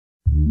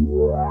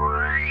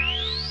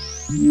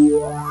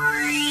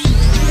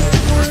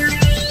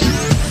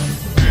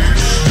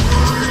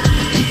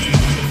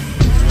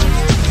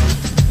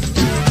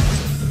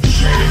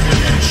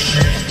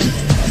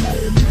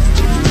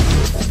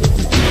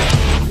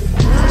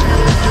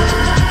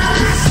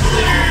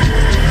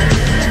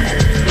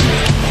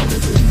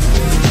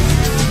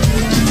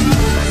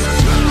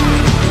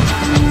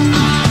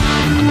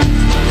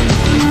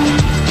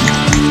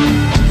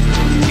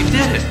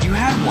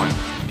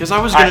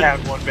I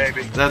had one,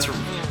 baby.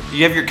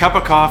 You have your cup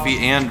of coffee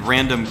and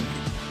random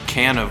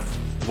can of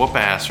whoop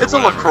ass or it's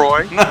whatever. A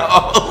LaCroix.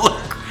 No,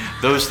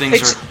 those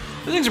things are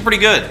pretty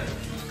good.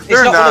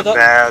 They're not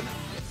bad.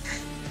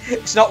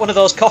 It's not one of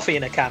those coffee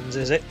in a cans,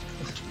 is it?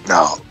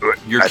 No.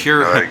 Your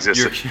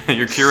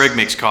Keurig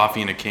makes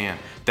coffee in a can.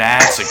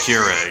 That's a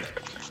Keurig.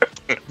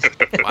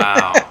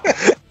 Wow.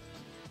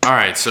 All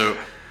right, so,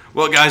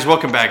 well, guys,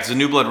 welcome back. It's the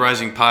New Blood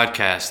Rising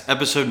podcast,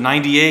 episode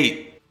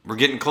 98. We're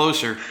getting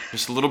closer,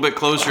 just a little bit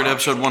closer to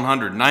episode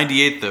 100.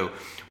 98, though.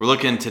 We're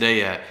looking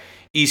today at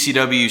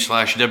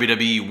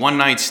ECW/WWE One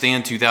Night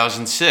Stand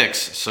 2006.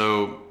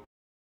 So,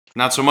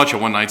 not so much a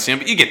one night stand,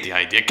 but you get the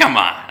idea. Come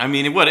on. I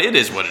mean, it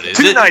is what it is.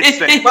 Two-night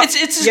stand.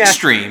 It's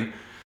extreme,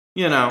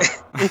 you know.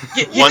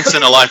 Once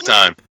in a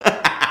lifetime.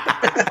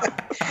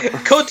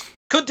 Could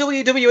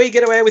WWE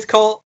get away with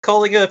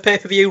calling a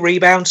pay-per-view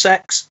rebound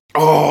sex?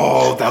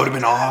 Oh, that would have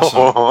been awesome.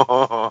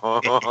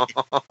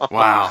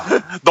 Wow.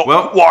 The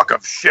walk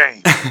of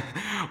shame.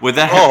 With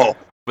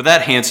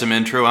that handsome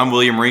intro, I'm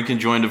William Rankin,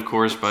 joined, of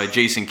course, by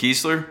Jason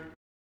Kiesler.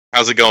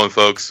 How's it going,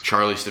 folks?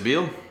 Charlie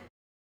Stabile.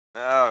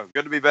 Oh,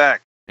 good to be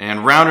back.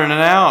 And rounding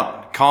it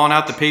out, calling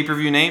out the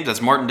pay-per-view names,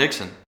 that's Martin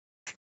Dixon.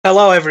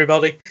 Hello,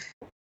 everybody.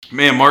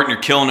 Man, Martin,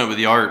 you're killing it with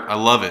the art. I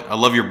love it. I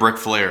love your Brick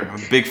Flair.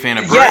 I'm a big fan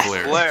of Brick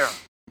Flair.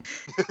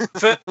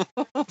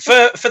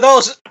 For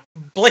those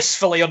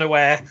blissfully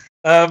unaware,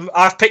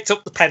 I've picked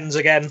up the pens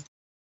again,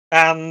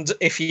 and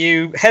if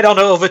you head on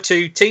over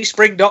to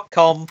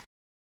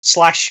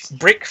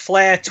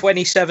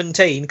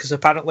teespring.com/brickflair2017, because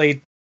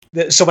apparently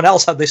someone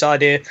else had this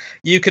idea,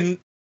 you can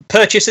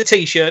purchase a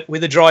t-shirt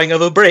with a drawing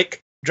of a brick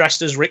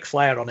dressed as Ric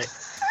Flair on it.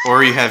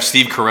 Or you have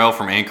Steve Carell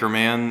from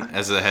Anchorman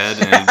as the head,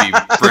 and it'd be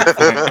Brick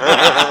Flair.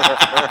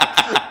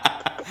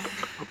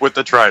 With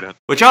the trident.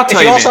 Which I'll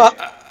tell you, man,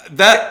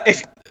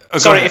 if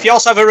you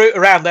also have a route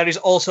around, there is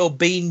also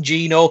Bean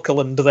Gene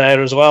Okerlund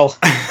there as well.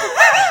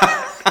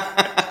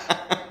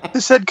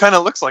 His head kind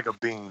of looks like a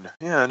bean.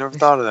 Yeah, I never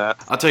thought of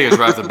that. I'll tell you guys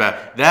right off the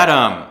bat,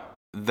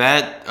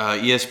 that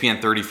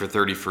ESPN 30 for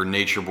 30 for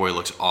Nature Boy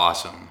looks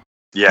awesome.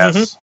 Yes.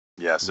 Mm-hmm.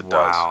 Yes, it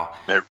does. Wow.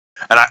 And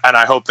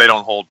I hope they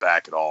don't hold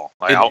back at all.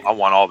 I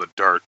want all the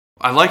dirt.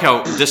 I like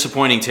how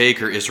Disappointing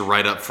Taker is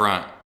right up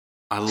front.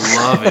 I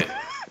love it.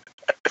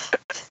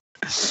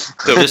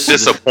 So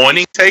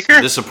disappointing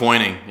Taker?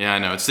 Disappointing. Yeah, I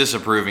know. It's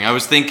disapproving. I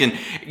was thinking,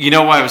 you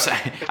know why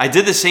I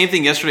did the same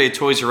thing yesterday at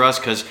Toys R Us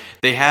because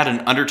they had an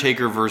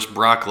Undertaker versus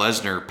Brock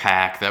Lesnar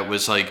pack that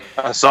was like...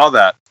 I saw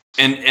that.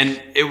 And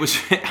it was...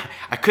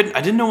 I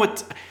didn't know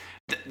what...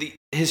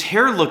 his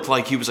hair looked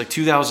like he was like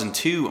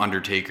 2002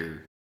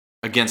 Undertaker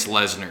against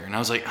Lesnar. And I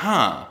was like,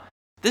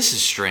 this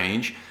is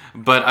strange.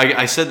 But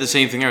I said the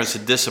same thing. I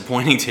said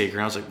disappointing Taker.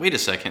 And I was like, wait a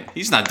second.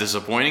 He's not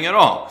disappointing at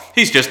all.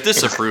 He's just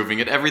disapproving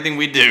at everything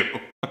we do.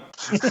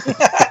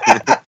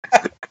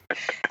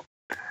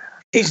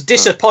 He's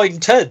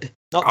disappointed,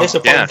 not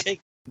disappointing.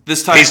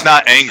 Yeah. He's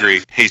not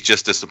angry. He's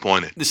just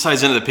disappointed. This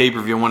ties into the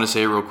pay-per-view. I want to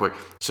say it real quick.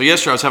 So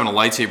yesterday I was having a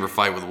lightsaber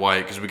fight with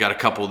Wyatt because we got a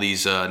couple of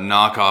these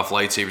knockoff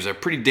lightsabers. They're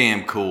pretty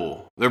damn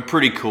cool. They're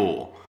pretty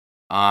cool.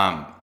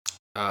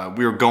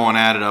 We were going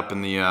at it up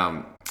in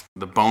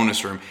the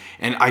bonus room,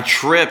 and I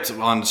tripped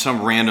on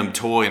some random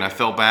toy, and I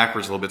fell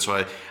backwards a little bit,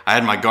 so I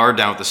had my guard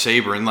down with the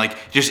saber, and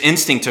like just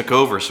instinct took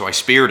over, so I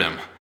speared him.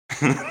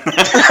 You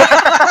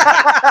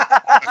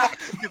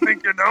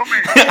think you know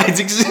me?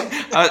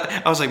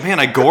 I was like, man,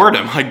 I gored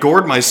him. I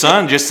gored my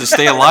son just to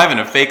stay alive in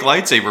a fake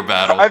lightsaber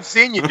battle. I've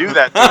seen you do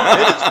that, too.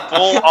 It is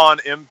full-on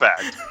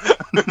impact.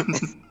 I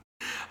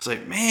was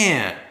like,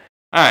 man.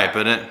 All right,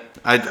 but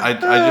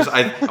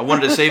I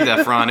wanted to save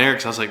that for on air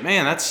because I was like,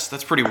 man,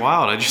 that's pretty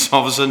wild. I just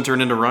all of a sudden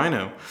turned into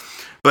Rhino.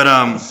 But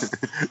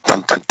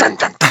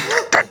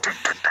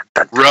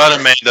run,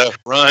 Amanda,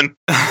 run.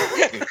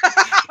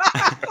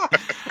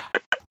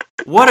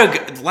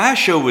 Last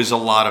show was a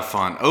lot of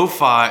fun.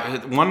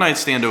 05 One Night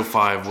Stand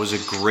 05 was a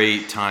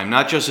great time,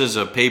 not just as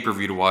a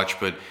pay-per-view to watch,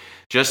 but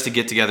just to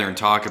get together and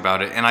talk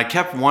about it. And I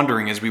kept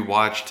wondering as I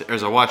watched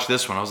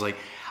this one, I was like,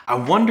 I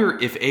wonder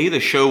if the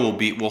show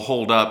will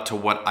hold up to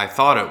what I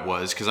thought it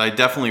was, because I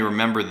definitely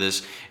remember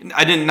this.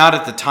 I didn't, not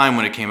at the time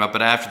when it came up,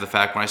 but after the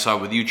fact when I saw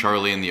it with you,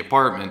 Charlie, in the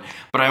apartment.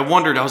 But I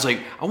wondered how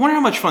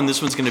much fun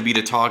this one's going to be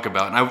to talk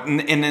about.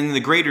 And in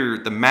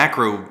the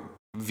macro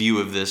view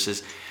of this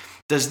is,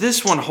 does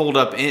this one hold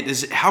up?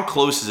 How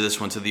close is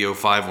this one to the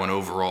 05 one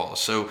overall?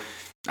 So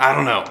I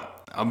don't know.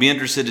 I'll be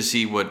interested to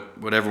see what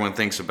everyone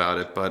thinks about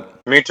it.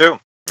 But Me too.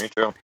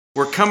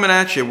 We're coming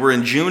at you. We're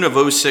in June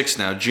of 06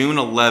 now, June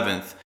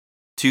 11th.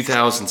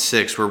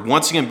 2006. We're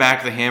once again back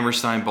at the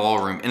Hammerstein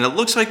Ballroom, and it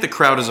looks like the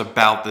crowd is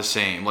about the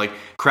same. Like,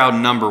 crowd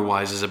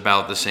number-wise is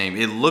about the same.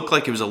 It looked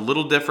like it was a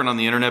little different on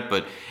the internet,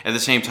 but at the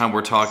same time,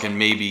 we're talking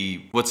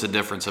maybe, what's the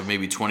difference of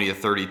maybe 20 to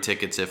 30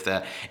 tickets, if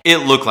that. It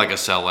looked like a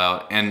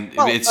sellout, and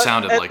it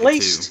sounded like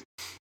it too.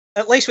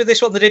 At least with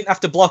this one, they didn't have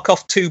to block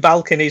off 2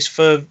 balconies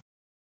for,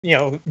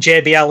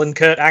 JBL and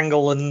Kurt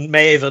Angle and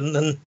Maven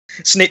and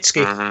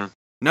Snitsky. Mm-hmm.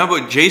 No,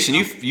 but Jason,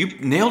 you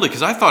nailed it,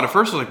 because I thought at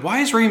first, I was like, why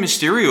is Rey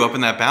Mysterio up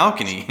in that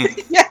balcony?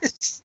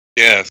 Yes.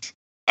 Yes.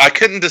 I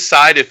couldn't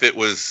decide if it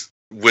was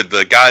with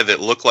the guy that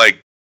looked like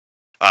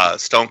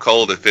Stone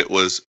Cold, if it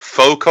was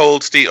faux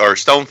cold Steve or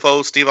Stone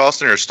Faux Steve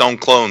Austin or Stone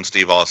Clone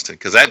Steve Austin,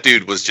 because that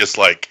dude was just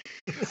like,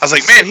 I was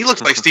like, man, he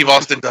looks like Steve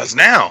Austin does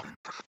now.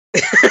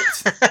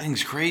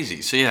 Thing's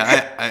crazy. So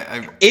yeah,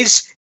 I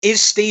is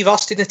Steve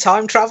Austin a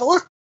time traveler?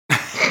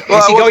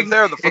 Well, I wasn't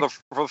there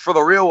for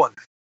the real one,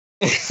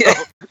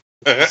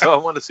 so I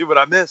wanted to see what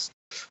I missed.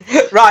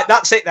 Right,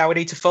 that's it. Now we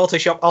need to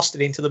Photoshop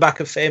Austin into the back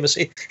of famous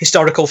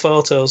historical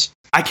photos.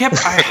 I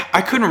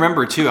couldn't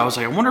remember too. I was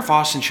like, I wonder if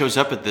Austin shows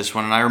up at this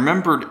one, and I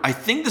remembered. I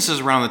think this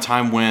is around the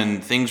time when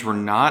things were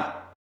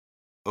not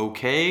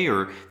okay,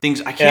 or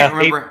things I can't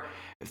remember.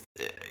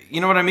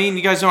 You know what I mean?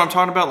 You guys know what I'm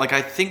talking about? Like,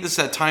 I think this is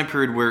that time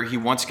period where he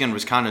once again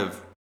was kind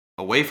of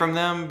away from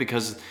them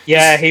because...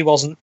 Yeah, he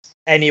wasn't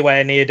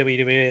anywhere near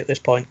WWE at this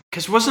point.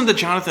 Because wasn't the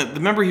Jonathan...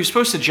 Remember, he was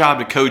supposed to job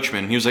to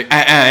Coachman. He was like,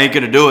 I ain't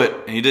going to do it.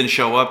 And he didn't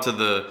show up to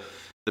the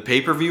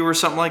pay-per-view or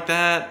something like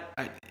that.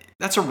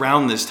 That's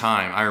around this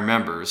time, I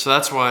remember. So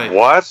that's why...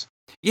 What?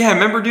 Yeah,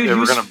 remember, dude?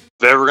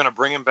 They were gonna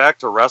bring him back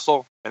to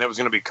wrestle, and it was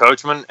gonna be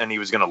Coachman, and he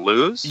was gonna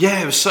lose.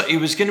 Yeah, it was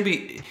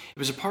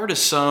a part of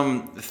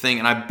some thing,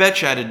 and I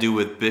bet you had to do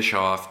with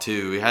Bischoff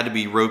too. He had to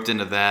be roped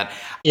into that.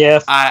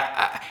 Yeah.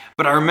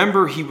 But I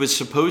remember he was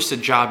supposed to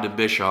job to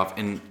Bischoff,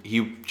 and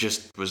he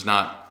just was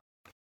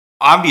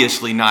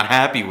obviously not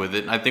happy with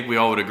it. I think we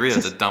all would agree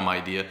that's a dumb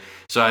idea.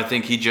 So I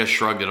think he just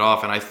shrugged it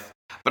off.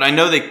 But I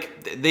know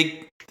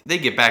they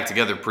get back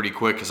together pretty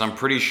quick, because I'm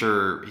pretty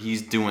sure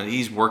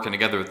he's working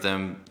together with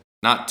them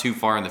not too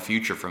far in the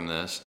future from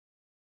this.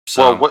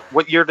 So, well,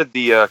 what year did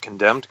the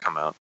Condemned come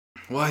out?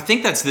 Well, I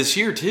think that's this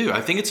year too.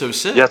 I think it's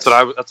 06. Yeah,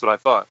 that's what I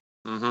thought.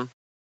 Mm-hmm.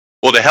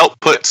 Well, to help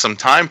put some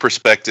time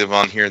perspective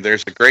on here,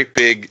 there's a great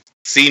big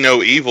 "See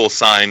No Evil"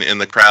 sign in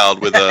the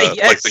crowd with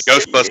yes. like the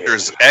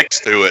Ghostbusters X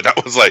through it. I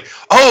was like,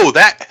 oh,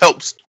 that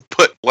helps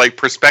put like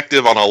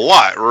perspective on a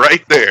lot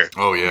right there.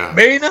 Oh yeah,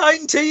 May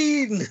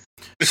 19.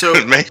 So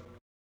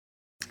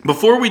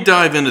before we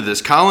dive into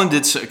this, Colin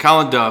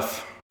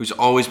Duff, who's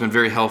always been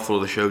very helpful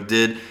to the show,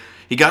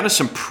 he got us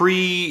some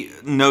pre-show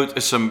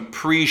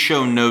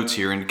notes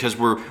here, and because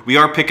we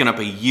are picking up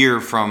a year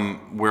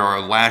from where our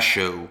last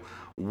show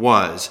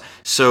was.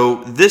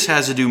 So this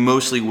has to do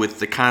mostly with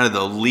the kind of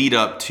the lead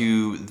up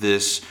to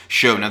this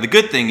show. Now the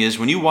good thing is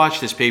when you watch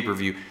this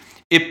pay-per-view,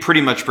 it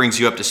pretty much brings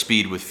you up to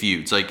speed with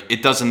feuds. Like,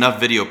 it does enough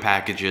video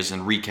packages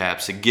and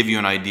recaps to give you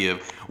an idea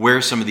of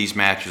where some of these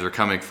matches are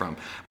coming from.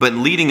 But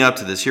leading up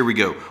to this, here we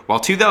go. While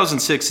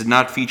 2006 did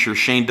not feature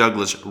Shane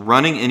Douglas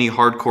running any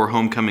hardcore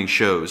homecoming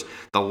shows,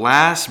 the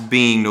last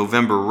being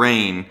November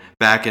Rain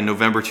back in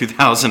November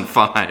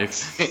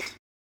 2005,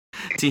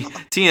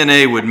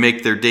 TNA would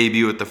make their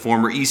debut at the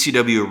former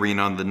ECW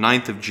Arena on the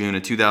 9th of June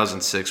of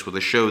 2006 with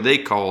a show they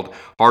called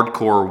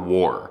Hardcore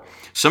War.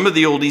 Some of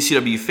the old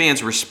ECW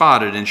fans were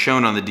spotted and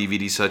shown on the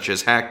DVD, such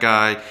as Hat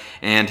Guy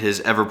and his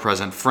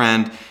ever-present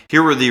friend.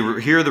 Here are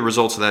the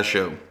results of that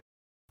show.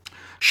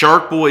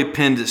 Shark Boy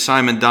pinned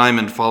Simon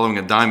Diamond following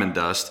a Diamond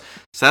Dust.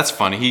 So that's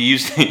funny.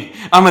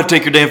 I'm going to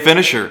take your damn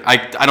finisher. I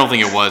don't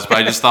think it was, but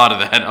I just thought of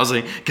that. I was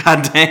like,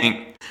 God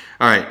dang.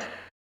 All right.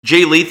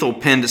 Jay Lethal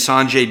pinned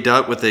Sanjay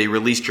Dutt with a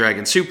release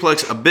dragon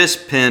suplex.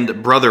 Abyss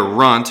pinned Brother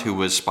Runt, who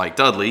was Spike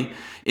Dudley,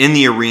 in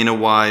the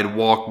arena-wide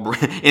walk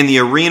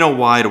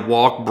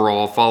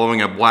brawl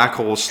following a black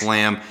hole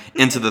slam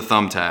into the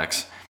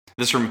thumbtacks.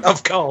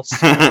 Of course.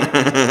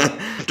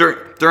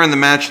 During the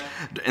match,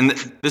 and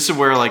this is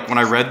where, like, when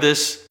I read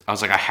this, I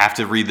was like, I have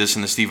to read this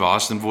in the Steve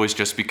Austin voice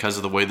just because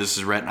of the way this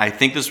is written. I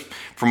think this,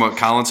 from what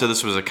Colin said,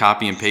 this was a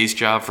copy and paste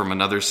job from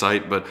another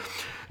site, but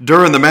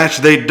during the match,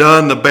 they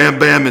done the Bam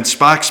Bam and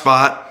Spike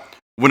spot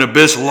when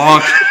Abyss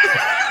launched.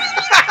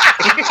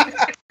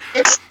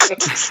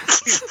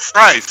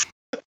 Christ.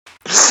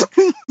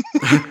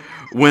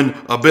 When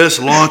Abyss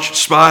launched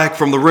Spike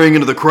from the ring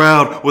into the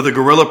crowd with a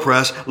gorilla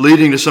press,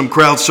 leading to some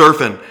crowd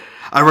surfing.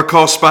 I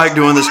recall Spike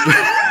doing this.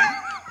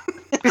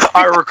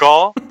 I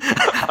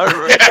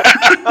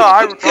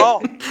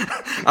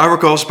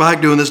recall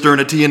Spike doing this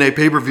during a TNA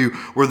pay-per-view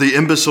where the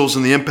imbeciles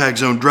in the Impact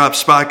Zone dropped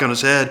Spike on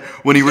his head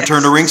when he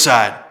returned to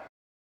ringside.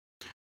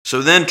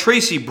 So then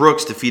Tracy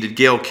Brooks defeated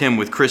Gail Kim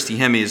with Christy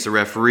Hemme as the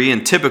referee.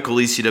 In typical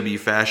ECW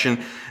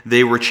fashion,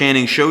 they were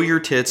chanting "Show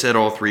your tits" at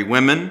all three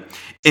women.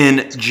 In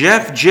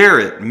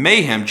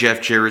Mayhem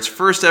Jeff Jarrett's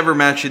first ever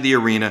match at the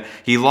arena,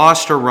 he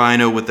lost to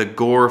Rhino with a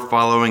gore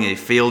following a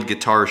failed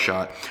guitar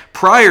shot.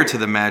 Prior to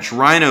the match,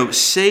 Rhino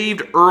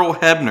saved Earl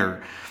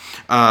Hebner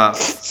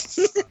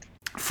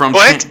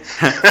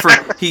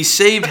He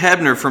saved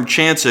Hebner from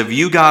chance of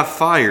 "you got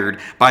fired"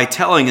 by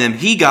telling them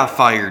he got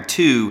fired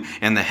too,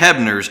 and the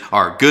Hebners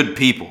are good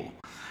people.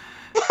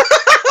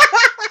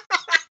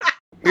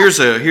 Here's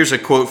a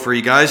quote for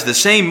you guys. "The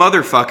same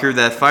motherfucker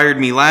that fired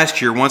me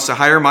last year wants to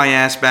hire my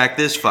ass back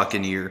this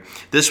fucking year."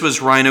 This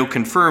was Rhino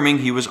confirming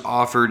he was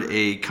offered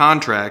a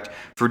contract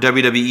for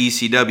WWE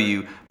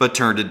ECW, but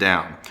turned it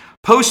down.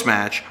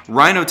 Post-match,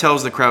 Rhino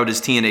tells the crowd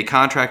his TNA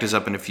contract is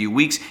up in a few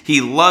weeks.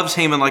 He loves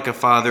Heyman like a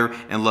father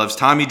and loves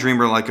Tommy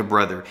Dreamer like a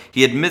brother.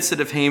 He admits that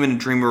if Heyman and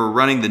Dreamer were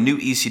running the new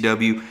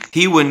ECW,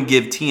 he wouldn't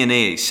give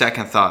TNA a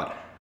second thought.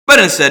 But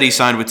instead, he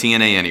signed with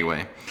TNA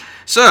anyway.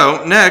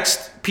 So,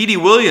 next, Petey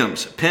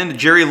Williams pinned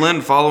Jerry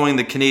Lynn following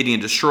the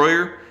Canadian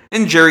Destroyer,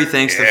 and Jerry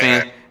thanks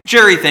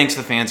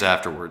the fans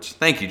afterwards.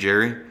 Thank you,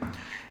 Jerry.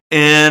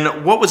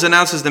 And what was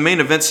announced as the main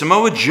event,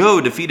 Samoa Joe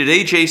defeated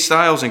AJ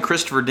Styles and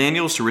Christopher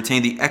Daniels to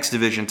retain the X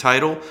Division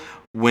title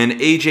when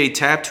AJ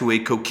tapped to a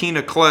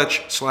coquina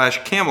clutch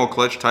 / camel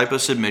clutch type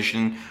of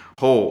submission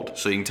hold.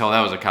 So you can tell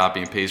that was a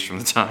copy and paste from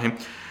the time.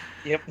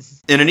 Yep.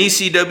 In an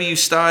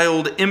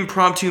ECW-styled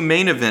impromptu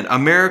main event,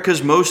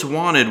 America's Most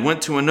Wanted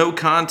went to a no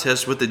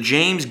contest with the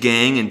James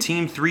Gang and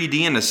Team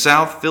 3D in a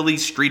South Philly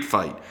street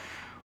fight.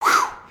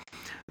 Whew.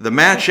 The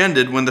match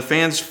ended when the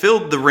fans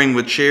filled the ring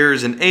with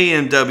chairs, and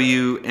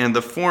AMW and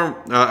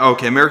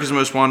the America's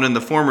Most Wanted and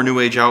the former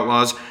New Age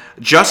Outlaws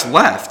just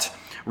left.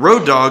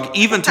 Road Dogg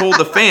even told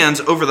the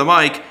fans over the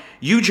mic,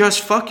 "You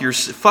just fucked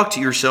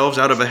yourselves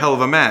out of a hell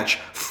of a match.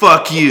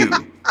 Fuck you."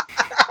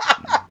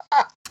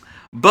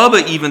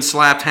 Bubba even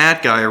slapped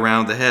Hat Guy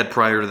around the head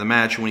prior to the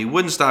match when he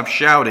wouldn't stop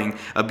shouting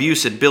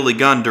abuse at Billy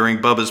Gunn during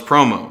Bubba's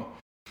promo.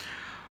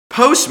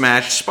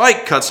 Post-match,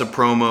 Spike cuts a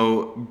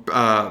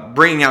promo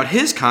bringing out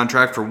his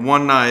contract for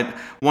one night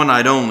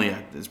only,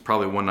 it's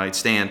probably One Night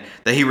Stand,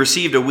 that he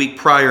received a week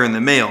prior in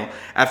the mail.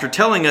 After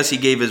telling us he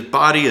gave his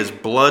body, his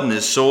blood, and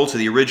his soul to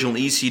the original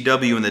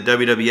ECW and the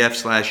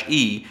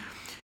WWF/E,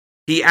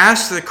 he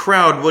asked the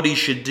crowd what he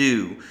should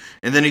do.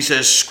 And then he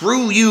says,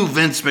 "Screw you,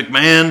 Vince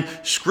McMahon.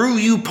 Screw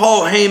you,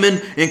 Paul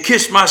Heyman, and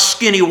kiss my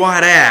skinny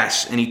white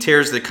ass." And he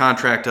tears the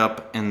contract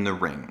up in the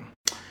ring.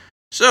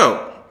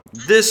 So,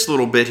 this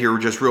little bit here,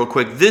 just real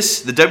quick.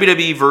 The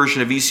WWE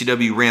version of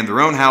ECW ran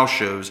their own house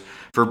shows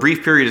for a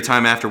brief period of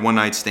time after One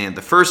Night Stand.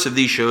 The first of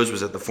these shows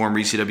was at the former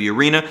ECW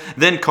Arena,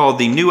 then called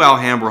the New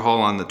Alhambra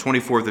Hall on the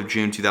 24th of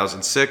June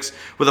 2006,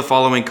 with the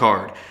following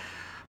card.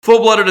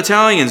 Full-blooded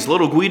Italians,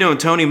 Little Guido and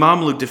Tony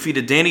Mamaluke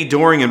defeated Danny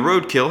Doring and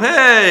Roadkill.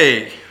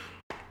 Hey!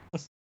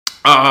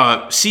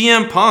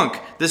 CM Punk,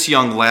 this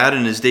young lad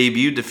in his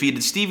debut,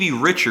 defeated Stevie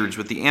Richards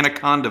with the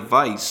Anaconda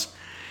Vice.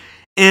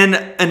 In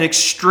an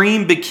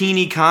extreme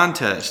bikini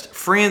contest,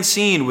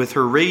 Francine, with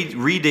her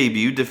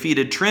re-debut,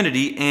 defeated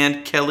Trinity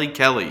and Kelly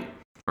Kelly,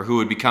 or who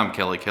would become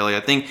Kelly Kelly.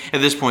 I think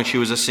at this point she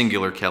was a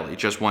singular Kelly,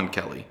 just one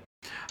Kelly.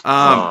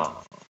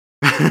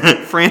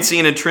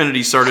 Francine and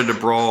Trinity started to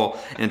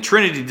brawl, and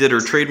Trinity did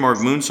her trademark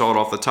moonsault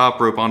off the top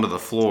rope onto the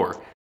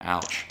floor.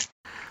 Ouch.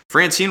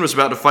 Francine was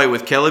about to fight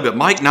with Kelly, but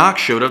Mike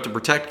Knox showed up to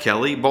protect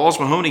Kelly. Balls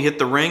Mahoney hit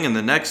the ring, and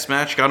the next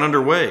match got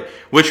underway,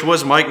 which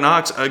was Mike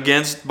Knox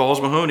against Balls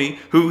Mahoney,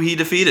 who he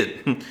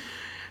defeated.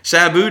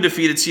 Sabu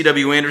defeated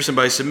C.W. Anderson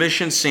by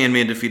submission.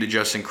 Sandman defeated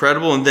Just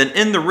Incredible. And then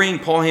in the ring,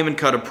 Paul Heyman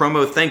cut a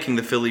promo thanking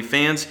the Philly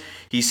fans.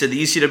 He said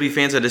the ECW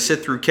fans had to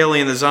sit through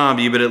Kelly and the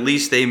Zombie, but at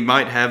least they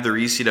might have their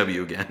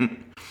ECW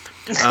again.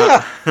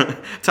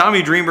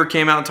 Tommy Dreamer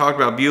came out and talked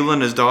about Beulah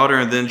and his daughter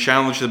and then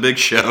challenged the Big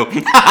Show.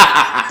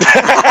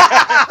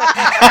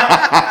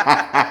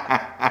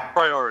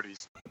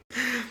 Priorities.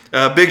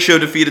 Big Show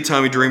defeated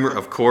Tommy Dreamer,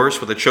 of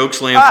course, with a choke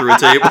slam through a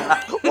table.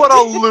 What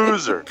a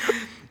loser.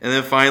 And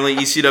then finally,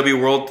 ECW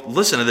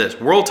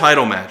World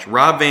title match.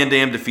 Rob Van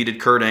Dam defeated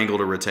Kurt Angle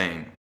to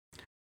retain.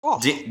 Oh.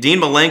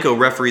 Dean Malenko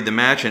refereed the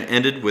match and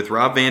ended with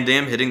Rob Van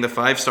Dam hitting the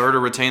 5-star to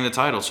retain the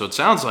title. So it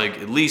sounds like,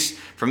 at least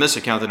from this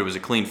account, that it was a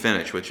clean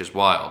finish, which is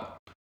wild.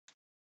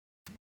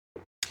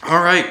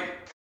 All right.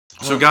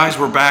 So guys,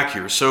 we're back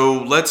here.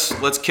 So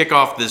let's kick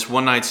off this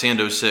One Night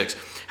Stand 06.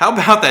 How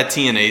about that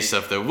TNA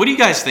stuff, though? What do you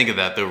guys think of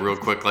that, though, real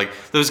quick? Like,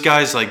 those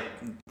guys, like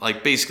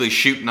basically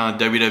shooting on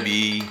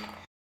WWE,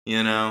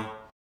 you know?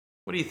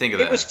 What do you think of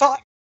that? It was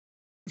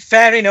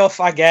fair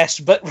enough, I guess,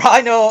 but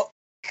Rhino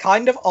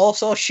kind of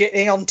also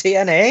shitting on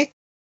TNA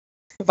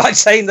by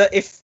saying that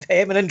if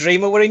Heyman and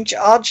Dreamer were in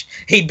charge,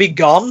 he'd be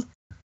gone.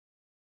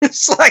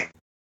 It's like,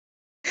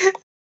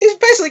 he's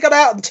basically gone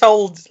out and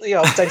told,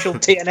 potential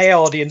TNA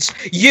audience,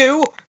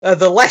 you are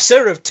the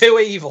lesser of two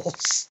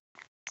evils.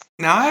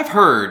 Now, I've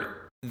heard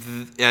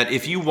that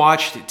if you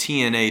watched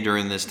TNA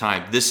during this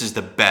time, this is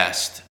the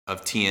best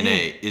of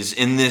TNA, is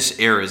in this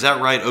era. Is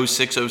that right?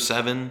 06,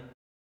 07?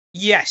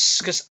 Yes,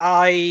 because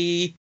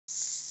I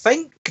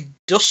think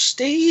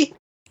Dusty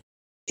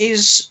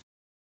is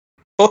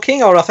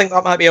booking, or I think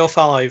that might be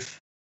 05.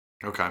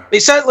 Okay.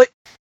 It's certainly...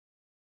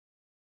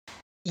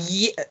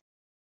 Yeah.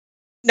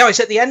 No,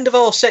 it's at the end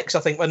of 06, I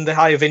think, when they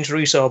hire Vince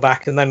Russo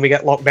back, and then we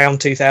get Lockdown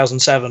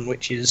 2007,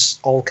 which is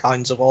all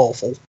kinds of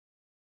awful.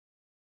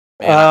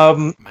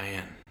 Man.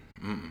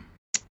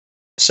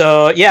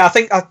 So yeah, I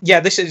think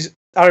this is.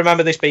 I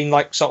remember this being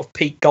like sort of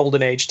peak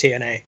golden age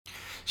TNA.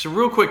 So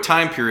real quick,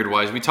 time period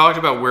wise, we talked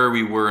about where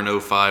we were in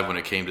 05 when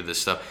it came to this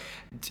stuff.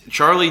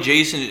 Charlie,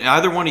 Jason,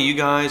 either one of you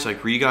guys,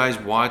 like, were you guys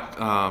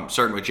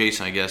starting with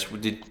Jason, I guess,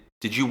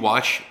 did you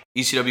watch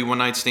ECW One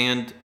Night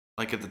Stand,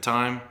 like, at the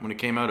time when it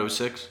came out,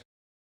 06?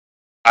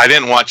 I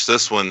didn't watch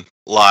this one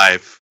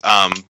live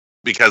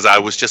because I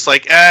was just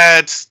like,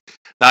 it's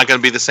not going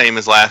to be the same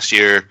as last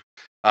year.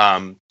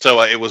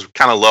 So it was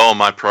kind of low on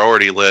my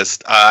priority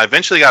list. I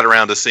eventually got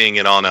around to seeing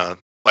it on a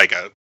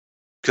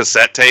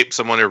cassette tape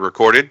someone had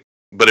recorded,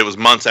 but it was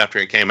months after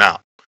it came out.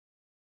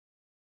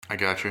 I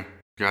gotcha.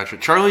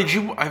 Charlie,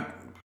 I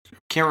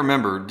can't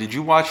remember. Did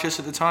you watch this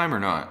at the time or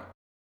not?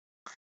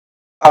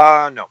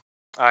 No.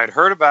 I'd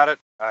heard about it.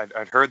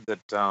 I'd heard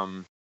that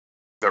I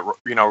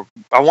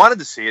wanted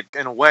to see it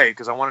in a way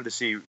because I wanted to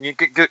see.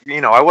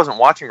 I wasn't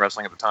watching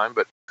wrestling at the time,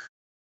 but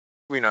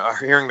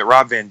hearing that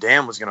Rob Van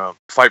Dam was going to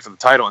fight for the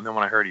title, and then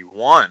when I heard he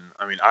won,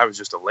 I mean, I was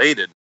just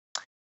elated.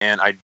 And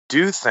I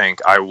do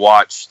think I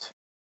watched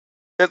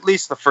at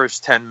least the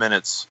first 10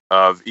 minutes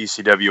of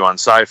ECW on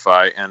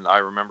Sci-Fi, and I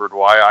remembered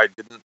why I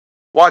didn't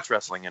watch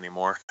wrestling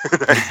anymore.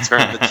 I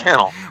turned the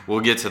channel. We'll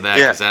get to that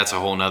because that's a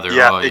whole nother.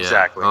 Yeah,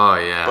 exactly. Oh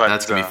yeah, but,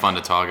 that's gonna be fun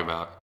to talk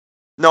about.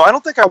 No, I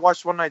don't think I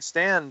watched One Night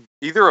Stand,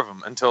 either of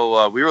them,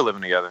 until we were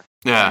living together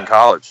in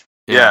college.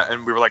 Yeah,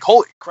 and we were like,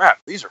 holy crap,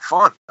 these are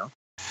fun.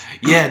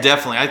 Yeah,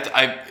 definitely.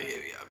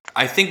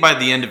 I think by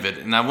the end of it,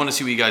 and I want to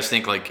see what you guys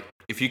think. Like,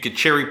 if you could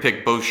cherry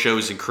pick both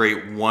shows and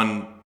create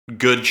one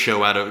good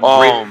show out of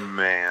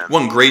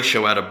one great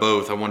show out of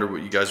both, I wonder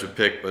what you guys would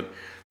pick. But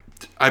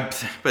I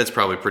bet it's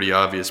probably pretty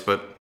obvious.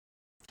 But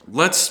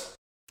let's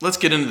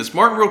get into this.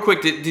 Martin, real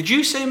quick, did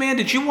you say, man,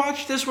 did you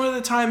watch this one at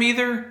the time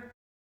either?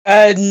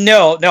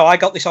 No, I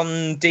got this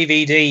on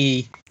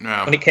DVD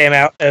when it came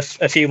out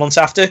a few months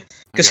after.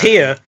 Because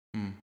here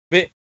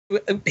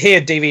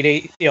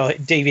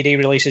DVD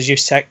releases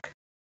used to take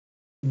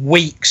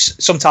weeks,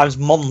 sometimes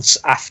months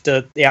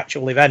after the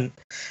actual event.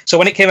 So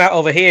when it came out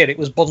over here, it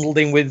was bundled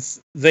in with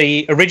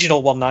the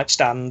original One Night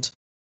Stand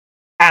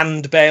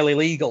and Barely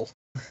Legal.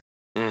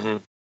 Mm-hmm.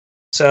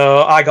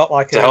 So I got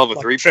like a hell of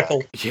a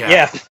triple.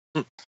 Yeah.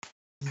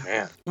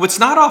 Man. What's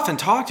not often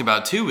talked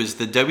about too is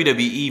the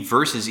WWE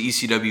versus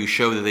ECW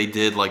show that they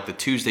did like the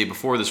Tuesday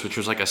before this, which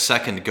was like a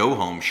second go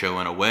home show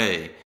in a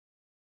way.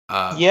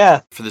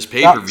 For this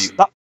pay-per-view.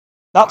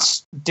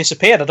 That's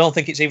disappeared. I don't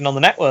think it's even on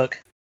the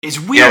network. It's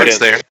weird. Yeah, it's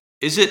there.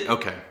 Is it?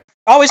 Okay.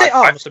 Oh, is it?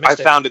 I must have missed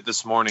it. I found it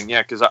this morning,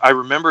 because I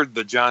remembered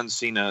the John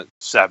Cena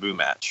Sabu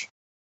match.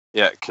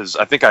 Yeah, because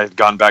I think I had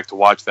gone back to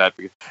watch that.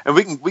 And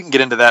we can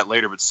get into that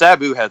later, but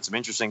Sabu had some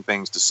interesting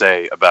things to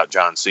say about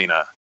John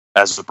Cena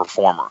as a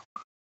performer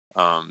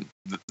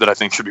that I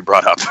think should be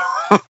brought up.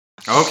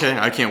 Okay,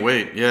 I can't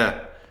wait. Yeah.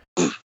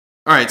 All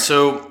right,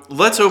 so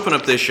let's open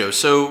up this show.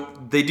 So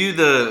they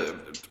do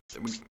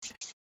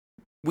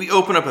we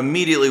open up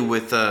immediately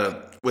with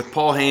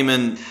Paul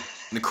Heyman.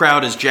 The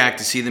crowd is jacked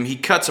to see them. He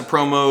cuts a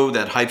promo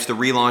that hypes the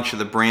relaunch of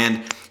the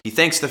brand. He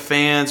thanks the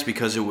fans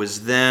because it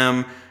was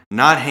them,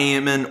 not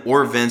Heyman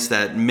or Vince,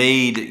 that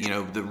made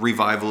the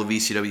revival of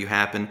ECW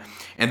happen.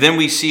 And then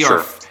we see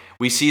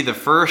the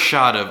first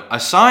shot of a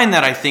sign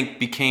that I think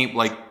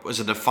was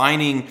a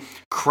defining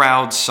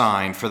crowd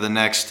sign for the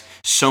next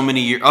so many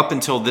years, up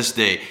until this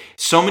day.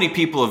 So many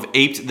people have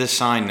aped this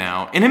sign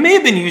now, and it may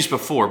have been used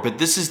before, but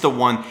this is the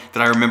one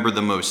that I remember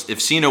the most.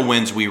 If Cena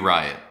wins, we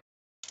riot.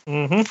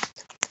 Mm-hmm.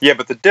 Yeah,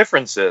 but the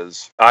difference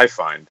is, I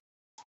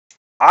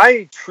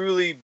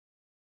truly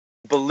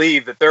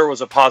believe that there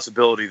was a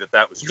possibility that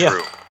was true.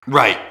 Yeah.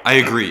 Right, I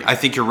agree. I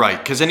think you're right,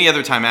 because any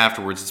other time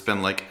afterwards, it's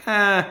been like,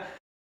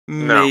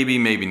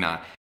 maybe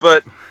not.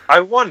 But I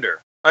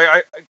wonder,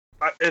 I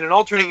in an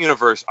alternate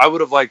universe, I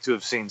would have liked to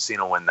have seen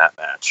Cena win that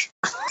match.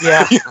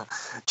 Yeah.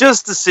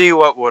 Just to see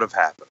what would have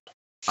happened.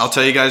 I'll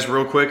tell you guys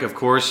real quick. Of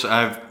course,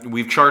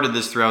 we've charted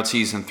this throughout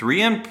season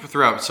 3 and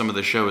throughout some of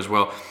the show as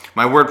well.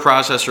 My word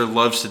processor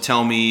loves to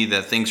tell me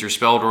that things are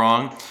spelled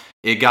wrong.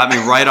 It got me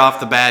right off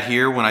the bat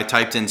here when I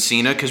typed in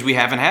Cena, because we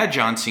haven't had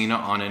John Cena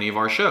on any of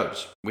our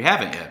shows. We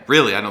haven't yet,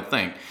 really, I don't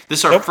think. This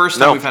is our first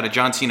time we've had a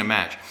John Cena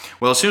match.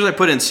 Well, as soon as I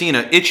put in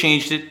Cena, it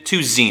changed it to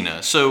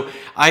Xena. So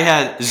I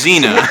had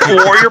Xena.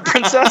 Warrior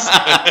Princess?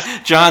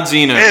 John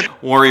Cena,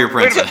 Warrior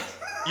Princess.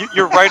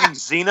 You're writing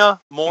Xena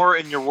more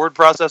in your word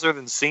processor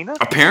than Cena?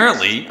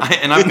 Apparently.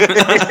 First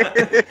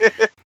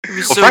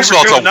of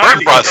all, it's a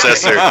word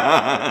processor.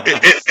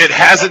 It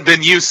hasn't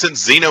been used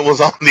since Xena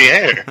was on the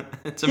air.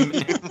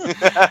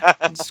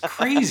 It's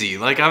crazy.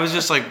 Like, I was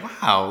just like,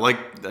 wow.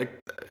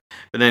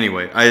 But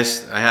anyway,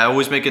 I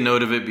always make a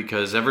note of it,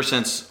 because ever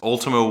since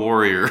Ultimo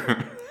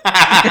Warrior...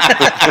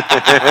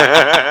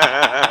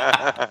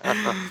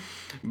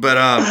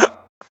 But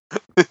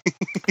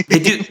they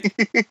do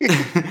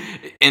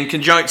in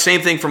conjunction.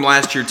 Same thing from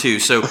last year too.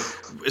 So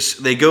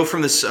they go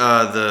from this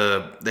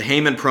the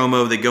Heyman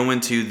promo. They go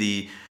into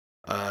the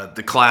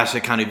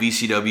classic kind of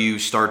ECW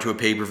start to a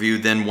pay-per-view.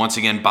 Then once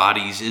again,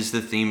 bodies is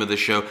the theme of the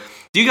show.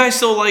 Do you guys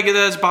still like it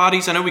as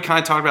bodies? I know we kind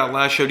of talked about it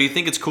last show. Do you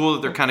think it's cool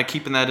that they're kind of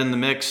keeping that in the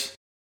mix?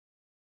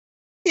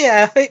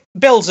 Yeah, it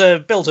builds a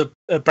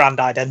brand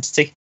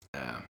identity.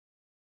 Yeah.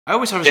 I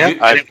always thought it was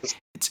Yeah, good.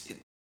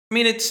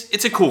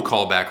 It's a cool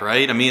callback,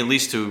 right? I mean, at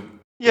least to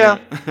Yeah,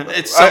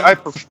 it's I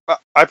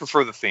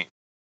prefer the theme.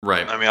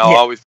 right. I mean, I'll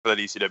always prefer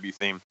that ECW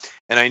theme.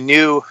 And I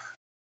knew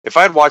if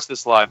I'd watched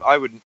this live, I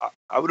would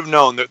have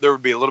known that there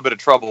would be a little bit of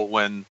trouble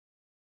when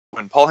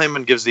Paul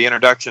Heyman gives the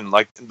introduction,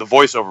 like the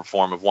voiceover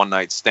form of One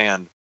Night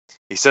Stand.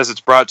 He says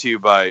it's brought to you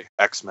by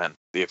X-Men,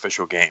 the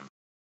official game.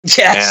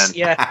 Yes, And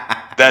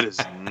yeah. that is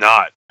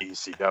not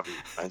ECW.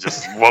 I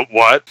just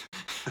what?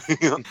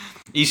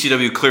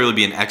 ECW clearly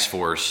be an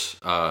X-Force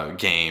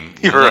game.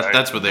 You're right.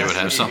 That's what they would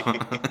have. Some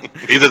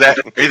either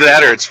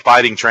that or it's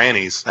fighting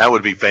trannies. That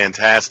would be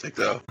fantastic,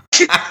 though.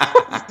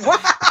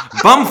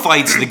 Bum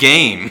fights the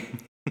game.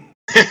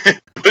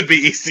 Would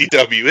be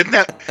ECW.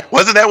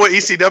 Wasn't that what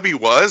ECW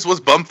was? Was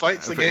bum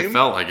fights the It game?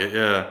 felt like it,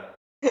 yeah.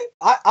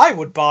 I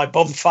would buy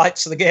bum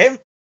fights of the game.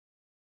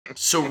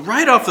 So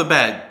right off the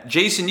bat,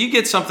 Jason, you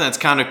get something that's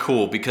kind of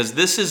cool because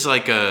this is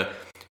like a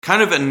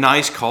kind of a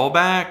nice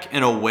callback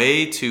in a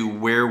way to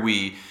where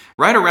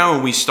right around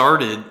when we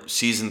started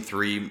season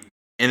 3,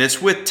 and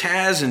it's with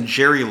Taz and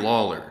Jerry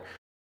Lawler.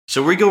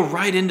 So we go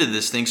right into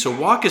this thing. So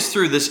walk us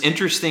through this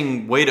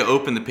interesting way to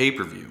open the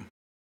pay-per-view.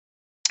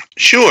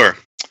 Sure.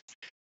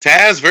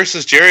 Taz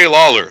versus Jerry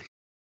Lawler.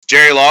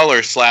 Jerry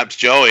Lawler slapped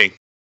Joey.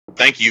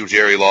 Thank you,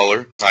 Jerry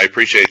Lawler. I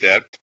appreciate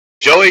that.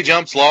 Joey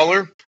jumps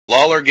Lawler.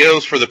 Lawler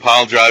goes for the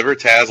pile driver.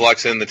 Taz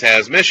locks in the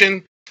Taz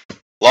mission.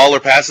 Lawler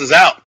passes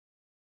out.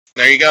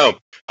 There you go.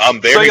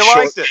 Very so you short.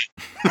 liked it?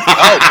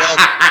 Oh, well,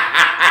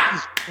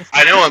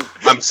 I know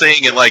I'm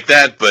saying it like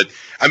that, but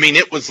I mean,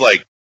 it was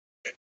like,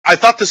 I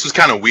thought this was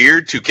kind of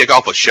weird to kick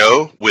off a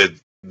show with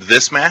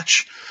this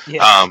match.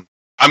 Yeah.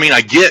 I mean,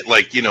 I get,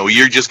 like,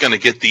 you're just going to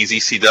get these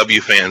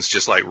ECW fans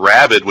just like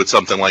rabid with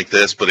something like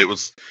this, but it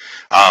was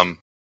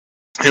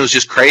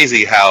just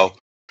crazy how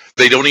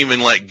they don't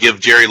even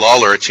give Jerry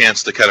Lawler a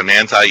chance to cut an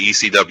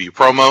anti-ECW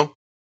promo.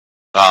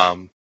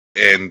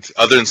 And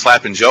other than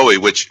slapping Joey,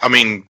 which, I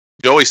mean,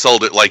 Joey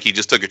sold it like he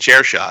just took a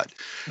chair shot,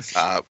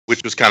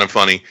 which was kind of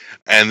funny.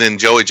 And then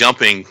Joey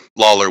jumping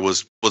Lawler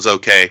was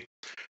okay.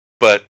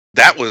 But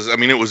that was, I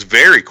mean, it was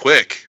very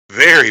quick,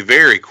 very,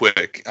 very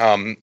quick.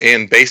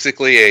 And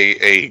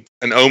basically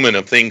an omen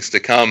of things to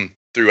come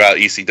throughout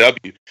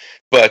ECW.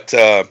 But,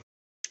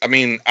 I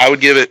mean, I would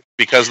give it,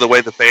 because of the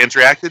way the fans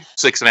reacted,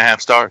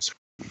 6.5 stars.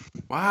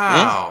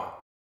 Wow.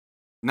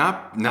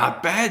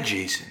 Not bad,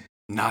 Jason.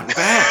 Not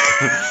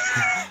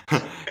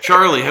bad.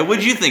 Charlie, what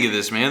did you think of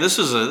this, man? This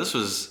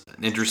was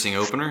an interesting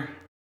opener.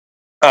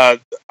 I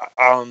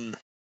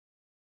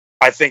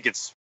think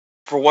it's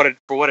for what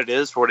it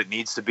is, for what it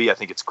needs to be. I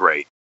think it's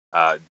great.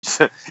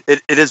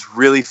 It is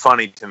really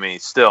funny to me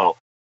still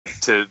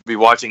to be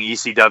watching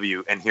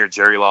ECW and hear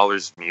Jerry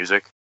Lawler's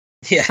music.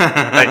 Yeah.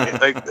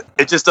 like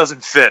it just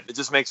doesn't fit. It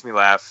just makes me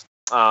laugh.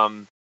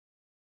 God,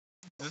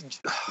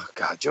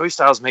 Joey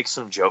Styles makes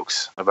some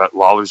jokes about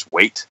Lawler's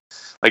weight.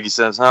 Like he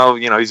says,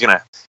 he's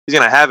gonna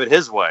have it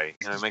his way.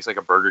 He makes like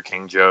a Burger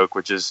King joke,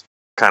 which is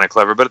kind of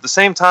clever. But at the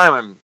same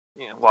time,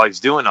 while he's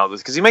doing all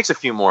this, because he makes a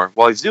few more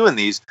while he's doing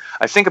these,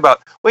 I think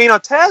about,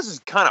 Taz is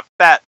kind of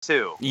fat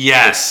too.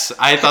 Yes,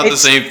 I thought the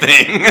same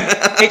thing.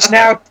 It's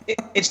now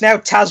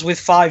Taz with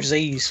 5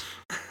 Z's.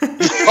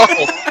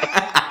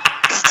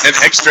 An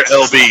extra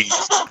LB.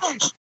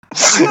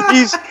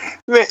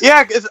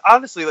 It's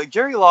honestly like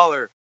Jerry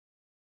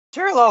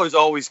Lawler's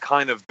always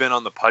kind of been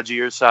on the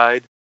pudgier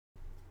side,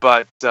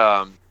 but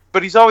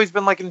he's always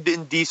been like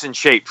in decent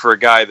shape for a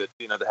guy that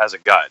that has a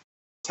gut.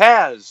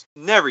 Taz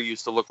never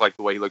used to look like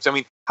the way he looks. I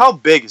mean, how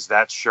big is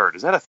that shirt?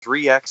 Is that a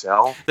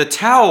 3XL? The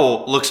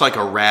towel looks like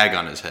a rag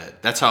on his head.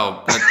 That's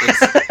how.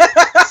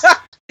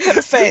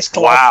 Face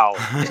cloth. Wow.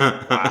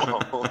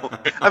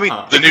 I mean,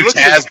 the new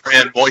Taz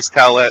brand moist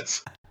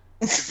towelettes.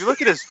 If you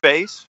look at his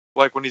face,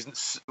 like when he's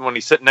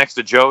sitting next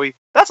to Joey,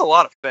 that's a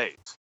lot of face.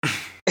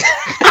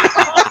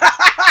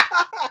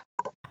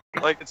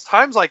 Like, it's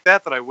times like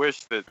that I wish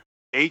that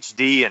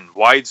HD and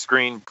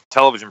widescreen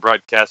television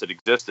broadcast had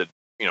existed.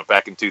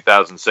 Back in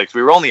 2006,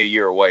 we were only a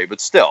year away,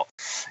 but still,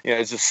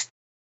 it's just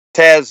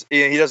Taz.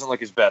 He doesn't look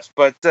his best,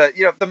 but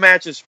the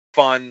match is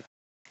fun.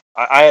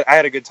 I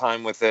had a good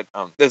time with it.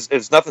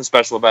 There's nothing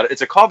special about it.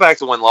 It's a callback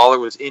to when Lawler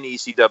was in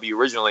ECW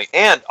originally,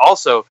 and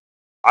also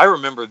I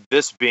remember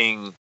this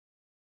being.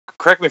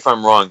 Correct me if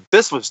I'm wrong.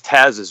 This was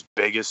Taz's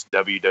biggest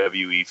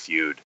WWE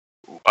feud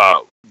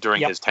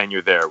during his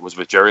tenure there. Was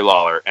with Jerry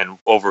Lawler and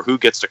over who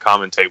gets to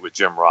commentate with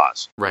Jim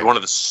Ross. Right. One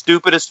of the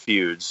stupidest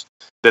feuds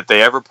that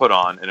they ever put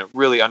on, and it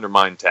really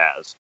undermined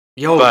Taz.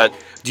 But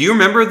do you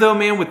remember though,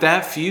 man, with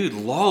that feud,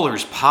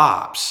 Lawler's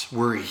pops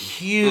were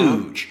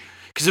huge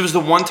because it was the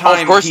one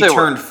time he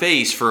turned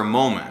face for a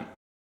moment.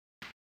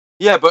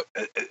 Yeah, but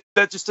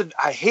that just didn't.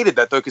 I hated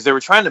that though because they were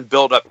trying to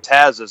build up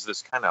Taz as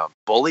this kind of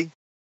bully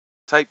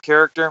type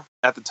character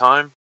at the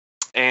time,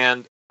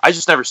 and I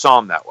just never saw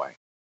him that way.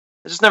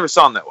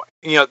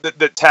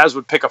 That Taz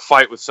would pick a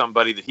fight with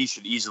somebody that he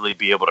should easily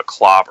be able to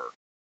clobber.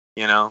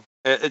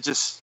 It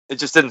just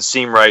didn't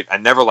seem right. I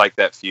never liked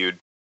that feud.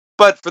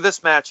 But for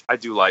this match, I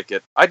do like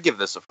it. I'd give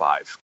this a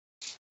 5.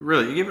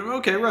 Really? You give it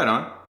okay? Right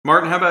on.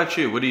 Martin, how about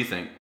you? What do you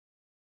think?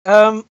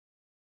 I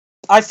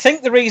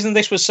think the reason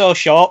this was so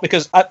short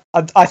because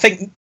I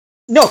think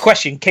no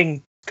question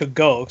King could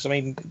go because I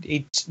mean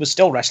he was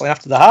still wrestling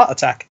after the heart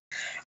attack.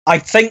 I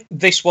think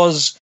this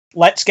was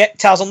let's get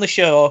Taz on the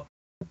show.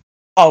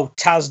 Oh,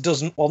 Taz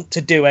doesn't want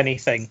to do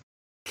anything,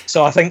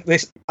 so I think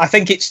it's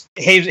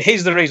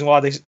here's the reason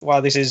why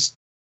this is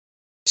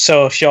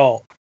so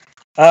short.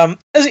 As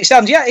it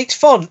stands, yeah, it's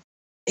fun.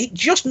 It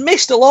just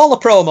missed a Lawler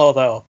promo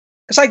though,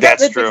 because I get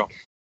that's true.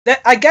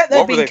 I get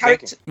there being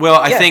characters. Well,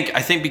 I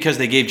think because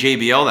they gave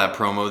JBL that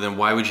promo, then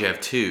why would you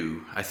have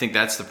two? I think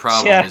that's the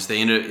problem. Yeah. Is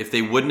if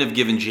they wouldn't have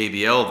given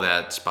JBL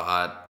that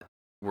spot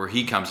where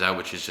he comes out,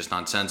 which is just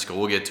nonsensical.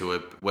 We'll get to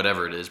it,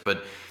 whatever it is.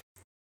 But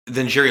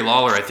then Jerry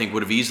Lawler, I think,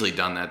 would have easily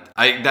done that.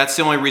 That's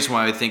the only reason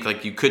why I think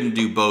like you couldn't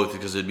do both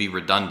because it'd be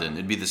redundant.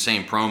 It'd be the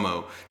same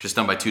promo, just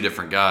done by two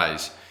different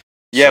guys.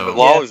 Yeah, but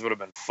Lawler's would have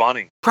been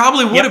funny.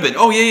 Probably would have been.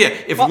 Oh yeah.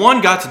 If one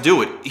got to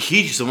do it,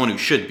 he's the one who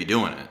should be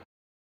doing it.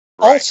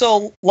 Right.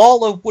 Also,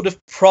 Lawler would have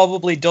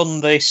probably done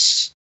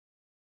this,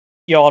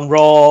 on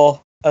Raw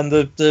and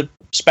the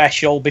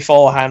special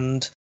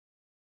beforehand,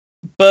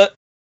 but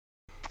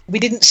we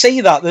didn't see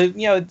that. There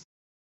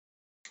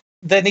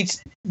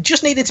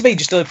needed to be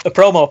just a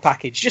promo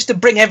package, just to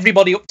bring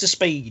everybody up to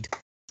speed.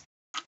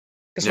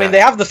 Because I mean, they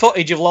have the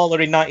footage of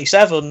Lawler in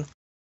 '97.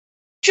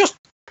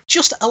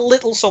 Just a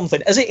little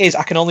something. As it is,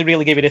 I can only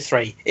really give it a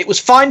 3. It was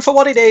fine for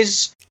what it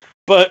is,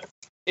 but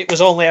it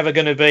was only ever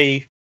going to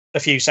be a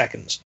few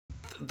seconds.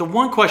 The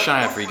one question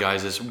I have for you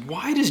guys is,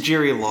 why does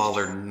Jerry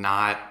Lawler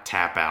not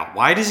tap out?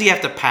 Why does he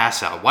have to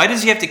pass out? Why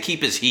does he have to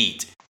keep his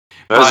heat?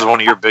 This is one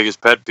of your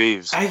biggest pet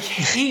peeves. I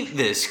hate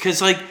this, because,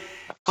 you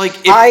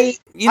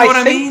know what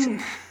I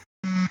mean?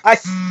 I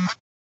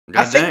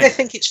think they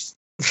think it's...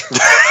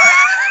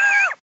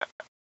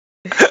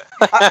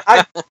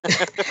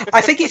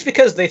 I think it's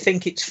because they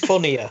think it's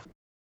funnier.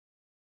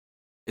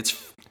 It's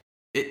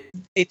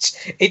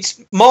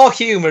more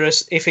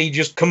humorous if he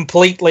just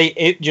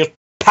completely just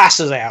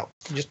passes out.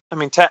 I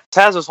mean,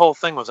 Taz's whole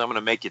thing was, "I'm going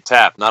to make you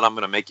tap, not I'm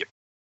going to make you."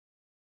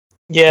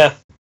 Yeah.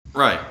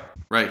 Right.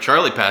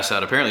 Charlie passed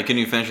out. Apparently, couldn't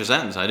even finish a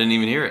sentence. I didn't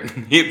even hear it.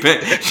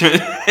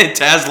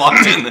 Taz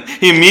locked in.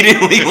 He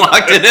immediately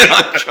locked it in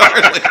on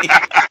Charlie.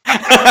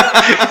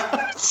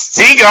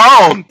 He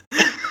gone.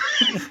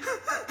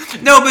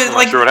 No, but I'm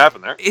not sure what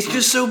happened there. It's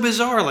just so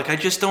bizarre.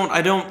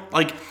 I don't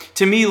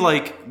to me,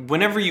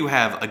 whenever you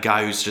have a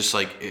guy who's just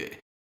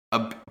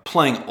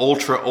playing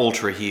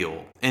ultra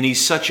heel, and he's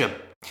such a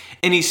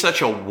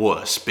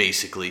wuss,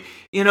 basically.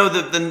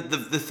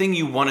 The thing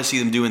you want to see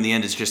them do in the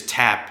end is just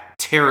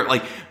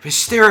hysterically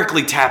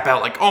tap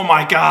out, oh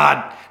my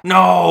god,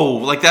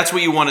 no, that's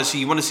what you want to see.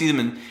 You want to see them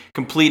in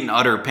complete and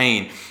utter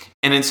pain.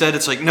 And instead,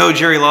 it's no,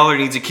 Jerry Lawler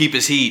needs to keep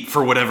his heat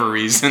for whatever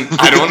reason.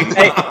 I don't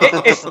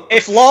know.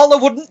 If Lawler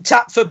wouldn't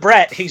tap for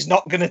Brett, he's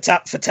not going to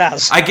tap for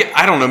Taz.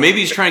 I don't know.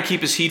 Maybe he's trying to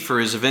keep his heat for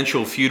his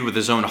eventual feud with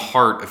his own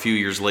Heart a few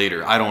years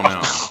later. I don't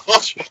know.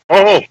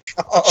 Oh,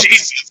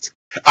 Jesus.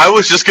 I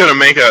was just going to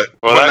make a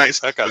One Night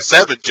Stand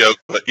 7 joke,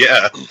 but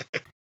yeah.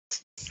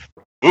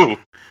 Ooh.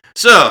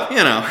 So,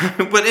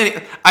 but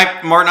anyway,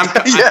 Martin,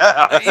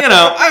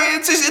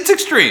 it's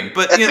extreme,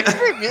 but it's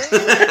extreme,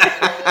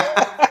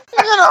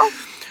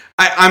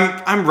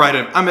 I'm right.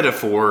 I'm at a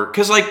 4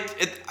 because I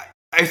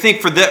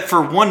think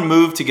for one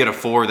move to get a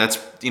 4, that's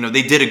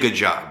they did a good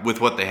job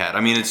with what they had.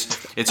 I mean,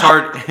 it's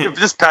hard.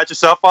 Just pat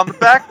yourself on the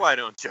back, why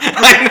don't you?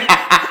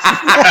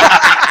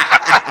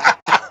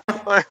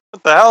 What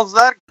the hell's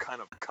that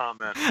kind of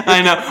comment?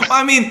 I know.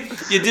 I mean,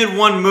 you did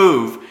one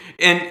move,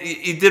 and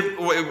you did.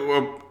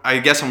 I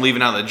guess I'm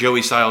leaving out that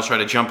Joey Styles tried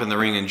to jump in the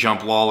ring and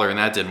jump Lawler, and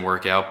that didn't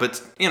work out. But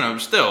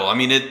still, I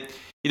mean,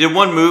 you did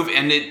one move,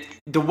 and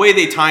the way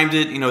they timed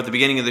it, at the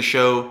beginning of the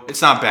show,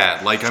 it's not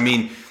bad.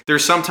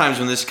 There's sometimes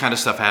when this kind of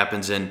stuff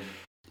happens, and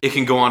it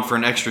can go on for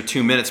an extra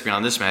 2 minutes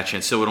beyond this match,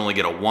 and it still would only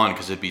get a 1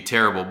 because it'd be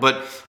terrible.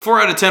 But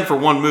 4 out of 10 for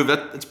one move,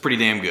 that's pretty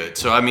damn good.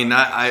 So I mean,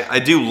 I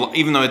do,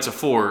 even though it's a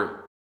 4.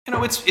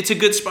 It's a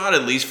good spot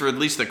at least for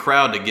the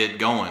crowd to get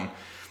going.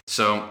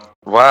 So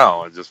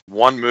wow, just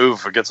one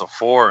move gets a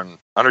 4, and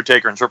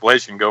Undertaker and Triple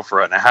H can go for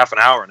a half an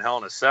hour in Hell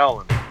in a Cell,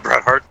 and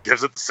Bret Hart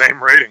gives it the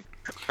same rating.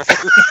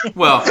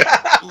 Well,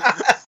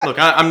 look,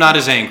 I'm not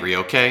as angry.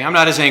 Okay, I'm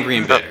not as angry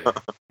and bitter. All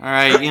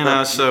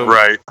right, so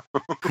right.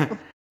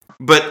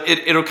 But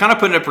it'll kind of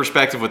put into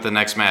perspective with the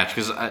next match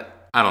because I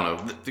don't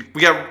know.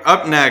 We got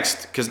up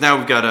next because now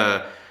we've got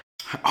a.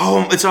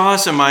 Oh, it's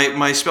awesome!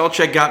 My spell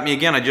check got me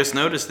again. I just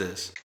noticed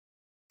this.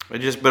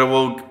 But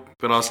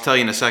I'll tell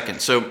you in a second.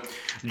 So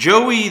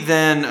Joey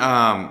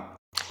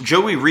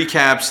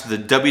recaps the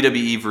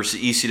WWE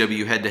versus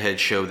ECW head-to-head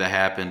show that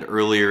happened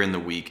earlier in the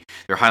week.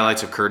 There are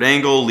highlights of Kurt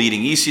Angle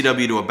leading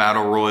ECW to a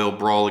battle royal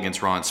brawl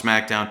against Raw and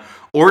SmackDown.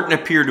 Orton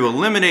appeared to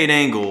eliminate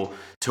Angle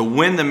to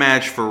win the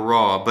match for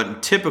Raw, but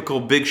in typical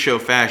Big Show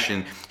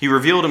fashion, he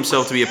revealed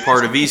himself to be a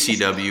part of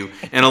ECW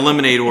and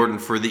eliminate Orton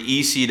for the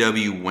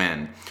ECW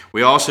win.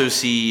 We also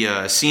see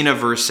Cena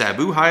versus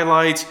Sabu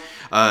highlights.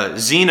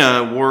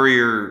 Xena,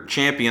 Warrior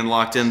Champion,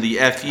 locked in the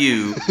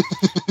FU,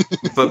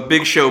 but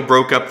Big Show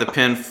broke up the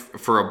pin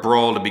for a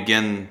brawl to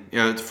begin,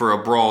 for a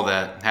brawl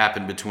that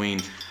happened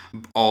between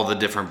all the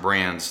different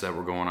brands that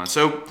were going on.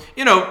 So,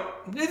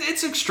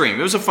 it's extreme.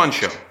 It was a fun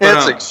show.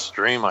 It's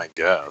extreme, I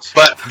guess.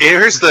 But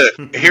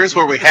here's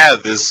where we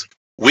have this.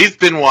 We've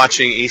been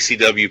watching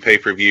ECW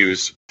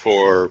pay-per-views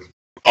for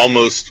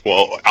almost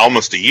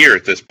a year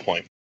at this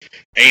point.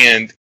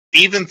 And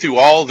even through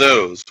all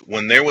those,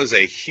 when there was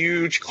a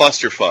huge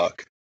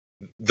clusterfuck,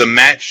 the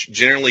match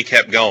generally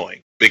kept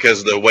going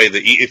because the way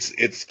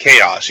it's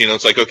chaos.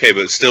 It's like, okay,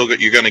 but still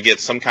you're going to get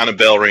some kind of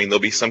bell ring. There'll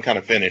be some kind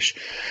of finish.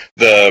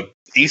 The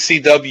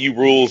ECW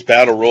Rules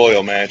Battle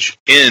Royal match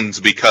ends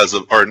because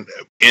of a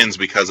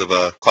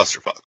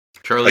clusterfuck.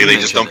 Charlie,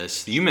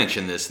 you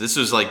mentioned this. This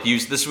was like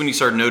this is when you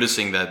started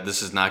noticing that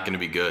this is not going to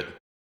be good.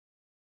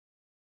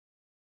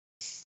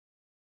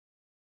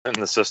 In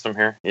the system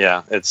here,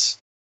 yeah, it's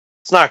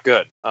not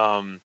good.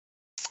 I'll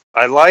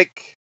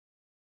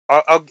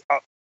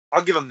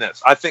give him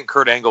this. I think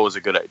Kurt Angle was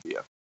a good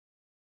idea.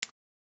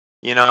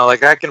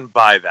 I can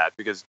buy that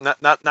because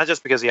not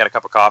just because he had a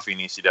cup of coffee in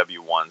ECW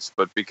once,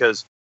 but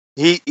because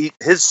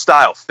his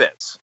style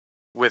fits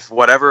with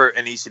whatever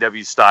an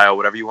ECW style,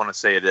 whatever you want to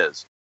say it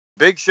is.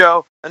 Big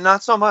Show, and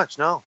not so much.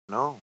 No.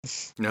 Not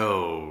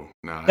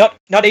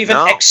even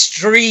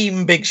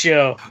extreme Big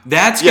Show.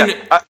 That's gonna.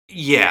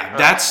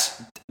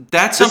 That's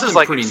this something is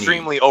like pretty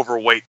extremely neat.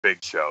 Overweight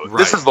Big Show. Right.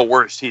 This is the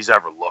worst he's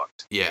ever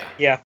looked. Yeah.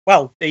 Yeah.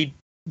 Well, he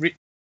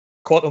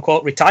quote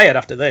unquote retired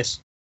after this.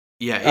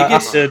 Yeah.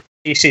 After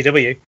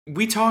ECW.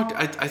 We talked.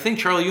 I think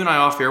Charlie, you and I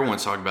off air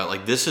once talked about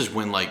like this is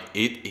when like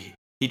he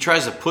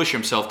tries to push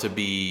himself to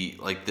be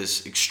like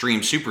this extreme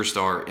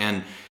superstar,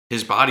 and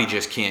his body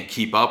just can't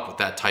keep up with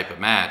that type of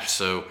match.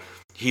 So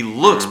he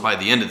looks by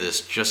the end of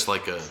this just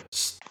like I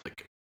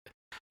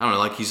don't know,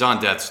 like he's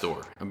on death's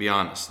door. I'll be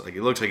honest. Like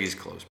it looks like he's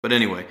close. But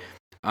anyway,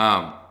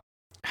 I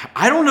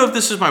don't know if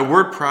this is my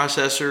word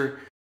processor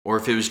or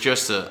if it was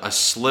just a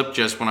slip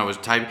just when I was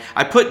typing.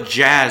 I put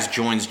Jazz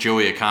joins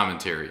Joey at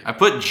commentary. I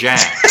put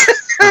Jazz.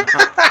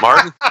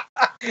 Martin?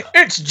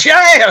 It's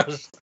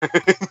Jazz! I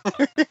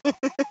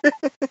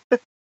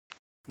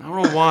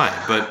don't know why,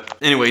 but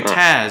anyway,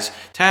 Taz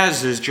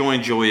has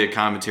joined Joey at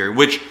commentary,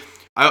 which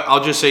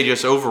I'll just say,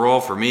 just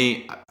overall for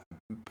me,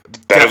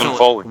 Better than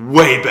Foley.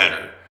 Way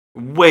better.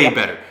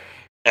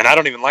 And I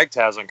don't even like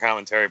Taz on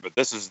commentary, but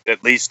this is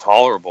at least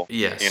tolerable.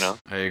 Yes,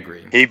 I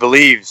agree. He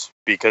believes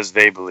because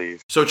they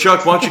believe. So,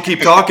 Chuck, why don't you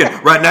keep talking?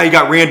 Right now you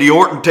got Randy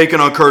Orton taking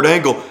on Kurt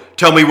Angle.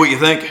 Tell me what you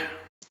think.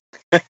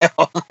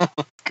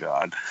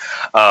 God.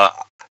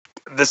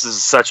 This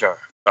is such a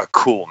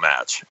cool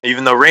match.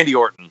 Even though Randy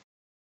Orton,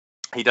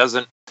 he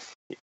doesn't...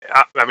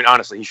 I mean,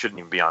 honestly, he shouldn't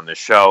even be on this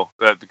show.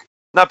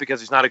 Not because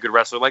he's not a good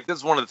wrestler. Like, this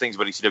is one of the things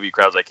about ECW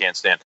crowds I can't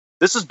stand.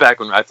 This is back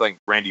when I think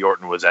Randy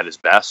Orton was at his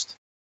best.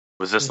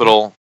 Was this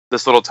little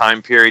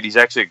time period. He's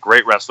actually a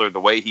great wrestler. The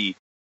way he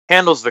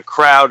handles the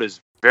crowd is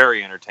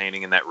very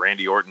entertaining in that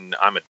Randy Orton,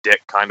 I'm a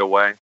dick kind of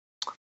way.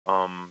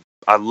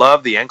 I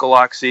love the ankle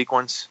lock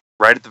sequence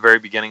right at the very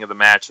beginning of the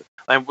match,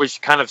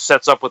 which kind of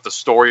sets up what the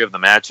story of the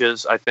match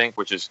is, I think,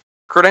 which is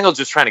Kurt Angle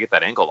just trying to get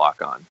that ankle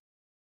lock on.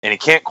 And he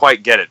can't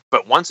quite get it.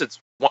 But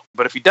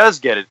if he does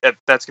get it,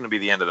 that's going to be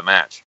the end of the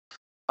match.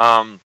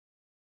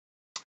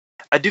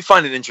 I do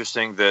find it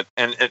interesting that,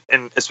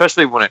 and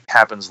especially when it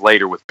happens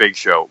later with Big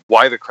Show,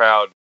 why the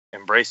crowd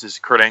embraces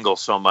Kurt Angle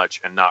so much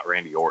and not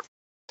Randy Orton.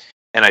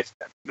 And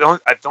the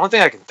only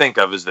thing I can think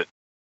of is that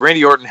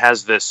Randy Orton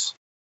has this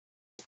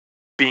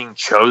being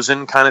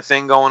chosen kind of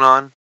thing going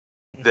on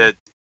that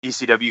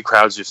ECW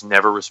crowds just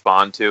never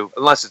respond to,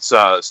 unless it's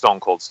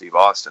Stone Cold Steve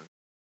Austin,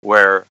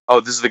 where,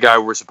 this is the guy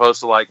we're supposed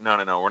to like. No,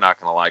 we're not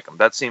going to like him.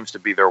 That seems to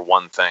be their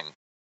one thing.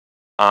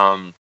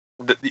 Orton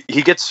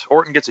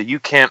gets a "you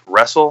can't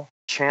wrestle"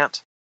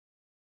 chant,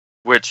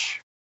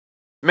 which,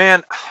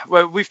 man,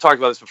 well, we've talked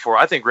about this before.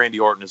 I think Randy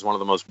Orton is one of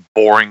the most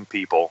boring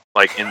people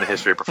like in the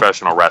history of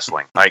professional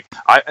wrestling. Like,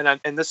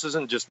 and this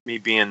isn't just me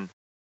being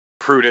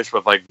prudish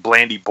with like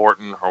Blandy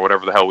Borton or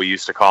whatever the hell we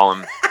used to call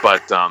him,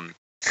 but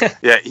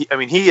yeah,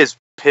 he is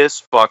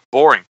piss fuck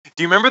boring.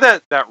 Do you remember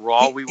that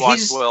Raw we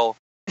watched, Will,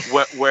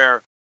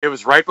 where it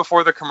was right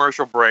before the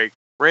commercial break?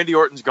 Randy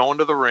Orton's going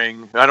to the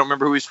ring. I don't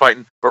remember who he's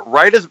fighting, but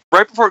right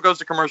before it goes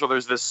to commercial,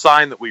 there's this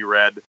sign that we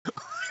read,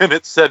 and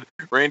it said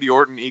Randy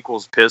Orton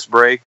equals piss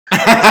break.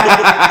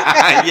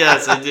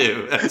 Yes, I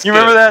do. You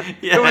remember that?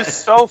 Yeah. It was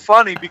so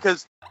funny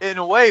because, in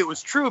a way, it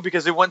was true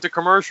because it went to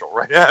commercial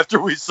right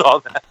after we saw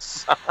that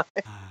sign.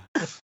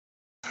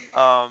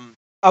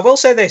 I will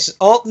say this: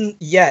 Orton,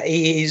 yeah,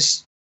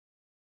 he's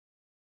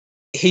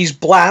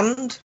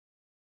bland,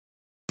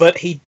 but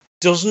he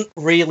doesn't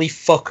really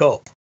fuck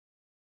up.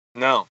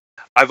 No.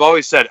 I've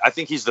always said I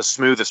think he's the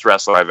smoothest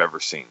wrestler I've ever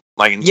seen.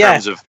 Like in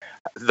terms of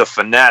the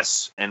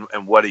finesse and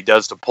what he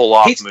does to pull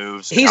off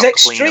moves. He's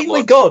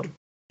extremely good,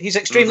 He's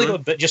extremely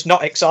good, but just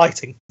not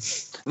exciting.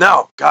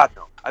 No, God,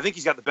 no. I think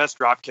he's got the best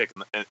drop kick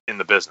in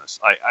the business.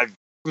 I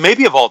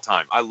maybe of all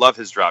time. I love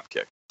his drop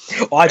kick.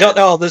 Well, I don't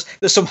know. There's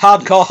some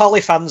hardcore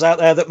Holly fans out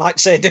there that might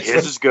say different.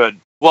 His is good.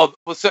 Well,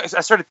 so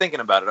I started thinking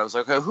about it. I was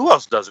like, who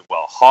else does it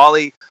well?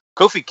 Holly,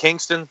 Kofi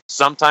Kingston.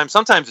 Sometimes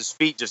his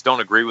feet just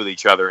don't agree with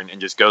each other and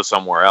just go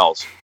somewhere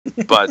else.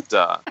 But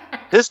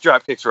his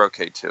drop kicks are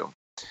okay too.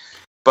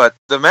 But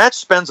the match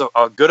spends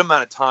a good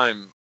amount of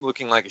time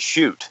looking like a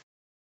shoot,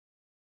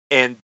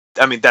 and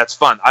I mean that's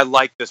fun. I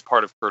like this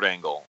part of Kurt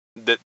Angle.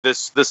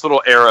 This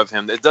little era of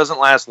him. It doesn't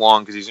last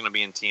long because he's going to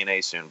be in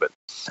TNA soon, but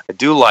I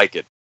do like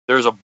it.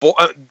 There's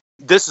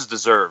this is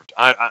deserved.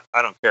 I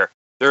don't care.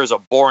 There is a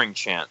boring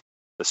chant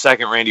the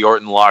second Randy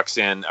Orton locks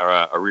in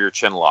a rear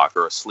chin lock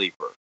or a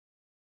sleeper.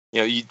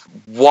 You know,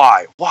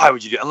 why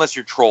would you do? Unless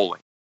you're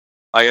trolling.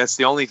 That's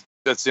the only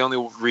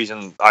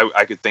reason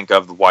I could think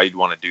of why you'd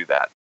want to do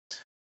that.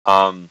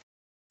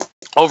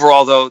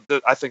 Overall, though,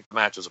 I think the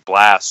match was a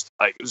blast.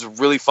 It was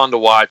really fun to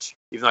watch,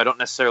 even though I don't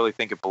necessarily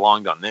think it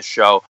belonged on this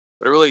show.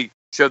 But it really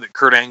showed that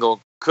Kurt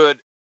Angle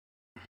could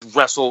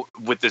wrestle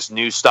with this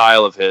new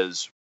style of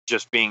his,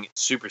 just being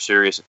super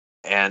serious.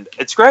 And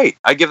it's great.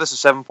 I give this a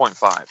 7.5.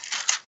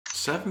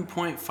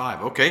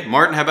 7.5. Okay.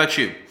 Martin, how about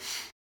you?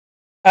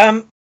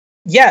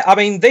 Yeah, I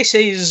mean, this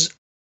is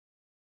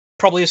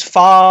probably as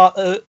far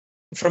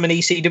from an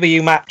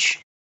ECW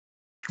match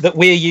that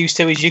we're used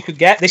to as you could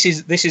get. This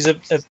is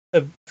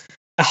a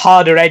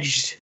harder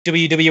edged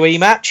WWE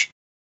match,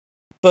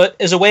 but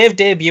as a way of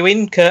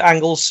debuting Kurt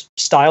Angle's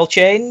style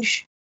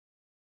change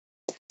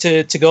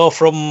to go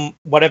from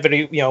whatever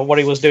what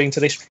he was doing to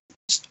this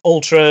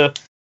ultra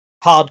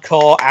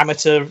hardcore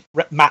amateur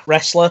mat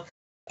wrestler,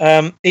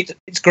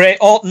 it's great.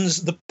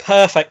 Orton's the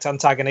perfect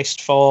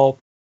antagonist for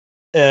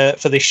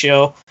this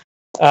show.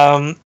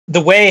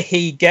 The way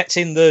he gets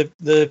in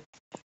the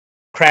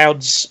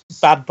crowd's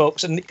bad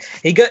books, and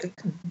he got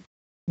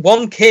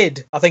one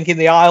kid, I think, in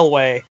the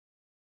aisleway,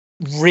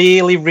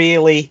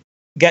 really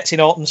gets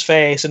in Orton's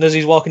face, and as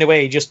he's walking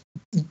away,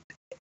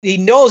 he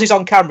knows he's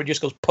on camera,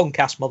 just goes, "Punk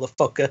ass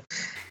motherfucker."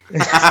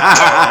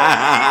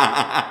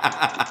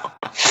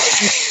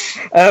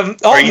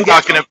 Are you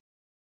talking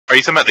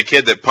about the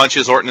kid that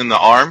punches Orton in the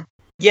arm?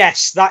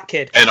 Yes, that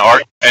kid. And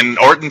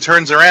Orton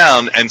turns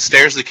around and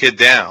stares the kid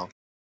down.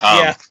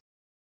 Yeah.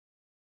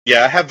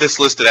 Yeah, I have this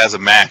listed as a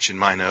match in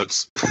my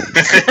notes.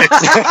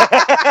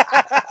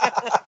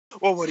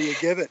 Well, what do you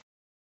give it?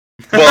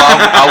 Well,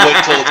 I'll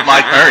wait till it's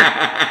my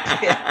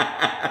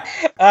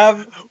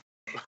turn.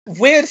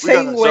 Weird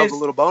thing with a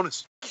little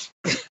bonus.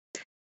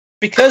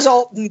 Because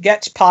Orton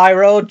gets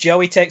pyro,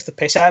 Joey takes the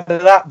piss out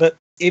of that. But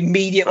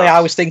immediately, I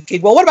was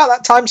thinking, well, what about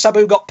that time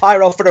Sabu got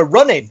pyro for a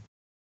run-in?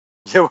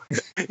 Yeah,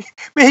 I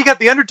mean, he got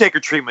the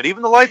Undertaker treatment.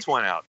 Even the lights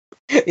went out.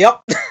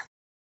 Yep.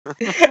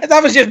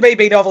 That was just me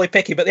being overly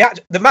picky, but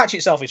the match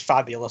itself is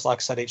fabulous. Like I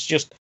said,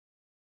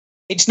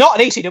 it's not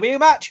an ECW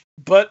match,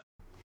 but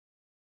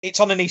it's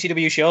on an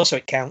ECW show, so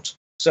it counts.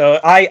 So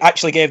I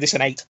actually gave this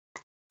an 8.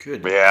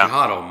 Good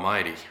God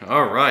Almighty!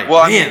 All right,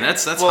 well, man,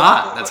 that's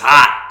hot. That's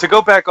hot. To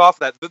go back off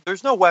that,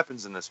 there's no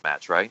weapons in this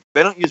match, right?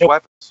 They don't use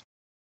weapons.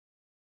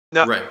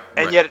 No, right.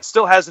 Yet it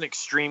still has an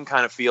extreme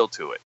kind of feel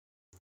to it.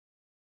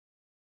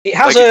 It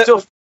has it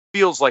still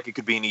feels like it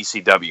could be an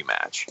ECW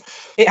match.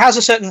 It has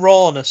a certain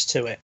rawness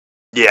to it.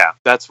 Yeah,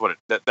 that's what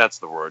that's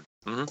the word.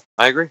 Mm-hmm.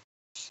 I agree.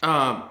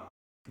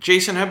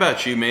 Jason, how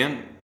about you,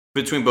 man?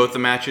 Between both the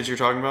matches you're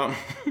talking about?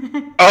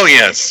 Oh,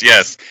 yes.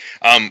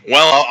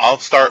 Well, I'll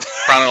start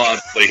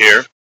chronologically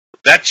here.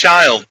 That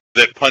child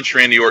that punched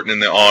Randy Orton in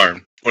the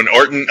arm, when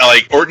Orton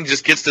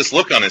just gets this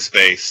look on his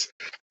face,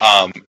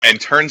 and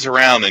turns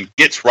around and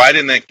gets right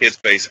in that kid's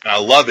face, and I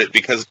love it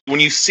because when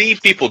you see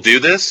people do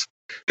this,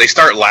 they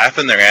start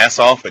laughing their ass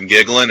off and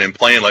giggling and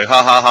playing like,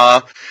 ha ha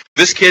ha.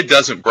 This kid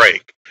doesn't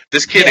break.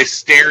 This kid is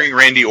staring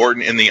Randy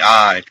Orton in the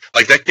eye.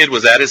 Like that kid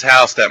was at his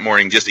house that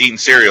morning just eating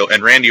cereal,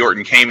 and Randy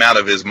Orton came out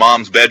of his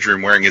mom's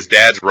bedroom wearing his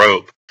dad's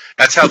robe.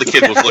 That's how the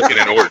kid was looking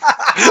at Orton.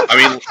 I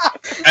mean,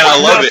 and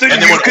I love it. And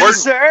then when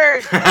Orton...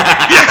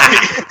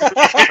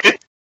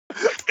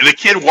 the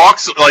kid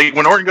walks, like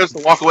when Orton goes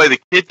to walk away, the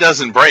kid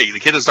doesn't break. The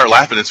kid doesn't start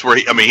laughing. It's where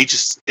he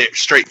just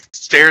straight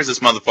stares this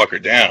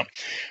motherfucker down.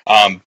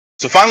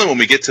 So finally, when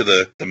we get to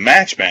the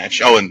match,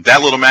 and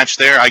that little match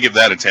there, I give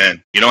that a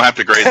 10. You don't have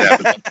to grade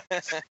that.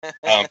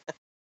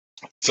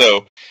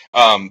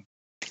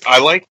 I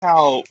like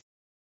how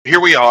here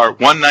we are,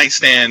 One Night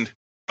Stand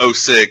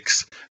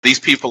 06.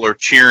 These people are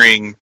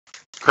cheering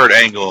Kurt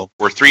Angle,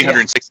 where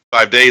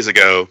 365 days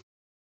ago,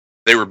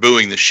 they were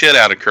booing the shit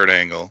out of Kurt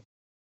Angle.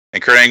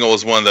 And Kurt Angle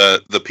was one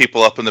of the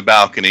people up in the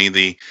balcony.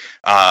 The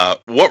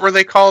what were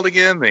they called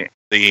again?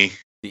 The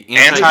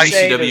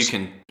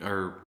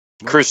anti-ECW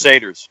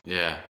Crusaders.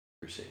 Yeah,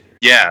 Crusaders.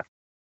 Yeah.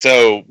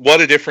 So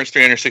what a difference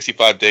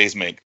 365 days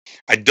make.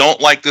 I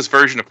don't like this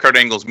version of Kurt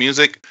Angle's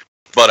music,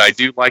 but I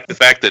do like the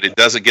fact that it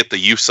doesn't get the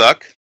 "you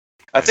suck."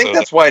 I think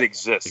that's why it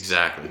exists.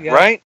 Exactly. Yeah.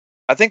 Right?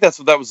 I think that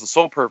was the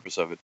sole purpose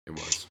of it. It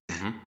was.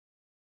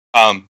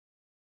 Mm-hmm.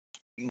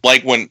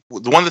 Like when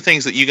one of the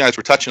things that you guys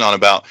were touching on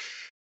about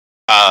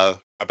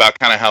about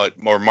kind of how it,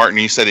 or Martin,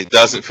 you said it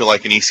doesn't feel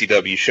like an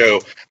ECW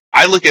show.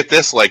 I look at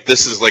this like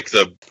this is like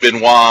the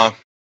Benoit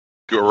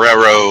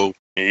Guerrero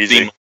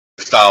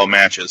style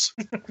matches.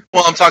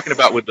 Well, I'm talking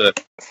about with the.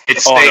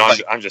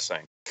 I'm just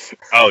saying.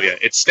 Oh yeah,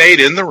 it stayed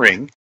in the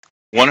ring,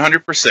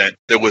 100%.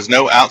 There was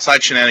no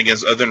outside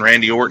shenanigans other than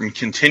Randy Orton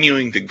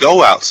continuing to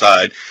go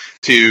outside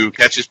to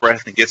catch his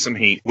breath and get some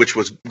heat, which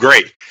was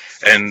great.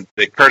 And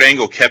that Kurt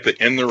Angle kept it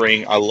in the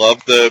ring. I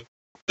love the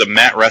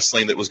mat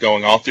wrestling that was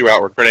going all throughout,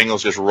 where Kurt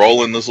Angle's just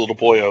rolling this little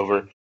boy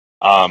over.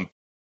 I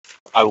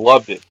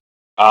loved it.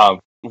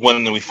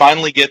 When we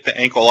finally get the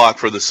ankle lock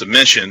for the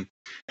submission,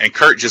 and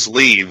Kurt just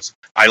leaves,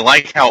 I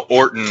like how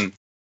Orton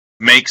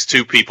makes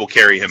two people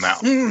carry him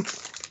out.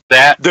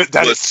 That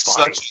was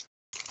such.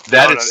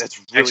 That's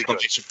really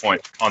exclamation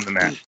point on the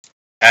mat.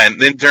 And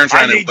then turns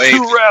around and waves.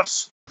 2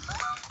 refs.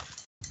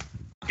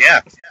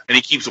 Yeah, and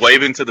he keeps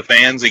waving to the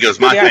fans. He goes,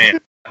 "My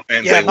fans."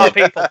 Yeah, my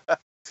people.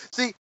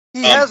 See,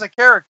 he has a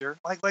character.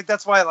 Like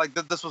that's why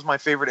this was my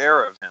favorite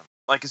era of him.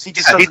 Like, cause he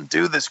just doesn't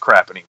do this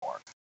crap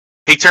anymore.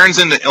 He turns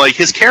into like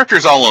his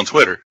character's all on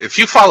Twitter. If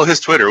you follow his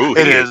Twitter,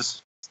 it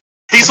is.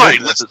 He's like,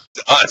 listen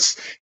to us.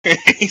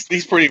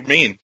 he's pretty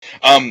mean.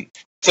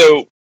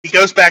 So he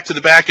goes back to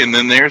the back, and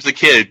then there's the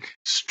kid,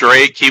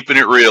 straight keeping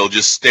it real,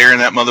 just staring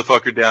that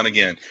motherfucker down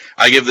again.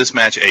 I give this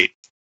match 8.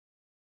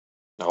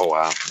 Oh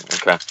wow.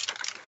 Okay.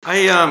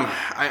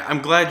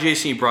 I'm glad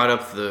Jason brought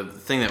up the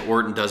thing that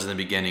Orton does in the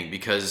beginning,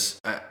 because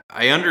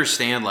I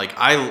understand, like,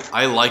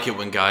 I like it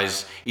when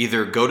guys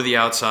either go to the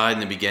outside in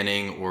the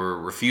beginning or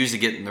refuse to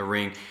get in the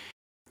ring.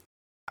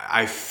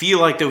 I feel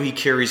like, though, he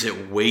carries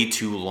it way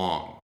too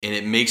long, and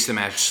it makes the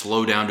match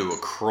slow down to a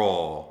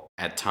crawl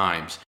at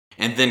times.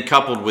 And then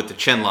coupled with the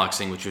chin locks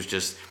thing, which was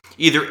just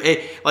either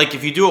like,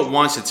 if you do it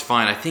once, it's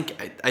fine. I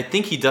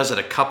think he does it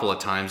a couple of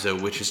times, though,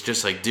 which is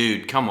just like,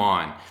 dude, come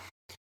on.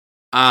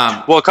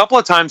 Well, a couple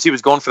of times he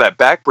was going for that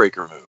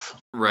backbreaker move.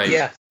 Right.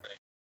 Yeah.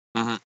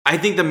 Mm-hmm. I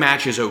think the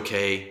match is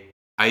okay.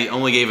 I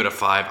only gave it a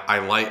 5.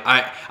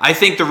 I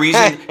think the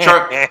reason...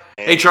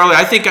 Hey, Charlie,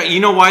 I think... You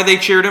know why they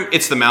cheered him?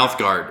 It's the mouth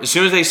guard. As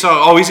soon as they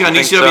saw, he's got an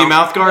ECW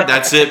mouth guard,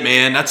 that's it,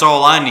 man. That's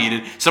all I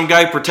needed. Some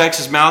guy who protects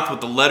his mouth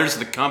with the letters of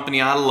the company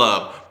I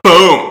love.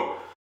 Boom!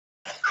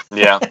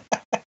 Yeah.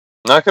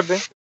 No, it could be.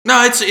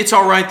 No, it's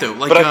all right, though.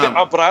 Like,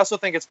 but I also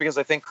think it's because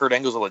I think Kurt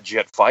Angle's a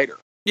legit fighter.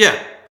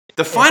 Yeah.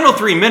 The final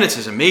 3 minutes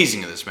is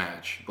amazing in this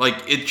match. Like,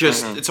 it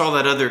just, it's all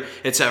that other,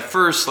 it's that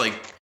first, I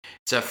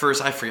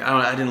forget,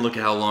 I didn't look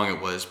at how long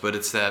it was, but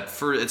it's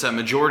that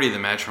majority of the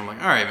match where I'm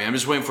like, all right, man, I'm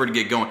just waiting for it to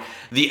get going.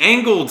 The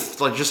angled,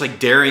 just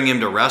daring him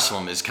to wrestle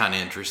him is kind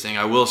of interesting.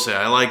 I will say,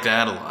 I like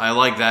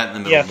that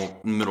in the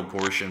middle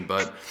portion,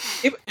 but.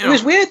 It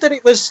was weird that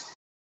it was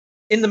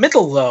in the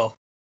middle, though.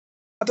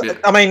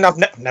 I mean,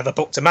 I've never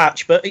booked a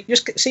match, but it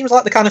just seems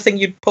like the kind of thing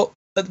you'd put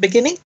at the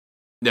beginning.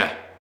 Yeah.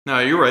 No,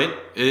 you're right.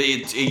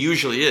 It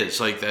usually is.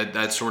 Like,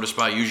 that sort of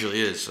spot usually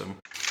is. So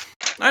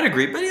I'd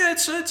agree. But yeah,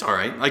 it's all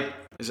right. Like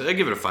I said, I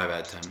give it a 5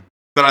 out of 10.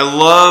 But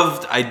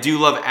I do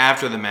love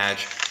after the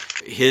match,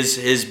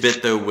 his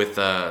bit though with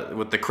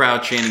the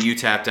crowd chanting "You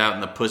tapped out"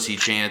 and the pussy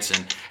chants,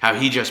 and how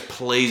he just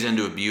plays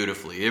into it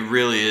beautifully. It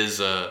really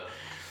is.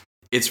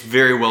 It's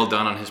very well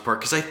done on his part,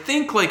 because I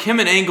think like him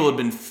and Angle had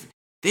been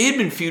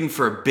feuding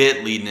for a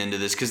bit leading into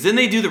this, because then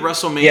they do the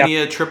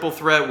WrestleMania triple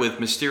threat with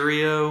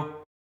Mysterio.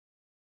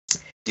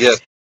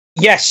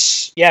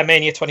 Yes. Yeah,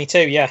 Mania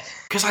 22, yeah.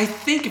 Because I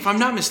think, if I'm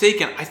not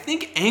mistaken,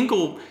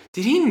 Angle,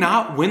 did he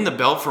not win the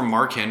belt from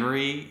Mark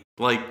Henry,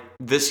 like,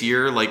 this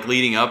year, like,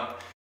 leading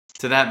up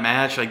to that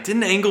match? Like,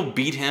 didn't Angle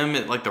beat him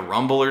at, like, the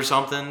Rumble or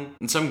something?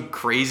 And some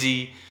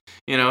crazy,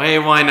 hey,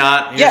 why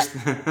not?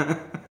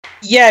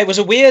 Yeah, it was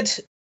a weird,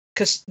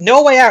 because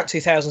No Way Out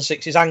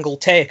 2006 is Angle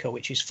Taker,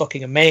 which is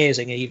fucking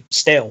amazing,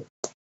 still.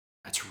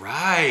 That's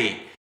right.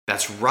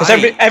 Because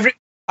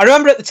I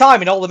remember at the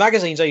time in all the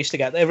magazines I used to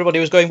get, everybody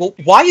was going, well,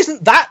 why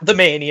isn't that the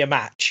Mania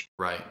match?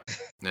 Right.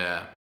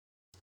 Yeah.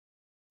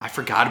 I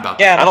forgot about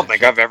that. I don't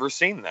think I've ever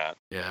seen that.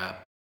 Yeah.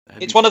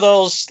 It's one of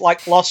those,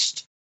 like,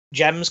 lost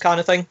gems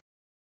kind of thing.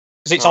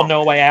 Because it's on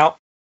No Way Out.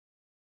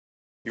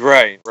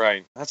 Right.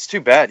 That's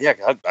too bad. Yeah,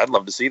 I'd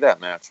love to see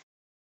that match.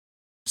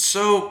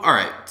 So, all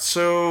right.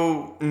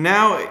 So,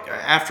 now,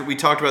 after we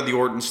talked about the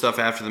Orton stuff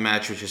after the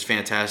match, which is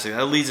fantastic,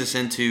 that leads us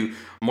into,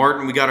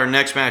 Martin, we got our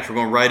next match. We're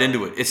going right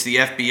into it. It's the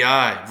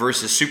FBI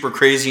versus Super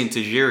Crazy and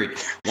Tajiri.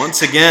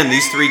 Once again,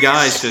 these 3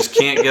 guys just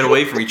can't get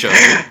away from each other.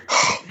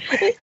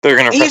 They're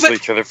going to wrestle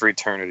each other for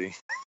eternity.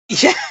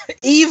 Yeah,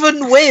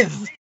 even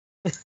with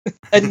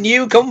a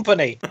new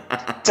company,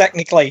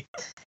 technically.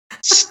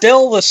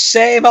 Still the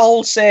same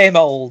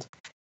old.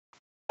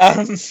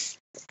 I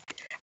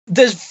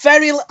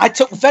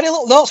took very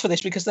little notes for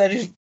this, because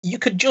you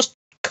could just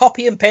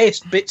copy and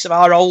paste bits of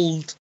our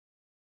old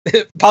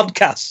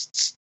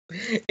podcasts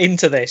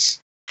into this.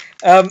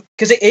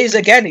 Because it is,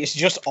 again, it's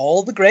just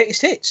all the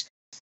greatest hits.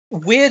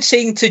 Weird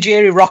seeing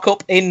Tajiri rock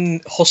up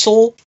in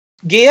hustle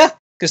gear,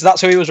 because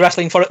that's who he was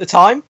wrestling for at the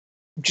time.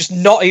 Just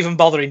not even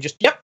bothering. Just,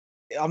 yep,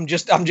 I'm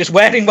just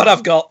wearing what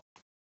I've got.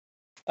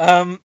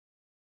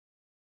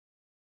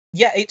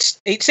 Yeah, it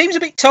seems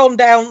a bit toned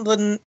down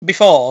than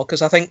before,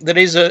 because I think there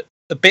is a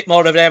bit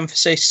more of an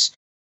emphasis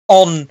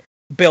on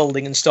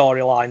building and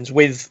storylines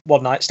with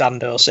One Night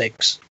Stand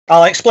 06.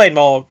 I'll explain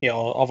more,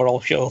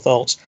 overall show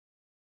thoughts.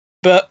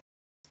 But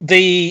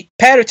the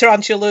pair of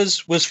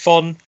tarantulas was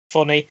funny.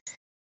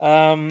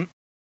 The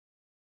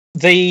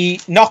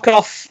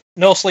knockoff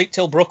No Sleep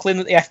Till Brooklyn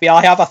that the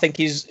FBI have, I think,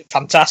 is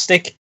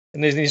fantastic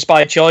and is an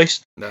inspired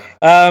choice. No.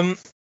 The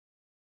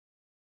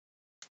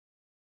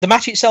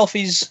match itself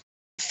is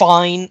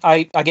fine.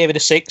 I gave it a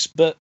 6,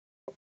 but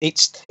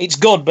it's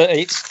good, but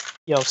it's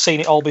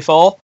seen it all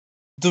before.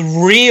 The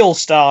real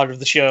star of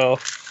the show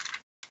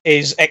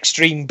is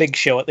Extreme Big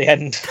Show at the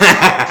end,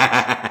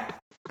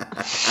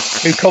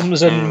 who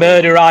comes and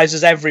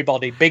murderizes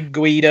everybody. Big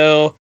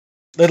Guido,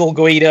 Little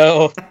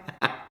Guido,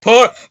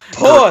 poor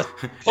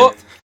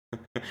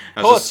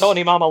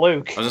Tony Mama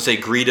Luke. I was gonna say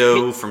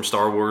Greedo from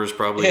Star Wars,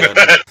 probably. Yeah.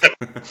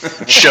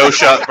 Show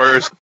shot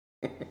first.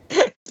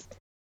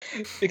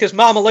 Because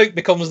Marmaluke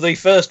becomes the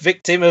first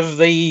victim of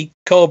the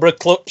Cobra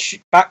Clutch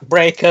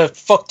backbreaker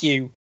fuck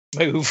you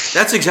move.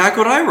 That's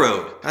exactly what I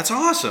wrote. That's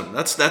awesome.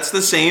 That's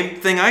the same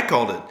thing I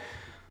called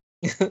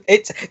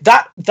it.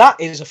 That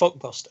is a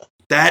fuckbuster.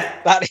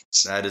 That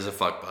is a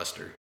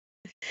fuckbuster.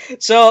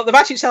 So the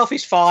match itself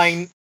is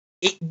fine.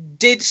 It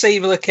did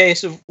seem like a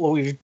case of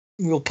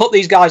we'll put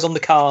these guys on the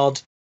card,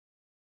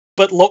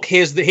 but look,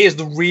 here's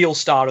the real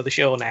star of the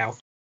show now,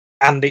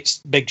 and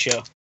it's Big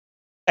Show,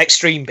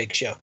 Extreme Big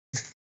Show.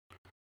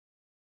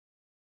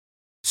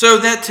 So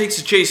that takes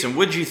us, Jason.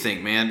 What'd you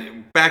think,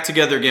 man? Back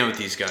together again with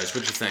these guys.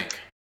 What'd you think?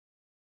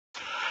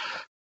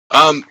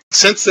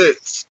 Since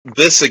it's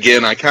this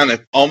again, I kind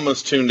of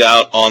almost tuned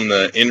out on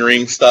the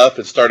in-ring stuff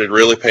and started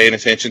really paying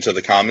attention to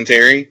the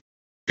commentary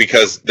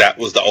because that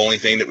was the only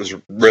thing that was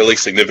really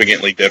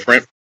significantly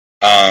different.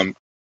 That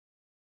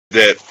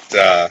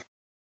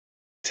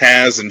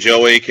Taz and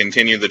Joey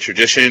continue the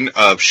tradition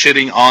of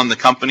shitting on the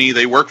company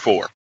they work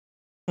for.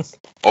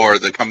 Or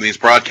the company's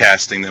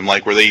broadcasting them,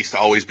 like where they used to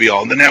always be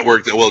on the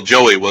network. Well,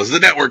 Joey was the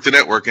network,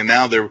 and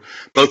now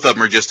both of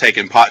them are just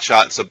taking pot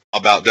shots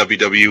about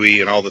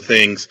WWE and all the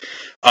things.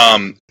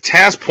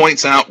 Taz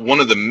points out one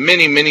of the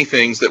many, many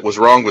things that was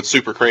wrong with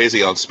Super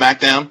Crazy on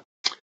SmackDown,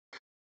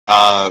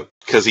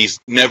 because he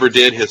never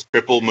did his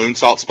triple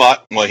moonsault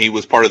spot while he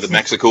was part of the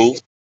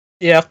Mexicools.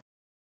 Yeah.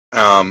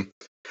 I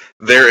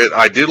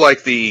do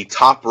like the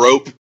top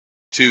rope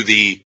to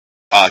the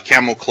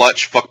camel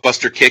clutch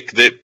fuckbuster kick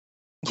that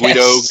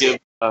Guido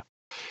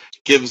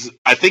gives,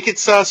 I think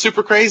it's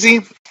Super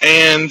Crazy,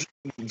 and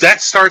that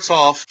starts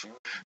off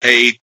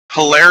a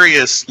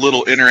hilarious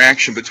little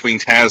interaction between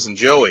Taz and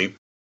Joey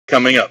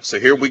coming up. So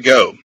here we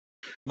go.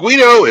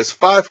 Guido is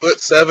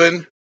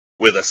 5'7"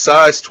 with a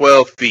size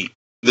 12 feet.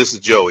 This is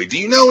Joey. Do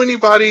you know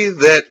anybody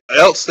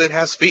else that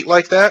has feet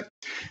like that?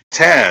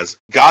 Taz,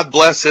 God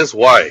bless his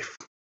wife.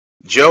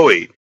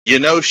 Joey,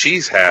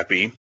 she's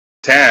happy.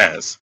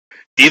 Taz,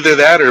 either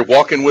that or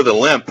walking with a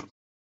limp.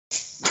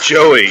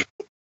 Joey,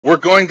 we're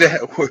going to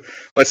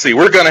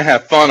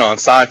have fun on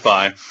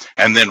Sci-Fi,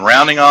 and then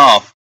rounding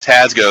off,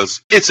 Taz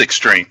goes, "It's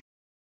extreme,"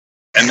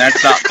 and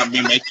that's not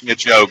me making a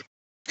joke.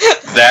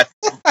 That's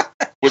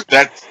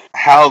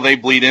how they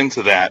bleed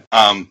into that,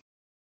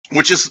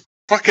 which is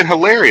fucking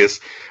hilarious.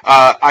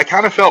 I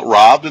kind of felt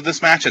robbed of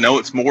this match. I know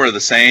it's more of the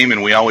same,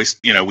 and we always,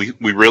 we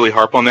really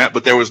harp on that,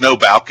 but there was no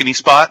balcony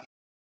spot.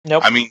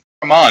 Nope. I mean,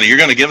 come on, you're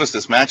going to give us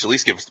this match, at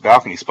least give us the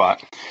balcony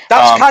spot.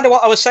 That's kind of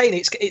what I was saying.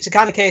 It's a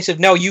kind of case of,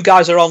 no, you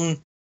guys are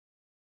on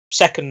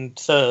second,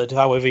 third,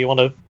 however you want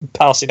to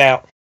pass it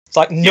out. It's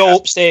like no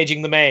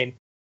upstaging the main.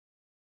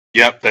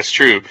 Yep, that's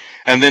true.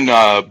 And then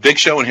Big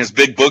Show and his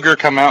big booger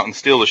come out and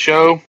steal the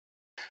show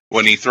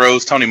when he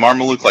throws Tony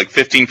Marmaluke like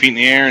 15 feet in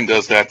the air and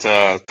does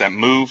that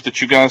move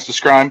that you guys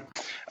described.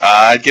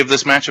 I'd give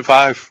this match a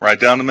 5, right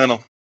down the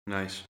middle.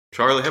 Nice.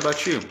 Charlie, how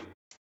about you?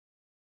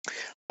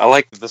 I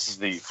like that this is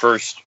the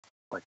first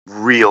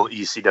real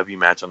ECW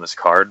match on this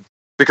card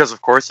because,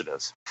 of course, it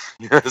is.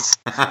 Yes.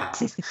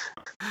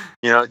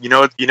 you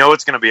know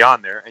it's going to be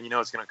on there, and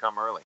it's going to come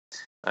early.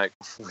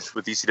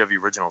 With ECW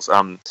originals,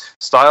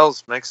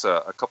 Styles makes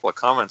a couple of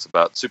comments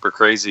about Super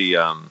Crazy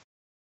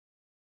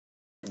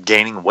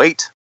gaining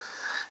weight,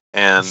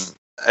 and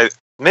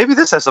maybe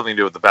this has something to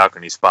do with the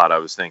balcony spot. I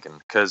was thinking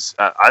because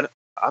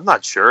I'm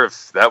not sure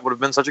if that would have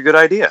been such a good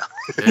idea.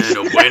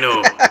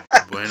 Bueno.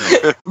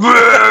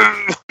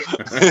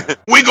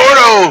 We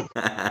gordo.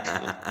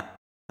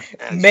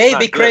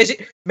 Maybe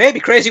crazy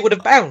would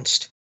have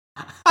bounced.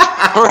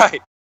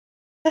 Right.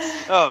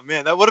 Oh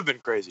man, that would have been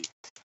crazy.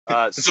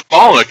 It's a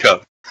ball in a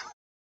cup.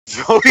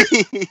 Joey.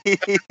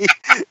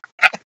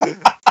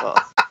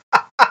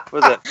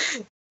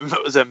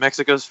 Was that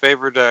Mexico's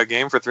favorite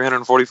game for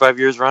 345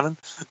 years running?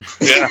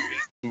 Yeah.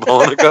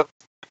 Ball in a cup.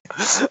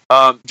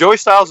 Joey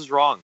Styles is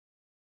wrong.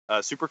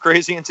 Super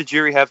Crazy and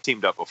Tajiri have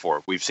teamed up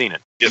before. We've seen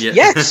it.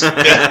 Yes.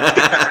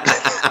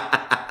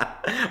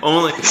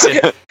 Only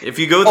if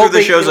you go through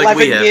the shows like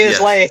we have. 11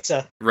 years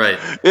later. Right.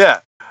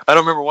 Yeah. I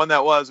don't remember when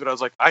that was, but I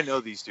was like, I know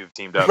these two have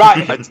teamed up.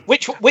 Right.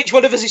 Which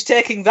one of us is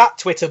taking that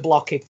Twitter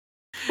blocking?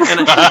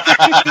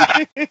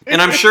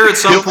 And I'm sure at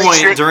some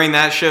point during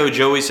that show,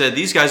 Joey said,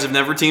 "These guys have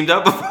never teamed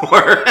up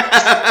before."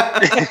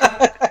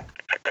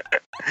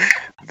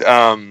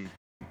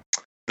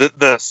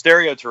 The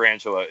stereo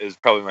tarantula is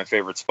probably my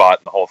favorite spot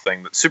in the whole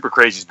thing. But Super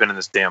Crazy's been in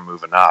this damn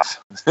move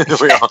enough.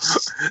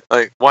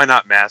 Like, why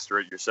not master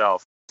it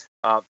yourself?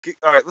 All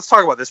right, let's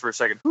talk about this for a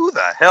second. Who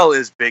the hell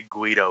is Big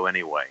Guido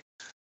anyway?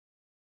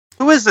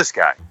 Who is this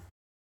guy?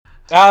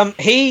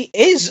 He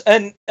is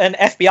an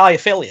FBI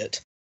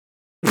affiliate.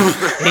 He's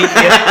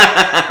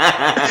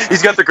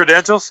got the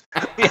credentials?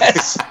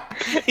 Yes.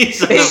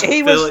 He's an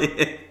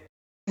affiliate.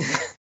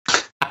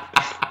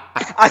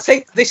 I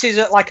think this is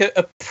like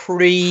a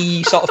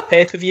pre sort of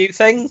pay-per-view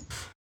thing.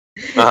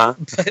 Uh-huh.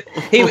 But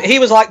he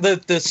was like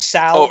the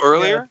Sal.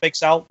 Earlier? Big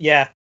Sal,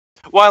 yeah.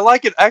 Well, I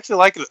like it. I actually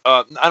like it.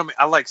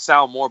 I like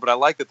Sal more, but I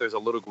like that there's a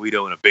little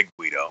Guido and a big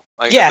Guido.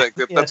 Like, yeah,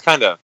 that's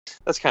kind of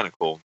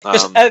cool.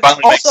 Finally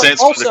makes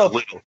sense when it's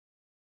little.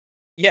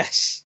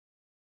 Yes.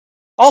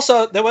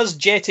 Also, there was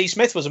J.T.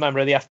 Smith was a member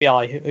of the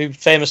FBI who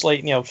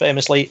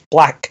famously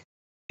black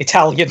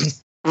Italian.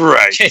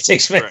 Right. J.T.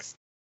 Smith. Right.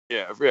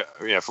 Yeah,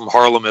 from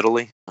Harlem,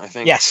 Italy, I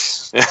think.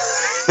 Yes.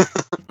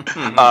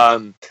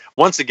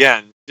 Once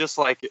again, just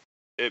like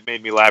it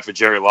made me laugh at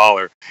Jerry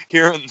Lawler,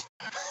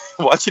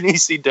 watching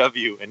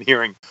ECW and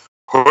hearing,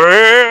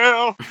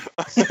 well,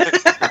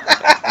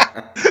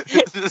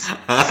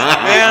 man,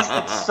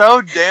 it's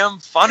so damn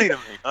funny to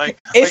me.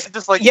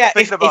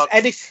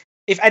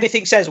 If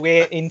anything says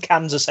we're in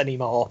Kansas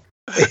anymore,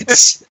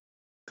 it's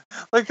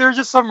like there are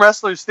just some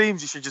wrestlers'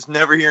 themes you should just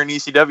never hear in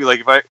ECW. Like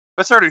if I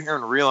started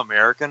hearing Real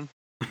American.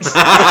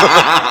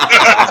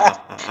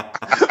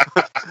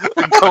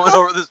 Going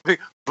over this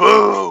big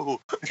boo.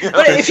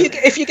 But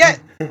if you get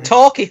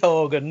Talkie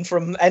Hogan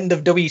from end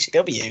of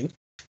WCW,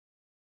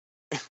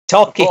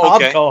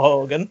 Hardcore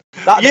Hogan,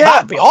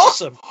 that'd be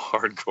awesome.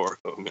 Hardcore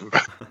Hogan.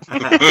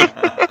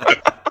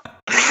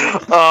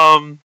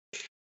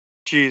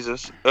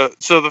 Jesus.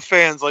 So the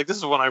fans, like, this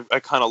is when I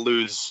kind of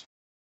lose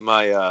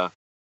my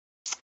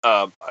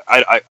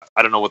I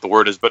don't know what the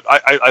word is, but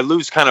I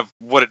lose kind of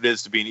what it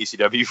is to be an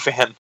ECW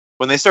fan.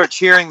 When they start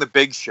cheering the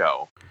Big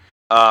Show,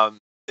 I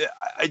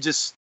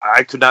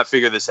could not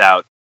figure this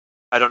out.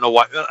 I don't know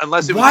why.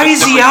 Unless it was why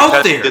is he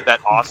out there? He did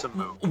that awesome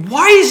move.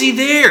 Why is he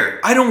there?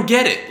 I don't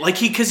get it. Like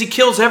because he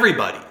kills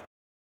everybody.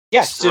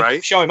 Yes, to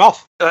right? Show him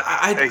off.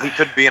 He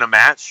could be in a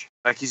match.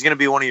 Like he's going to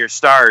be one of your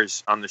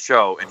stars on the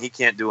show, and he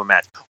can't do a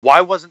match.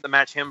 Why wasn't the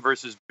match him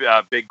versus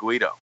Big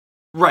Guido?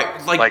 Right,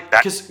 like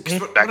that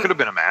could have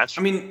been a match.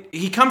 I mean,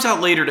 he comes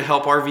out later to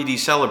help RVD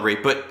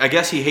celebrate, but I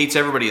guess he hates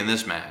everybody in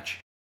this match.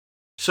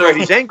 So right,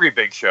 he's angry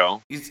Big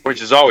Show, which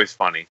is always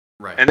funny.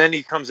 Right. And then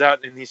he comes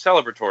out and he's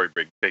celebratory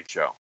Big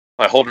Show,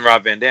 like holding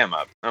Rob Van Dam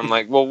up. I'm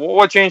like, well,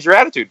 what changed your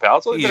attitude, pal?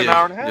 It's only been an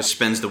hour and a half. Just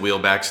spins the wheel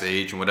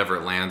backstage and whatever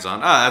it lands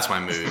on. That's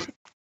my mood.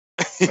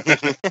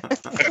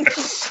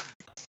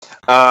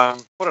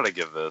 What did I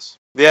give this?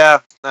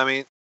 Yeah, I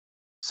mean,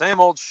 same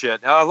old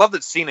shit. I love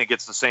that Cena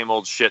gets the same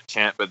old shit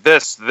chant, but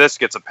this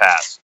gets a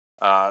pass.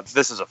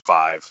 This is a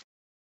 5.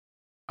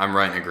 I'm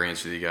right in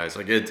agreement with you guys.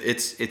 Like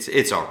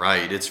it's all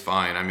right. It's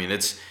fine. I mean,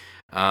 it's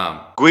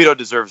Guido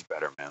deserves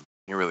better, man.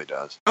 He really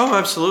does. Oh,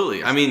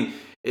 absolutely. I mean,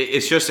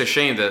 it's just a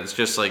shame that it's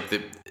just like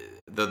the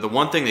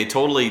one thing they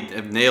totally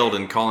have nailed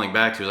in calling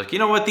back to is like, you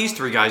know what? These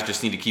three guys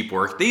just need to keep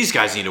work. These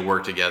guys need to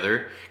work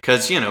together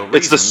because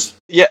reasons.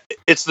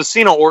 It's the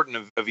Cena Orton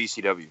of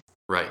ECW.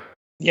 Right.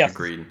 Yeah.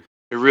 Agreed.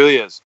 It really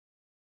is.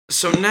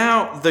 So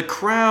now the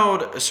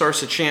crowd starts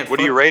to chant. What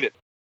do you rate it?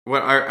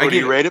 What do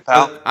you rate it,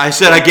 pal? I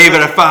said I gave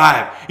it a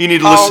 5. You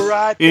need to listen.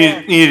 Right, you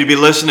need to be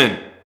listening.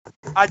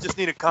 I just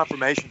need a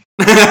confirmation.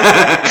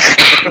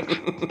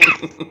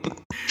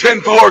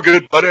 10-4,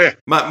 good buddy.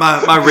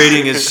 My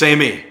rating is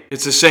samey.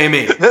 It's a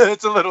samey.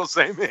 It's a little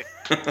samey.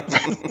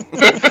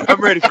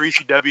 I'm ready for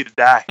ECW to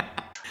die.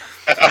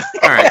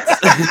 All right.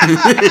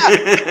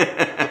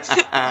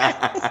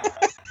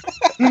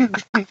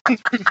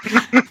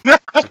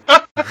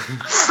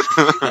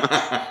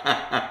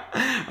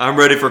 I'm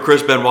ready for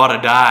Chris Benoit to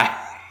die.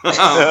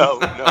 Oh,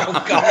 no.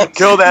 God.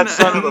 Kill that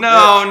son of a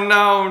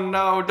bitch.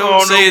 No.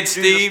 Don't say it,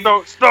 Steve.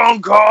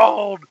 Stone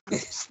Cold.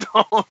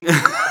 Stone.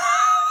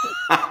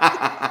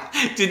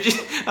 Did you,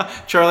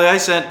 Charlie? I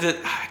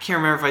can't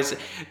remember if I said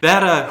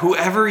that.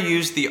 Whoever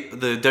used the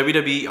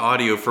WWE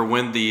audio for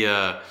when the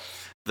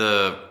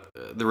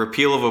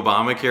repeal of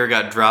Obamacare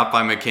got dropped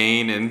by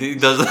McCain, and he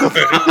does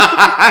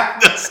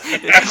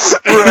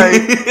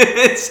right?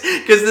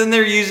 Because then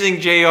they're using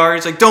JR.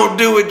 It's like, don't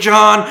do it,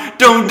 John.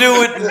 Don't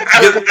do it. No.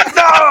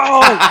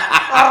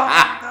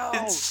 Oh, no.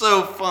 It's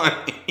so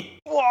funny.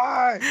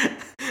 Why?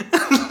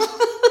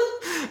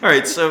 All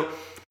right, so.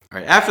 All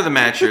right, after the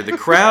match here, the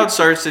crowd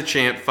starts to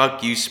chant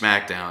 "Fuck you,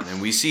 SmackDown,"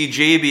 and we see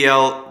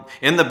JBL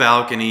in the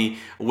balcony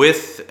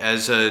with,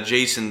 as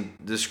Jason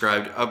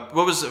described,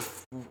 what was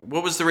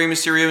the Rey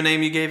Mysterio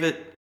name you gave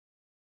it?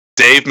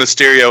 Dave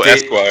Mysterio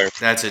Esquire.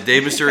 That's it,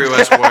 Dave Mysterio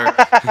Esquire.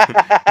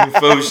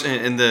 Folks,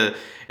 and the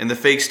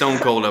fake Stone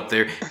Cold up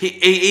there.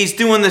 He's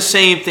doing the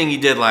same thing he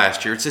did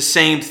last year. It's the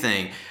same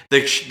thing.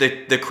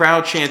 The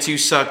crowd chants, "You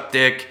suck,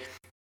 dick."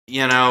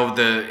 You know,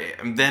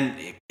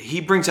 then he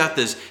brings out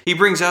he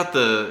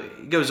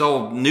goes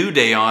all New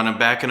Day on him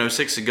back in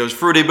 06. It goes,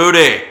 "Fruity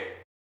Booty.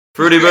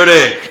 Fruity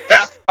Booty."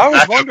 I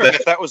was wondering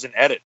if that was an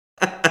edit.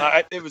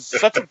 It was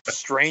such a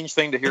strange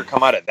thing to hear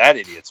come out of that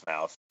idiot's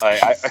mouth.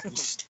 I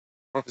was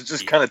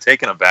just kind of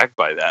taken aback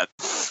by that.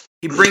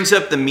 He brings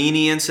up the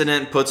Meanie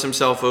incident, puts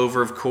himself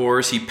over, of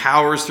course. He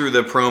powers through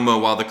the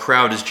promo while the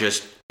crowd is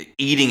just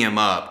eating him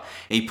up.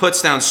 And he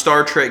puts down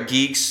Star Trek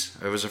geeks.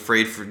 I was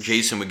afraid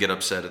Jason would get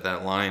upset at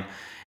that line.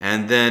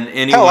 And then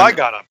anyone... Hell, I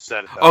got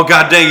upset at that. Oh,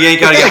 god dang, you ain't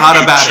got to get hot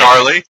about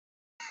Charlie.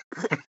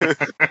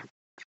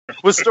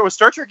 Was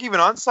Star Trek even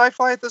on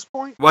Sci-Fi at this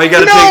point? Why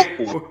you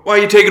why are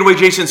you taking away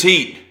Jason's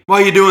heat?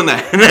 Why are you doing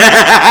that?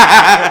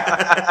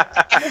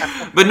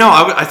 But no,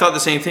 I thought the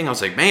same thing. I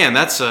was like, man,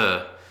 that's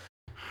But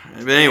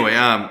anyway,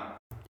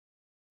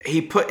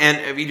 he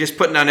just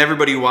putting down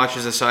everybody who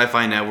watches the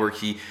Sci-Fi Network.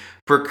 He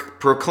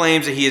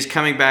proclaims that he is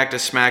coming back to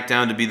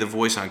SmackDown to be the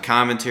voice on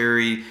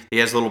commentary. He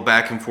has a little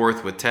back and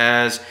forth with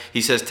Taz.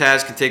 He says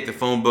Taz can take the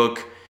phone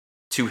book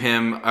to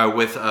him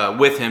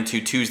with him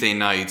to Tuesday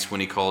nights when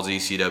he calls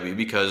ECW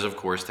because, of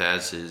course,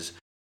 Taz is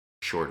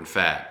short and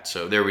fat.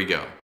 So there we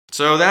go.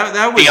 So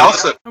that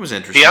was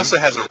interesting. He also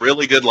has a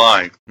really good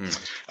line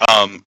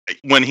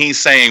when he's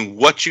saying,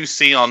 "What you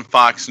see on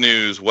Fox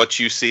News, what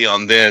you see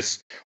on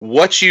this,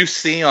 what you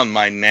see on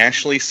my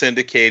nationally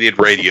syndicated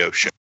radio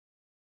show."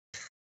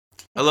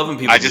 I love when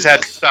people. I just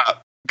had to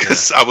stop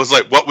because I was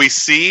like, "What we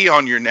see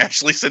on your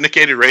nationally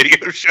syndicated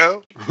radio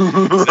show?"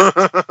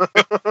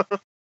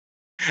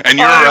 And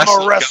you're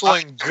a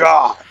wrestling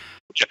god.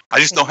 I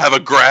just don't have a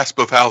grasp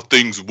of how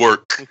things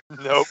work.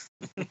 Nope.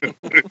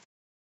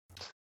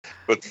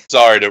 But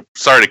sorry to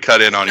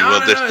cut in on you.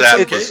 That's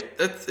okay.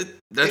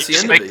 That's the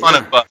end of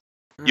it.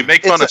 You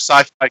make fun of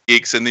sci-fi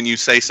geeks, and then you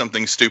say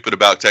something stupid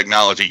about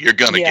technology. You're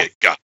gonna get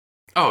got.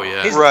 Oh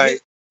yeah, right.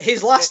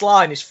 His last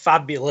line is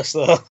fabulous,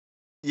 though.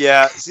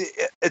 Yeah, see,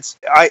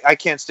 I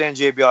can't stand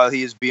JBL.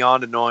 He is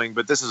beyond annoying,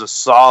 but this is a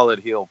solid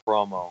heel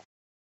promo.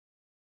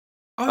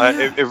 Oh,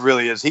 yeah. It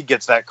really is. He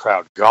gets that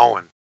crowd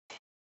going.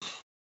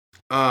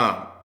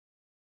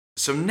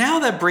 So now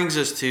that brings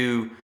us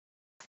to.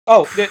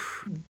 Oh,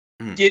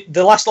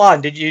 the last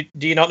line. Do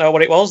you not know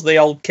what it was? The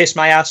old "kiss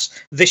my ass."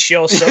 This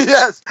show sucks.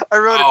 Yes, I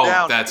wrote it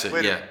down. Oh, that's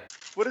it. Yeah.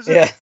 What is it?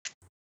 Yeah.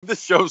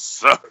 This show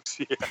sucks.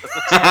 Yeah.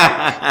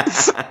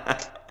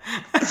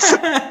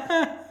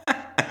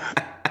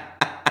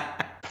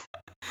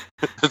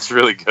 That's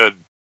really good.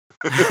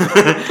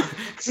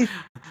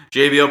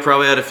 JBL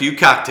probably had a few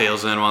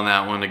cocktails in on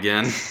that one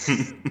again.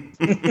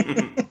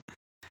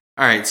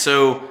 All right,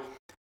 so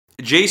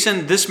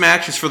Jason, this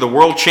match is for the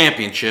World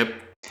Championship.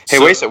 Hey,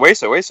 wait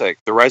a sec.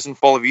 The Rise and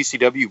Fall of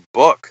ECW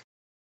book.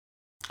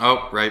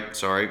 Oh, right.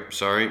 Sorry. Yep.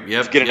 Did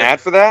you get an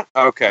ad for that?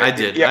 Okay. I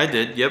did. Yeah. I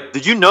did. Yep.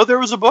 Did you know there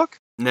was a book?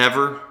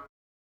 Never.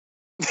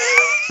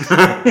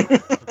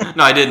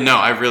 No, I didn't know.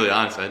 I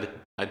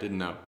didn't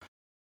know.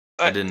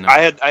 I didn't know.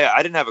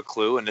 I didn't have a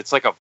clue, and it's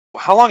like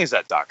how long is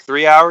that, Doc?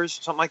 3 hours,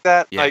 something like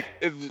that. Yeah.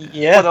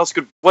 Yeah.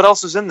 What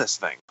else is in this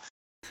thing?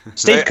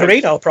 Steve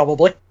Corino,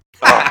 probably.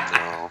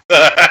 Oh no.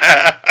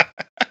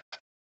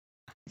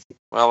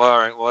 Well, all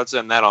right. Well, let's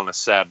end that on a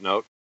sad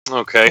note.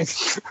 Okay.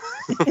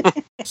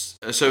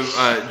 So,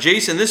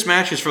 Jason, this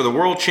match is for the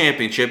World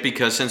Championship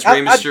because since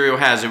Rey Mysterio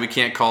has it, we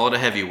can't call it a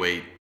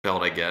heavyweight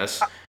belt, I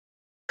guess.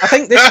 I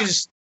think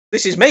this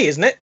is me,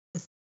 isn't it?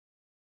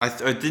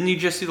 Didn't you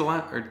just see the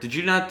last? Or did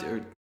you not?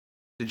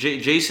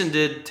 Jason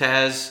did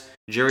Taz,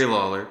 Jerry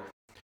Lawler.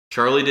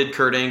 Charlie did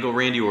Kurt Angle,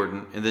 Randy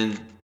Orton, and then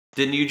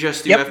didn't you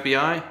just do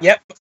FBI?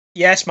 Yep.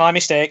 Yes, my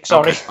mistake.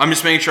 Sorry. Okay. I'm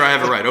just making sure I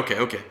have it right.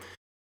 Okay.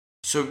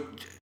 So,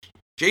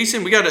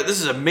 Jason, this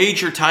is a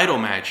major title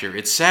match here.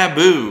 It's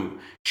Sabu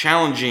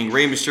challenging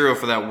Rey Mysterio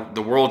for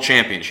the World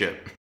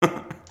Championship.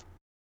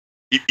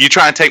 You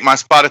try and take my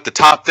spot at the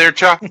top there,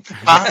 Chuck?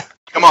 Huh?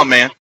 Come on,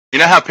 man. You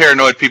know how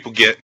paranoid people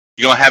get.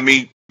 You gonna have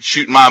me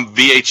shooting my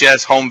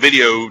VHS home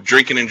video,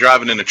 drinking and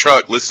driving in the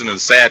truck, listening to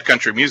sad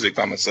country music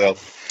by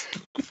myself.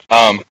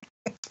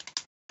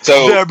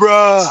 So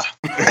Deborah.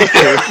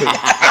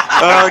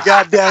 Oh,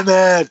 God damn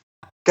it.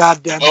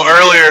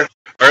 Well,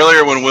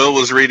 earlier when Will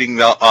was reading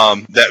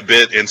that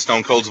bit in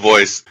Stone Cold's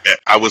voice,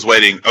 I was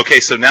waiting. Okay,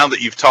 so now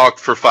that you've talked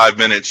for 5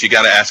 minutes, you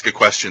got to ask a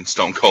question,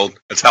 Stone Cold.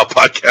 That's how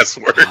podcasts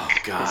work. Oh,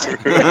 God.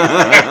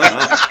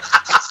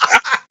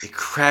 It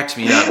cracks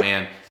me up,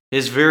 man.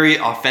 His very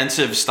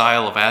offensive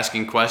style of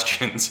asking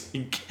questions,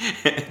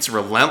 it's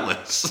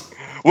relentless.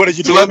 What did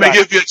you do? So let me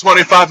give you a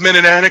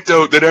 25-minute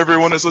anecdote that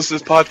everyone that's listened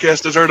to this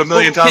podcast has heard a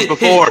million times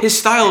before. His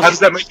style. How does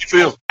that make you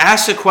feel?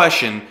 Asks a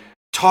question,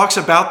 talks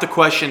about the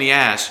question he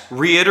asked,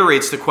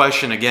 reiterates the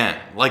question again.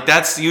 Like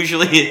that's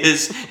usually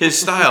his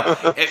style.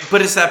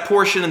 But it's that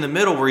portion in the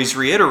middle where he's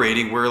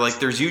reiterating, where like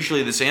there's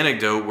usually this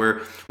anecdote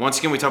where once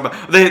again we talk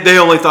about they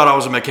only thought I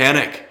was a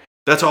mechanic.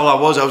 That's all I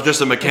was. I was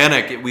just a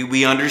mechanic.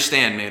 We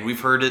understand, man. We've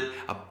heard it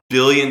a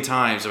billion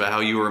times about how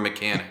you were a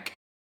mechanic.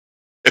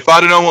 If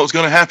I'd have known what was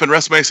going to happen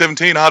WrestleMania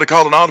 17, I'd have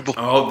called an audible.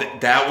 Oh,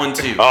 that one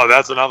too. Oh,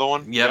 that's another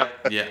one?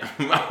 Yep. Yeah.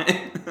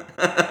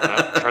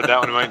 Heard that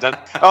one a million times.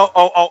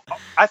 Oh!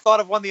 I thought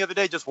of one the other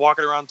day just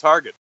walking around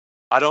Target.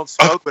 I don't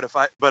smoke, but if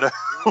I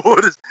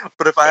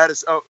had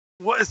it's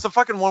the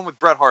fucking one with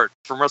Bret Hart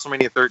from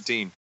WrestleMania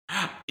 13.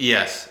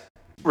 Yes.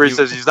 Where he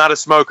says he's not a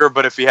smoker,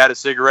 but if he had a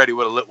cigarette, he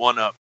would have lit one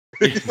up.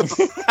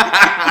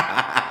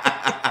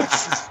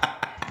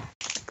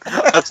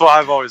 That's why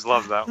I've always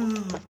loved that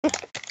one.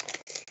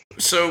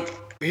 So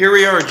here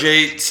we are,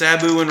 Jay,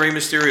 Sabu and Rey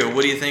Mysterio.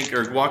 What do you think?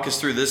 Or walk us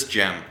through this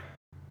gem.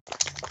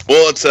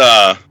 Well,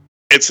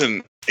 it's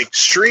an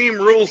Extreme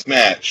Rules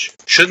match.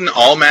 Shouldn't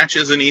all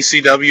matches in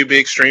ECW be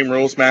Extreme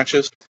Rules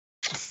matches?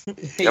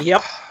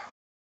 Yep.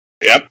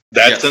 Yep,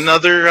 that's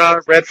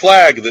another red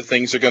flag that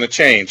things are going to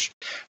change.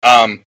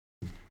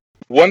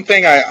 One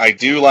thing I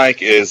do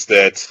like is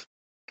that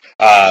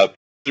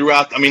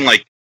throughout, I mean,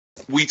 like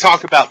we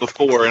talked about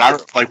before,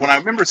 and when I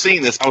remember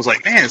seeing this, I was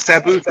like, man,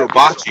 Sabu's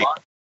Robachi.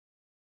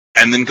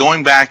 And then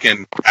going back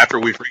and after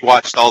we've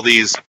rewatched all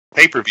these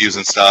pay-per-views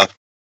and stuff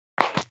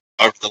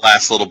over the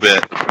last little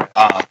bit,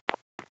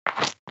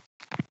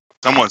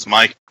 someone's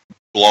mic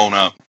blown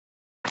up.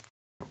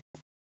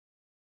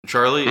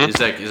 Charlie, is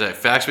that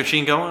fax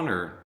machine going,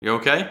 or you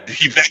okay?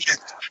 You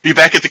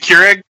back at the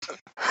Keurig?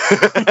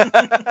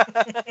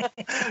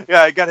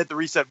 Yeah, I got to hit the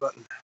reset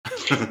button.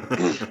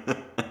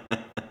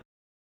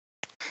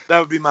 That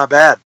would be my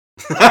bad.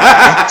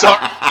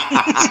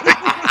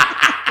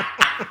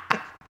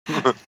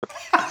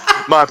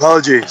 My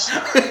apologies.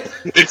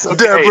 It's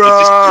okay.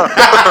 Deborah!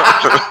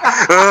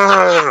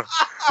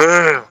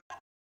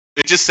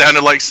 It just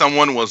sounded like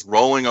someone was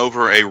rolling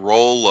over a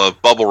roll of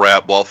bubble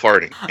wrap while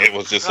farting. It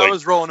was just I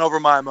was rolling over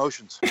my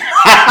emotions.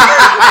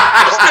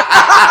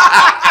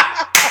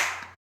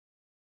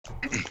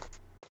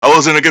 I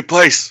was in a good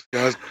place.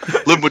 I was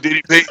living with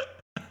DDP.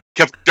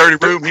 Kept a dirty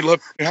room. He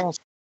loved the house.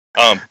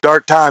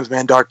 Dark times,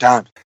 man. Dark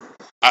times.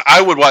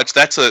 I would watch.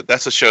 That's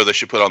a show they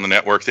should put on the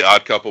network. The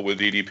Odd Couple with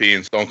DDP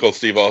and Stone Cold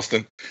Steve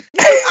Austin.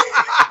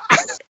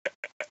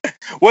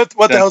 What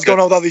the hell's going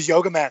on with all these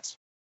yoga mats?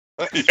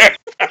 Yeah.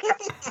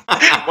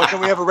 Why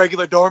can't we have a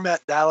regular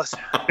doormat, Dallas?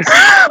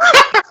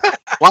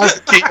 Why is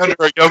the key under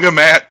a yoga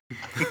mat?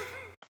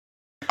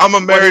 I'm a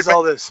What married is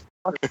all this?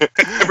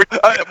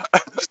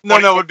 No,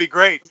 it would be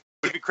great.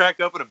 We'd be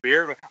cracked open a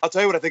beer. I'll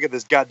tell you what I think of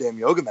this goddamn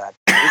yoga mat.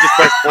 We just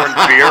press pouring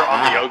beer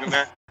on the yoga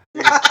mat.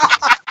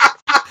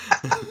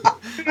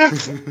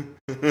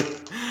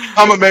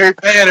 I'm a married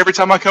man. Every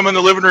time I come in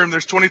the living room,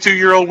 there's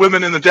 22-year-old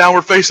women in the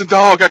downward facing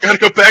dog. I gotta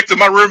go back to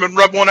my room and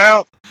rub one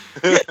out.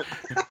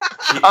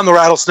 I'm the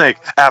rattlesnake,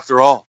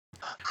 after all.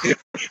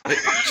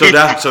 So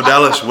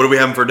Dallas, what are we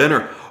having for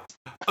dinner?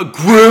 A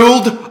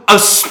grilled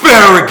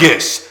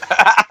asparagus.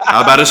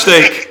 How about a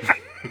steak?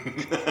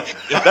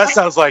 That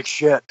sounds like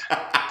shit.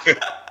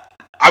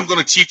 I'm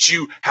gonna teach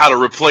you how to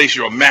replace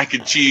your mac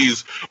and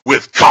cheese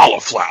with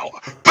cauliflower.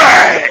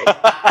 Bang!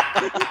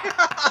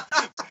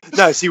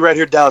 No, see right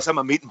here, Dallas, I'm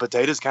a meat and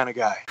potatoes kind of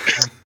guy.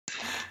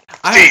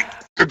 Steve,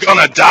 you're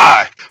gonna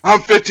die.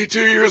 I'm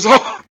 52 years old.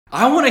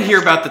 I want to hear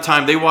about the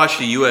time they watched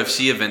a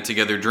UFC event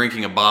together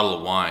drinking a bottle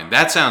of wine.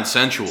 That sounds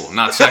sensual,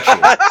 not sexual.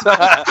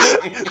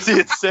 See,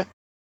 it's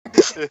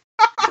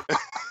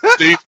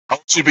Steve, I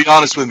want you to be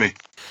honest with me.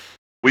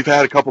 We've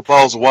had a couple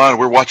bottles of wine and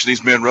we're watching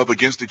these men rub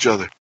against each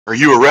other. Are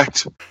you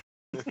erect?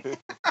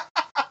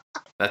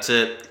 That's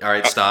it. All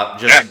right, stop.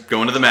 Just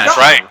go into the match.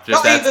 Right.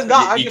 Just Not even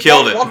that. You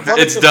killed it.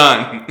 It's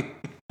done.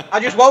 I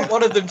just want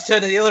one of them to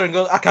turn to the other and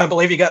go, I can't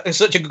believe you got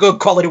such a good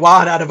quality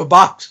wine out of a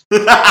box.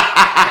 Is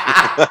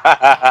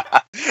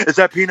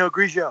that Pinot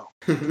Grigio?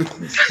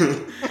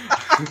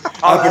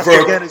 I'll ask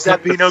again, is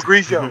that Pinot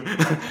Grigio?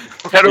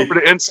 Head over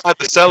to Inside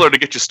the Cellar to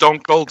get your Stone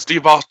Cold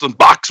Steve Austin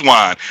box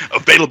wine.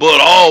 Available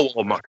at all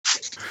Walmart.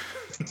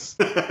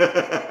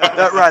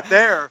 That right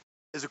there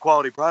is a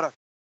quality product.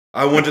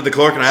 I went to the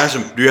clerk and I asked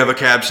him, do you have a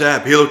Cab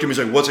Sab? He looked at me and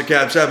said, what's a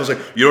Cab Sab? I was like,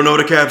 you don't know what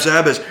a Cab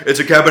Sab is?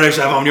 It's a Cabernet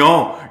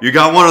Sauvignon. You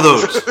got one of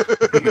those.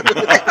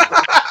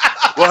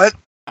 What?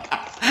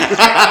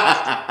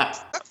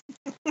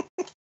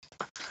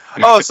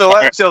 So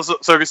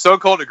Stone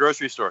Cold at a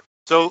grocery store.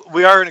 So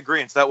we are in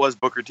agreement. That was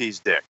Booker T's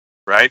dick,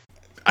 right?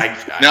 I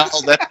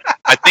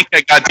think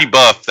I got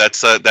debuffed.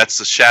 That's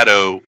the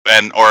shadow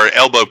or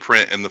elbow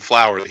print in the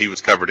flour that he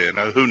was covered in.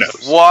 Who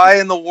knows? Why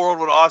in the world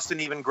would Austin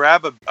even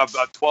grab a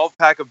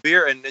 12-pack of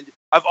beer? And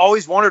I've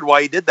always wondered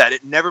why he did that.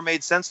 It never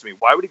made sense to me.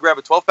 Why would he grab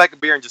a 12-pack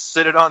of beer and just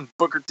sit it on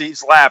Booker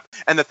T's lap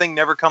and the thing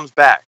never comes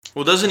back?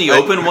 Well, doesn't he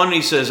open one and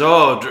he says,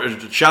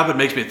 shopping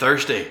makes me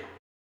thirsty?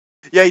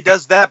 Yeah, he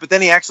does that, but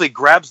then he actually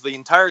grabs the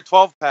entire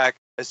 12-pack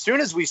as soon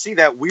as we see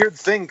that weird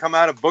thing come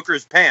out of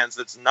Booker's pants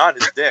that's not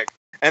his dick.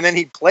 And then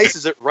he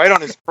places it right on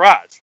his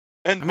crotch,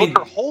 and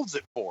Booker holds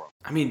it for him.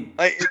 I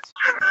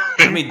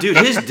mean, dude,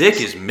 his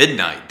dick is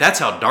midnight. That's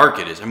how dark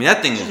it is. I mean,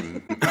 that thing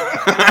is.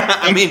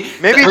 I mean,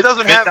 maybe it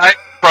doesn't have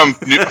from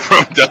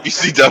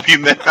WCW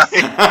midnight.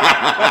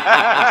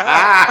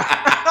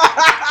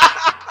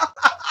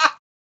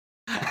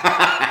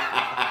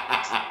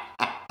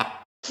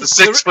 The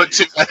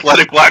 6'2"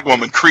 athletic black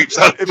woman creeps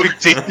out of the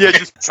team. Yeah, it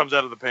just comes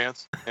out of the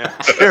pants. Yeah.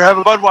 Here, have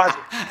a Budweiser.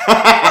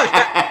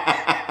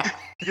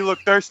 You look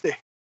thirsty.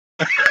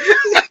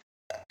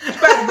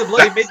 It's better than the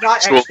bloody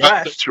Midnight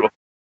Express.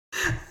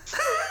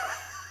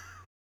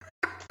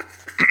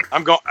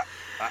 I'm going,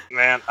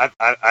 man.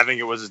 I think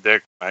it was his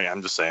dick.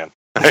 I'm just saying.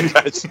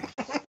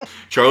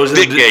 Charles,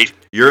 Dick gate.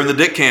 You're in the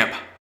dick camp.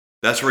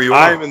 That's where you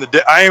are.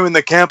 I am in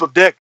the camp of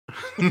dick.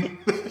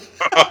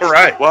 All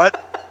right. What?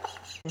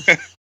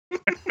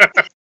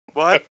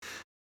 What?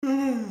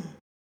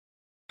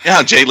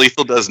 Yeah, Jay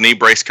Lethal does knee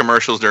brace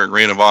commercials during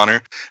Ring of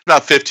Honor.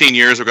 About 15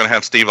 years, we're going to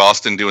have Steve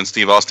Austin doing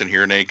Steve Austin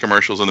hearing aid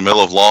commercials in the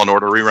middle of Law and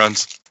Order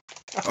reruns.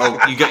 Oh,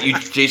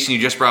 Jason.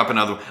 You just brought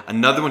up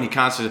another one. He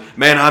constantly,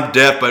 man, I'm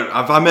deaf, but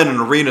if I'm in an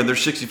arena and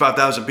there's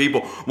 65,000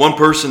 people, one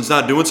person's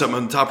not doing something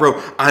on the top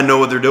row, I know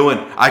what they're doing.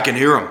 I can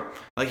hear them.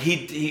 Like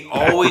he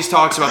always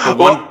talks about the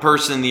one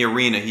person in the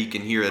arena he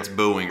can hear that's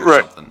booing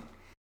or something.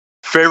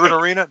 Favorite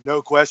arena?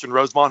 No question,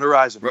 Rosemont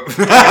Horizon. Great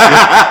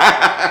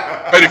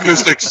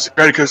acoustics.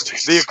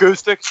 The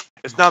acoustics.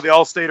 It's not the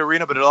All-State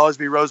Arena, but it'll always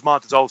be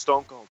Rosemont. It's all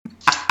Stone Cold.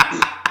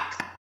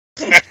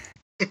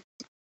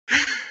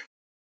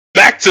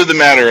 Back to the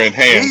matter at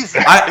hand.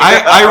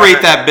 I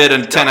rate that bit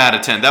a 10 out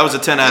of 10. That was a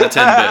 10 out of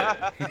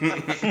 10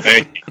 bit.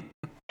 Thank you.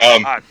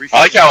 I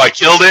like how I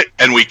killed it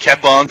and we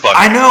kept on fucking.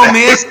 I know,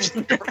 man.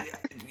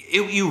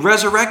 You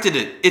resurrected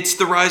it. It's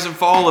the rise and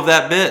fall of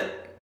that bit.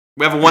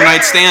 We have a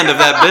one-night stand of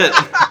that bit.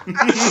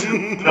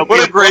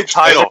 What a great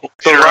title.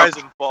 The rise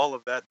and fall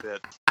of that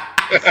bit.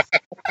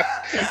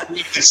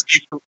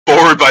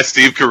 Forward by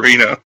Steve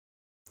Corino.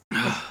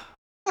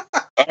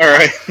 All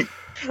right.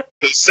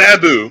 The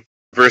Sabu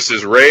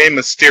versus Rey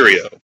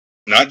Mysterio.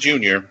 Not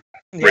Junior.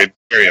 Yeah. Rey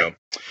Mysterio.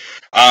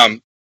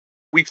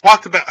 We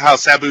talked about how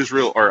Sabu's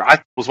real, or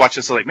I was watching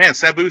this like, man,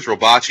 Sabu's real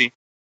botchy.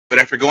 But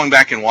after going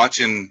back and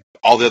watching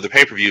all the other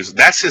pay-per-views,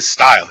 that's his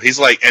style. He's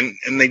like, and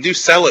they do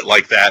sell it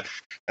like that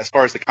as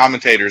far as the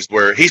commentators,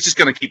 where he's just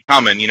going to keep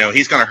coming. You know,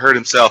 he's going to hurt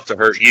himself to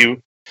hurt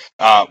you,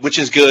 which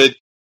is good.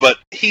 But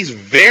he's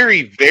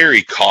very,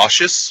 very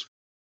cautious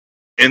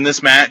in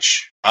this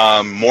match,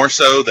 more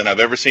so than I've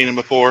ever seen him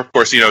before. Of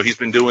course, you know, he's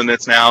been doing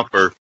this now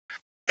for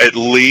at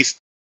least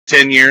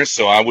 10 years,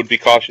 so I would be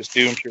cautious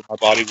too. I'm sure my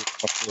body would.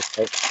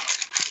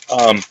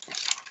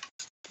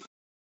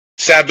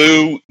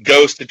 Sabu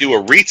goes to do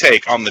a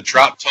retake on the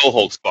drop toe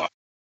hold spot,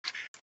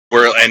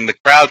 and the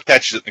crowd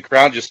catches it. And the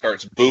crowd just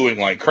starts booing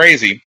like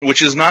crazy,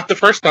 which is not the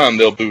first time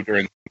they'll boo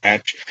during the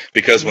match,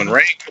 because when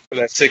Rey goes for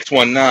that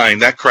 619,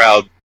 that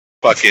crowd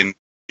fucking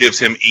gives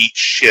him eat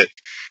shit.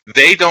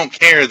 They don't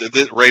care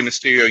that Rey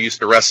Mysterio used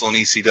to wrestle in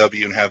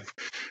ECW and have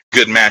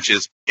good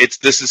matches.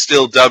 This is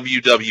still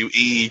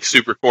WWE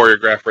super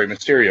choreographed Rey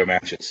Mysterio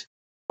matches.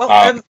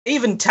 Well,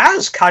 even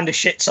Taz kind of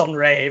shits on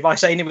Rey by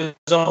saying he was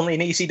only in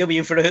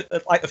ECW for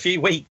a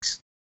few weeks.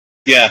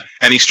 Yeah,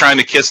 and he's trying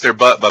to kiss their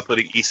butt by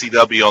putting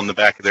ECW on the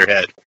back of their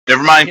head.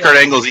 Never mind Kurt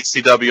Angle's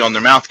ECW on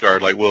their mouth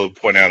guard, like Will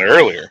pointed out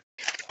earlier.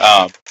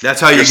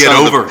 That's how you get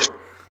over.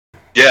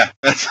 Yeah,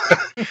 that's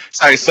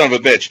how you son of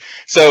a bitch.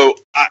 So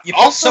you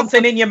put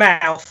something in your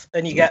mouth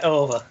and you get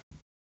over.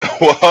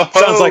 Whoa.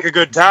 Sounds like a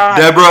good time.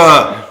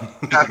 Deborah!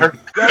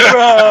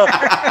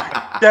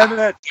 Damn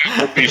it.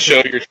 Let me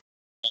show your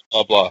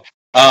blah, blah.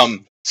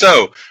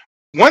 So,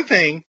 one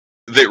thing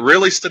that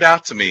really stood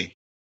out to me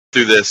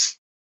through this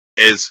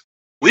is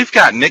we've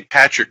got Nick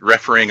Patrick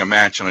refereeing a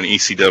match on an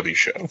ECW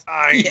show.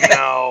 I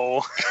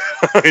know.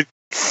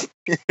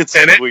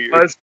 It's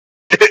weird.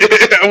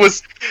 It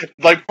was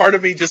like part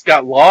of me just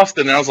got lost,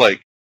 and I was like,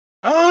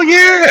 "Oh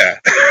yeah,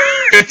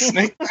 it's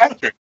Nick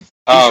Patrick."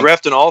 He's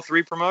reffed in all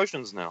three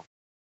promotions now.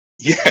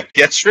 Yeah,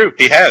 that's true.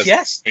 He has.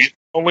 Yes, he's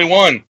only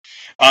one.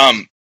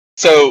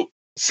 So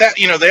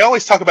you know, they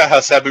always talk about how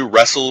Sabu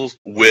wrestles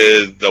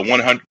with the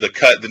 100, the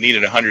cut that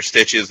needed 100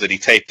 stitches that he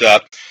taped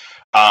up.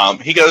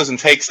 He goes and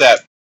takes that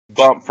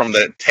bump from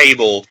the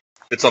table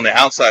that's on the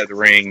outside of the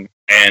ring,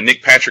 and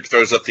Nick Patrick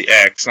throws up the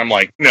X. And I'm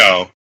like,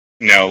 no,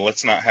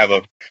 let's not have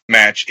a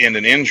match end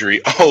in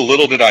injury. Oh,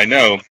 little did I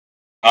know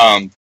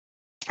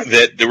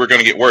that they were going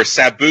to get worse.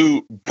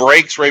 Sabu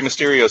breaks Rey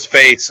Mysterio's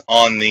face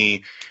on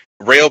the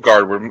rail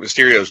guard where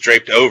Mysterio's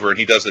draped over, and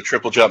he does the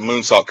triple jump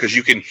moonsault because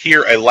you can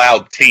hear a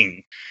loud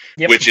ting,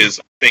 which is,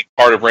 I think,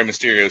 part of Rey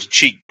Mysterio's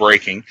cheek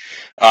breaking.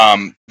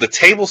 The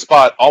table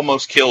spot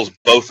almost kills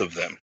both of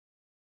them.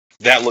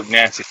 That looked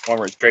nasty.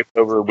 Former draped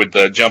over with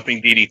the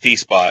jumping DDT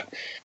spot.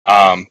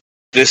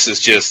 This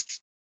is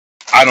just,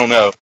 I don't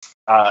know.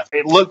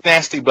 It looked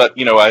nasty, but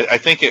you know, I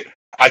think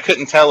I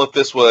couldn't tell if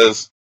this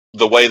was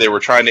the way they were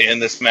trying to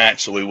end this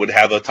match, so we would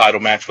have a title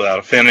match without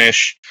a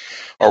finish,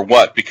 or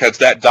what? Because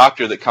that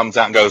doctor that comes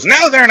out and goes,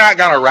 "No, they're not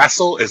going to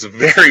wrestle," is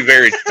very,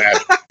 very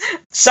sad.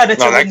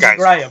 Senator Lindsey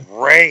Graham.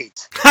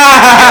 Great. No.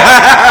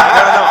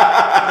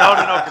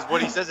 Because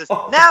what he says is,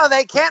 "No,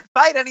 they can't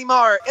fight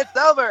anymore. It's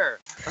over."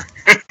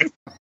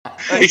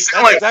 He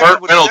sounded like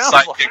Burt Reynolds'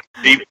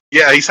 sidekick.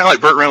 Yeah, he sounded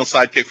like Burt Reynolds'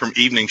 sidekick from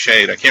Evening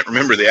Shade. I can't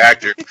remember the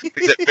actor.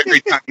 He's that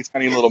very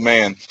tiny little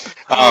man.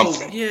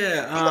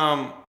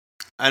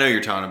 I know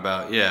you're talking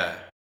about. Yeah,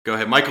 Go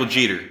ahead, Michael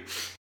Jeter.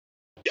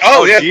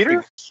 Oh, yeah.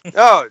 Jeter?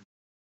 Oh,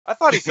 I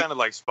thought he sounded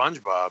like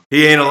SpongeBob.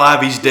 He ain't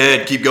alive. He's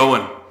dead. Keep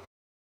going.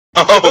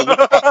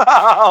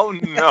 Oh, Oh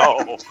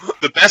no!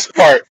 the best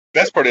part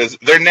is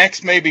their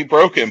necks may be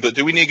broken, but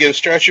do we need to get a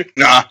stretcher?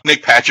 Nah,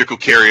 Nick Patrick will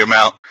carry them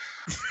out.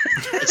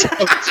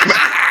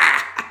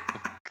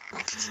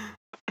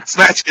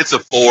 Smash, it's a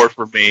 4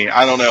 for me.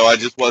 I don't know. I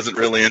just wasn't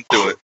really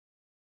into it.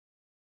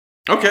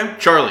 Okay,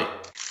 Charlie.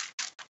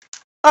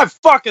 I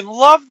fucking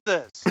love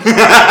this.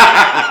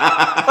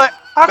 Like,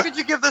 how could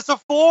you give this a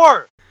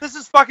 4? This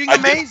is fucking I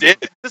just amazing.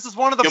 did. This is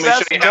one of the You want me to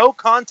best show you no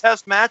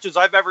contest matches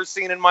I've ever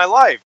seen in my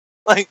life.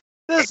 Like,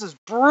 this is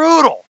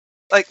brutal.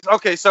 Like,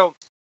 okay, so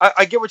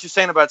I get what you're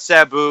saying about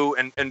Sabu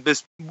and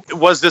this.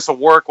 Was this a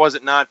work? Was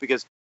it not?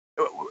 Because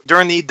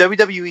during the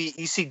WWE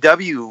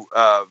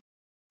ECW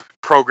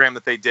program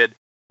that they did,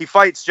 he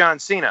fights John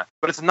Cena,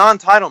 but it's a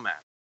non-title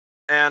match.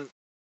 And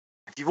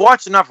if you've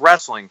watched enough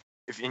wrestling,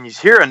 and you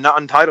hear a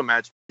non-title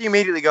match, you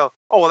immediately go,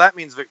 oh, well, that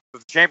means the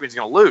champion's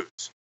going to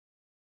lose.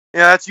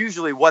 Yeah, that's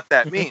usually what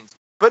that means.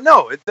 But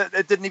no, it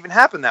didn't even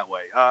happen that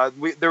way.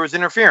 There was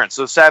interference,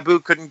 so Sabu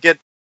couldn't get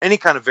any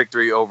kind of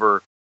victory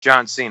over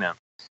John Cena.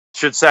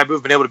 Should Sabu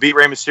have been able to beat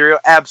Rey Mysterio?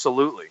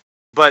 Absolutely.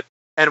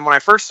 And when I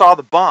first saw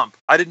the bump,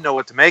 I didn't know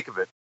what to make of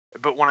it.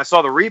 But when I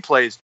saw the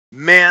replays,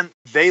 man,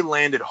 they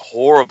landed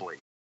horribly.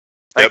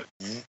 Like,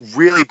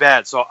 really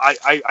bad. So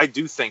I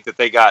do think that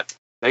they got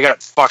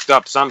fucked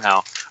up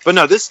somehow. But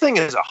no, this thing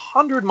is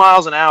 100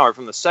 miles an hour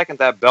from the second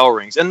that bell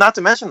rings. And not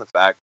to mention the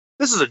fact,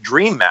 this is a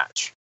dream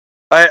match.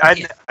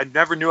 I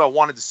never knew I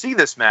wanted to see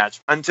this match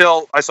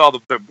until I saw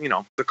the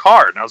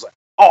card. And I was like,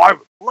 oh, I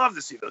would love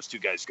to see those two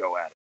guys go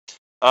at it.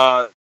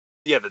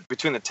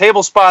 Between the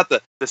table spot,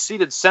 the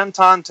seated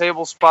senton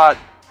table spot,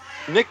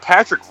 Nick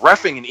Patrick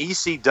reffing an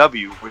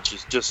ECW, which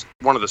is just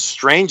one of the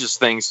strangest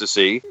things to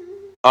see.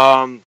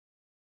 God,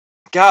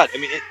 I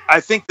mean,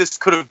 I think this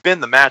could have been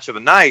the match of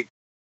the night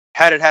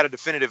had it had a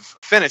definitive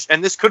finish,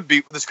 and this could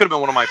have been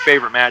one of my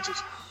favorite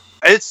matches.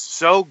 It's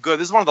so good.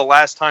 This is one of the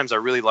last times I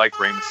really liked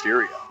Rey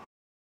Mysterio.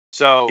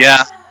 So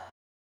yeah,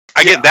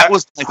 that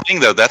was my thing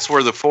though. That's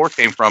where the 4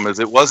 came from. Is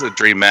it was a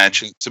dream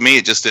match, and to me,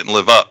 it just didn't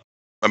live up.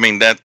 I mean,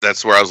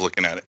 that's where I was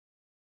looking at it.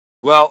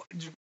 Well,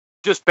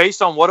 just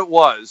based on what it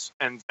was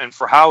and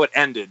for how it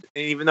ended,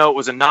 and even though it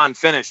was a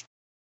non-finish,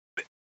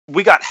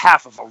 we got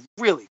half of a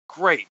really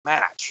great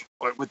match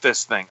with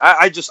this thing.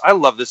 I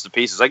love this to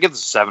pieces. I give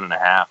this a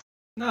 7.5.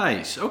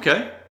 Nice.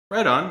 Okay.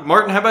 Right on.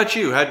 Martin, how about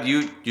you? How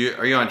do you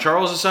are you on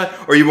Charles' side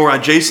or are you more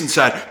on Jason's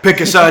side?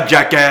 Pick a side,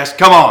 jackass.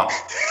 Come on.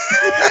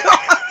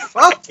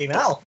 Fucking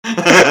hell.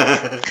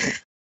 That's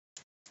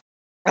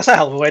a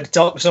hell of a way to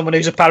talk to someone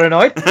who's a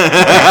paranoid.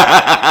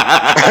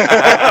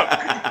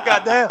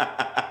 Goddamn.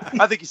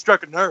 I think he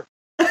struck a nerve.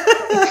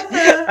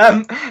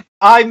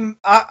 I'm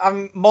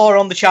more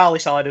on the Charlie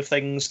side of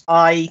things.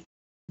 I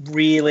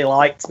really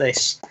liked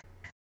this.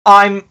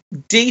 I'm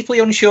deeply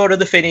unsure of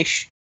the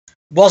finish.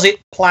 Was it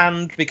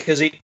planned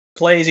because it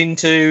plays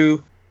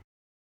into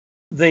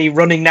the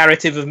running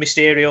narrative of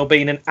Mysterio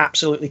being an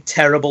absolutely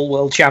terrible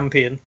world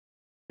champion?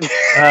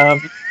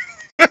 Booyaka!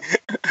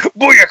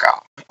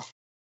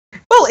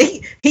 Well,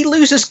 he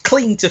loses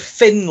clean to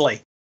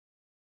Finlay.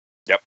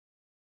 Yep.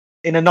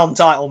 In a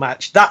non-title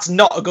match. That's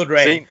not a good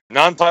rating. See,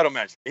 non-title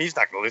match. He's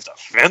not going to lose to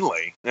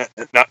Finlay. No,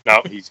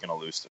 he's going to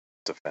lose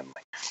to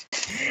Finlay.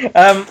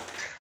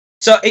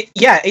 So, it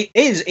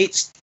is.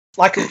 It's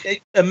like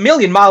a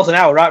million miles an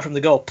hour right from the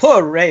goal.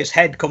 Poor Ray's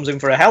head comes in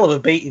for a hell of a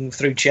beating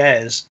through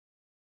chairs.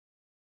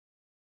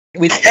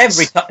 With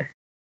every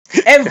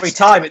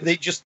time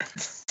it just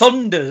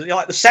thunders,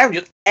 like the sound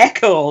just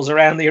echoes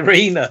around the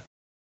arena.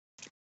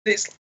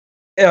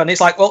 And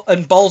it's like, well,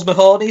 and Balls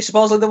Mahoney,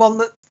 supposedly the one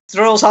that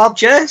throws hard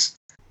chairs.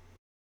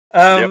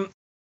 Yep.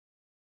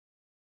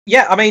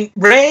 Yeah, I mean,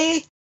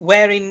 Ray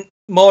wearing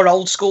more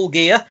old school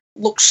gear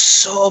looks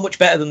so much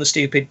better than the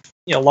stupid,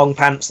 long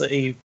pants that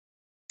he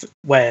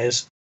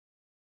wears.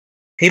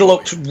 He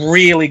looks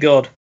really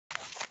good.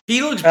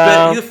 He looks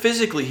better.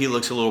 Physically, he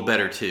looks a little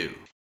better too.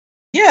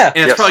 Yeah,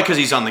 and it's probably because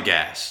he's on the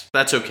gas.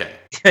 That's okay.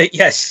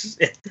 Yes.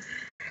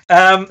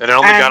 And it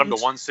only got him to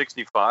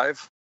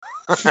 165.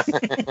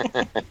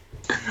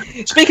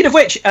 Speaking of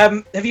which,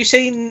 have you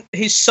seen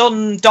his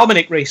son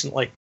Dominic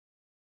recently?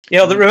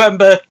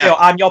 Remember,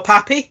 I'm your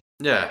pappy.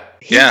 Yeah,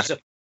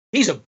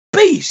 He's a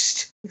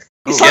beast.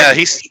 He's like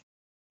he's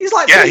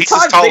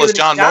as tall as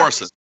John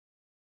Morrison.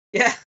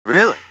 Yeah,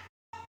 really.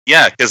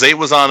 Yeah, because they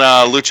was on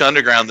Lucha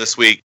Underground this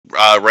week.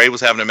 Ray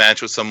was having a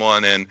match with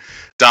someone, and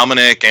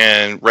Dominic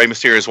and Rey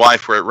Mysterio's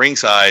wife were at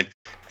ringside.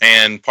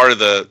 And part of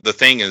the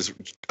thing is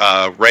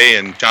Ray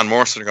and John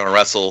Morrison are going to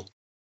wrestle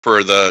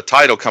for the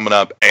title coming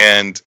up.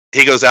 And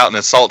he goes out and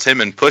assaults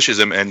him and pushes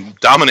him. And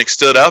Dominic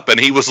stood up, and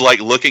he was like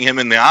looking him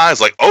in the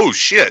eyes, like, "Oh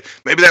shit,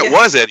 maybe that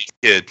was Eddie's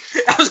kid."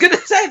 I was going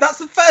to say that's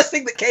the first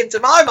thing that came to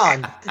my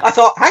mind. I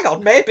thought, hang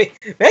on, maybe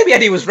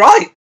Eddie was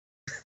right.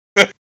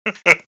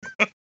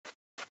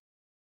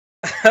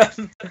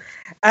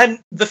 And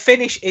the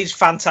finish is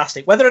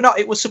fantastic. Whether or not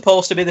it was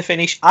supposed to be the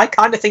finish, I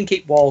kind of think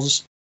it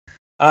was.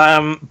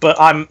 but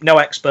I'm no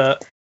expert.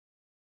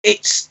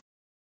 It's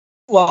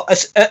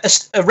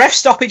a ref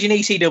stoppage in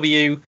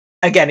ECW.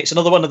 Again, it's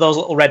another one of those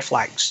little red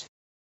flags.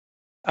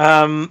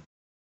 And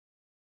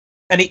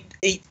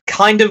it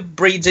kind of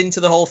breeds into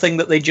the whole thing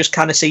that they just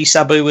kind of see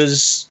Sabu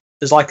as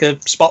like a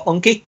spot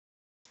monkey.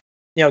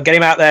 Get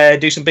him out there,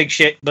 do some big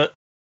shit, but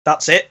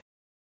that's it.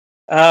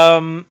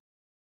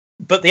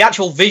 But the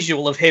actual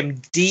visual of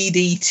him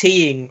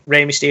DDTing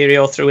Rey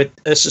Mysterio through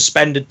a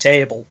suspended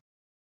table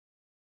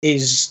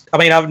is,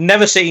 I've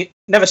never seen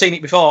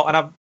it before, and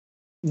I've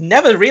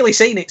never really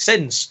seen it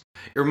since.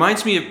 It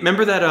reminds me of,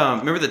 remember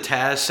the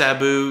Taz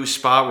Sabu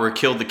spot where it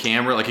killed the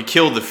camera, like it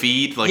killed the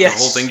feed, like yes. The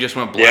whole thing just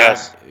went black,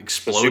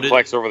 exploded. The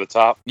suplex over the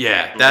top.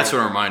 Yeah, that's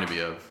what it reminded me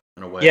of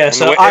in a way. Yeah,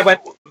 so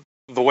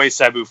the way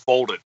Sabu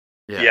folded.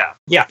 Yeah.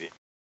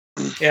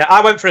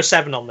 I went for a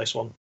 7 on this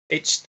one.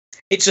 It's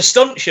a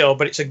stunt show,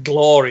 but it's a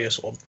glorious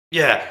one.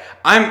 Yeah,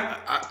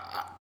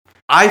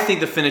 I think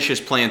the finish is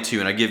planned too,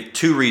 and I give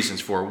 2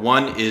 reasons for it.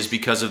 One is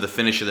because of the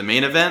finish of the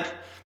main event.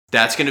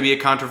 That's going to be a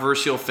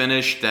controversial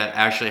finish that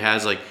actually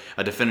has like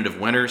a definitive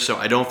winner. So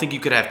I don't think you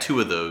could have 2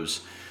 of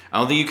those. I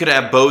don't think you could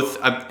have both,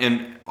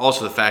 and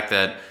also the fact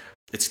that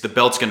it's the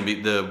belt's going to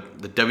be the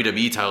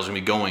WWE title's going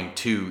to be going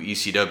to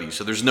ECW.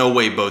 So there's no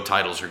way both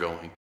titles are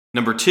going.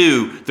 Number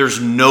 2,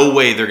 there's no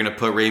way they're going to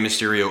put Rey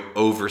Mysterio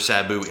over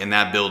Sabu in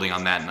that building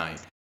on that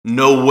night.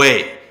 No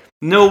way.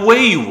 No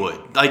way you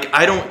would. Like,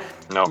 I don't...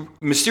 No.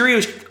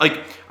 Mysterio's...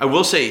 Like, I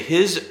will say,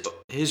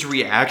 his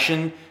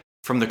reaction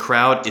from the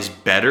crowd is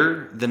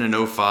better than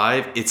in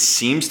 05. It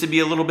seems to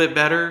be a little bit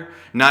better.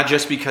 Not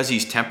just because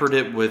he's tempered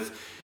it with,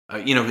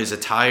 his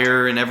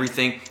attire and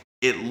everything.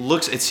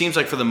 It seems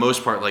like for the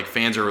most part, like,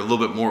 fans are a little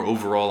bit more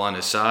overall on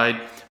his side.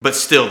 But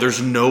still,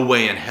 there's no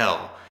way in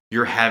hell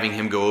you're having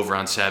him go over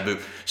on Sabu.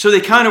 So they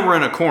kind of were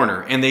in a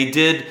corner, and they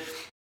did.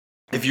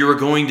 If you were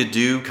going to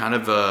do kind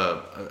of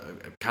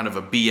a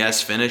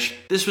BS finish,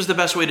 this was the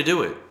best way to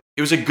do it.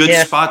 It was a good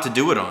spot to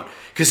do it on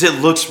because it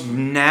looks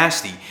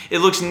nasty. It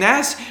looks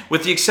nasty,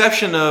 with the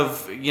exception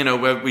of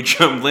we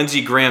jumped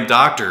Lindsey Graham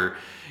Doctor.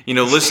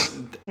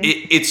 Listen,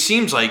 it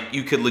seems like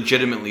you could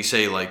legitimately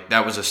say like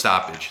that was a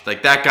stoppage.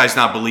 Like that guy's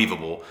not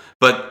believable,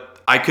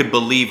 but I could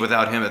believe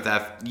without him at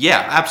that.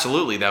 Yeah,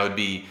 absolutely, that would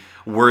be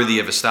worthy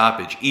of a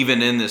stoppage,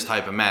 even in this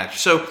type of match.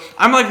 So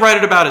I'm like right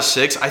at about a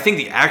 6. I think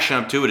the action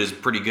up to it is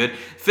pretty good.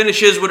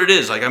 Finish is what it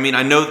is. Like,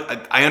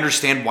 I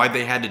understand why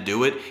they had to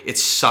do it. It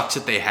sucks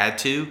that they had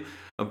to.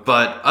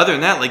 But other than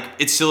that, like,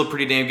 it's still a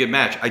pretty damn good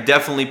match. I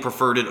definitely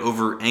preferred it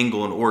over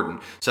Angle and Orton.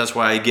 So that's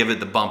why I give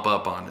it the bump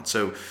up on it.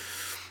 So,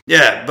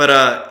 yeah, but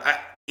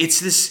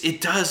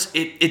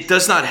it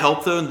does not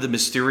help, though, the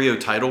Mysterio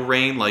title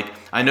reign. Like,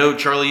 I know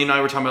Charlie and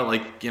I were talking about,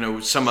 like,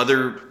 some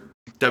other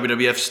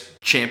WWF's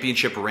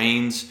championship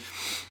reigns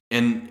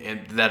and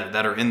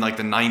that are in like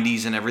the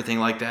 90s and everything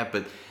like that,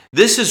 but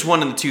this is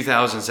one in the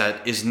 2000s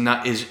that is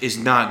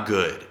not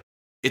good.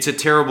 It's a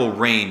terrible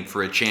reign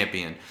for a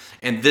champion,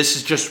 and this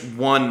is just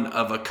one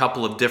of a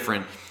couple of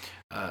different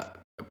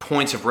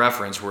points of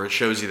reference where it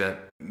shows you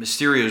that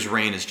Mysterio's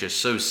reign is just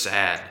so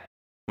sad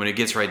when it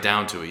gets right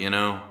down to it.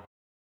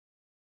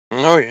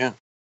 Oh yeah,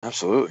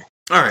 absolutely.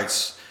 All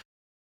right.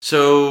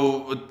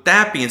 So with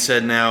that being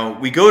said, now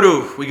we go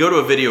to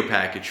a video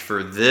package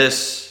for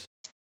this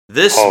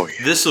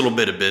little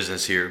bit of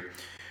business here.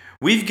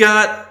 We've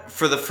got,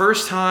 for the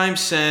first time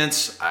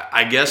since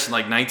I guess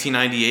like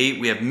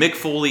 1998, we have Mick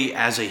Foley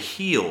as a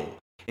heel,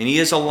 and he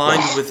is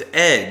aligned with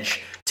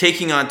Edge,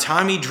 taking on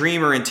Tommy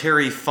Dreamer and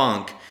Terry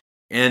Funk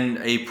in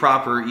a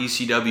proper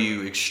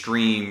ECW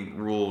Extreme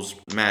Rules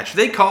match. Do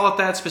they call it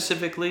that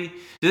specifically?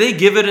 Do they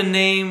give it a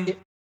name?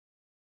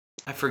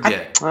 I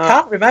forget. I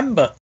can't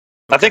remember.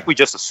 I think we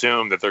just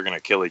assume that they're going to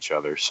kill each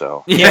other,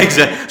 so... Yeah,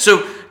 exactly.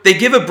 So they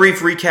give a brief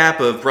recap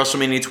of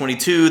WrestleMania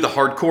 22, the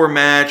hardcore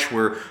match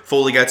where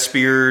Foley got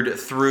speared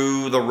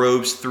through the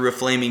ropes, through a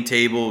flaming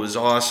table. It was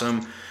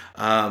awesome.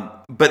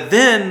 But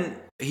then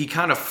he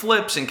kind of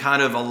flips and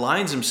kind of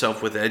aligns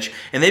himself with Edge,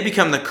 and they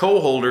become the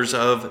co-holders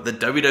of the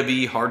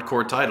WWE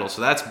hardcore title.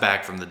 So that's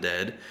back from the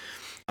dead.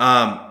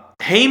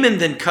 Heyman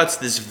then cuts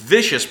this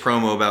vicious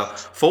promo about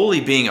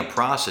Foley being a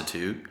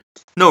prostitute.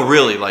 No,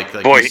 really, like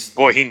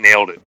boy, he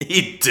nailed it.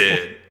 He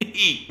did.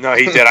 No,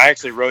 he did. I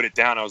actually wrote it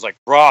down. I was like,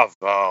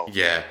 bravo.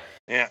 Yeah.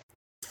 Yeah.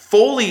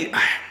 Foley's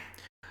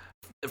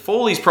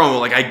promo,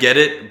 like, I get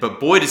it, but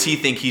boy, does he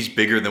think he's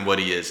bigger than what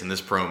he is in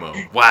this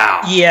promo.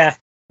 Wow. Yeah.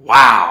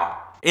 Wow.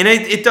 And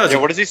it does. Yeah,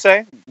 what does he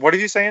say? What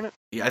does he say in it?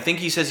 Yeah, I think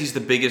he says he's the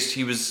biggest.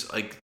 He was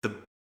like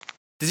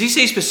does he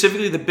say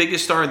specifically the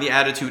biggest star in the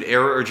Attitude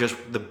Era, or just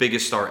the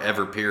biggest star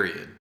ever,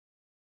 period?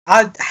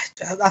 I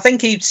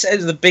think he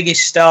says the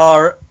biggest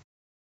star.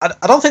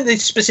 I don't think they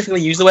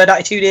specifically use the word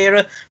Attitude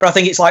Era, but I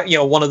think it's like,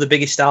 one of the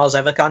biggest stars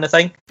ever kind of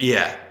thing.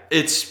 Yeah,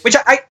 it's... Which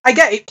I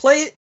get it.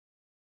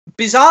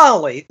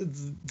 Bizarrely,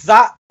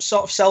 that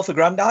sort of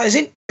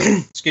self-aggrandizing,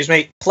 excuse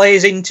me,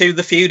 plays into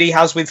the feud he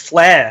has with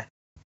Flair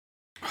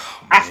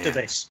after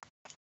this.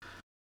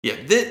 Yeah,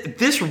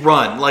 this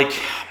run, like,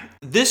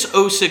 this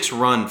 06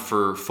 run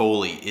for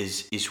Foley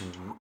is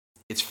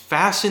it's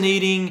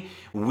fascinating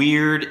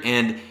weird,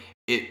 and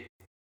it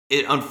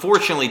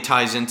unfortunately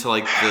ties into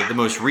like the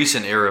most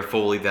recent era of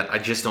Foley that I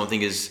just don't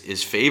think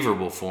is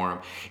favorable for him.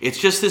 It's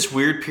just this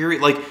weird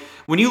period. Like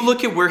when you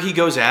look at where he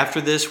goes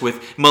after this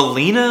with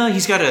Melina,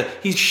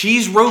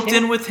 she's roped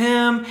in with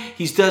him.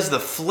 He does the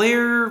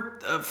Flair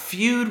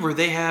feud where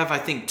they have, I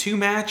think, 2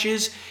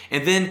 matches,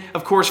 and then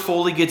of course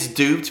Foley gets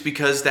duped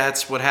because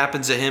that's what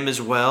happens to him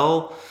as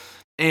well.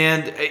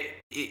 And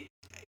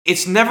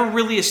it's never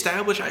really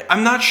established.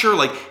 I'm not sure.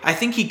 Like, I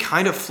think he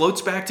kind of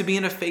floats back to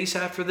being a face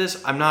after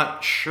this. I'm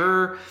not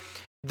sure.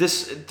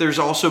 There's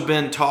also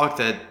been talk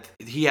that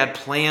he had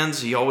plans.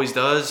 He always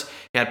does.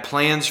 He had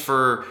plans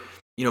for,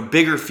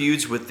 bigger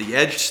feuds with the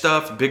Edge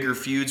stuff, bigger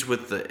feuds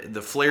with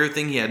the Flair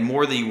thing. He had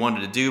more that he wanted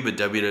to do, but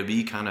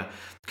WWE kind of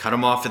cut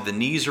him off at the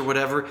knees or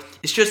whatever.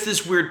 It's just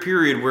this weird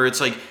period where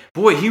it's like,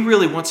 boy, he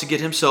really wants to get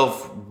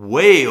himself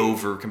way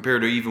over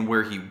compared to even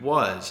where he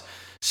was.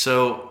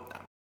 So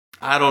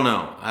I don't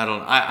know.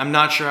 I'm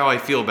not sure how I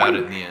feel about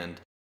it in the end.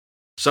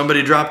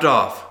 Somebody dropped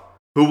off.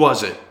 Who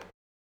was it?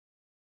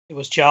 It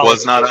was Charlie.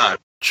 Was not I.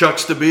 Chuck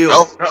Stabile.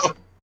 Oh, no.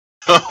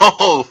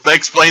 Oh, that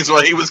explains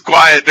why he was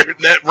quiet during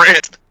that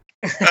rant.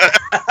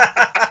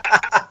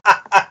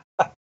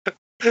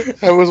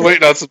 I was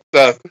waiting on some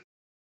stuff.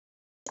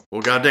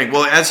 Well, god dang.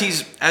 Well, as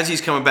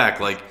he's coming back,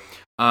 like,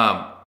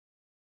 kind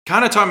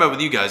of talking about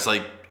with you guys,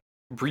 like,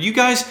 what do you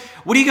guys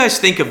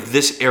think of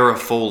this era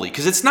Foley?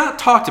 Because it's not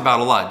talked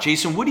about a lot.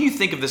 Jason, what do you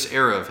think of this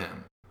era of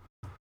him?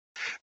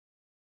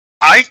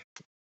 I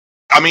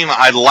mean,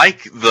 I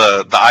like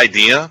the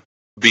idea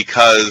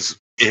because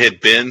it had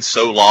been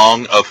so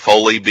long of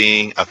Foley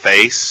being a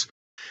face,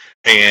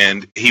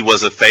 and he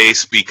was a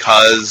face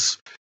because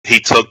he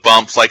took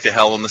bumps like the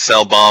Hell in the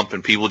Cell bump,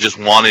 and people just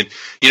wanted,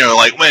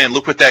 like, man,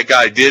 look what that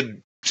guy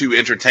did to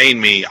entertain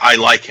me. I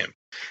like him.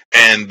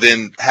 And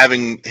then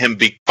having him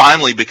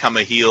finally become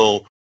a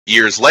heel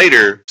years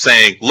later,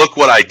 saying, look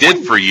what I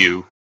did for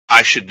you.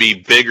 I should be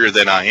bigger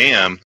than I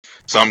am.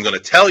 So I'm going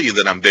to tell you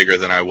that I'm bigger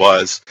than I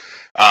was,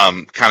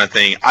 kind of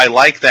thing. I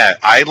like that.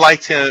 I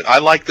liked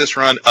this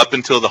run up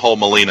until the whole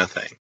Melina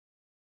thing,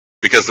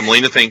 because the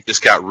Melina thing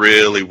just got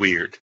really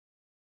weird.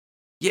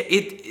 Yeah,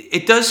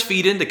 it does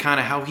feed into kind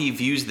of how he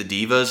views the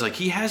divas. Like,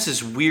 he has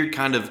this weird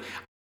kind of,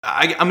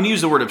 I'm going to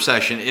use the word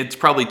obsession. It's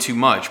probably too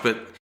much, but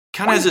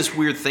kind of has this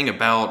weird thing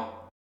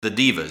about the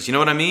divas. You know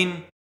what I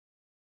mean?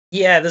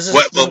 Yeah, there's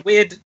a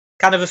weird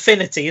kind of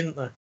affinity, isn't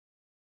there?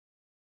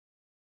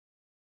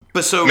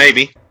 But so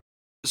maybe.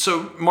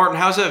 So Martin,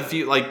 how's that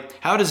view?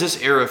 Like, how does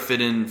this era fit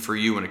in for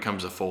you when it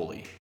comes to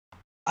Foley?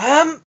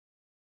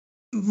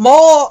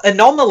 More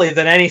anomaly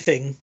than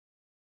anything.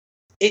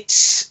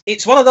 It's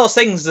one of those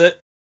things that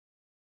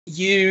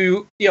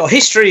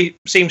history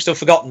seems to have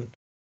forgotten,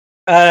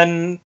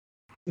 and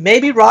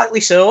maybe rightly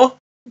so,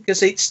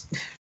 because it's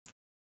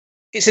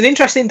an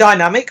interesting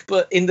dynamic,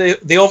 but in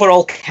the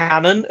overall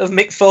canon of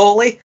Mick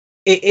Foley,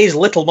 it is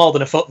little more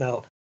than a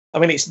footnote. I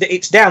mean,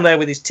 it's down there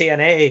with his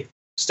TNA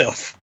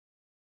stuff.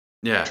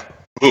 Yeah.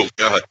 Oh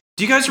God.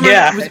 Do you guys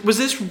remember? Yeah. Was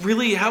this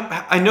really how?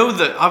 I know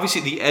that obviously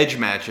the Edge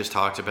match is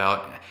talked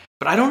about,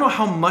 but I don't know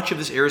how much of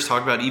this era is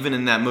talked about, even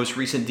in that most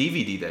recent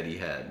DVD that he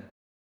had.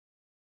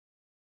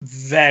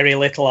 Very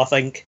little, I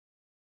think.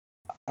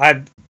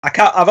 I've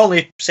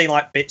only seen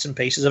like bits and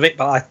pieces of it,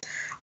 but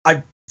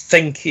I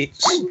think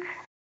it's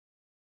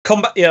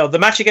the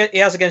match he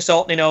has against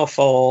Orton in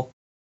 04,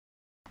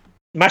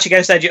 match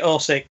against Edge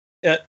at 06,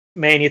 at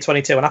Mania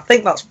 22, and I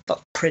think that's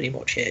pretty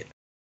much it.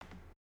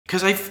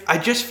 Because I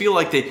just feel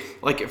like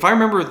if I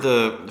remember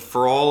the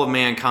For All of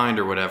Mankind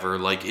or whatever,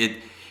 like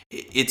it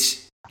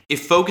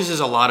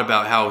focuses a lot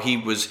about how he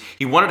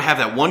wanted to have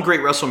that one great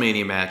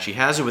WrestleMania match. He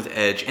has it with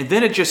Edge, and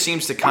then it just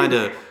seems to kind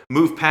of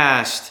move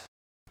past,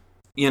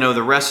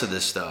 the rest of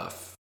this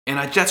stuff. And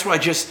that's why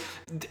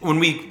when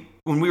we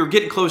were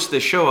getting close to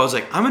this show, I was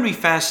like, I'm going to be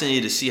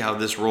fascinated to see how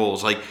this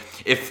rolls. Like,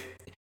 if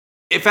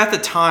at the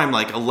time,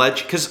 like,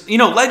 because,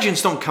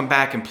 legends don't come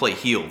back and play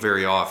heel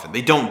very often.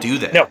 They don't do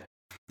that. No.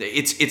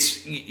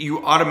 It's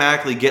you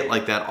automatically get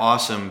like that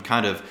awesome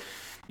kind of,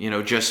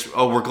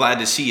 we're glad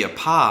to see you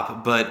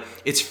pop, but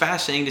it's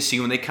fascinating to see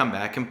when they come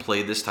back and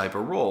play this type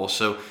of role.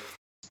 So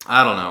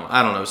I don't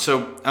know.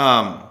 So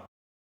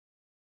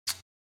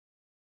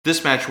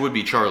this match would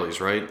be Charlie's,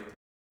 right?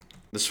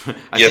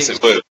 Yes,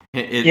 it would.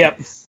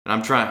 Yep. And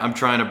I'm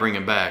trying to bring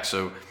him back.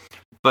 So,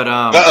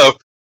 but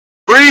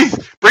breathe,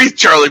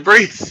 Charlie,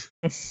 breathe.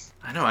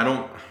 I know. I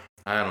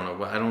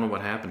don't know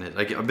what happened.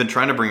 Like, I've been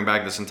trying to bring him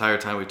back this entire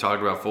time we've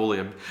talked about Foley.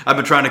 I've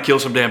been trying to kill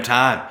some damn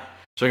time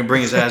so I can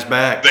bring his ass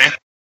back.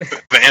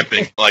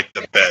 Vamping like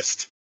the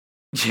best.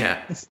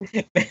 Yeah.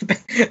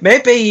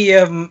 maybe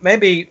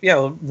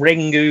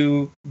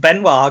Ringu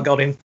Benoit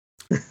got him.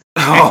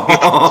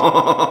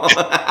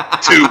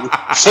 To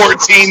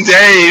 14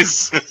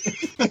 days.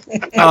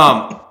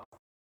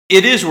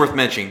 It is worth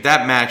mentioning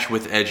that match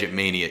with Edge at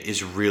Mania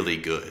is really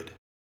good.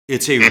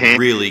 It's a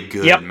really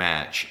good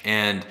match,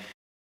 and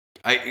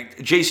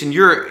Jason,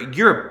 you're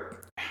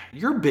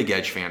a big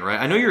Edge fan, right?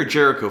 I know you're a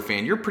Jericho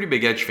fan. You're a pretty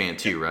big Edge fan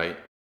too, right?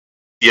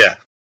 Yeah.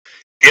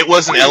 It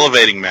was an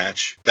elevating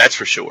match, that's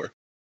for sure.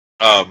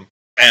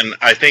 And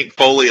I think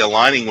Foley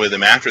aligning with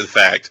him after the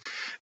fact,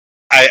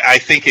 I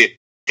think it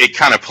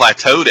kind of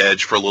plateaued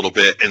Edge for a little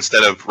bit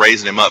instead of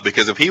raising him up.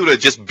 Because if he would have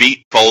just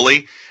beat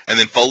Foley and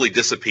then Foley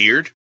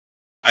disappeared,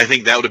 I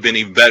think that would have been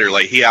even better.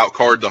 Like he out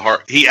hardcored the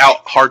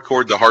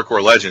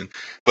hardcore legend,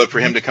 but for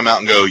him to come out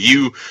and go,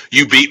 "You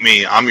beat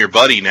me, I'm your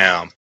buddy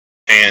now,"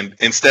 and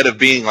instead of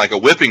being like a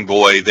whipping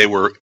boy, they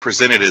were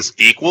presented as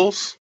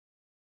equals.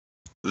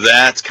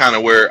 That's kind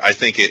of where I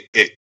think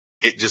it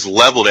just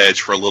leveled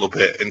Edge for a little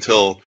bit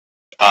until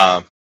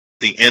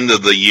the end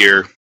of the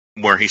year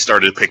where he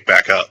started to pick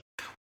back up.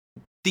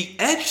 The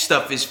Edge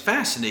stuff is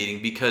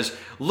fascinating because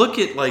look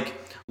at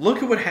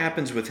what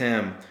happens with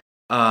him.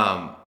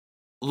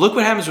 Look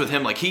what happens with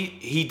him. Like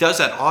he does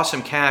that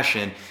awesome cash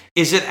in.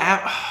 Is it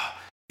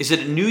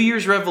a New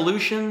Year's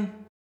Revolution?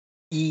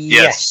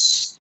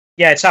 Yes.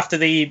 Yeah, it's after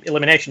the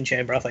Elimination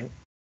Chamber, I think.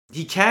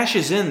 He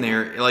cashes in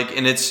there,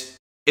 and it's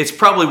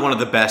probably one of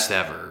the best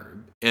ever,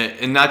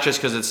 and not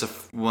just because it's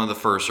one of the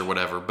first or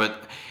whatever,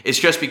 but it's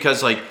just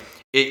because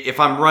if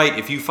I'm right,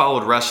 if you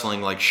followed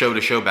wrestling show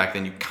to show back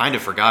then, you kind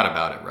of forgot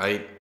about it,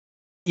 right?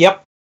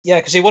 Yep. Yeah,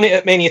 because he won it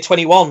at Mania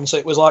 21, so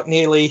it was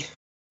nearly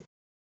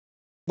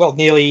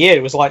a year.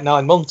 It was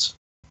 9 months.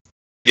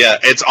 Yeah,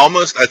 it's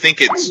almost. I think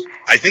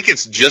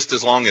it's just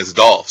as long as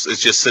Dolph's.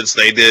 It's just since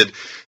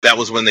that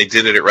was when they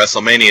did it at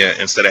WrestleMania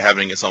instead of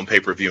having its own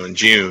pay-per-view in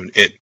June.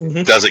 It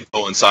doesn't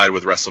coincide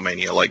with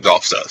WrestleMania like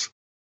Dolph's does.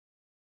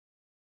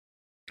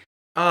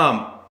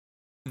 And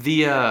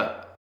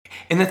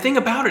the thing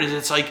about it is,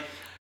 it's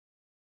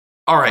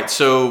all right.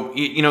 So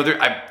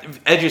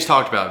Edge has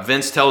talked about.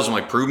 Vince tells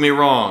him prove me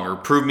wrong or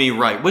prove me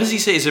right. What does he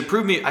say? Is it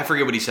prove me? I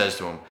forget what he says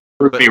to him.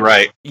 Prove me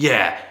right.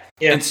 Yeah.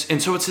 Yeah.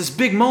 And so it's this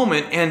big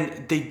moment,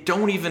 and they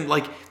don't even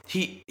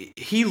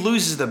he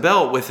loses the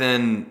belt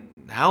within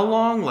how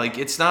long?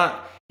 It's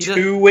not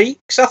 2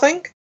 weeks, I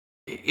think.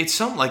 It's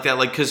something like that.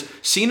 Because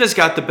Cena's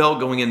got the belt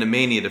going into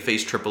Mania to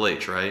face Triple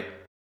H, right?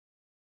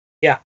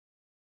 Yeah.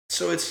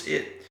 So it's.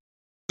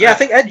 Yeah, I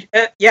think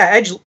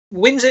Edge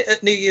wins it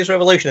at New Year's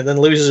Revolution and then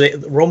loses it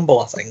at the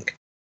Rumble, I think.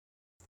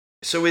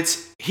 So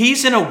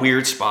he's in a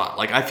weird spot.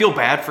 I feel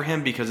bad for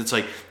him because it's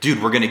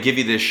dude, we're going to give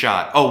you this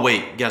shot. Oh,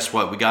 wait, guess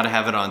what? We got to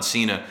have it on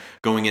Cena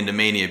going into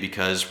Mania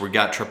because we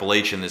got Triple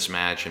H in this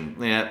match.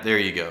 And yeah, there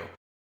you go.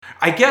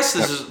 I guess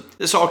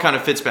this all kind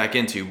of fits back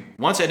into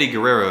once Eddie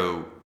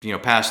Guerrero,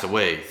 passed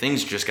away,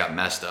 things just got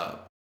messed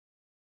up.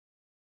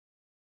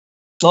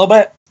 A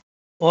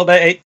little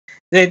bit.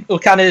 They were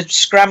kind of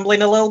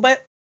scrambling a little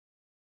bit.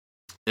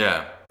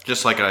 Yeah.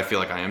 Just like I feel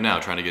like I am now,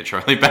 trying to get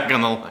Charlie back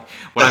on the line.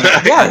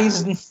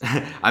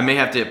 I may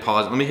have to hit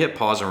pause. Let me hit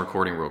pause on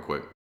recording real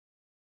quick.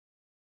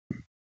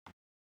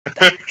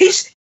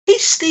 He's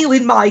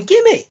stealing my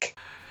gimmick.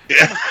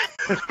 Yeah,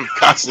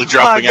 constantly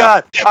dropping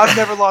out. My God, I've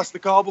never lost the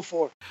call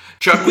before.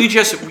 Chuck, we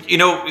just,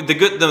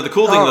 the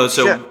cool thing though.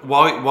 So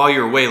while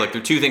you're away, there are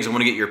two things I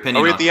want to get your opinion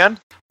on. Are we at the end?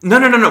 No.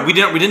 We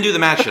didn't do the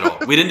match at all.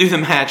 We didn't do the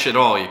match at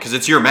all because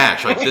it's your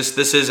match.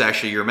 This is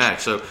actually your match.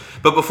 So,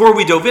 but before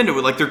we dove into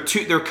it,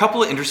 there are a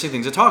couple of interesting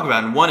things to talk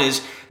about. And one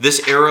is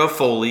this era of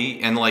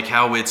Foley and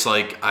how it's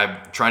I'm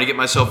trying to get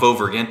myself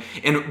over again,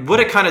 and what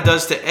it kind of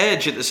does to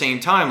Edge at the same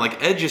time.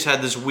 Edge just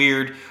had this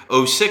weird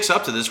 06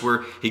 up to this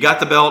where he got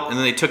the belt and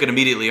then they took it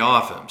immediately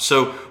off him.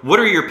 So, what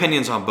are your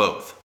opinions on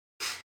both?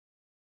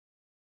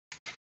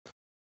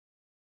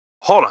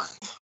 Hold on,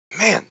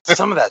 man.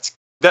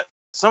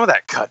 Some of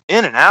that cut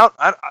in and out.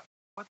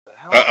 What the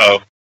hell? Uh-oh.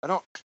 I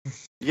don't.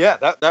 Yeah,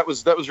 that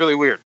was really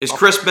weird. Is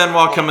Chris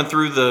Benoit coming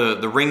through the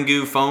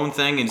Ringu phone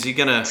thing? Is he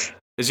gonna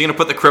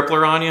put the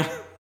crippler on you?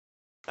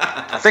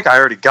 I think I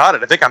already got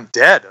it. I think I'm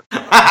dead.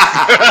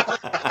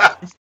 I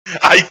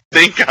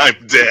think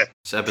I'm dead.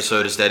 This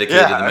episode is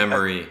dedicated to the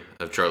memory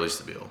of Charlie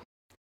Stabile.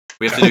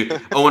 We have to do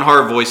Owen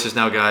Hart voices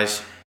now,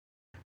 guys.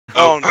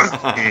 Oh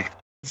no.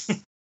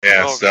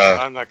 Yes,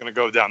 I'm not going to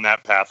go down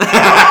that path.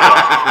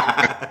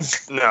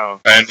 No.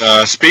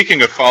 And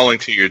speaking of falling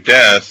to your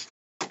death,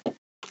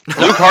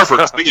 Luke Harper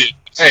tweeted,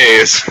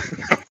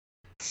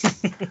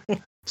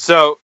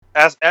 So,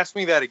 ask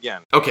me that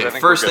again. Okay,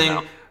 first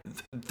thing,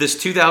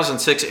 this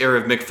 2006 era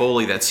of Mick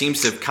Foley that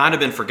seems to have kind of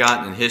been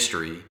forgotten in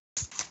history.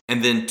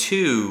 And then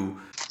two,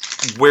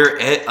 where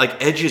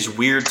Edge's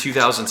weird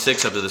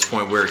 2006 up to this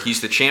point where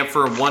he's the champ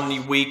for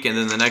 1 week and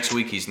then the next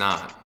week he's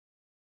not.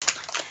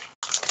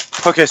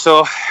 Okay,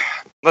 so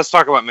let's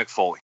talk about Mick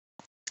Foley.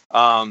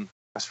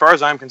 As far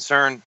as I'm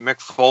concerned, Mick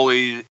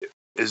Foley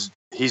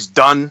he's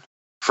done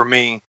for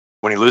me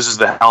when he loses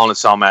the Hell in a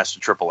Cell match to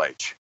Triple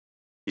H.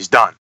 He's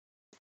done.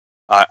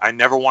 I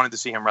never wanted to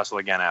see him wrestle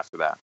again after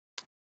that.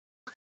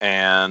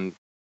 And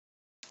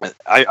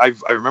I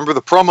remember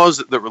the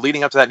promos that were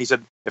leading up to that, and he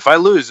said, if I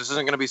lose, this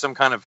isn't going to be some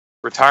kind of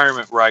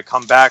retirement where I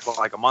come back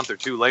a month or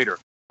two later.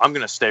 I'm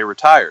going to stay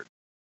retired.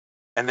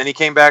 And then he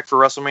came back for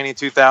WrestleMania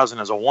 2000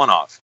 as a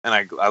one-off, and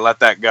I let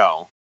that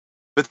go.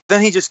 But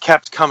then he just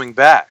kept coming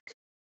back.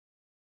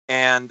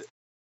 And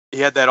he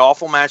had that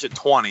awful match at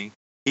 20.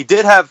 He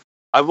did have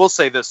I will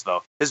say this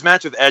though: his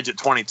match with Edge at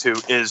 22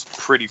 is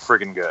pretty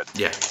friggin' good.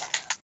 Yeah,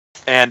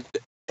 and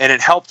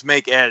it helped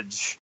make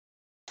Edge.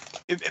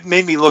 It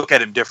made me look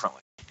at him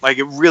differently. Like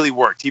it really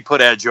worked. He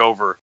put Edge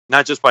over,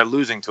 not just by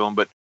losing to him,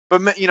 but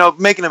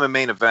making him a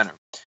main eventer.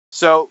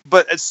 So,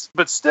 but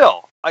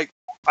still, I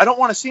don't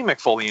want to see Mick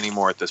Foley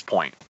anymore at this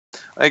point.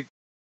 Like,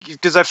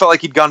 because I felt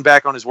like he'd gone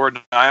back on his word.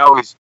 And I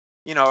always,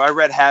 I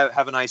read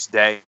 "Have a Nice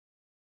Day."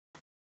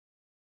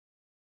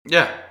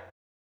 Yeah.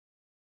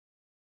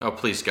 Oh,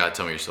 please, God,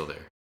 tell me you're still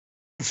there.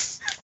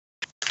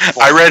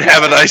 I read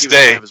 "Have a Nice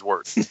Day." His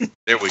word.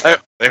 There we go.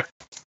 There.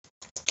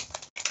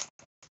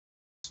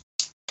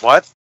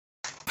 What?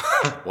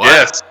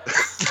 Yes.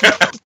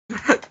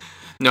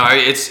 No,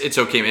 it's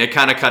okay, man. It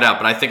kind of cut out,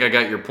 but I think I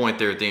got your point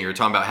there. You were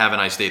talking about "Have a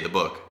Nice Day," the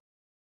book.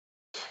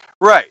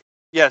 Right.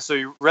 Yeah. So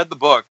you read the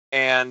book,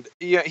 and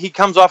he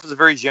comes off as a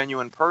very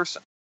genuine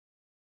person,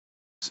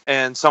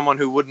 and someone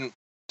who wouldn't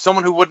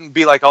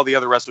be like all the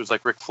other wrestlers,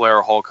 like Ric Flair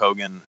or Hulk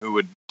Hogan, who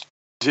would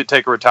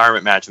take a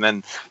retirement match and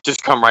then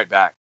just come right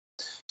back.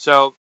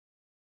 So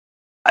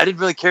I didn't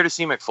really care to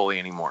see Mick Foley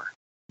anymore,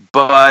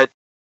 but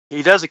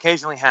he does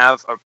occasionally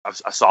have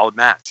a solid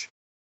match.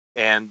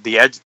 And the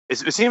Edge,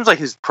 it seems like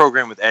his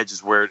program with Edge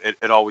is where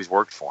it always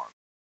worked for him.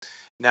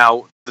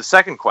 Now, the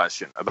second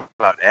question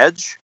about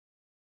Edge,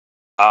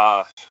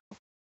 like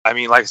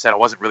I said, I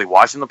wasn't really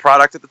watching the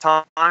product at the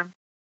time,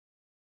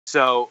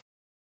 so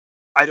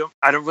I don't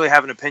really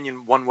have an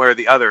opinion one way or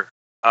the other,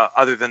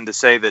 other than to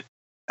say that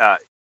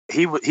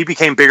he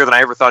became bigger than I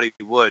ever thought he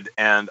would,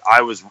 and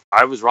I was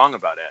wrong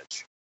about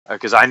Edge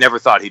because I never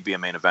thought he'd be a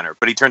main eventer,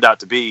 but he turned out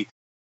to be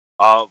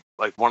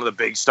like one of the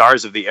big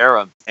stars of the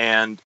era,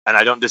 and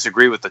I don't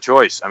disagree with the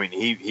choice. I mean,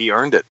 he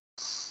earned it.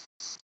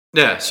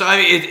 Yeah. So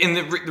and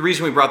the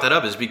reason we brought that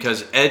up is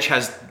because Edge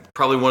has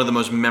probably one of the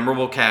most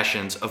memorable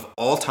cash-ins of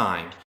all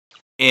time.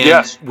 And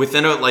yes.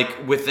 within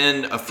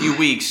a few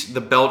weeks,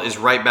 the belt is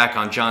right back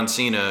on John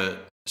Cena,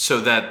 so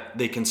that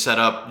they can set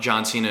up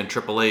John Cena and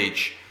Triple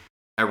H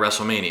at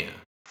WrestleMania.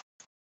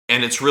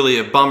 And it's really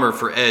a bummer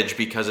for Edge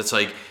because it's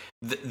like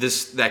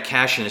that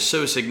cash-in is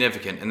so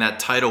significant, and that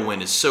title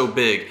win is so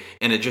big,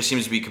 and it just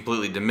seems to be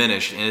completely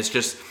diminished. And it's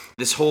just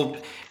this whole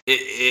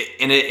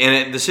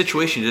the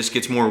situation just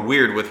gets more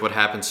weird with what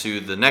happens to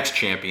the next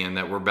champion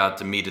that we're about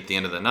to meet at the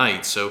end of the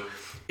night. So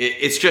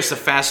it's just a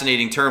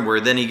fascinating turn where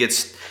then he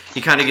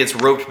kind of gets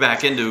roped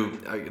back into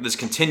this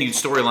continued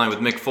storyline with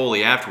Mick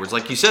Foley afterwards.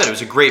 Like you said, it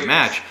was a great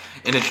match,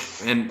 and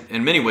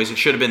in many ways it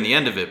should have been the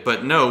end of it.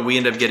 But no, we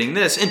end up getting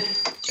this,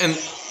 and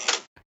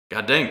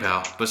god dang,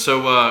 pal. But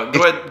so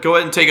go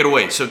ahead and take it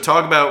away. So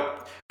talk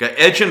about got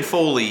Edge and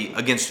Foley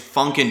against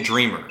Funk and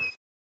Dreamer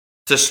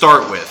to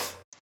start with.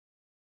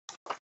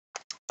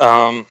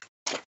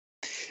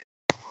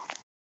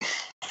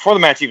 Before the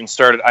match even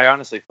started, I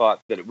honestly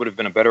thought that it would have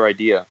been a better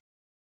idea.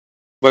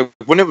 But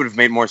wouldn't it have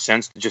made more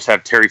sense to just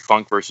have Terry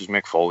Funk versus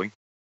Mick Foley?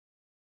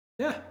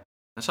 Yeah,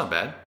 that's not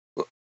bad.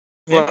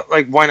 Well,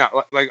 like, why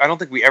not? Like, I don't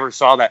think we ever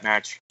saw that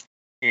match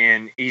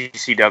in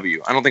ECW.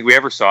 I don't think we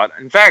ever saw it.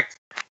 In fact,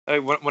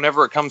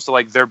 whenever it comes to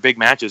like their big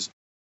matches,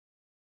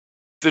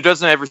 there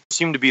doesn't ever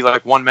seem to be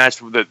like one match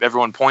that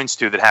everyone points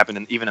to that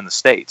happened even in the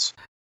States.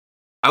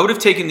 I would have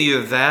taken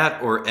either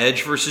that or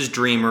Edge versus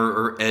Dreamer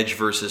or Edge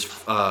versus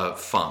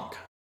Funk.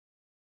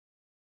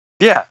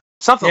 Yeah,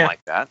 something like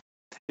that.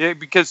 Yeah,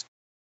 because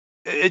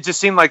it just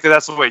seemed like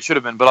that's the way it should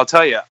have been. But I'll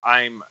tell you,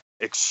 I'm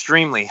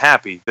extremely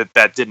happy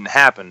that didn't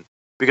happen,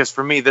 because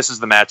for me, this is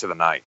the match of the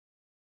night.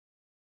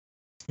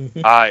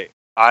 Mm-hmm.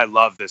 I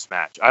love this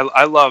match. I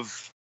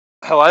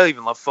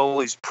even love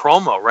Foley's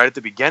promo right at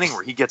the beginning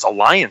where he gets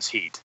Alliance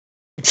heat.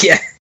 Yeah.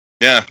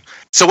 Yeah.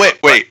 So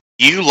wait.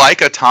 You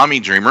like a Tommy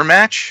Dreamer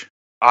match?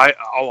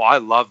 I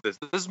love this.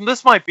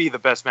 This might be the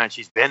best match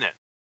he's been in.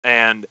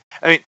 And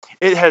I mean,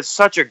 it has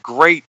such a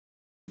great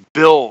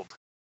build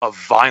of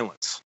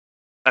violence.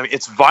 I mean,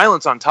 it's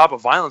violence on top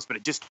of violence, but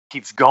it just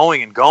keeps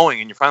going and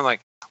going, and you're finally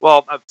like,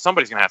 well,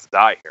 somebody's gonna have to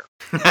die here.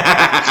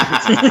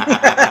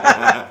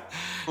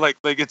 like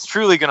it's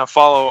truly gonna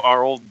follow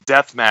our old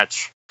death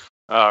match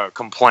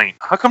complaint.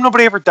 How come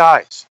nobody ever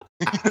dies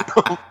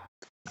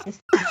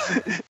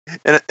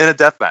in a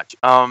death match?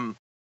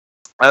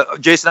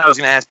 Jason, I was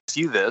gonna ask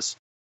you this.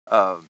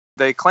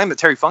 They claim that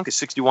Terry Funk is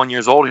 61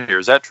 years old here.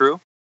 Is that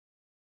true?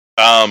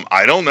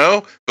 I don't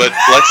know, but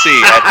let's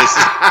see.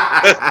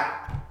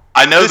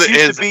 I know this that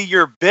used to be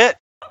your bit,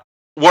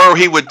 where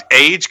he would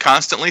age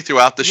constantly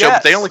throughout the show. Yes.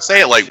 But they only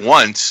say it like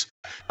once.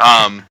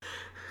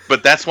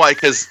 But that's why,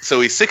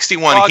 so he's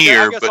 61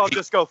 here. I guess I'll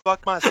just go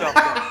fuck myself.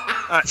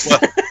 Right. Well,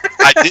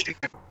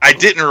 I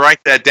didn't write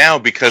that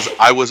down because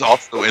I was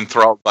also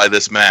enthralled by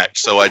this match,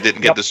 so I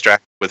didn't get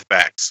distracted with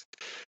facts.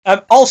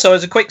 Also,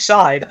 as a quick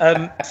side,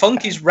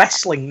 Funk is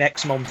wrestling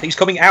next month. He's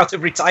coming out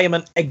of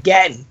retirement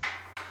again.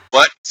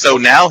 What? So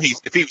now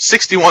if he was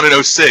 61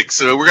 and 06,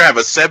 so we're gonna have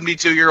a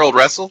 72-year-old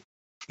wrestle?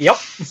 Yep.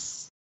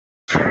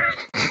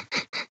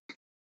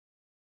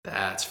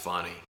 That's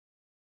funny.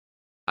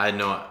 I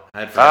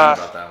had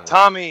forgotten about that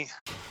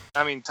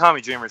one.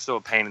 Tommy Dreamer is still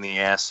a pain in the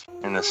ass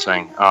in this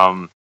thing.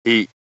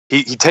 He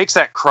he takes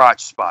that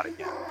crotch spot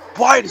again.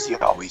 Why does he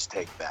always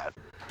take that?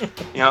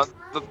 The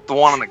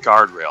one on the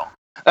guardrail.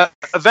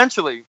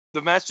 Eventually,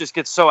 the match just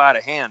gets so out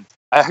of hand.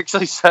 I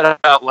actually said it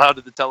out loud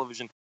to the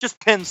television,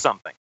 just pin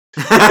something.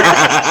 I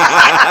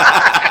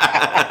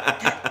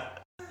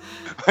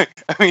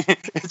mean,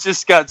 it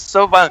just got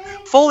so violent.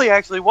 Foley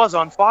actually was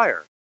on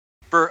fire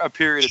for a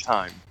period of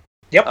time.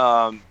 Yep.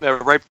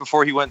 Right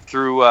before he went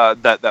through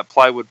that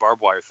plywood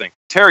barbed wire thing.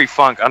 Terry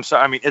Funk, I'm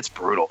sorry. I mean, it's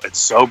brutal. It's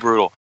so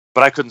brutal.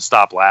 But I couldn't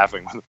stop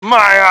laughing. My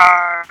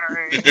eye!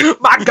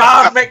 My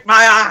God, make my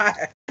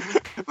eye!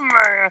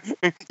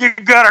 You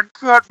gotta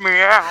cut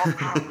me out.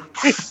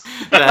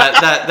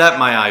 that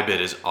my eye bit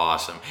is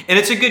awesome, and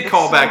it's a good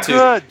callback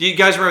so too. Do you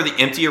guys remember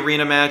the empty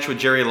arena match with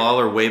Jerry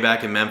Lawler way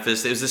back in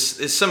Memphis? It was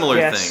this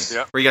similar thing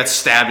where he got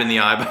stabbed in the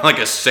eye by like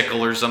a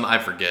sickle or something. I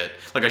forget,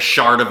 like a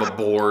shard of a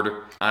board.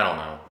 I don't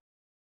know.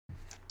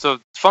 So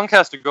Funk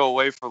has to go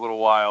away for a little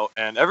while,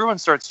 and everyone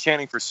starts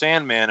chanting for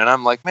Sandman, and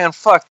I'm like, man,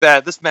 fuck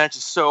that. This match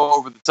is so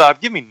over the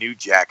top. Give me New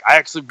Jack. I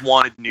actually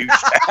wanted New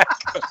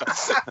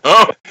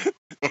Jack.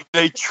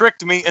 They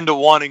tricked me into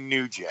wanting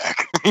New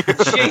Jack.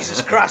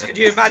 Jesus Christ, could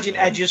you imagine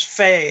Edge's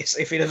face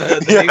if he'd have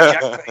heard the New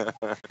Jack thing?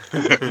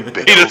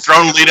 He'd have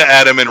thrown Lita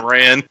at him and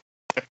ran.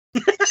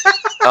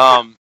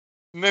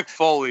 Mick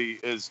Foley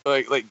is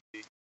like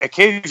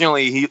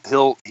occasionally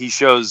he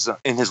shows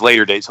in his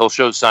later days he'll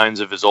show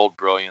signs of his old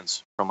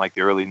brilliance from like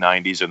the early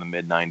 90s or the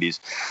mid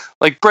 90s,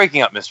 like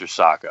breaking up Mr.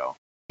 Sacco.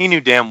 He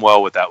knew damn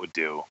well what that would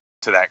do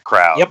to that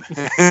crowd. Yep.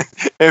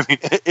 I mean,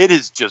 it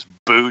is just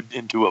booed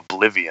into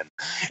oblivion.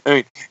 I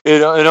mean,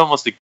 it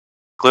almost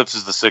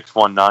eclipses the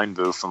 619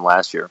 boo from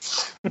last year.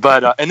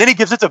 But and then he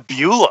gives it to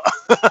Beulah.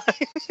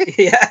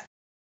 Yeah.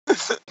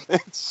 It's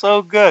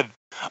so good.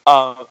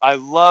 I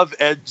love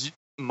Edge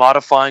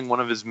modifying one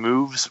of his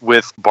moves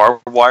with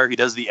barbed wire. He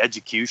does the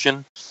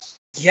execution.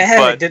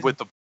 Yeah, but with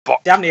the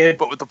damn near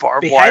but with the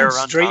barbed wire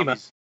on Dreamer.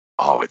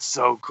 Oh, it's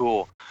so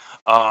cool.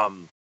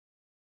 And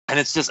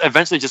it's just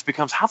eventually just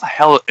becomes, how the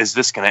hell is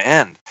this going to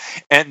end?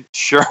 And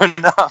sure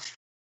enough,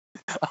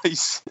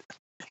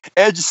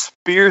 Edge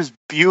spears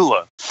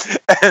Beulah,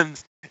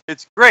 and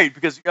it's great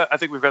because I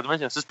think we've got to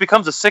mention this. This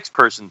becomes a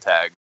 6-person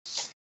tag,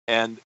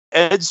 and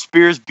Edge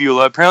spears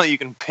Beulah. Apparently, you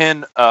can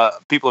pin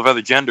people of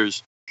other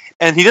genders.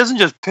 And he doesn't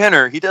just pin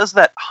her, he does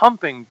that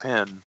humping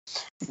pin,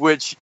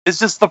 which is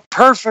just the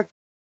perfect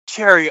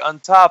cherry on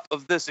top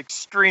of this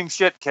extreme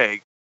shit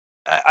cake.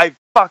 I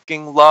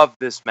fucking love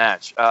this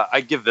match. I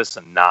give this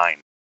a 9.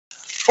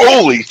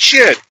 Holy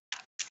shit!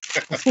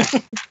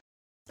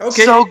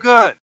 Okay. So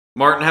good.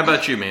 Martin, how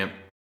about you, man?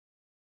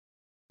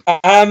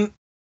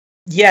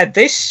 Yeah,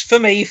 this for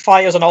me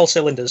fires on all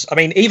cylinders. I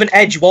mean, even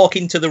Edge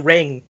walking to the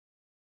ring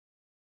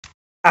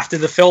after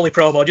the Foley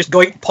promo, just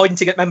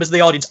pointing at members of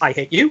the audience, I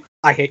hate you,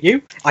 I hate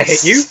you, I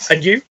hate you,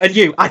 and you, and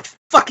you. I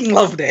fucking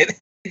loved it.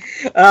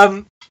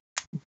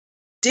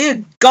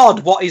 Dear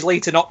God, what is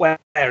Lita not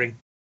wearing?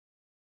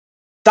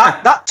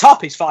 That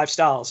top is 5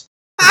 stars.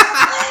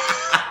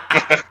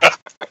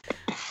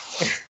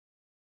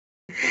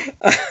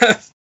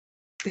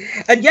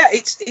 And yeah,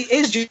 it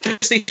is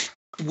just this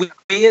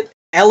weird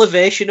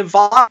elevation of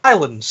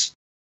violence.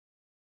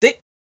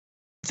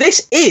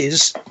 This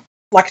is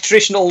like a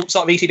traditional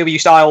sort of ECW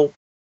style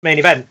main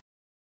event,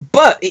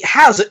 but it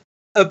has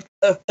a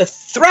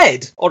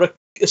thread or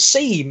a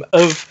seam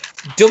of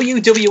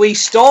WWE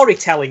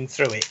storytelling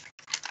through it.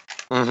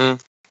 Mm-hmm.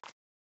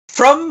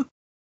 From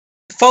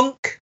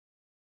Funk,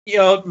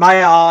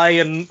 My Eye,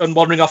 and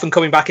wandering off and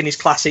coming back in his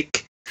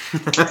classic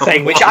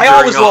thing, which I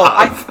always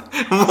love.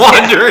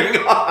 Wandering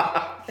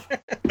off.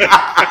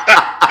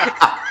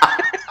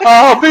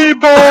 I'll be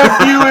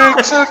back, you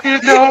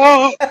executive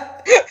dog.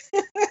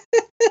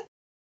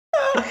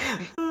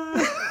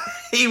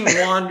 He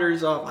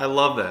wanders off. I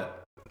love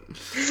that.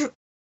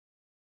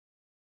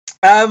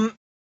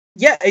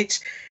 Yeah,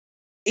 it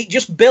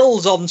just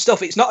builds on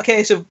stuff. It's not a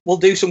case of we'll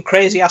do some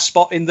crazy ass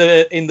spot in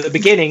the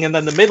beginning and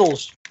then the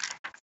middles.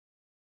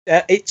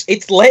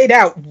 It's laid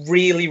out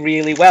really,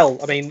 really well.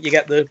 I mean, you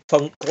get the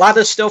Funk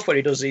ladder stuff where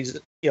he does these,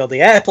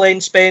 the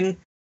airplane spin.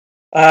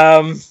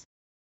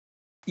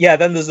 Yeah,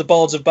 then there's the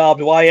boards of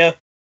barbed wire.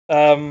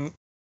 Poor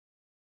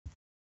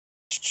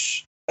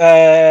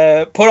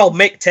old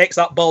Mick takes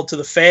that board to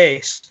the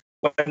face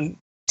when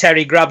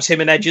Terry grabs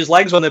him and Edge's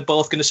legs when they're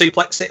both going to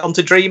suplex it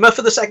onto Dreamer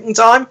for the second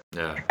time.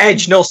 Yeah.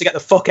 Edge knows to get the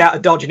fuck out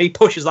of Dodge and he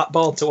pushes that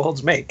board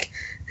towards Mick.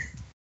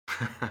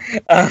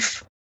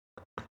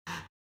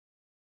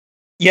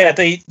 Yeah,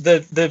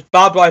 the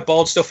barbed wire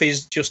board stuff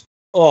is just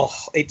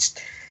it's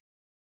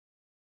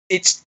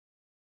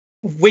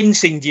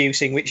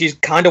wince-inducing, which is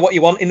kind of what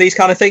you want in these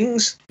kind of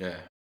things. Yeah.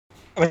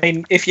 I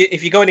mean, if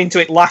you're going into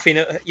it laughing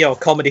at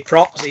comedy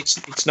props,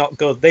 it's not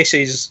good. This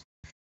is,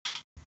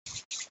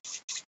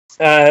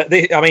 we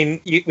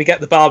get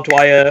the barbed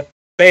wire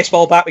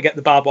baseball bat, we get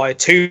the barbed wire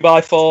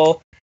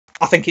 2x4.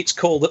 I think it's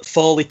cool that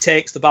Foley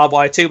takes the barbed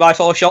wire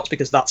 2x4 shots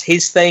because that's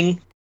his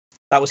thing.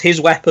 That was his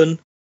weapon.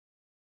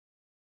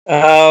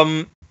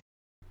 Yeah,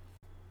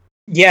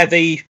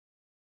 the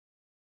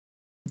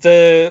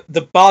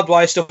the barbed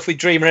wire stuff with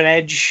Dreamer and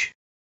Edge,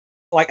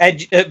 like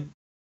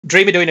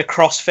Dreamer doing a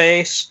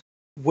crossface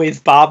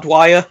with barbed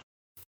wire.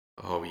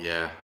 Oh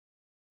yeah.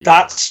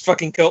 That's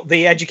fucking cool.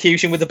 The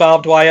execution with the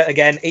barbed wire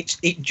again. It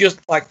just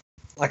like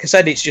I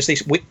said, it's just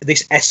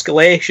this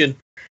escalation.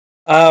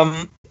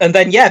 And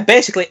then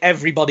basically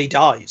everybody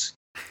dies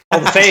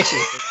on the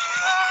faces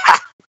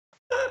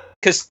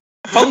because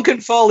Funk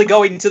and Foley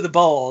go into the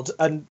board,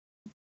 and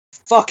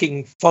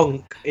fucking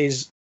Funk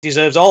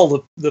deserves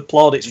all the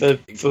plaudits for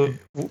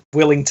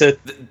willing to.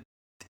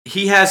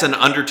 He has an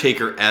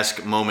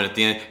Undertaker-esque moment at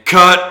the end.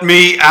 Cut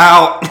me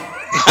out.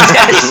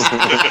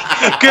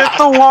 Get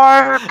the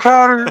wire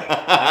cutter.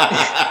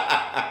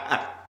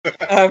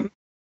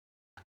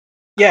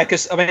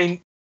 Because I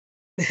mean,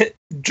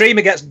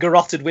 Dreamer gets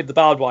garroted with the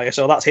barbed wire,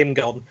 so that's him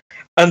gone.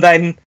 And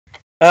then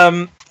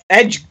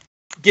Edge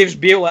gives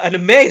Beulah an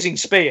amazing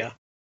spear.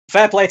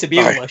 Fair play to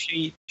Beulah.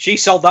 Right. She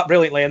sold that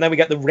brilliantly, and then we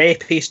get the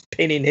rapiest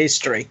pin in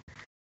history.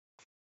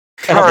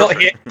 And I've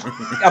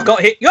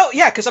got hit. Oh,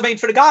 yeah, because I mean,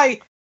 for a guy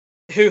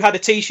who had a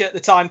T-shirt at the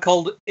time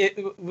called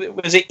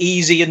was it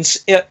easy and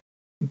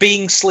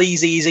being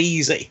sleazy is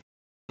easy,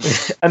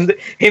 and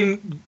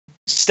him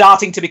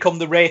starting to become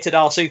the rated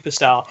R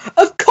superstar.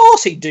 Of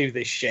course, he'd do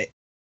this shit.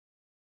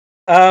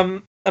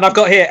 And I've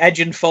got here Edge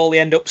and Foley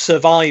end up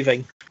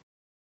surviving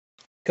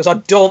because I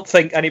don't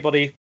think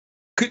anybody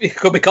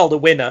could be called a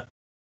winner.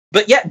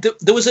 But yeah,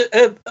 there was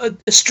a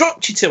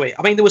structure to it.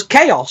 I mean, there was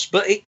chaos,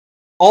 but it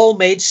all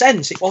made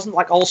sense. It wasn't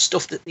like all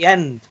stuffed at the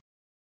end.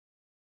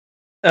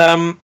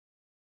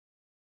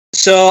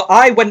 So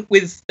I went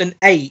with an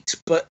 8,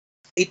 but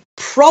it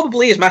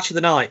probably is match of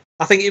the night.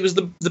 I think it was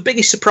the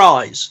biggest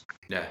surprise.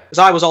 Yeah. Because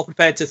I was all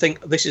prepared to think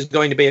this is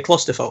going to be a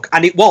clusterfuck.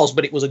 And it was,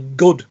 but it was a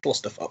good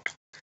clusterfuck.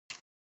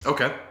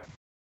 Okay.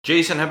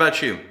 Jason, how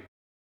about you?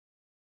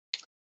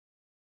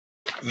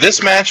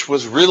 This match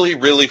was really,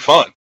 really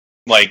fun.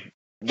 Like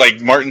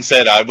Martin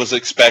said,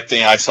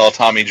 I saw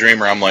Tommy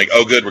Dreamer. I'm like,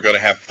 oh, good, we're going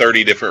to have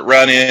 30 different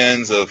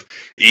run-ins of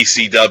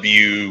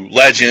ECW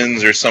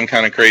legends or some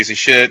kind of crazy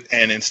shit.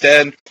 And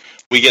instead,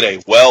 we get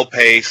a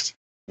well-paced,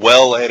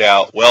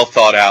 well-laid-out,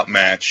 well-thought-out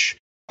match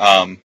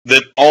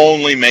that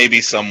only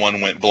maybe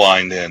someone went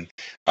blind in.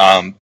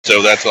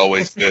 So that's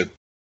always good.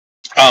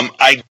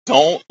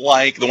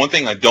 The one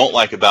thing I don't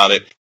like about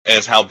it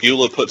is how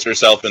Beulah puts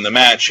herself in the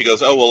match. She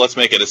goes, oh, well, let's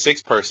make it a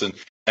 6-person.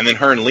 And then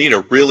her and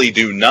Lita really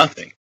do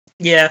nothing.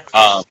 Yeah.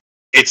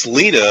 It's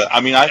Lita.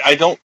 I mean, I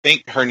don't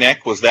think her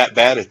neck was that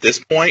bad at this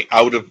point.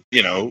 I would have,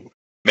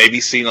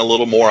 maybe seen a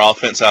little more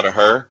offense out of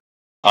her.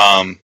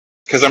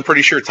 Because I'm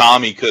pretty sure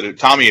Tommy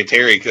and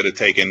Terry could have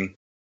taken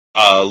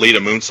Lita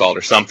moonsault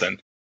or something.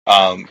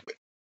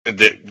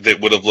 That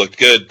would have looked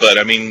good. But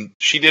I mean,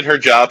 she did her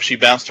job. She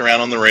bounced around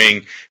on the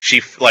ring.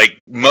 She, like,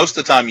 most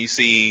of the time you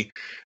see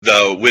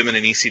the women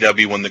in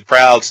ECW, when the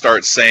crowd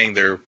starts saying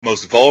their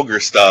most vulgar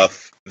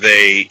stuff,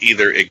 they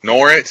either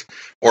ignore it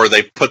or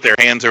they put their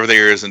hands over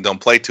their ears and don't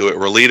play to it.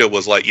 Where Lita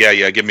was like,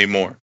 yeah, give me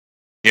more.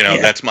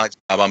 That's my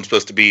job. I'm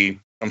supposed to be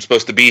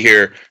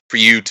here for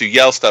you to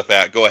yell stuff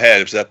at. Go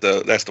ahead. If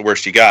that's the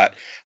worst you got.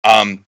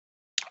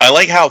 I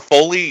like how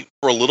Foley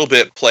for a little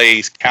bit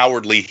plays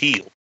cowardly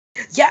heel.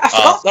 Yeah, I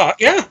forgot that.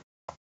 Yeah.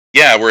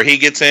 Yeah, where he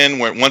gets in,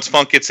 once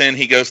Funk gets in,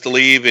 he goes to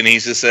leave and he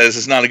just says,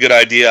 it's not a good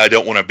idea. I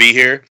don't want to be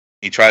here.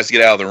 He tries to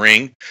get out of the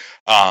ring.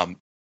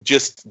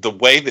 Just the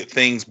way that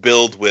things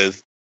build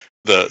with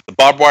the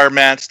barbed wire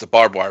mats, the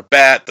barbed wire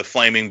bat, the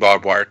flaming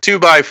barbed wire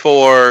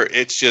 2x4.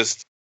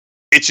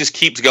 It just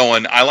keeps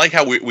going. I like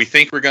how we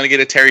think we're going to get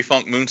a Terry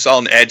Funk moonsault,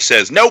 and Edge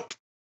says, nope,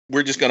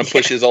 we're just going to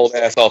push his old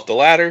ass off the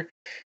ladder.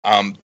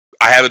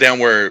 I have it down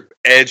where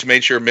Edge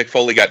made sure Mick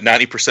Foley got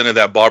 90% of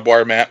that barbed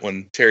wire mat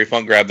when Terry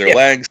Funk grabbed their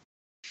legs,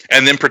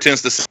 and then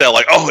pretends to sell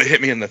like, oh, it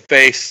hit me in the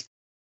face.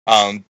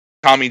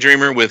 Tommy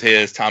Dreamer with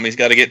his Tommy's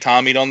got to get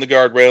Tommy'd on the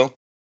guardrail.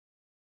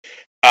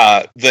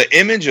 The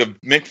image of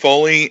Mick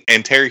Foley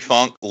and Terry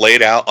Funk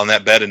laid out on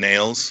that bed of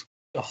nails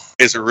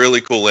is a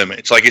really cool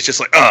image. Like, it's just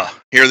like,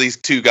 here these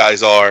two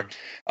guys are,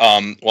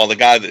 while the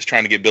guy that's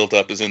trying to get built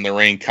up is in the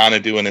ring, kind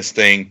of doing his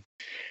thing.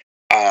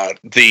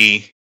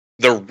 The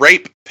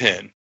rape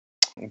pin.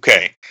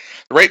 Okay.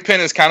 The rape pin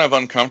is kind of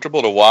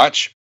uncomfortable to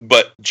watch,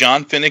 but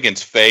John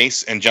Finnegan's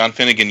face and John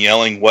Finnegan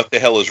yelling, what the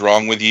hell is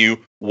wrong with you,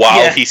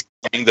 while he's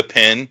playing the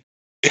pin.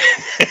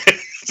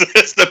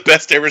 It's the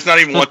best ever. It's not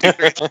even 1, 2,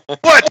 3.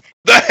 What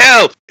the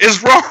hell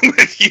is wrong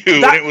with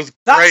you? And it was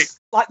great. That's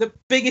like the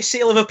biggest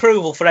seal of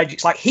approval for Edge.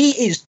 It's like, he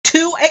is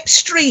too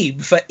extreme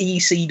for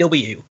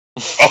ECW.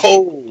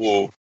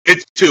 Oh,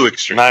 it's too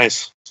extreme.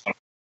 Nice.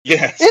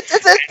 Yes.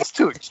 It's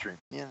too extreme.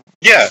 Yeah.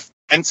 Yeah.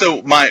 And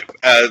so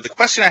the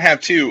question I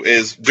have too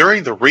is,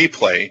 during the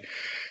replay,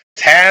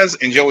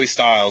 Taz and Joey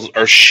Styles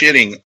are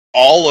shitting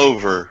all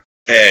over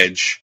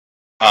Edge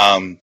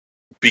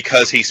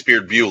because he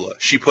speared Beulah.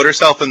 She put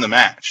herself in the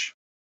match.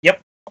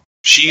 Yep.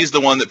 She's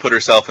the one that put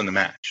herself in the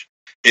match.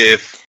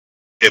 If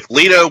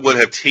Lita would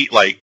have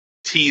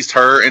teased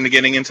her into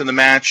getting into the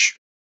match,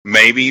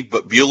 maybe,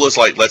 but Beulah's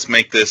like, let's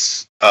make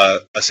this a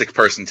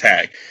 6-person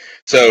tag.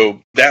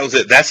 So that was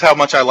it. That's how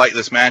much I like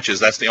this match.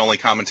 That's the only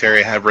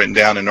commentary I have written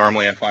down, and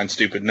normally I find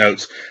stupid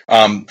notes.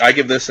 I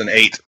give this an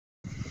 8.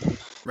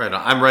 Right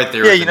on. I'm right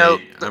there. Yeah, with you know,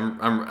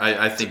 8.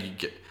 I think you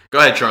get. Go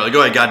ahead, Charlie.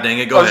 Go ahead. God dang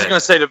it. Go ahead. I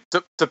was just going to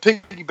say, to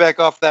piggyback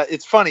off that,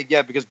 it's funny,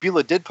 yeah, because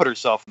Beulah did put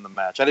herself in the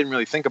match. I didn't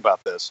really think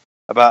about this,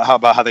 about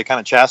how they kind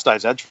of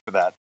chastise Edge for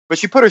that. But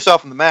she put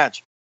herself in the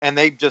match, and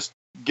they just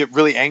get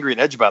really angry at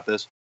Edge about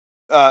this.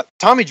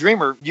 Tommy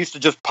Dreamer used to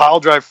just pile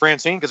drive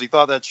Francine because he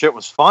thought that shit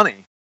was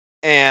funny.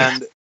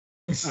 And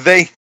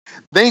they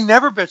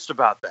never bitched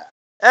about that,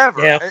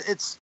 ever. Yeah.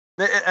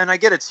 And I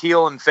get it's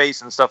heel and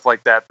face and stuff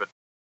like that, but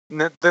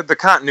the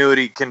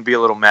continuity can be a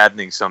little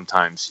maddening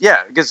sometimes.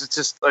 Yeah, because it's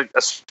just like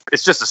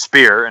it's just a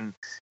spear, and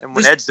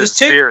when Edge does a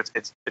spear,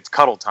 it's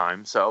cuddle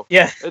time. So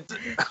yeah,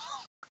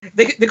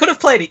 they could have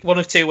played it one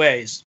of two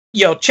ways.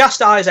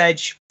 Chastise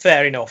Edge,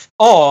 fair enough,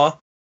 or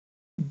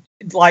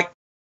like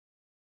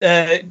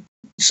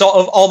sort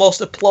of almost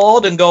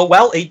applaud and go,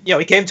 well, he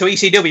came to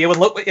ECW and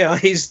look,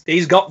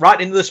 he's got right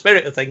into the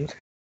spirit of things.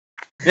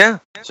 Yeah,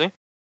 see.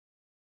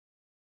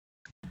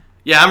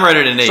 Yeah, I'm right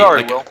at an 8.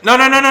 Sorry, Will. No,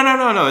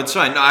 it's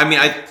fine. No, I mean,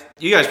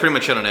 you guys pretty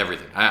much hit on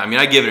everything. I mean,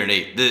 I give it an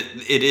 8.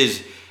 It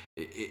is,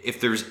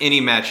 if there's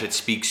any match that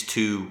speaks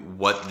to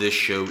what this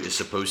show is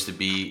supposed to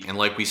be, and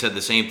like we said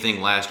the same thing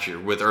last year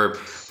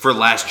for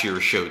last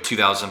year's show,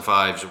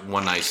 2005's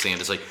One Night Stand.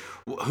 It's like,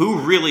 who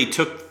really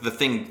took the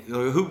thing?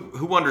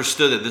 Who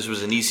understood that this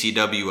was an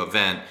ECW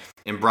event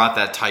and brought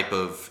that type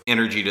of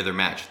energy to their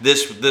match?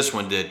 This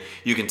one did.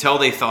 You can tell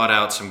they thought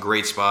out some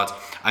great spots.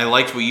 I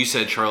liked what you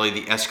said, Charlie,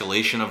 the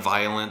escalation of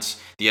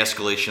violence, the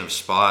escalation of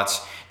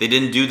spots. They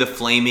didn't do the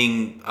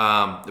flaming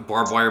the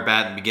barbed wire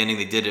bat in the beginning.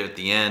 They did it at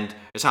the end.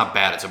 It's not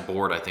bad. It's a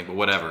board, I think, but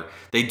whatever.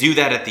 They do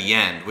that at the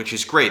end, which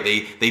is great.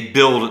 They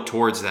build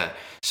towards that.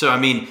 So, I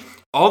mean,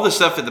 all the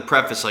stuff at the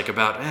preface, like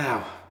about,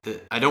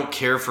 I don't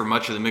care for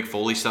much of the Mick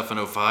Foley stuff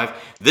in 05.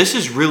 This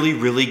is really,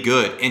 really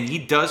good, and he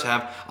does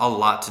have a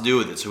lot to do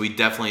with it, so he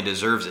definitely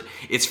deserves it.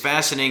 It's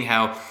fascinating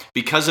how,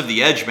 because of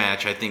the Edge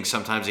match, I think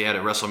sometimes he had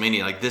at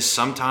WrestleMania, like this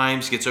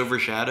sometimes gets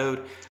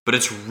overshadowed, but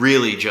it's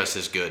really just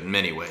as good in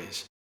many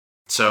ways.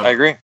 So I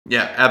agree.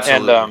 Yeah,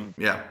 absolutely.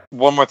 And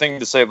one more thing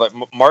to say, like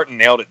Martin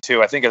nailed it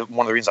too. I think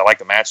one of the reasons I like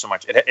the match so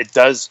much,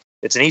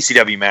 it's an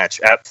ECW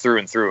match through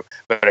and through,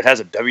 but it has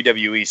a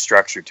WWE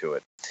structure to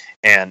it.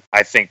 And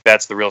I think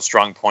that's the real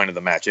strong point of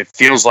the match. It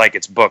feels like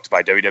it's booked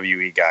by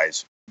WWE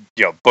guys,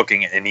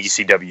 booking an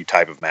ECW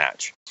type of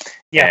match.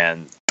 Yeah.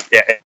 And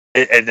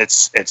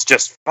it's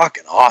just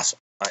fucking awesome.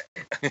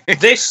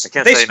 This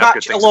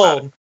match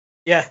alone,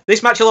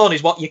 this match alone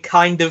is what you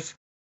kind of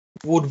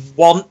would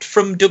want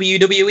from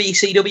WWE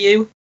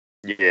ECW.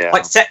 Yeah.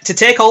 Like to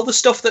take all the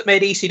stuff that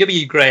made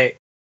ECW great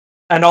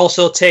and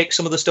also take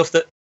some of the stuff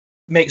that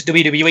makes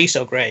WWE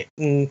so great.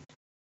 And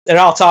there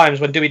are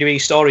times when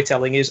WWE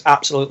storytelling is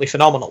absolutely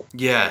phenomenal.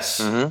 Yes.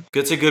 Mm-hmm.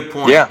 That's a good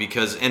point. Yeah.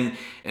 Because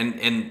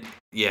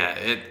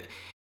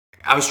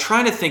I was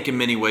trying to think in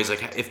many ways,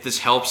 like if this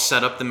helps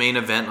set up the main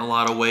event in a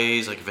lot of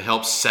ways, like if it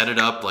helps set it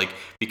up, like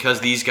because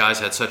these guys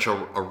had such a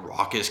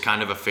raucous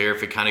kind of affair,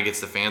 if it kind of gets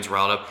the fans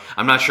riled up.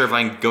 I'm not sure if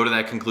I can go to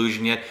that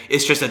conclusion yet.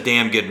 It's just a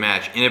damn good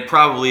match, and it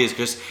probably is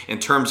just in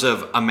terms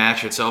of a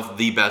match itself,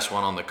 the best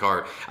one on the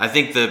card. I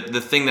think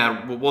the thing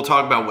that we'll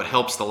talk about what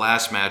helps the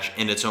last match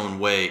in its own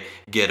way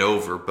get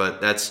over,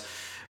 but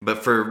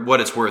for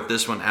what it's worth,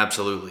 this one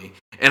absolutely.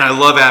 And I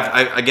love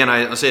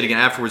I'll say it again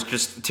afterwards.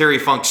 Just Terry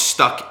Funk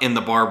stuck in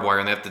the barbed wire,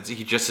 and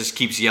he just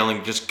keeps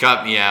yelling, "Just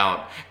cut me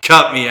out,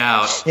 cut me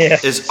out!" Yeah.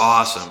 Is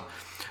awesome.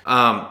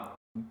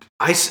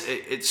 I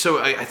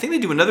think they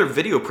do another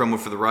video promo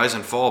for the Rise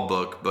and Fall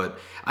book, but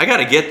I got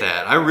to get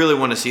that. I really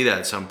want to see that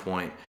at some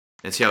point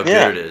and see how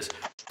good it is.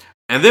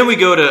 And then we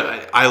go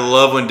to, I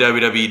love when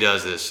WWE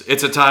does this.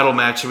 It's a title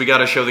match, so we got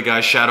to show the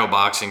guy shadow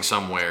boxing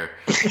somewhere.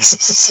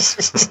 This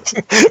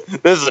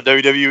is a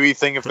WWE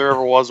thing if there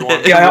ever was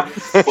one. Yeah.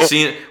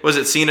 Was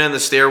it Cena in the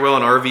stairwell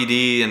and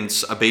RVD in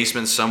a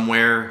basement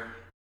somewhere?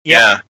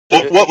 Yeah.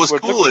 What was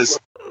cool is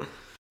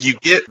you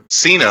get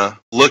Cena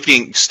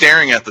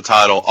staring at the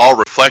title all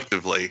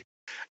reflectively,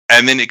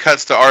 and then it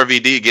cuts to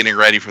RVD getting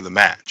ready for the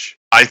match.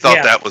 I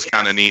thought that was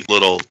kind of neat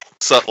little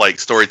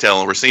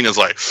storytelling where Cena's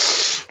like,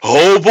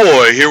 oh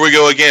boy, here we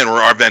go again. Where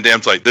Rob Van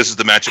Dam's like, this is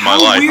the match of my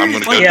life. I'm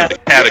going to go to the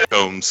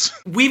catacombs.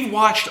 We've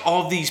watched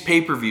all these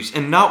pay-per-views,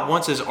 and not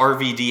once has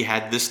RVD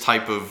had this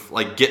type of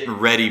like getting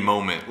ready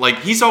moment. Like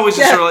he's always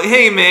just sort of like,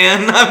 hey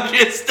man, I'm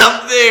just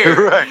up there.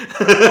 Right.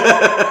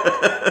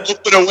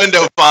 Open a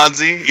window,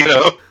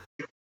 Fonzie,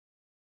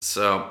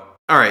 So,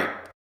 all right,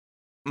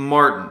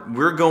 Martin,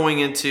 we're going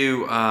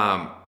into.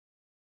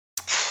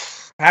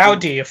 How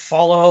do you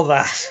follow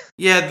that?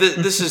 Yeah,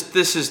 this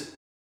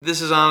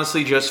is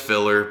honestly just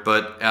filler,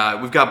 but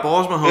we've got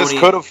Balls Mahoney. This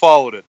could have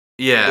followed it.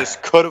 Yeah. This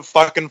could have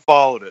fucking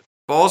followed it.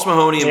 Balls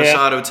Mahoney and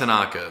Masato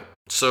Tanaka.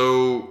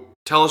 So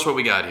tell us what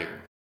we got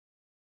here.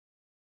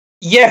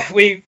 Yeah,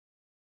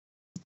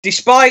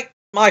 despite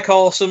Mike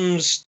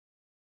Awesome's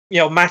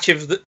match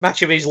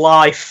of his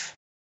life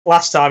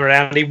last time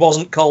around. He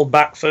wasn't called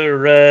back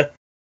for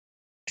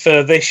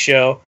this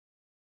show.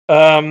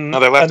 No,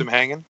 they left him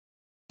hanging.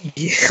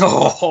 Yeah,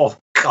 oh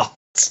God!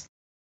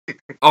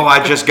 Oh,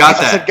 I just got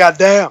I that. said,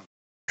 "Goddamn!"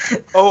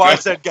 Oh, I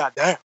said,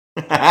 "Goddamn!"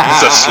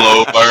 It's a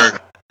slow burn.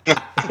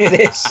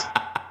 It is.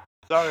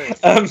 Sorry.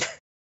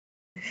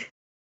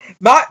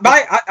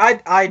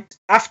 I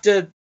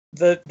after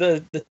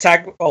the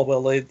tag,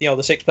 the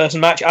 6-person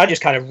match, I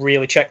just kind of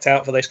really checked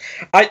out for this.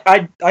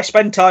 I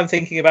spend time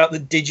thinking about the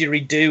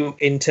didgeridoo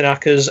in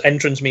Tanaka's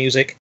entrance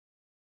music.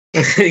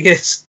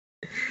 Because,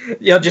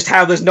 just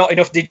how there's not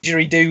enough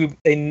didgeridoo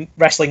in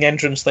wrestling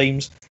entrance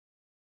themes.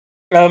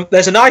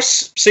 There's a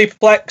nice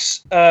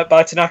superplex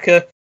by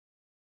Tanaka.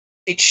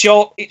 It's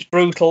short, it's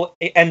brutal,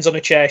 it ends on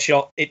a chair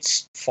shot.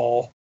 It's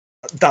 4.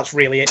 That's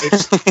really it.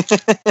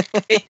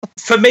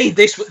 For me,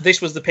 this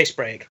was the piss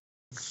break.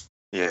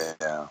 Yeah.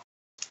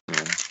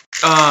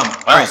 All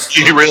right.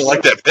 You really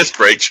like that piss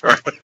break,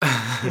 Charlie?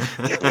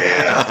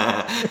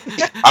 Yeah.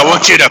 I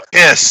want you to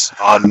piss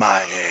on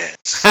my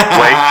ass.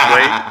 Wait.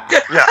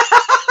 Yeah.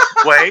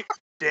 Wait.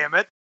 Damn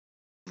it.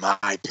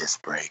 My piss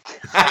break.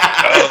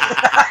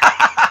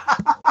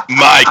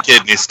 My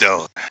kidney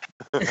stone.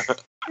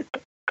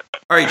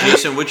 All right,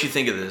 Jason, what'd you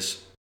think of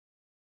this?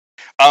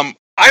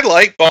 I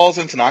like Balls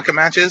and Tanaka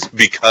matches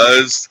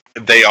because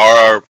they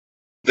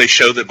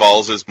show that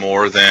Balls is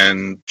more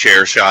than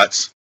chair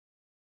shots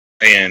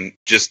and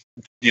just,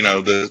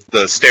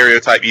 the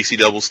stereotype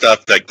ECW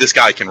stuff. Like, this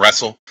guy can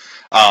wrestle,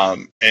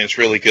 and it's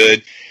really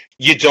good.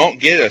 You don't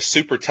get a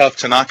super tough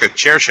Tanaka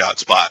chair shot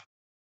spot.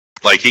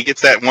 Like, he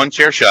gets that one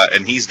chair shot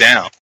and he's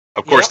down.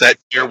 Of course, that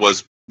chair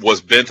was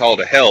bent all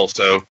to hell,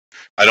 so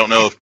I don't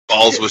know if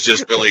Balls was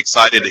just really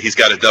excited that he's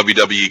got a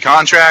WWE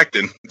contract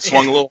and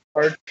swung a little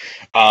hard.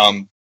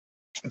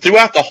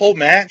 Throughout the whole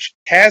match,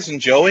 Taz and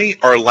Joey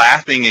are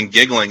laughing and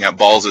giggling at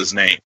Balls'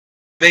 name.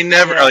 They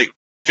never,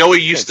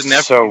 Joey used to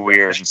never. So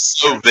weird.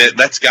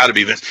 That's got to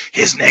be Vince.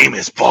 His name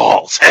is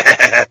Balls.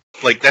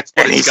 Like, that's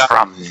what he's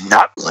from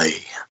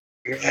Nutley.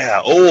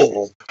 Yeah.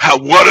 Oh,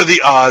 what are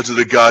the odds of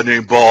the guy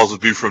named Balls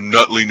would be from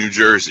Nutley, New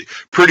Jersey?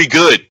 Pretty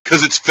good,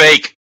 because it's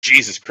fake.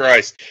 Jesus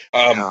Christ.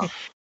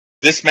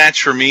 This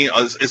match for me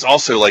is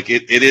also like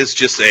it is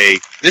just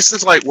this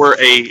is like where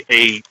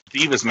a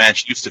Divas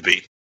match used to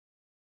be.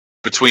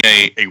 Between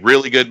a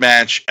really good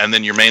match and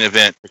then your main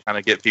event to kind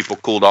of get people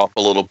cooled off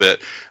a little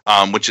bit,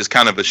 which is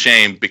kind of a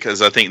shame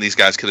because I think these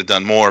guys could have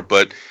done more.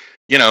 But,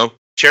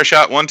 chair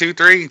shot 1, 2,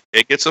 3,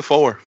 it gets a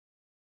 4.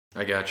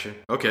 I got you.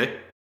 Okay.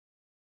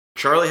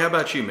 Charlie, how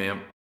about you,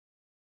 ma'am?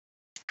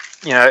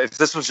 If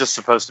this was just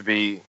supposed to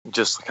be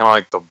just kind of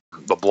like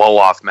the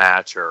blow-off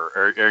match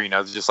or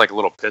just like a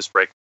little piss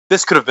break,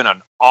 this could have been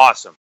an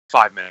awesome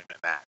 5-minute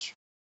match.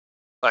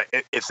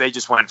 Like, if they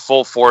just went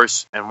full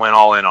force and went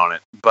all in on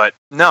it. But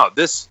no,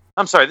 this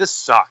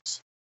sucks.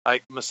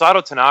 Like,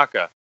 Masato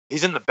Tanaka,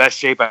 he's in the best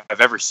shape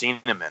I've ever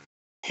seen him in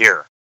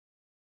here.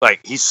 Like,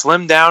 he's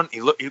slimmed down.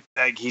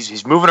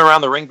 He's moving around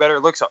the ring better.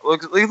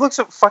 He looks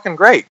fucking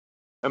great.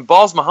 And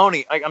Balls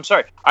Mahoney, I'm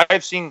sorry,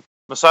 I've seen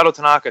Masato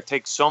Tanaka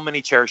take so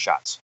many chair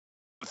shots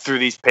through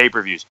these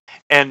pay-per-views.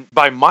 And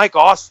by Mike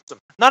Awesome,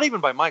 not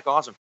even by Mike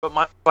Awesome,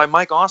 but by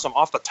Mike Awesome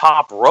off the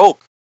top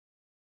rope.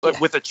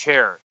 With a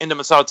chair into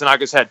Masato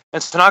Tanaka's head,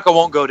 and Tanaka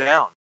won't go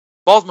down.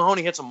 Balls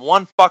Mahoney hits him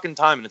one fucking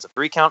time, and it's a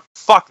 3 count.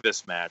 Fuck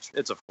this match.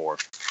 It's a 4.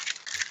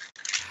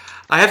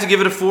 I have to give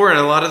it a 4, and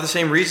a lot of the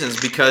same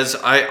reasons, because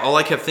all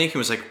I kept thinking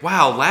was like,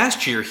 wow,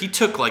 last year he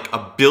took like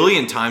 1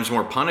 billion times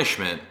more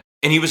punishment,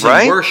 and he was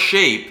in worse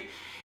shape,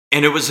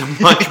 and it was a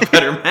much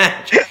better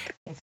match.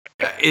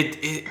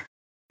 It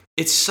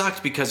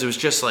sucked because it was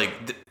just like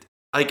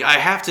I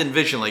have to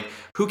envision, like,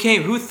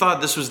 who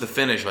thought this was the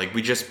finish? Like,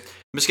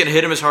 I'm just going to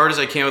hit him as hard as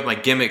I can with my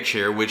gimmick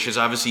chair, which is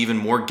obviously even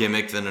more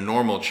gimmick than a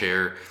normal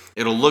chair.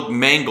 It'll look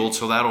mangled,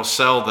 so that'll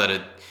sell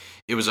that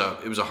it was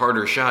a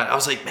harder shot. I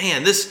was like,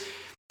 man,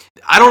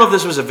 I don't know if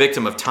this was a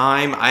victim of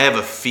time. I have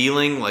a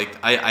feeling,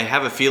 I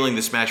have a feeling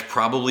this match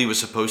probably was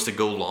supposed to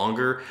go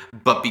longer,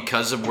 but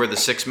because of where the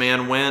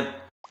 6-man went,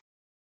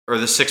 or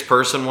the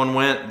 6-person one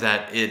went,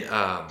 that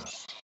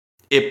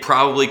it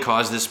probably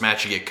caused this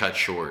match to get cut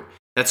short.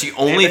 That's the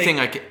only thing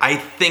I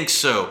think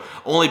so.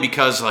 Only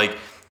because, like,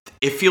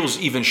 it feels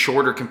even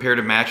shorter compared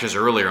to matches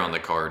earlier on the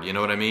card. You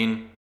know what I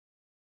mean?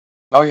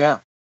 Oh yeah.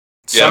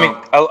 So, I mean,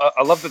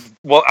 I love that.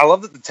 Well, I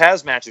love that the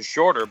Taz match is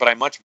shorter, but I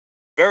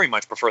very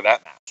much prefer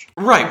that match.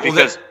 Right.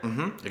 Because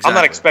exactly. I'm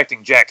not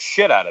expecting jack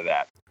shit out of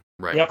that.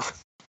 Right. Yep.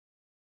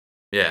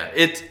 Yeah.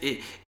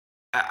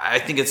 I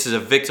think it's a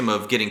victim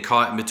of getting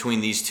caught in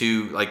between these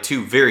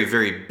two very,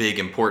 very big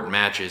important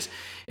matches,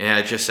 and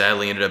it just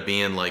sadly ended up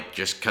being like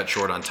just cut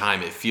short on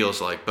time. It feels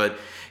like, but.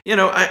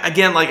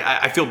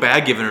 I feel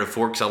bad giving it a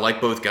 4 because I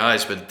like both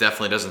guys, but it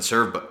definitely doesn't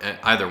serve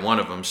either one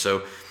of them.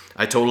 So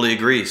I totally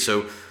agree.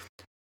 So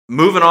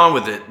moving on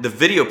with it, the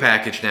video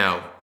package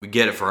now, we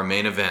get it for our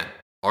main event.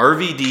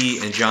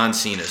 RVD and John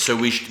Cena. So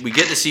we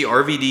get to see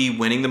RVD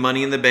winning the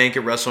Money in the Bank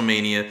at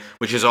WrestleMania,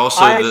 which is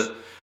also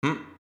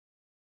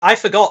I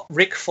forgot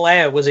Ric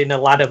Flair was in a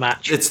ladder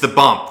match. It's the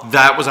bump.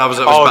 I was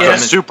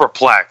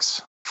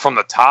superplex. from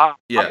the top.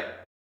 Yeah.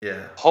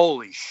 Yeah.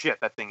 Holy shit,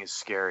 that thing is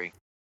scary.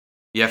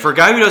 Yeah, for a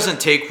guy who doesn't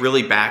take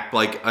really back,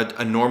 like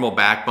a normal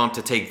back bump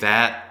to take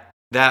that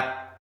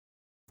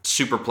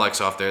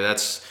superplex off there,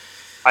 that's,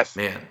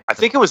 man. I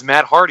think it was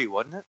Matt Hardy,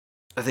 wasn't it?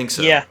 I think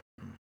so. Yeah.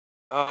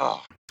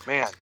 Oh,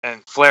 man.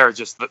 And Flair,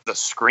 just the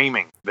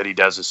screaming that he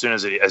does as soon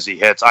as he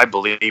hits, I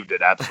believed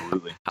it,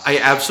 absolutely. I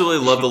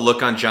absolutely love the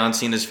look on John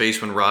Cena's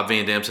face when Rob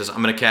Van Dam says,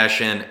 I'm going to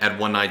cash in at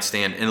One Night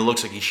Stand, and it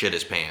looks like he shit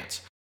his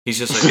pants. He's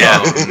just like,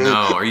 oh,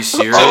 no, are you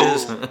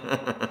serious?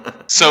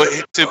 So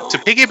to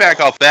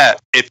piggyback off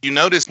that, if you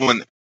notice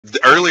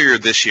earlier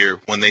this year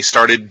when they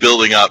started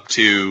building up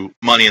to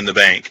Money in the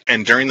Bank,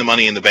 and during the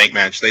Money in the Bank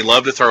match, they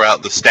love to throw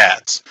out the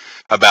stats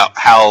about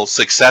how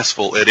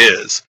successful it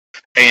is.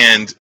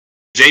 And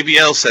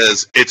JBL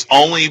says it's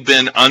only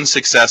been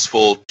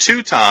unsuccessful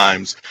 2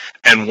 times,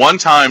 and 1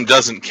 time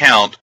doesn't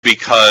count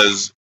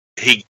because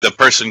the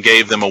person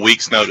gave them a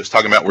week's notice,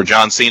 talking about where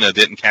John Cena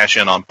didn't cash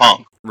in on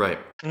Punk. Right.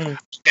 Okay.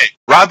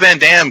 Rob Van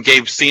Dam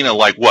gave Cena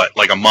like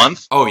a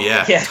month? Oh,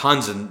 yeah.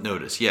 Tons of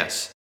notice,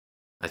 yes.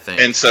 I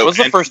think. And so it was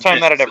the first time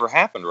that had ever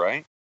happened,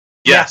 right?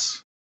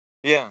 Yes.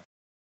 Yeah.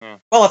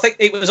 Well, I think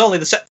it was only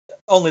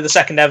the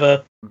second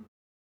ever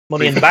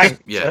Money in the Bank.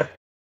 Yeah. So.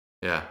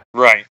 Yeah.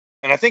 Right.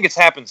 And I think it's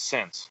happened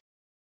since,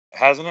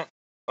 hasn't it?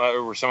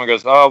 Where someone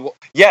goes, "Oh, well,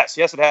 yes,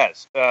 it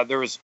has." There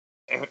was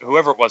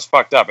whoever it was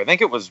fucked up. I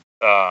think it was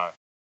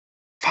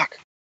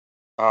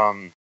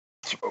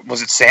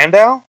was it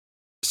Sandow?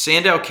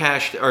 Sandow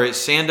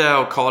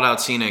called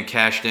out Cena and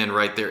cashed in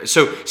right there.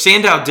 So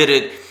Sandow did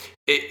it.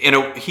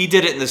 He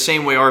did it in the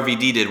same way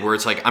RVD did, where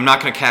it's like, I'm not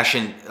going to cash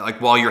in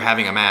like while you're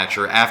having a match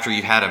or after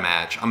you've had a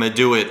match. I'm going to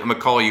do it. I'm going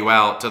to call you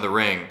out to the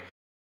ring,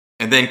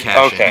 and then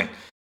cash in.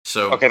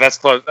 So that's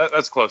close.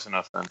 That's close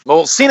enough then.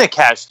 Well, Cena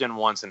cashed in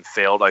once and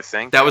failed, I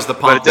think. That was the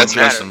Punk one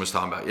Justin was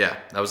talking about. Yeah,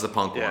 that was the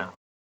Punk one.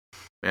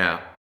 Yeah,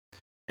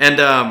 and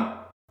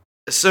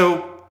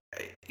so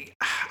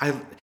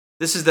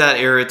this is that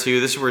era too.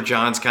 This is where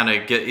John's kind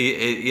of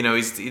he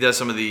does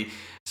some of the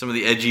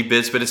edgy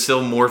bits, but it's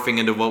still morphing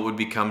into what would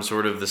become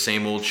sort of the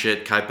same old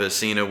shit type of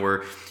Cena,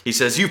 where he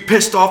says, "You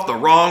pissed off the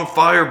wrong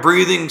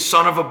fire-breathing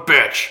son of a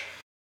bitch."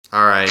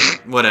 All right,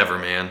 whatever,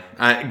 man.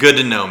 Good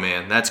to know,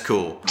 man. That's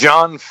cool.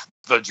 John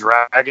the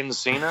Dragon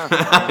Cena.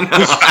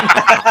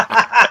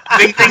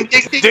 Ding, ding,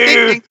 ding, ding, Dude,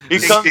 ding, ding, he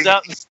ding, comes ding.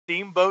 out in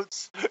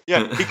steamboats.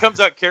 Yeah, he comes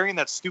out carrying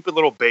that stupid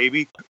little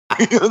baby.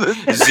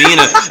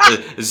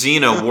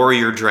 Xena,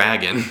 Warrior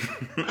Dragon.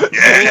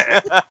 Yeah.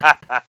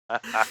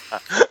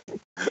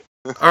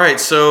 All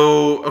right,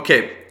 so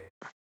okay,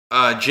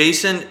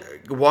 Jason,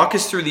 walk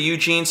us through the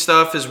Eugene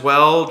stuff as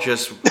well.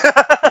 Just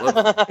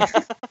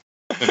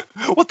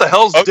what the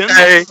hell's Okay.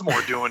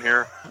 Dinsmore doing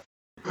here?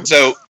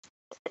 So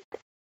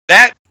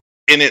that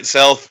in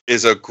itself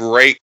is a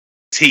great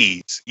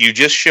tease. You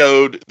just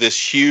showed this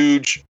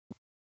huge,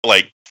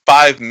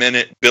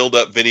 5-minute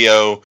build-up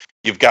video.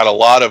 You've got a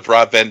lot of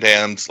Rob Van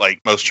Dam's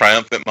most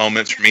triumphant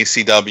moments from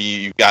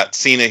ECW. You've got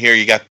Cena here.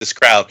 You got this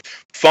crowd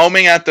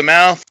foaming at the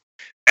mouth,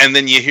 and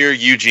then you hear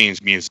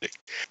Eugene's music.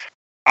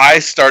 I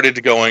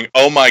started going,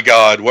 oh my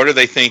God, what are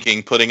they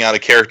thinking putting out a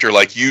character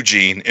like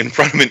Eugene in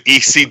front of an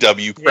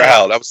ECW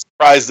crowd? Yeah. I was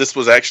surprised this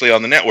was actually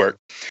on the network.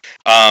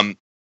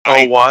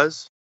 It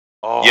was?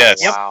 Oh,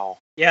 yes. Wow.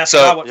 Yeah,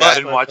 so I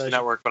didn't watch the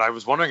network, but I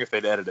was wondering if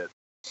they'd edit it.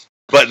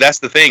 But that's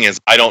the thing is,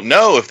 I don't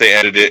know if they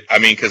edited it. I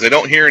mean, because I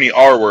don't hear any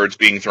R words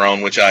being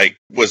thrown, which I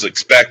was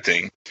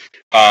expecting,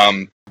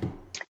 and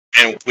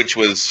which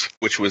was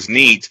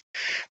neat.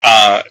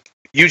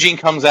 Eugene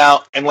comes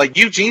out, and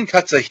Eugene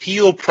cuts a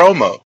heel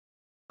promo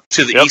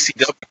to the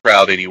ECW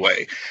crowd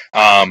anyway.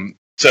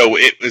 So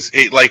it was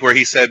where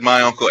he said,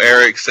 "My Uncle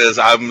Eric says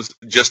I'm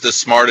just as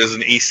smart as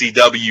an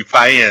ECW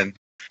fan,"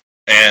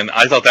 and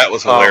I thought that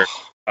was hilarious.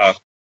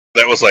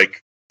 That was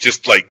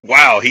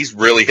wow, he's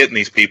really hitting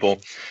these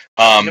people.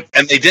 And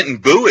they didn't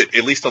boo it,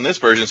 at least on this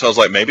version. So I was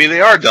like, maybe they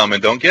are dumb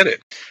and don't get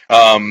it.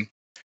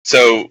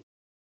 So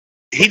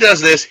he does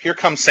this. Here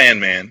comes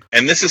Sandman,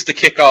 and this is to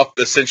kick off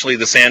essentially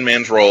the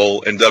Sandman's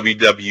role in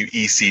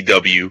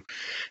WWECW,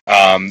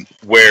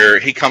 where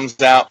he comes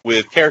out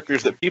with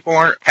characters that people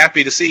aren't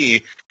happy to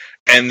see,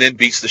 and then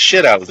beats the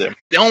shit out of them.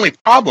 The only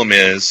problem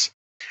is,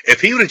 if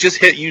he would have just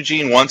hit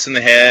Eugene once in the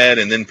head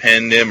and then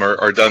pinned him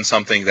or done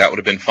something, that would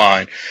have been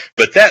fine.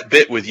 But that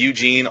bit with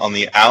Eugene on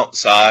the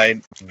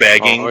outside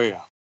begging,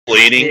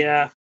 bleeding,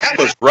 that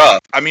was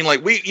rough. I mean,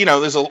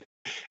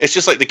 it's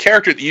just the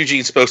character that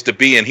Eugene's supposed to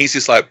be, and he's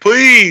just like,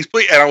 please,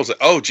 please. And I was like,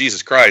 oh,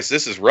 Jesus Christ,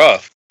 this is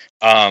rough.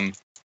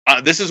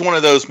 This is one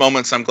of those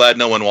moments I'm glad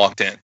no one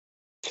walked in.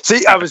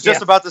 See, I was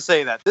just about to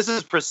say that. This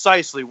is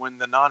precisely when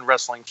the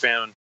non-wrestling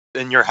fan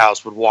in your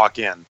house would walk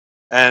in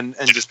and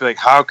just be like,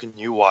 how can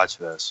you watch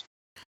this?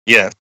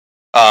 Yeah.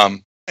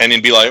 And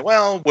then be like,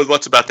 well, with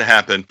what's about to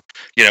happen,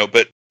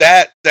 but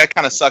that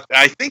kind of sucked.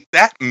 I think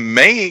that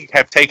may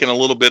have taken a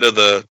little bit of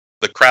the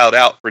crowd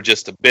out for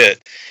just a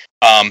bit,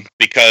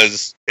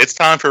 because it's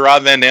time for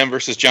Rob Van Dam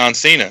versus John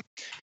Cena.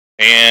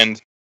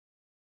 And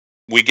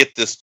we get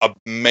this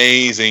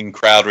amazing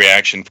crowd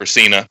reaction for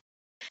Cena.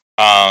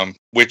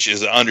 which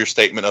is an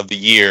understatement of the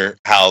year.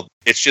 How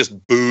it's just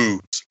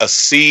boos, a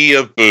sea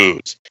of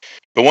boos.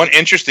 But one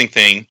interesting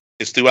thing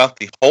is throughout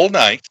the whole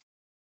night,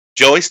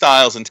 Joey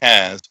Styles and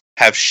Taz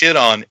have shit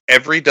on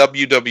every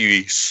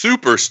WWE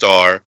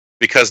superstar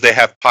because they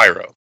have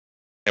pyro.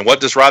 And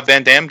what does Rob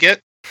Van Dam get?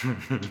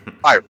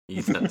 Pyro.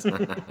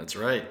 That's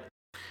right.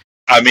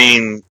 I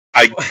mean,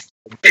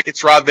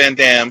 it's Rob Van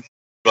Dam,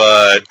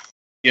 but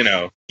you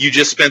know, you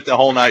just spent the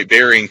whole night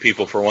burying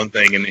people for one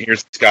thing, and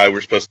here's this guy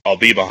we're supposed to all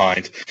be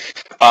behind.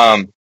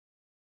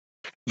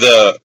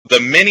 The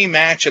mini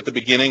match at the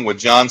beginning with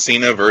John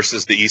Cena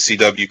versus the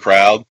ECW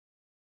crowd,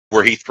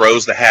 where he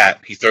throws the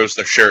hat, he throws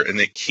the shirt, and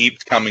it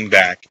keeps coming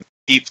back.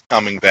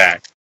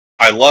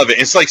 I love it.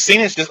 It's like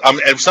Cena's just.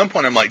 At some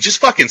point, I'm like, just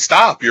fucking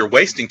stop! You're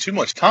wasting too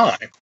much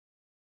time.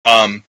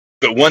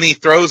 But when he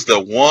throws the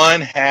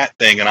one hat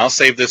thing, and I'll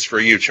save this for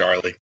you,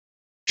 Charlie,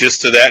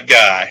 just to that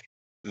guy.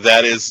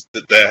 That is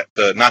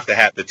the not the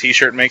hat, the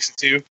T-shirt makes it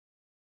too.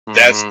 Mm-hmm.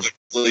 That's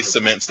really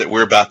cements that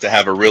we're about to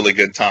have a really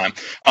good time.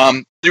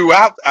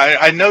 Throughout,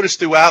 I noticed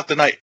throughout the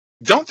night,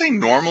 don't they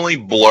normally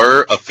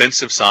blur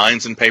offensive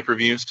signs in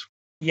pay-per-views?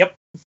 Yep.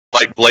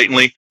 Like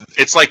blatantly,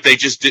 it's like they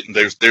just didn't.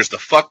 There's the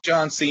fuck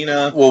John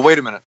Cena. Well, wait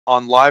a minute.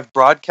 On live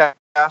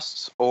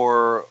broadcasts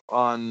or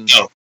on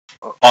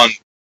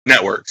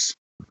networks?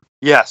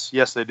 Yes,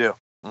 they do.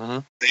 Mm-hmm.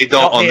 They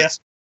don't on this.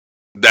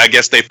 I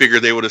guess they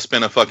figured they would have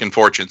spent a fucking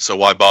fortune, so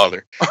why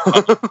bother?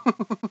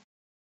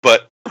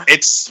 But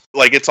it's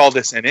like it's all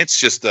this, and it's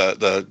just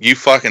the you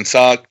fucking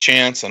suck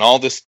chants and all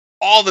this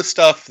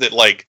stuff that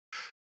like.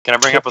 Can I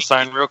bring up a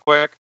sign real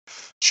quick?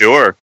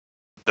 Sure.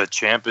 The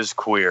champ is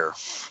queer.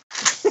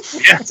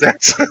 Yes,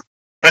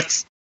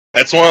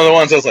 that's one of the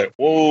ones I was like,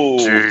 whoa,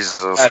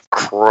 Jesus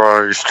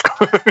Christ.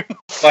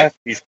 Class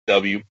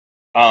ECW.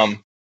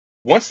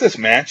 Once this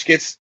match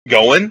gets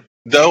going,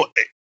 though.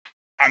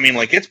 I mean,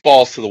 like, it's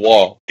balls to the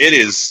wall. It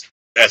is,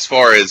 as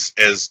far as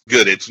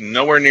good. It's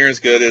nowhere near as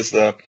good as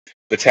the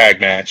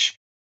tag match.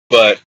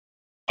 But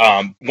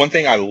one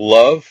thing I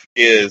love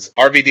is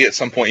RVD at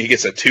some point, he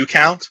gets a 2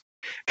 count.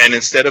 And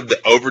instead of the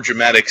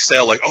overdramatic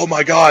sell, like, oh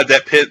my God,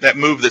 that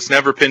move that's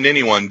never pinned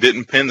anyone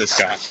didn't pin this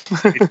guy.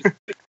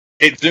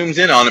 It zooms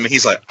in on him, and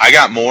he's like, I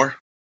got more.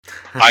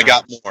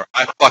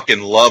 I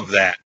fucking love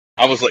that.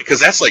 I was like, because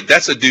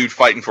that's a dude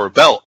fighting for a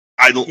belt.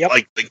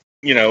 Like,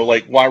 you know,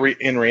 like, why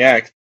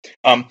react?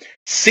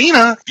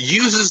 Cena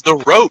uses the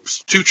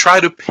ropes to try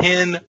to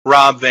pin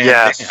Rob Van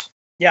Dam.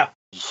 Yeah.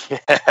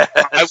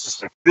 I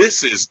was like,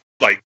 this is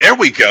like, there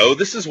we go.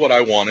 This is what I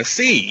want to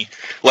see.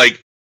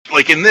 Like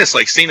in this,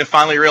 like Cena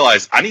finally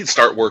realized I need to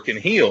start working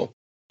heel.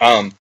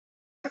 The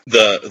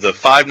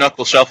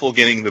 5-knuckle shuffle,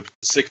 getting the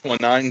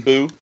 619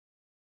 boo.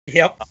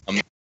 Yep.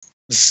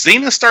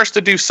 Cena starts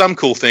to do some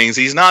cool things.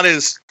 He's not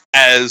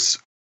as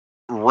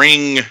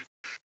ring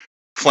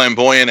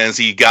flamboyant as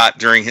he got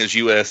during his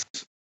U.S.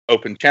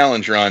 Open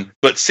Challenge run,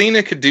 but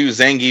Cena could do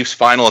Zangief's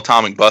final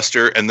Atomic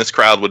Buster, and this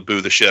crowd would boo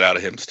the shit out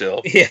of him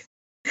still. Yeah.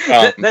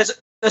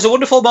 There's a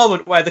wonderful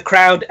moment where the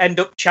crowd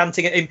end up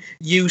chanting at him,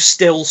 "You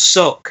still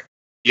suck."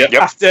 Yep.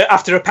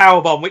 After a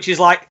powerbomb, which is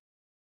like,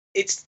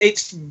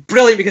 it's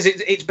brilliant because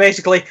it's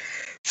basically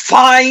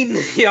fine.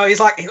 You know, he's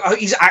like,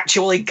 he's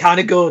actually kind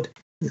of good.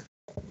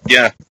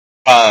 Yeah.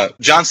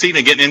 John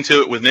Cena getting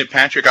into it with Nick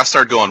Patrick. I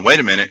started going, wait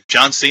a minute,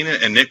 John Cena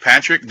and Nick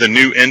Patrick, the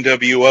new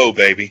NWO,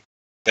 baby.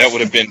 That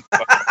would have been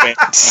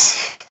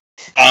fantastic.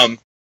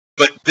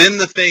 But then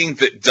the thing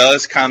that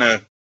does kind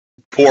of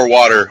pour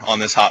water on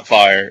this hot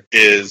fire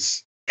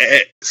is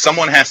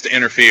someone has to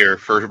interfere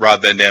for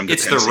Rob Van Dam to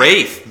It's the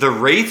Wraith. The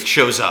Wraith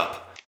shows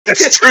up.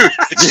 That's true.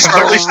 It's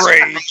the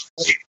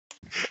Wraith.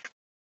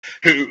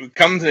 Who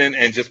comes in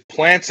and just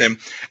plants him.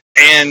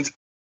 And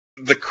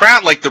the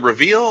crowd, like the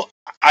reveal,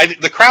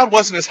 the crowd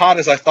wasn't as hot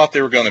as I thought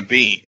they were going to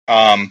be.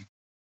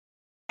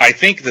 I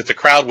think that the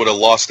crowd would have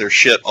lost their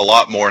shit a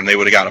lot more, and they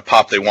would have got a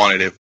pop they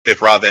wanted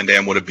if Rob Van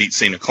Dam would have beat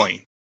Cena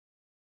clean.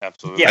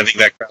 Absolutely. I think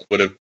that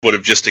crowd would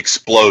have just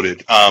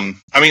exploded. I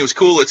mean, it was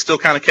cool. It still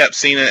kind of kept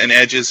Cena and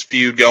Edge's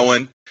feud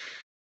going,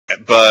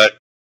 but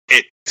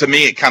to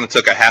me, it kind of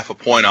took a half a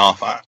point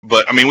off.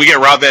 But I mean, we get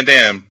Rob Van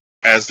Dam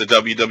as the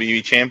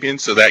WWE champion,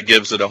 so that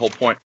gives it a whole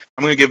point.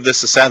 I'm going to give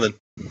this a 7.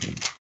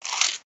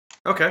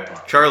 Okay,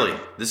 Charlie,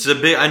 this is a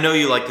big. I know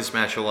you like this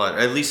match a lot.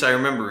 At least I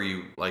remember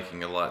you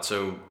liking it a lot.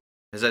 So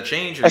has that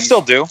changed? I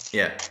still do.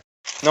 Yeah.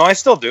 No, I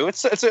still do.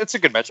 It's a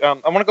good match. I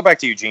want to go back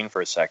to Eugene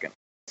for a second,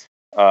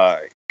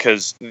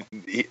 because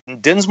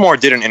Dinsmore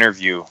did an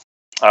interview.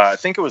 I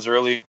think it was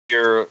earlier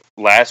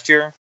last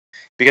year,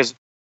 because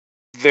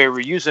they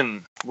were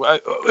using.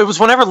 It was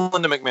whenever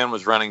Linda McMahon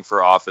was running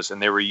for office, and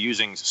they were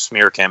using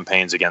smear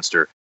campaigns against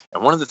her.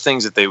 And one of the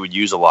things that they would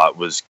use a lot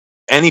was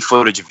any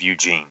footage of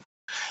Eugene.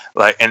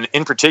 Like, and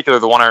in particular,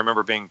 the one I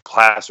remember being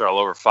plastered all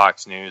over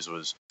Fox News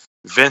was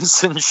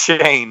Vince and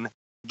Shane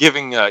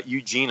giving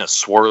Eugene a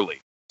swirly,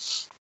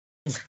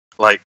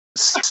 like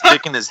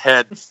sticking his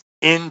head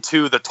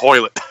into the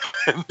toilet.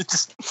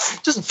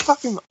 just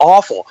fucking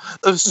awful.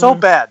 It was so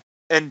bad.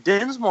 And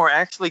Dinsmore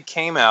actually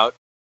came out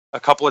a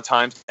couple of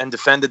times and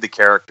defended the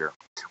character,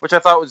 which I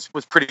thought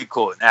was pretty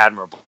cool and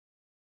admirable.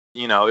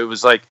 You know, it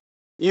was like,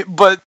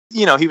 but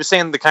you know, he was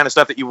saying the kind of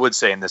stuff that you would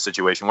say in this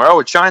situation, where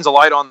it shines a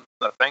light on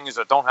the things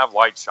that don't have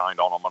light shined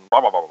on them, and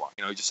blah blah blah blah.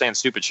 You know, just saying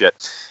stupid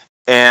shit.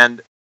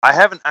 And I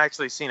haven't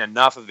actually seen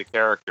enough of the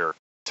character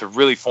to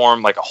really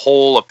form like a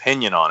whole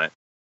opinion on it,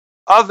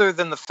 other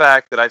than the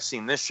fact that I've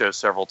seen this show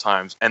several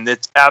times, and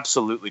it's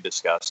absolutely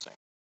disgusting.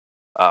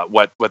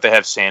 What they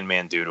have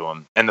Sandman do to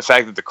him, and the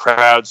fact that the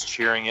crowd's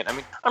cheering it. I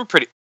mean,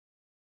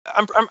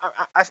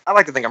 I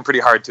like to think I'm pretty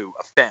hard to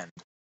offend,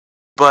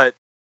 but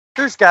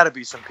there's got to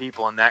be some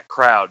people in that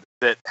crowd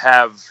that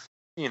have,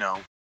 you know,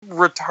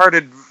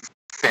 retarded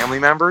family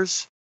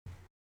members,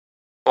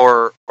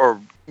 or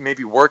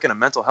maybe work in a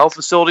mental health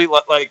facility.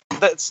 Like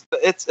it's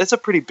a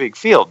pretty big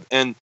field,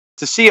 and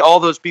to see all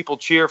those people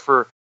cheer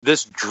for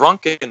this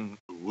drunken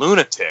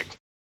lunatic,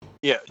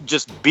 yeah,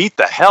 just beat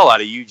the hell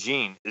out of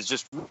Eugene is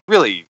just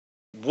really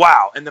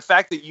wow. And the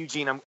fact that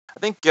Eugene, I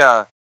think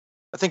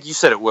you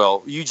said it,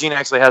 Will. Eugene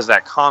actually has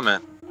that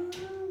comment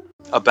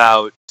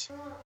about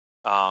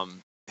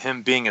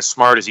him being as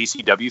smart as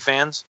ECW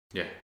fans.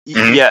 Yeah,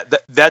 yeah,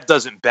 that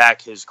doesn't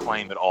back his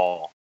claim at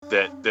all.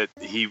 That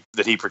he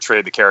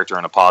portrayed the character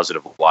in a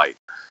positive light.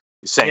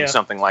 Saying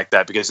something like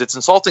that, because it's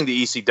insulting to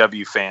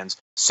ECW fans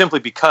simply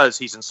because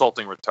he's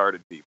insulting retarded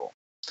people.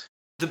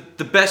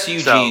 The best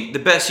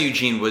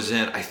Eugene was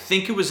in, I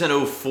think it was in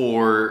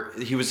 2004.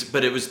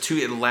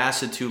 It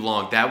lasted too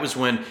long. That was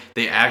when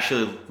they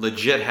actually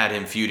legit had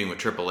him feuding with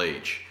Triple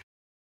H.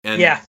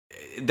 And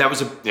that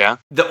was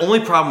the only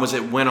problem was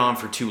it went on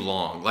for too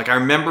long. Like I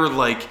remember,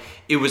 like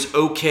it was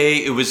okay.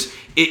 It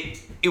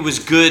was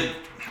good.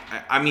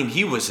 I mean,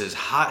 he was as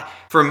hot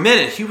for a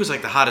minute. He was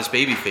like the hottest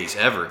babyface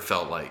ever. It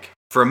felt like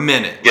for a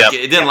minute. Like,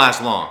 it didn't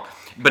last long,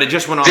 but it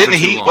just went on. Didn't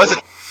for too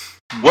long.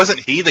 Wasn't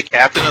he the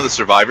captain of the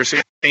Survivor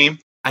Series team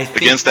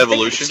against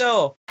Evolution?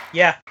 So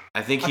yeah,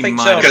 I think he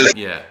might. So.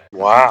 Yeah.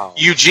 Wow.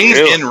 Eugene's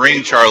in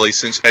ring, Charlie.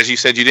 Since, as you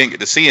said, you didn't get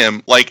to see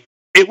him. Like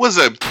it was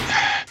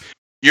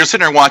you're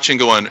sitting there watching,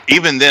 going.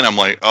 Even then, I'm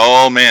like,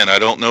 oh man, I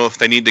don't know if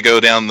they need to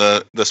go down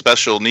the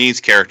special needs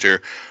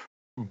character.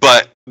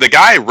 But the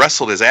guy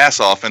wrestled his ass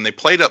off, and they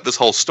played up this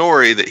whole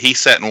story that he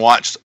sat and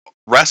watched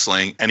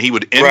wrestling, and he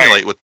would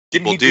emulate what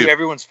people do. Didn't he do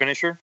everyone's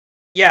finisher?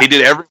 Yeah, he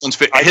did everyone's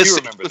finisher. I do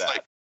remember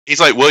that. He's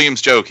like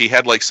Williams' joke. He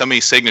had like so many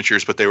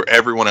signatures, but they were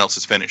everyone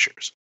else's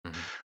finishers. Mm-hmm.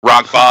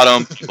 Rock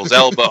bottom, people's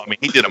elbow. I mean,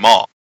 he did them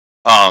all,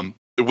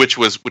 which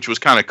was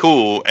kind of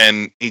cool.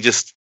 And he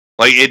just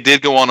like it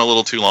did go on a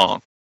little too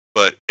long,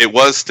 but it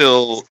was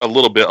still a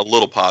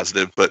little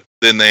positive. But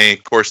then they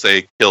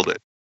killed it.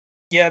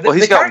 Yeah,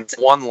 he's got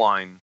one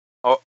line.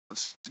 Oh,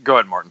 go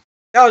ahead, Martin.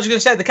 I was going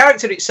to say the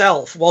character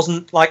itself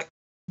wasn't like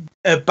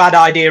a bad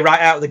idea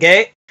right out of the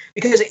gate,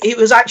 because it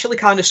was actually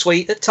kind of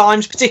sweet at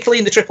times, particularly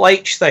in the Triple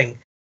H thing.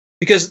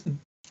 Because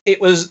it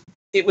was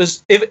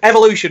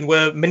Evolution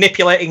were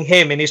manipulating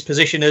him in his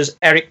position as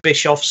Eric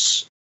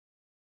Bischoff's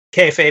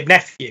kayfabe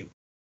nephew,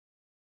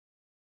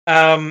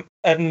 and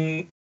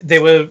they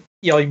were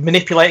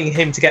manipulating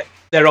him to get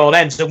their own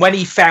ends. And when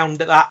he found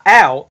that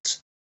out,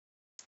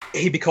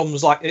 he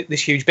becomes like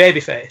this huge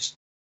babyface.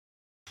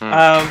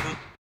 And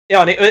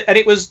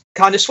it was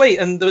kind of sweet.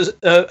 And there was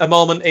a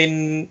moment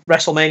in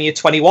WrestleMania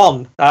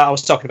 21. I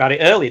was talking about it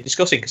earlier,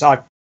 discussing, because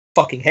I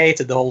fucking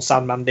hated the whole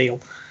Sandman deal.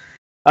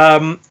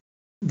 That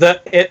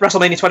at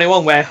WrestleMania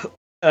 21, where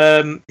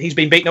he's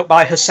been beaten up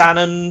by Hassan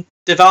and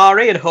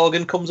Daivari, and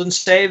Hogan comes and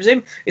saves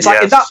him. It's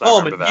like in that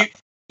moment,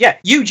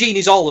 Eugene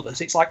is all of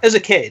us. It's like as a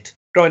kid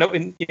growing up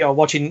in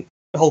watching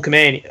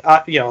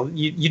Hulkamania,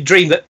 you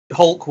dream that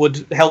Hulk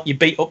would help you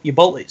beat up your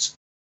bullies.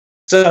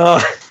 So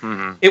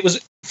it was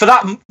for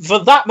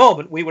that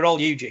moment we were all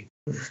Eugene.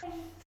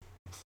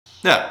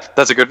 Yeah,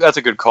 that's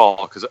a good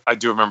call, because I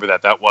do remember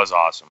that. That was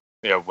awesome.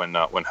 Yeah, when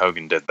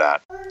Hogan did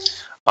that.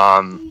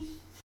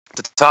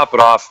 To top it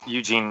off,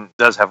 Eugene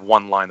does have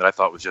one line that I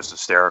thought was just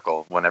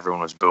hysterical when everyone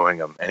was booing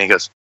him, and he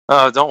goes,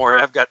 "Oh, don't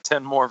worry, I've got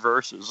 10 more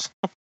verses."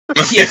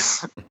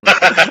 Yes,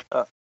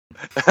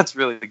 that's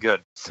really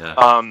good.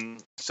 Yeah.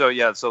 So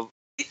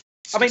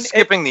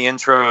skipping the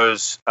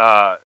intros.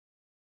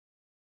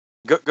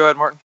 Go ahead,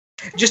 Martin.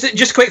 Just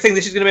a quick thing.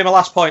 This is going to be my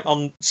last point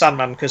on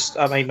Sandman, because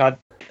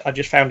I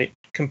just found it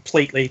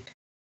completely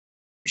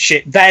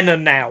shit then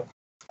and now.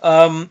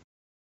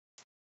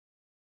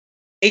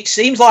 It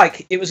seems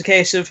like it was a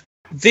case of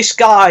this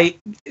guy,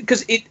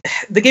 because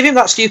they give him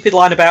that stupid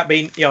line about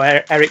being,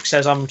 Eric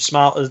says I'm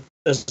smart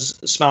as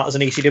smart as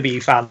an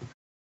ECW fan.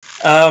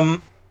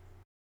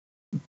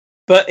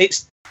 But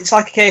it's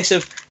like a case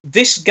of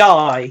this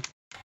guy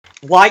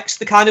likes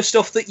the kind of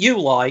stuff that you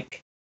like,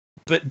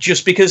 but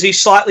just because he's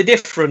slightly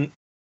different,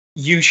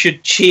 you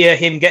should cheer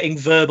him getting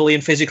verbally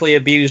and physically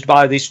abused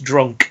by this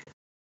drunk.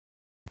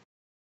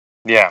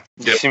 Yeah,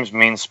 it seems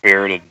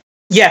mean-spirited.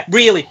 Yeah,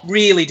 really,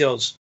 really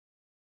does.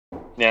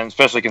 Yeah, and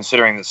especially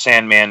considering that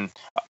Sandman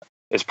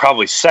is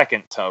probably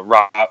second to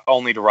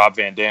only to Rob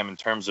Van Dam in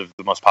terms of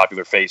the most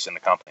popular face in the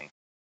company.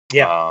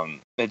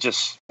 It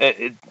just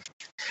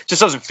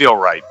doesn't feel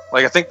right.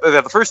 Like I think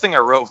the first thing I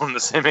wrote when the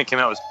segment came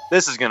out was,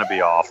 "This is going to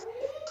be off."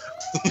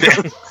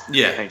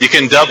 Yeah, you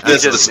can dub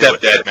this the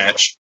stepdad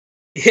match.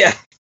 Yeah.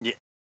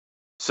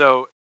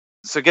 So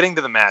getting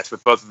to the match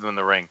with both of them in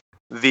the ring,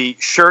 the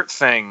shirt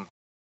thing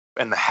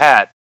and the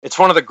hat, it's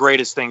one of the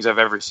greatest things I've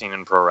ever seen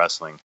in pro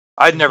wrestling.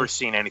 I'd never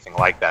seen anything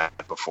like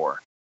that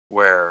before,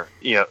 where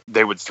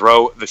they would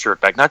throw the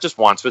shirt back, not just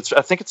once, but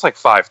I think it's like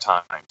 5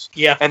 times.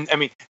 Yeah. And I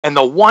mean, and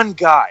the one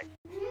guy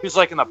who's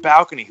like in the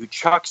balcony who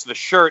chucks the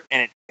shirt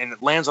and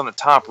it lands on the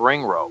top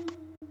ring rope.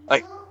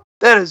 Like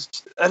that is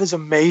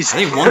amazing.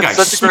 I think one guy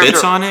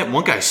spits on it.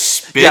 One guy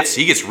spits.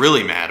 Yeah. He gets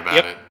really mad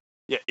about it.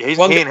 Yeah,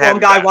 one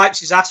guy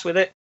wipes his ass with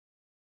it.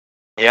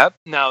 Yep.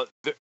 Now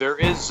there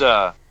is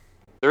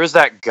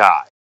that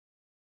guy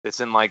that's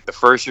in like the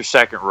first or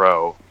second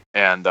row,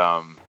 and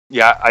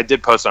I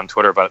did post on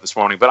Twitter about it this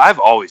morning. But I've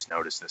always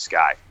noticed this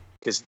guy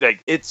because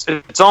like it's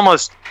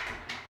almost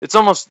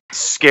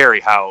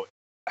scary how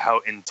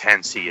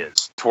intense he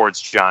is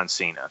towards John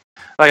Cena.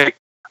 Like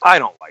I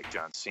don't like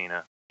John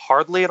Cena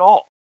hardly at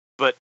all,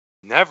 but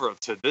never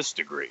to this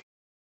degree.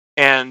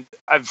 And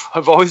I've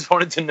always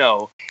wanted to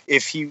know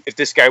if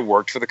this guy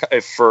worked for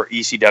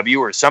ECW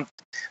or something.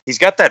 He's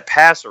got that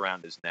pass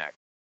around his neck,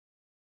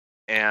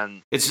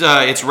 and it's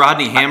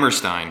Rodney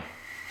Hammerstein.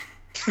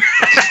 Jesus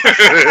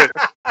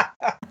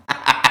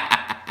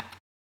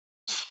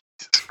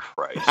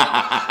Christ!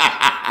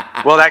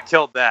 Well, that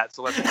killed that.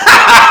 So let's.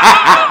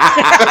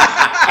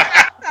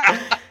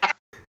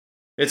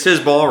 It's his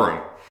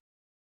ballroom.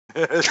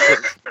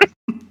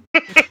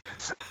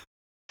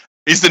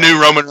 He's the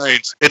new Roman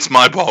Reigns. It's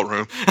my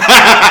ballroom.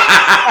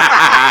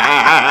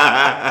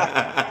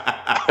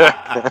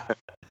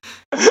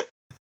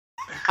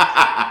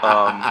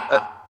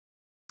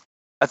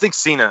 I think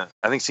Cena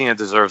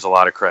deserves a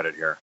lot of credit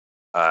here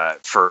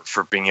for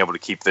being able to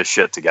keep this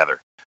shit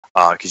together.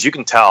 Because you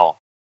can tell,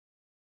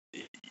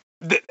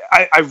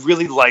 I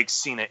really like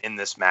Cena in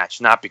this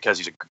match, not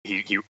because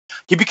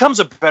he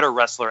becomes a better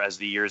wrestler as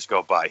the years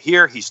go by.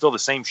 Here, he's still the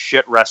same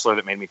shit wrestler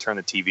that made me turn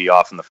the TV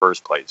off in the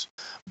first place.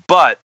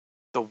 But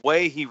the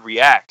way he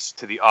reacts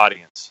to the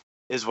audience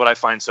is what I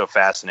find so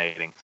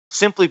fascinating.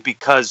 Simply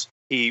because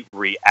he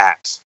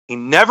reacts. He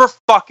never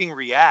fucking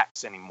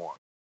reacts anymore.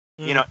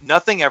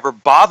 Nothing ever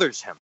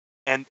bothers him.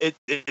 And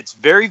it's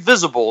very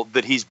visible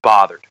that he's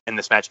bothered in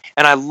this match.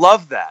 And I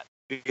love that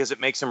because it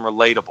makes him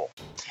relatable.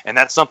 And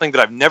that's something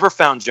that I've never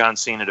found John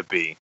Cena to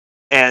be.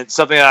 And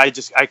something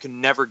that I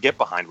can never get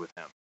behind with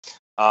him.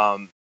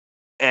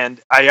 And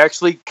I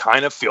actually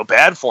kind of feel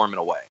bad for him in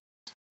a way.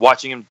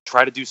 Watching him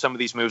try to do some of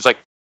these moves. Like,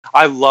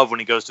 I love when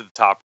he goes to the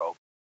top rope.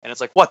 And it's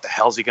like, what the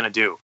hell's he going to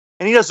do?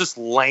 And he does this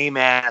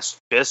lame-ass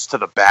fist to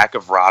the back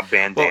of Rob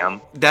Van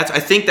Dam. Well, I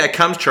think that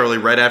comes, Charlie,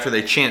 right after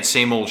they chant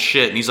same old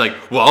shit. And he's like,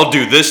 well, I'll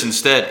do this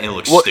instead. And it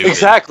looks stupid.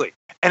 Exactly.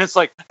 And it's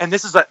like, and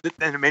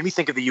it made me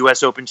think of the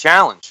U.S. Open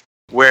Challenge,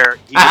 where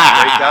he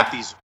would break out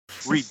these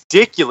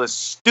ridiculous,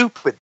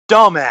 stupid,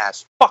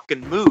 dumbass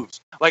fucking moves.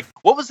 Like,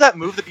 what was that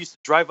move that used to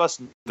drive us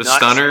nuts? The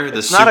stunner?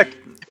 There's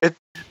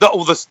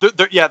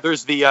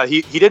the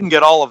he didn't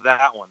get all of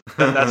that one.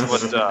 That's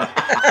what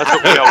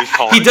we always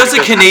call it. He does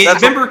a Canadian.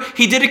 Remember,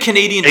 he did a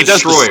Canadian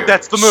destroyer.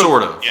 That's the move.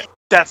 Sort of. Yeah.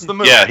 That's the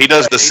move. Yeah, he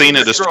does the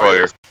Cena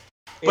destroyer.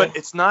 But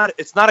it's not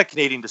a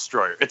Canadian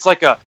destroyer. It's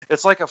like a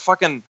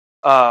fucking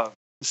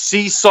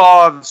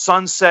seesaw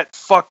sunset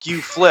fuck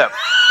you flip.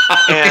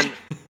 And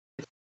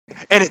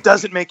it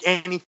doesn't make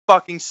any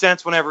fucking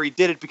sense whenever he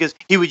did it, because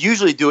he would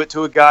usually do it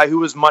to a guy who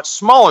was much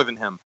smaller than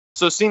him.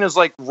 So Cena's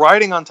like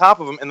riding on top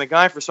of him, and the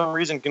guy for some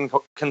reason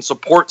can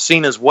support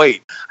Cena's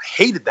weight. I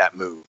hated that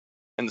move.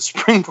 And the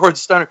springboard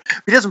stunner,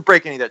 he doesn't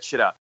break any of that shit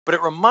out. But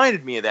it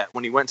reminded me of that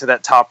when he went to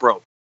that top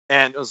rope.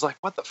 And it was like,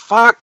 what the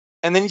fuck?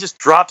 And then he just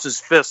drops his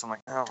fist. I'm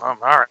like, oh, all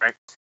right.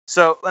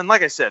 So, and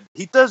like I said,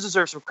 he does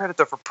deserve some credit,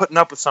 though, for putting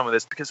up with some of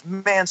this, because,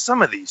 man,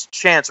 some of these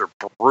chants are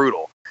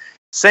brutal.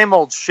 Same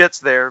old shit's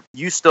there.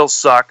 You still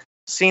suck.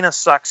 Cena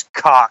sucks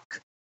cock.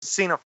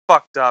 Cena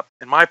fucked up.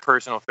 And my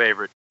personal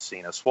favorite,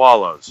 Cena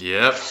swallows.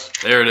 Yep.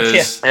 There it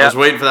is. Yeah. I was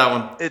waiting for that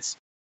one.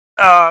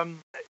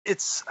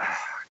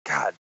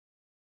 God.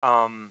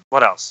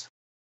 What else?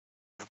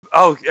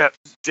 Oh, yeah.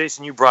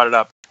 Jason, you brought it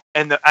up.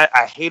 And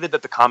I hated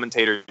that the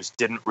commentators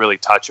didn't really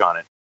touch on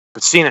it.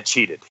 But Cena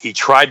cheated. He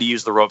tried to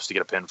use the ropes to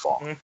get a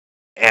pinfall. Mm-hmm.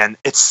 And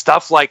it's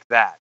stuff like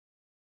that.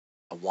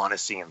 I want to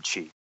see him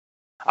cheat.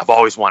 I've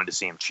always wanted to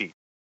see him cheat.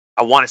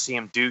 I want to see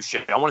him do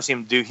shit. I want to see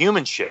him do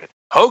human shit.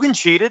 Hogan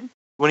cheated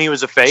when he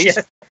was a face.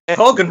 Yeah.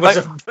 Hogan was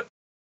a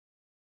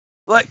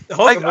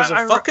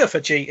fucker for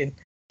cheating.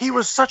 He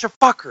was such a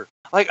fucker.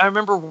 Like, I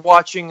remember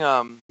watching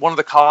one of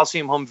the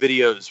Coliseum home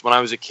videos when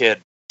I was a kid,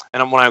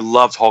 and when I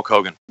loved Hulk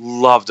Hogan,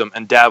 loved him,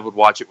 and Dad would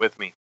watch it with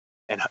me.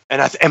 And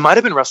it might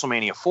have been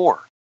WrestleMania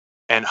 4,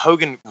 and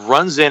Hogan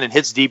runs in and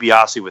hits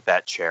DiBiase with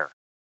that chair,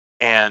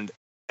 and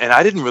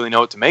I didn't really know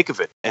what to make of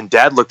it. And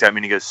Dad looked at me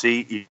and he goes,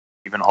 "See,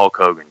 even Hulk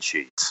Hogan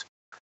cheats."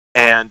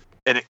 And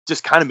it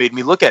just kind of made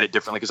me look at it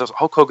differently, because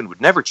Hulk Hogan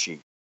would never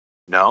cheat.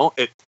 No,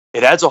 it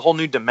adds a whole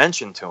new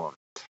dimension to him.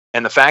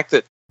 And the fact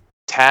that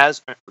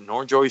Taz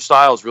nor Joey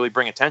Styles really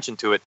bring attention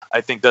to it,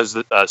 I think does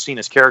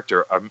Cena's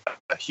character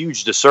a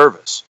huge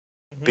disservice.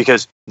 Mm-hmm.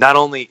 Because not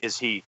only is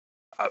he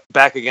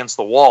back against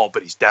the wall,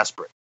 but he's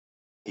desperate.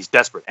 He's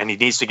desperate, and he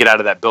needs to get out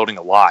of that building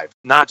alive.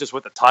 Not just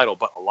with the title,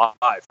 but alive.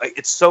 Like,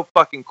 it's so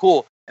fucking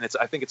cool, and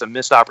I think it's a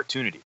missed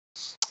opportunity.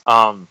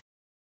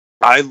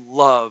 I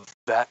love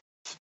that.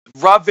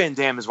 Rob Van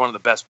Dam is one of the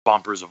best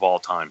bumpers of all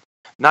time.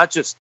 Not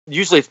just,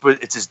 usually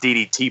it's his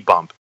DDT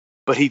bump,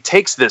 but he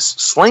takes this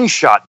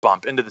slingshot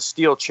bump into the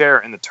steel chair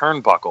and the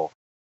turnbuckle,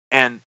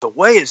 and the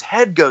way his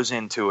head goes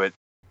into it,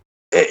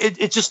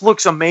 it just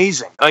looks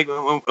amazing. Like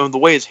the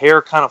way his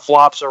hair kind of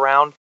flops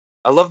around.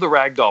 I love the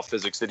ragdoll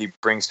physics that he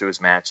brings to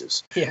his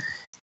matches. Yeah.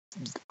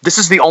 This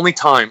is the only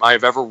time I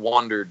have ever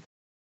wondered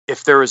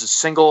if there is a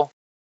single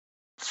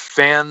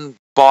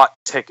fan-bought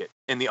ticket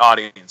in the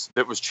audience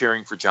that was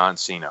cheering for John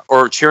Cena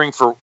or cheering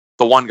for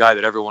the one guy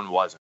that everyone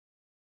wasn't.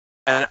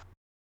 And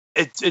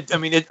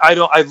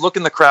I look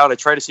in the crowd. I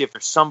try to see if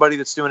there's somebody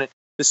that's doing it.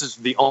 This is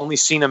the only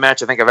Cena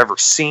match I think I've ever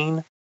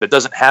seen that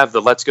doesn't have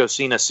the "Let's go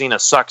Cena, Cena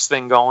sucks"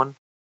 thing going.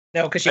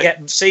 No, because you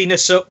get Cena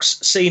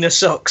sucks.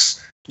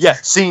 Yeah,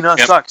 Cena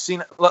sucks.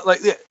 Cena,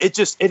 like it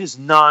is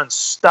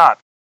nonstop.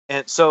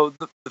 And so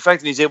the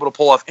fact that he's able to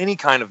pull off any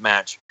kind of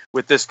match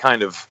with this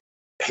kind of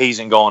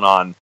hazing going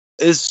on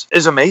is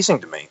amazing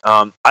to me.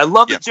 I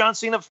love that John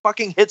Cena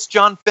fucking hits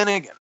John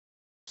Finnegan.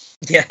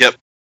 Yeah. Yep.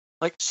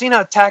 Like,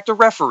 Cena attacked a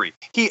referee.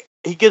 He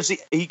gives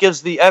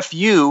the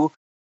FU,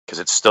 because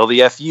it's still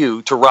the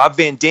FU, to Rob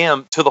Van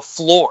Dam to the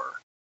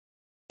floor.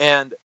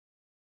 And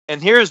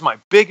here's my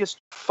biggest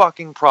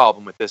fucking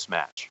problem with this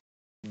match.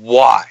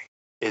 Why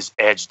is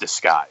Edge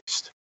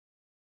disguised?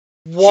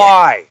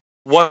 Why?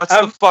 What's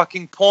the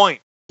fucking point?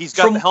 He's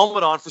got the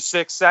helmet on for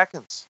 6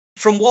 seconds.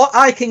 From what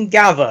I can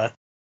gather,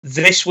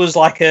 this was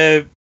like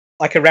a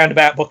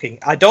roundabout booking.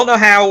 I don't know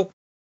how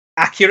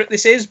accurate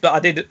this is, but I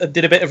did a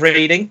bit of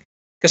reading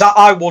because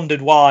I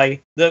wondered why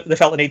they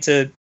felt the need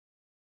to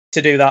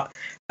do that.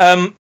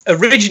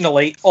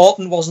 Originally,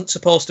 Orton wasn't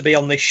supposed to be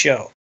on this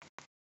show.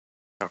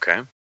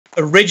 Okay.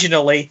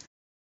 Originally,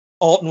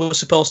 Orton was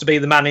supposed to be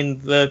the man in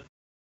the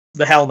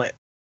helmet,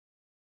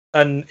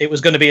 and it was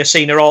going to be a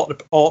Cena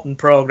Orton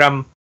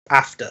program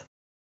after.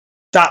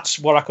 That's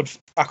what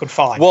I could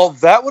find. Well,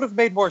 that would have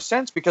made more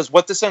sense because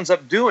what this ends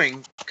up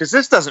doing, because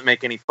this doesn't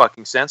make any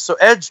fucking sense. So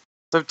Edge,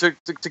 to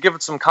give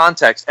it some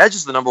context, Edge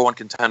is the number one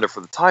contender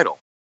for the title.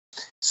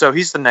 So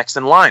he's the next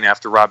in line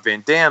after Rob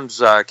Van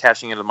Dam's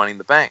cashing into Money in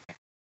the Bank.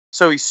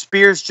 So he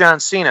spears John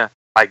Cena,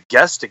 I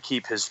guess, to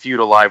keep his feud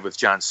alive with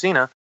John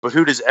Cena. But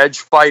who does Edge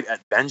fight at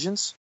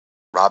Vengeance?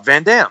 Rob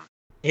Van Dam.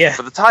 Yeah.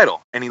 For the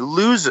title. And he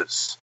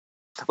loses.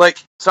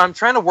 So I'm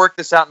trying to work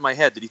this out in my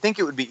head. Did he think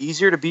it would be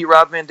easier to beat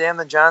Rob Van Dam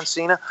than John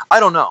Cena? I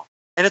don't know.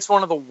 And it's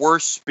one of the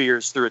worst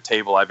spears through a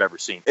table I've ever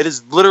seen. It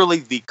is literally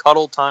the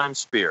cuddle time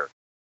spear.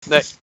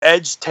 That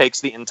Edge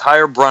takes the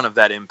entire brunt of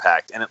that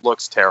impact, and it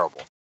looks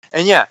terrible.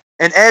 And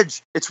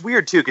Edge, it's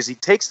weird too, because he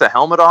takes the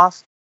helmet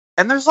off,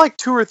 and there's like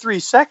 2 or 3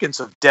 seconds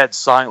of dead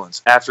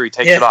silence after he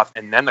takes it off,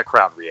 and then the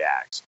crowd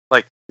reacts.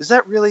 Like, is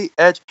that really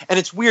Edge? And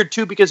it's weird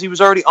too, because he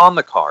was already on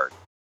the card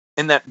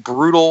in that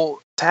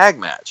brutal tag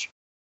match.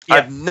 Yeah.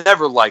 I've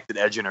never liked that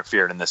Edge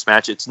interfered in this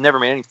match. It's never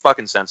made any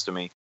fucking sense to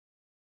me.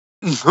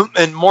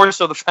 And more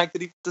so the fact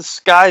that he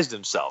disguised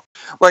himself.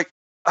 Like,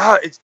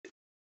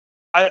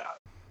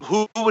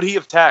 who would he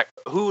have attacked?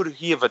 Who would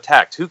he have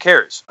attacked? Who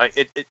cares?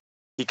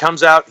 He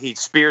comes out, he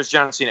spears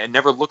John Cena. It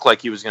never looked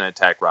like he was going to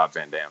attack Rob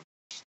Van Dam.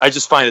 I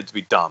just find it to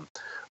be dumb.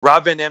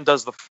 Rob Van Dam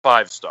does the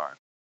 5-star.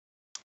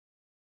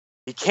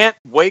 He can't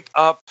wake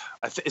up.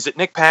 Is it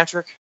Nick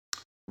Patrick?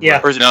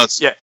 Yeah. Or is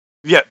it,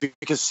 yeah,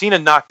 because Cena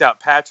knocked out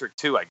Patrick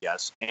too, I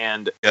guess.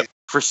 And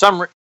for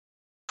some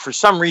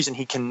reason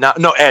he cannot.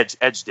 No,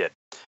 Edge did,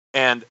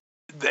 and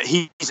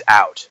he's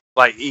out.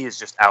 Like, he is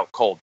just out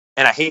cold.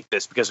 And I hate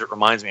this because it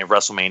reminds me of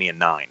WrestleMania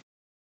 9.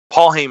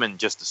 Paul Heyman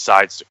just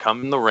decides to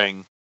come in the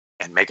ring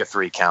and make a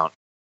 3 count,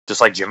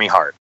 just like Jimmy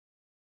Hart.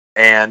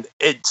 And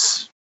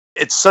it's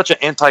such an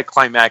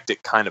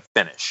anticlimactic kind of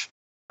finish.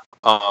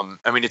 I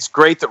mean, it's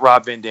great that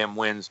Rob Van Dam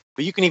wins,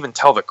 but you can even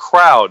tell the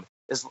crowd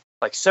is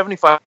like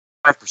 75%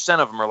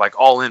 of them are like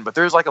all in, but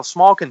there's like a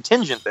small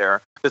contingent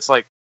there that's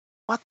like,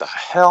 what the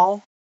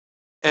hell?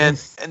 And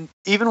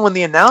even when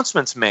the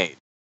announcement's made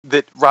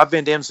that Rob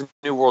Van Dam's the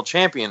new world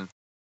champion,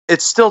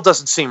 it still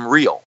doesn't seem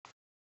real.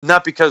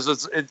 Not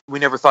because we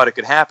never thought it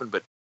could happen,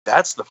 but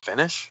that's the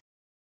finish.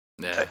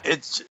 Yeah.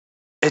 It's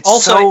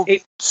also so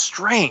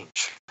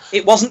strange.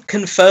 It wasn't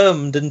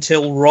confirmed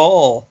until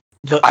Raw.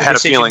 I had a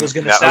feeling was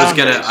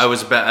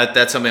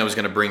that's something I was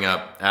gonna bring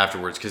up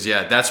afterwards, because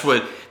that's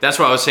what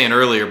I was saying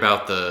earlier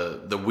about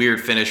the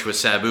weird finish with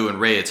Sabu and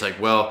Ray. It's like,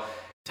 well,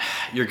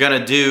 you're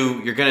gonna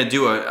do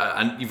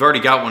you've already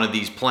got one of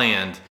these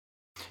planned,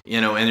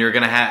 and you're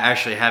gonna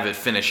actually have it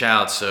finish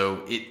out.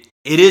 So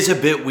it is a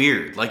bit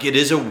weird. Like, it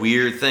is a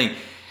weird thing.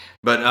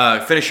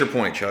 But finish your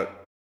point, Chuck.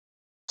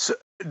 So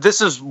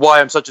this is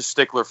why I'm such a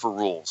stickler for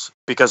rules,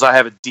 because I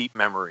have a deep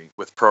memory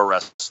with pro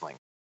wrestling.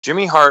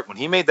 Jimmy Hart, when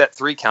he made that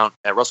 3 count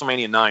at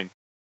WrestleMania 9,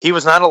 He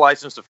was not a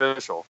licensed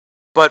official,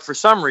 but for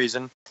some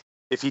reason,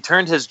 if he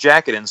turned his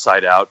jacket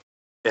inside out,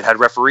 it had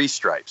referee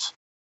stripes.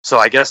 So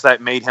I guess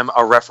that made him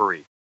a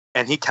referee.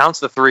 And he counts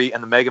the 3,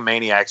 and the Mega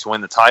Maniacs win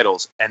the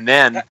titles. And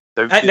then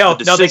the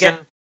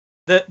decision...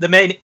 the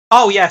main...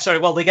 Oh, yeah, sorry.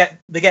 Well, they get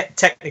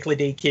technically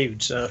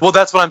DQ'd, so... Well,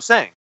 that's what I'm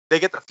saying. They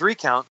get the 3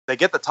 count, they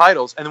get the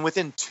titles, and then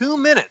within 2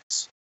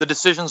 minutes, the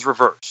decision's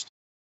reversed.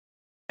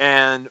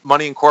 And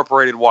Money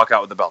Incorporated walk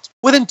out with the belts.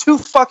 Within 2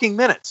 fucking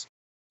minutes.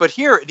 But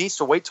here, it needs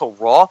to wait till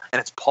Raw,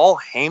 and it's Paul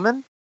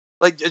Heyman?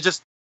 Like,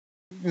 just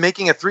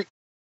making a 3...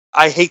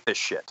 I hate this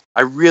shit.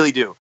 I really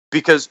do.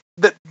 Because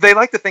they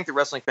like to think that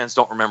wrestling fans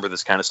don't remember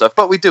this kind of stuff,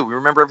 but we do. We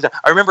remember every time.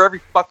 I remember every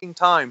fucking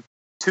time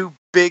 2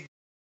 big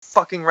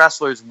fucking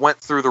wrestlers went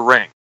through the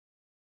ring.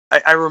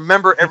 I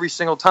remember every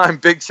single time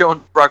Big Show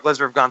and Brock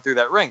Lesnar have gone through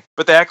that ring,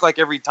 but they act like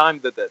every time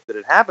that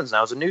it happens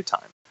now is a new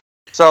time.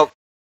 So,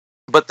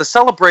 but the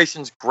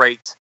celebration's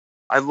great.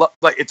 I love,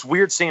 like, it's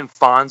weird seeing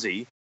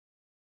Fonzie.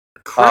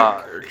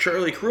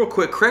 Charlie, real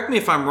quick, correct me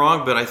if I'm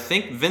wrong, but I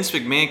think Vince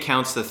McMahon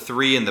counts the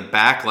 3 in the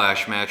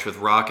Backlash match with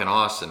Rock and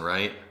Austin,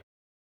 right?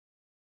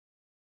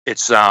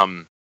 It's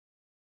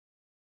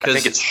I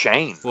think it's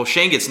Shane. Well,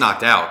 Shane gets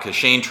knocked out because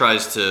Shane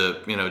tries to,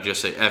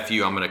 just say "F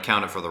you," I'm going to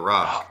count it for The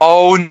Rock.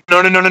 Oh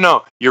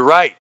no! You're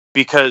right,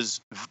 because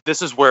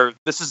this is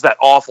that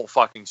awful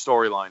fucking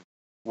storyline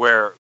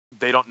where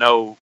they don't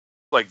know.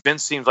 Like,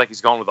 Vince seems like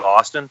he's going with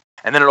Austin,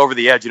 and then at Over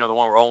the Edge, the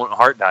one where Owen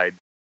Hart died.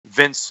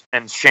 Vince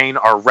and Shane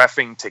are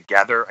reffing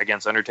together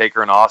against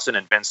Undertaker and Austin,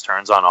 and Vince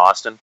turns on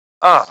Austin.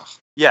 Ugh,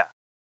 yeah.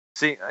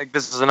 See,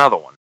 this is another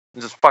one.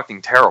 This is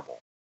fucking terrible.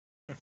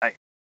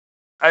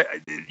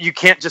 You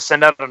can't just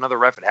send out another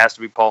ref. It has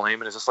to be Paul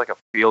Heyman. Is this like a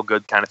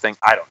feel-good kind of thing?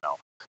 I don't know.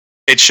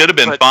 It should have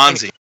been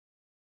Fonzie.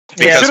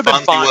 Because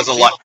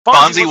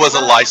Fonzie was a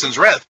licensed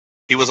ref.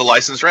 He was a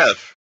licensed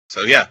ref.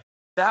 So, yeah.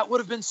 That would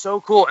have been so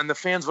cool, and the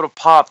fans would have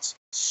popped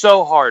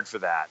so hard for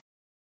that.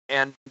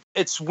 And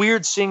it's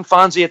weird seeing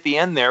Fonzie at the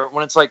end there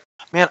when it's like,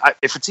 man,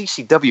 if it's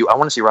ECW, I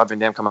want to see Rob Van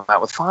Dam come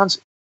out with Fonzie.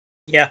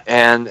 Yeah.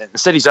 And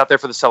instead, he's out there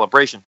for the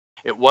celebration.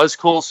 It was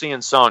cool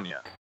seeing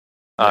Sonya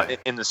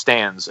in the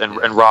stands, and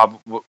Rob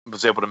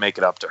was able to make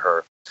it up to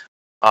her.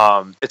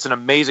 It's an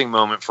amazing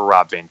moment for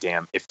Rob Van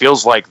Dam. It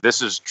feels like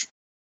this is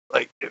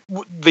like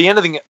the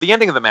ending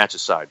of the match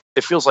aside.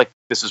 It feels like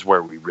this is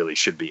where we really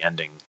should be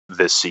ending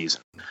this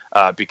season,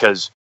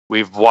 because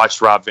we've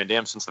watched Rob Van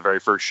Dam since the very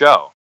first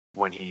show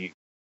when he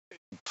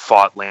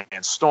fought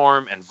Lance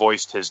Storm and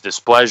voiced his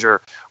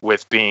displeasure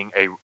with being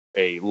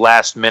a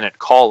last minute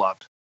call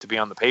up to be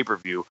on the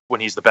pay-per-view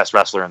when he's the best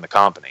wrestler in the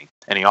company,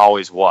 and he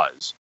always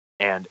was.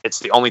 And it's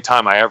the only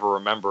time I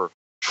ever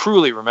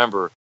truly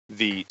remember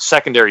the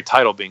secondary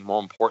title being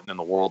more important than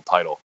the world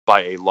title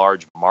by a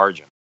large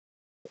margin.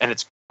 And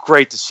it's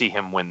great to see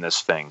him win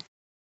this thing.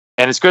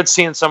 And it's good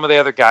seeing some of the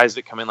other guys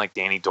that come in, like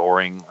Danny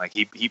Doring, like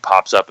he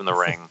pops up in the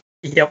ring.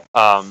 Yep.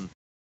 I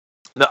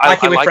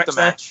like the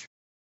match.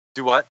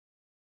 Do what?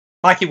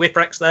 Mikey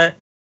Whipwreck's there.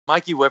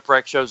 Mikey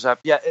Whipwreck shows up.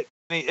 Yeah,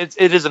 it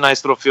is a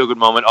nice little feel-good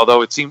moment,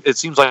 although it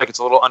seems like it's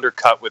a little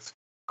undercut with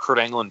Kurt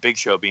Angle and Big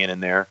Show being in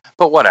there.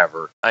 But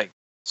whatever.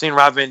 Seeing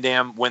Rob Van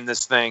Dam win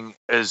this thing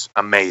is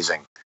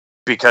amazing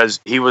because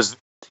he was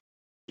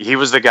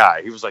the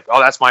guy. He was like, oh,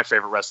 that's my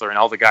favorite wrestler. And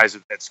all the guys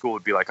at school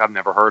would be like, I've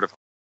never heard of him.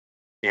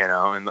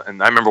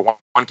 And I remember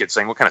one kid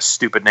saying, what kind of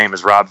stupid name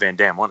is Rob Van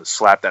Dam? I want to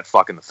slap that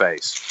fuck in the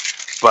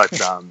face. But,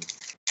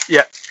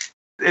 yeah,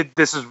 it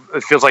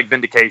feels like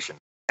vindication.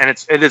 And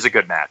it is a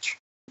good match.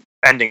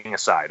 Ending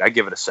aside, I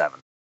give it a 7.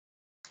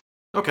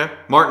 Okay.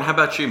 Martin, how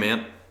about you,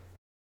 man?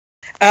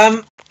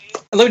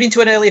 Alluding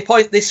to an earlier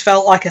point, this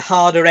felt like a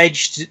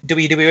harder-edged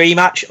WWE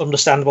match.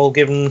 Understandable,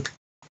 given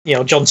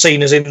John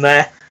Cena's in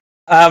there.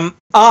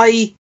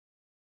 I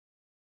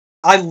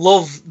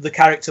love the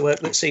character work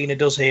that Cena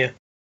does here.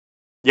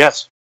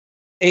 Yes,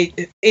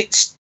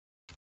 it's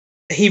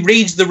he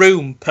reads the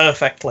room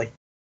perfectly.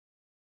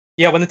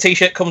 Yeah, when the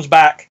T-shirt comes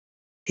back,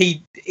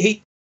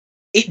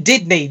 it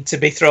did need to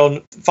be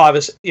thrown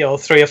 3 or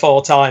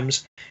 4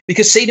 times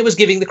because Cena was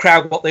giving the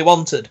crowd what they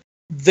wanted.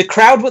 The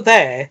crowd were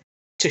there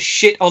to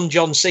shit on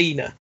John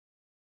Cena.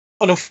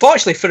 And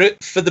unfortunately,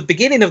 for the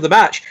beginning of the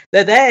match,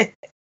 they're there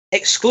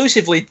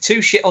exclusively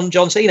to shit on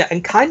John Cena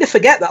and kind of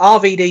forget that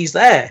RVD's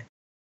there.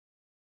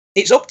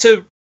 It's up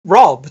to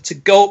Rob to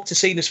go up to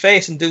Cena's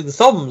face and do the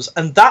thumbs,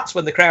 and that's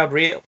when the crowd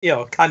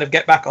kind of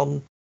get back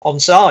on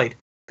side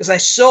because they're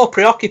so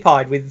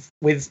preoccupied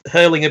with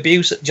hurling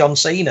abuse at John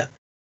Cena.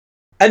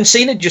 And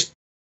Cena just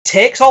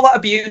takes all that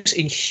abuse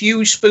in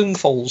huge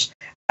spoonfuls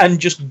and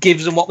just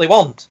gives them what they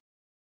want.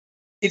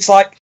 It's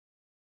like,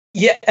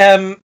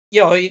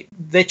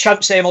 they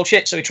chant same old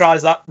shit, so he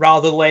tries that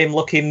rather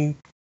lame-looking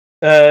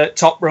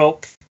top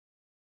rope,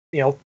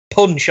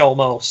 punch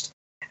almost.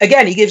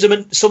 Again, he gives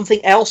them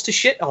something else to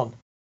shit on.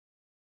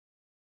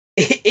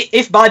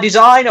 If by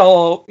design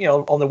or,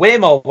 on the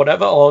whim or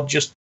whatever, or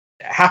just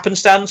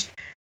happenstance,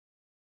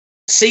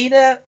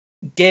 Cena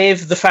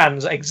gave the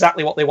fans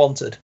exactly what they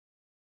wanted.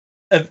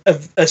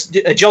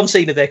 A John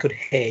Cena they could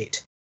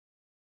hate.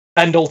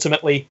 And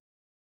ultimately,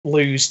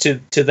 lose to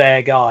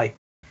their guy.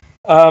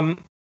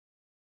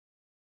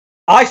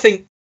 I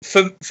think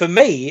for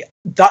me,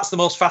 that's the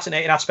most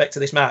fascinating aspect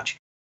of this match.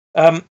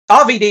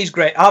 RVD's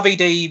great.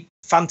 RVD,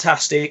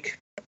 fantastic.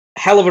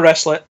 Hell of a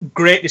wrestler.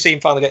 Great to see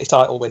him finally get his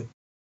title win.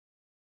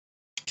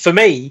 For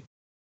me,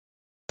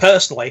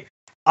 personally,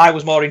 I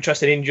was more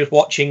interested in just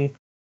watching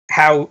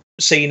how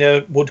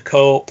Cena would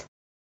cope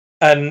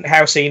and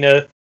how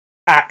Cena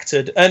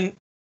acted. And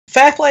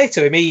fair play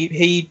to him.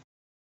 He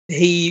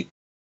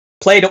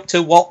played up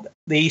to what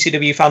the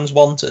ECW fans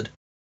wanted.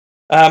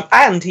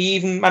 And he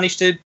even managed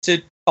to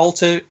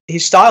alter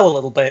his style a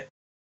little bit.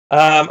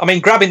 I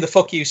mean, grabbing the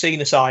 "fuck you"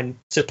 Cena sign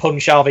to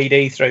punch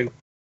RVD through.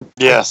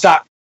 Yes.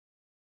 That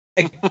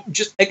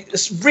just a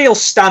real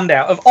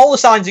standout. Of all the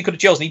signs he could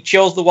have chosen, he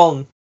chose the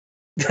one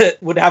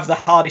that would have the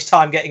hardest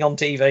time getting on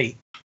TV.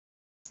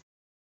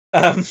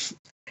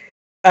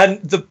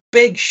 And the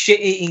big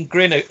shit-eating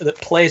grin that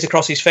plays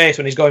across his face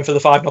when he's going for the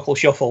 5-knuckle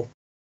shuffle.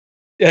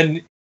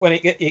 And when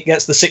it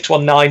gets the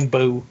 619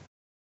 boo.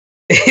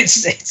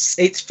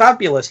 It's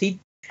fabulous.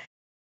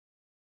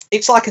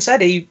 It's like I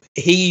said,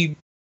 he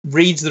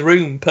reads the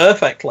room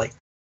perfectly.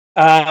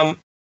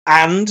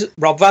 And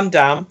Rob Van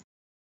Dam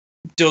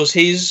does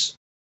his,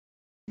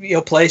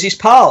 plays his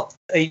part.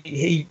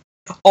 He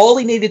all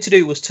he needed to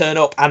do was turn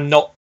up and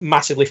not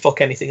massively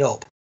fuck anything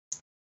up.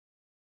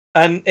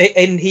 And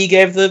he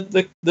gave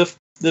the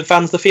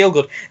fans the feel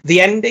good.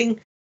 The ending,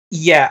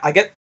 yeah, I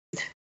get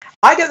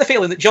the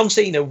feeling that John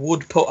Cena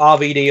would put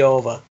RVD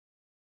over.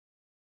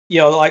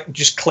 Like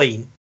just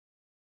clean.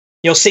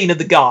 Cena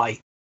the guy.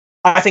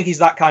 I think he's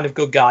that kind of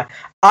good guy.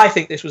 I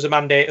think this was a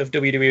mandate of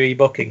WWE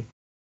booking.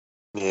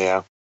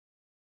 Yeah.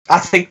 I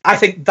think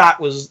that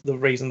was the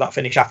reason that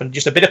finish happened.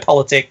 Just a bit of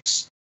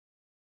politics,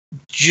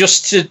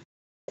 just to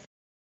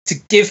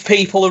give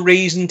people a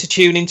reason to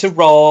tune into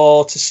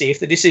Raw to see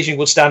if the decision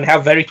would stand. How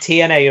very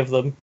TNA of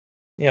them.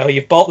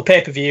 You've bought the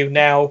pay-per-view.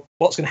 Now,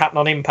 what's going to happen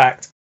on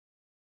Impact?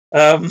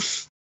 And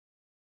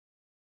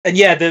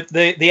yeah,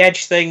 the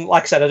Edge thing.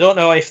 Like I said, I don't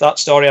know if that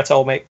story I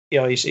told me,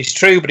 is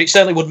true, but it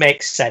certainly would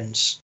make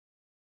sense.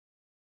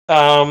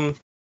 And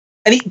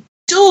it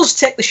does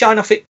take the shine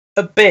off it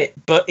a bit,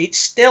 but it's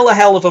still a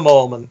hell of a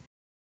moment.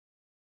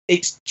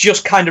 It's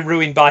just kind of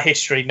ruined by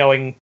history,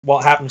 knowing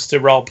what happens to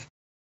Rob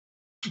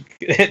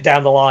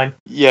down the line.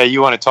 Yeah,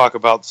 you want to talk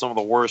about some of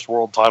the worst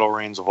world title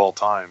reigns of all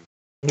time.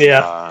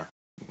 Yeah.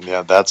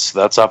 Yeah, that's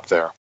up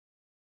there.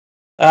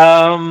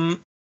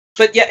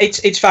 But yeah,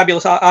 it's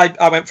fabulous.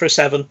 I went for a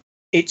 7.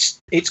 It's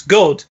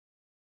good,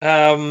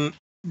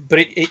 but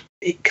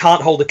it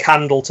can't hold a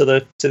candle to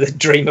the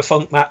Dreamer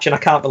Funk match, and I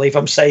can't believe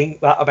I'm saying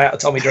that about a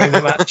Tommy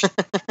Dreamer match.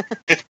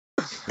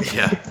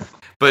 Yeah,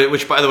 but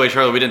which, by the way,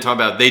 Charlie, we didn't talk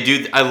about.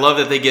 I love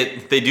that they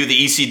do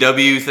the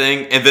ECW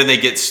thing, and then they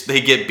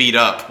get beat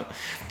up.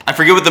 I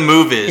forget what the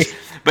move is,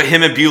 but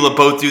him and Beulah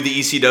both do the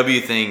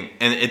ECW thing,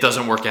 and it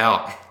doesn't work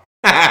out.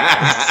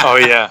 Oh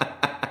yeah,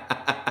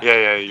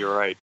 yeah, you're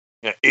right.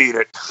 Yeah, eat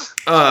it.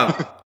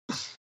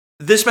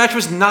 This match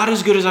was not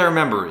as good as I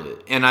remember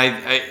it,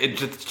 and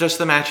just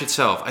the match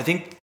itself. I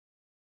think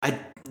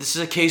this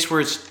is a case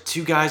where it's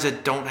two guys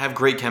that don't have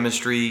great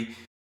chemistry.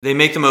 They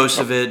make the most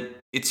of it.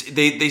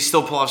 They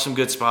still pull off some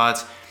good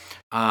spots.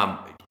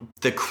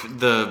 The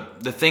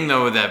thing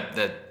though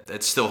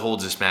that still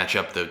holds this match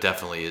up though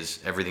definitely is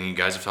everything you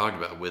guys have talked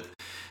about with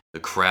the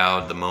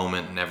crowd, the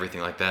moment, and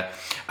everything like that.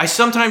 I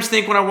sometimes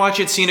think when I watch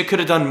it, Cena could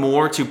have done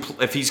more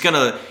if he's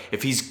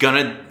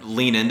gonna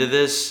lean into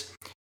this.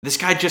 This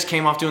guy just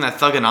came off doing that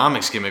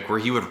Thugonomics gimmick where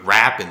he would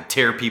rap and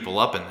tear people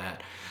up in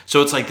that.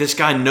 So it's like this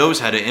guy knows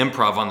how to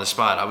improv on the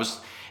spot.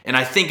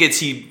 I think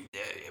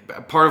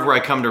part of where I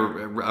come to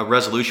a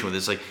resolution with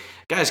this, like,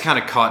 guy's kind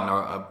of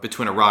caught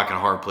between a rock and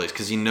a hard place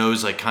because he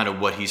knows like kind of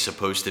what he's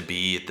supposed to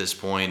be at this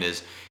point.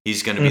 Is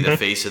he's going to be the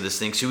face of this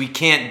thing, so he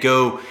can't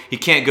go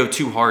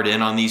too hard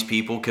in on these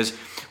people. Because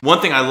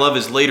one thing I love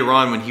is later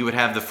on when he would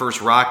have the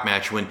first Rock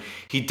match, when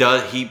he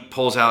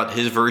pulls out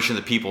his version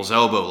of the People's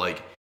Elbow.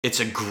 Like, it's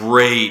a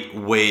great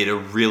way to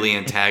really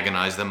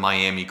antagonize the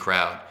Miami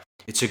crowd.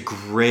 It's a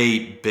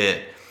great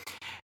bit.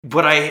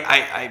 But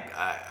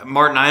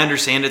Martin, I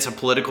understand it's a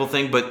political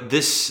thing, but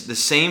the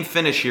same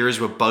finish here is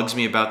what bugs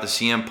me about the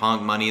CM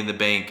Punk Money in the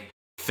Bank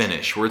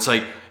finish, where it's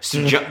like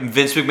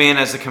Vince McMahon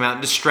has to come out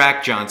and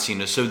distract John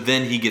Cena, so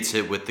then he gets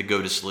hit with the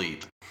go to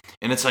sleep.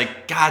 And it's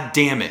like, God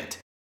damn it.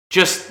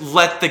 Just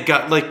let the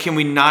guy, like, can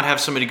we not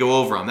have somebody go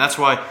over him? That's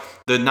why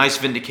the nice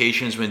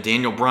vindication is when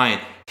Daniel Bryan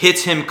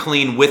hits him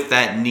clean with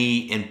that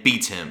knee and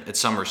beats him at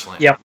SummerSlam.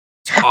 Yep.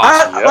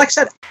 Awesome. Like I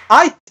said,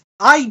 I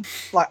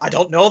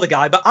don't know the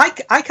guy, but I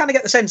kind of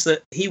get the sense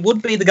that he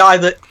would be the guy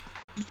that,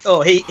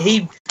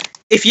 he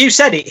if you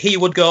said it, he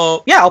would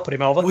go, yeah, I'll put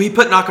him over. Well, he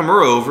put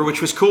Nakamura over,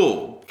 which was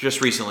cool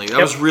just recently. That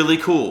was really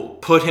cool.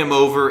 Put him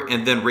over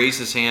and then raised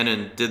his hand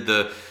and did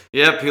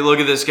yep, look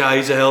at this guy.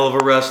 He's a hell of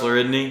a wrestler,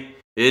 isn't he?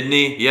 Isn't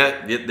he?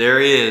 Yeah, there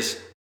he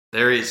is.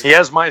 There he is. He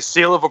has my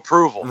seal of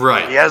approval.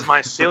 Right. He has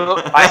my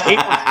seal. I hate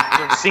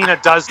when Cena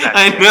does that.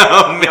 I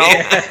know,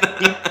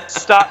 man.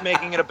 Stop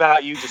making it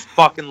about you. Just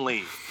fucking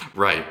leave.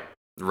 Right.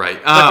 Right.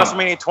 It's like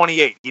WrestleMania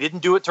 28. He didn't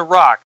do it to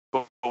Rock,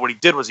 but what he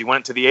did was he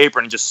went to the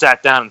apron and just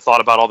sat down and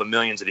thought about all the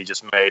millions that he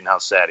just made and how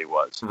sad he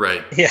was.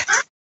 Right. Yeah.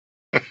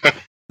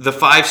 The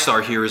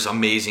 5-star here is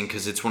amazing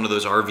because it's one of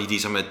those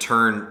RVDs. I'm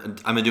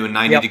gonna do a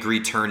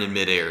 90-degree turn in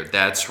midair.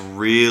 That's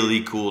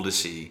really cool to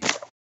see.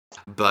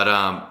 But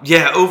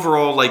yeah,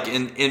 overall, like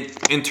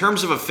in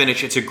terms of a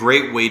finish, it's a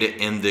great way to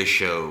end this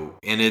show.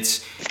 And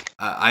it's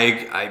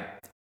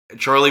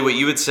Charlie, what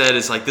you had said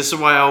is like, this is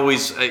why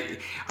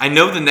I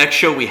know the next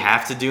show we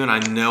have to do, and I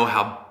know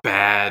how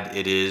bad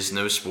it is.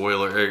 No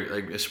spoiler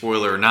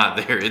or not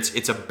there.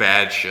 It's a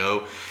bad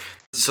show.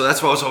 So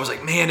that's why I was always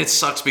like, man, it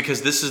sucks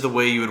because this is the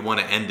way you would want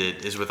to end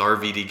it, is with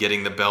RVD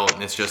getting the belt,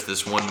 and it's just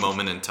this one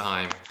moment in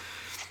time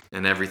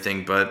and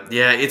everything. But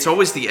yeah, it's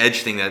always the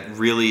Edge thing that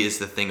really is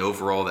the thing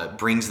overall that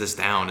brings this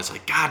down. It's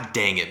like, God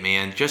dang it,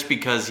 man, just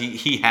because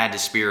he had to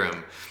spear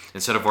him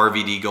instead of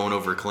RVD going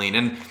over clean.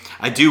 And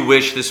I do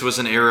wish this was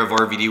an era of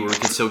RVD where we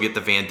could still get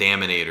the Van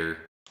Daminator,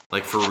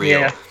 like for real.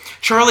 Yeah.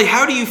 Charlie,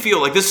 how do you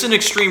feel? Like, this is an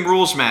Extreme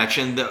Rules match,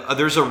 and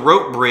there's a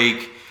rope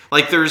break.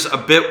 Like, there's a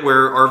bit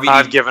where RVD...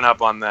 I've given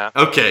up on that.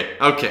 Okay.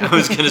 I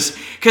was going to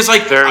say... Because,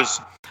 like...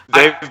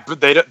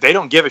 They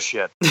don't give a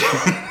shit.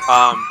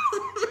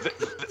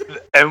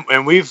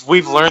 And we've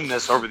learned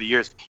this over the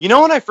years. You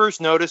know when I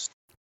first noticed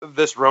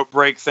this rope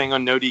break thing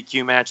on no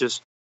DQ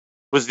matches?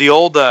 Was the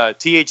old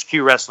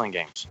THQ wrestling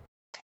games.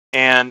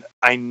 And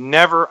I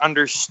never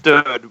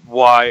understood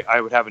why I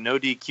would have a no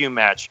DQ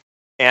match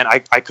and I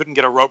couldn't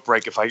get a rope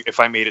break if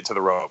I made it to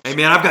the ropes. Hey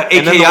man, I've got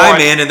AKI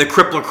man and the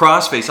crippler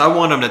crossface. I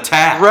want him to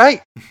tap.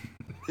 Right.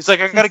 It's like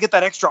I got to get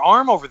that extra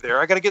arm over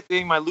there. I got to get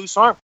my loose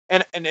arm.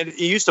 And it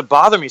used to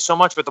bother me so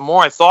much, but the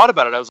more I thought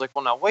about it, I was like,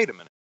 well, now wait a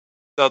minute.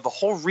 The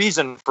whole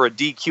reason for a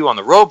DQ on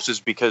the ropes is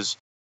because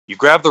you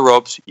grab the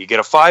ropes, you get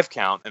a 5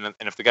 count, and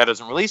if the guy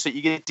doesn't release it,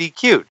 you get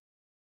DQ'd.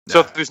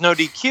 So if there's no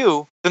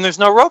DQ, then there's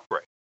no rope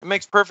break. It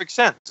makes perfect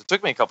sense. It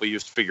took me a couple of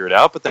years to figure it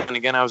out, but then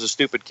again, I was a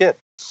stupid kid.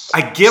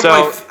 I get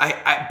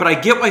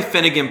why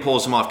Finnegan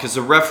pulls him off, because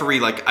the referee,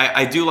 like,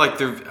 I do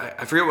like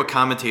I forget what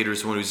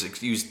commentators when he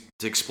was used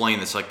to explain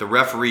this. Like, the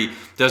referee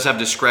does have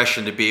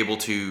discretion to be able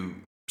to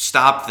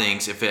stop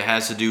things if it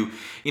has to do,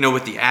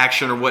 with the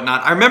action or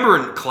whatnot. I remember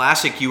in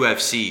classic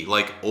UFC,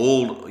 like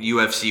old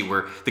UFC,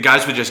 where the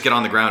guys would just get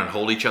on the ground and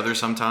hold each other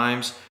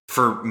sometimes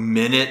for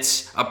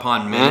minutes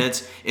upon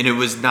minutes, and it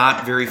was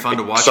not very fun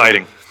to watch.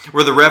 Exciting.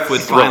 Where the ref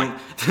would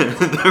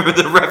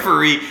the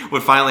referee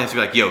would finally have to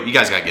be like, "Yo, you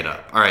guys gotta get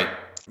up. All right,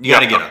 you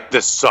gotta get up.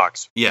 This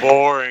sucks. Yeah,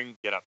 boring.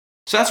 Get up."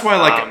 So that's why,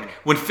 like,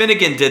 when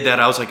Finnegan did that,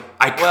 I was like,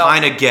 I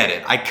kind of get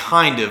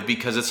it.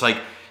 Because it's like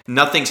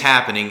nothing's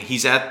happening.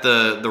 He's at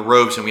the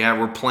ropes, and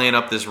we're playing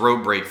up this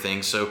rope break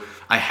thing. So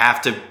I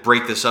have to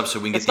break this up so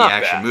we can get the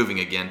action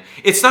moving again.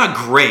 It's not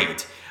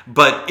great,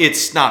 but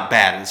it's not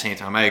bad at the same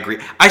time. I agree.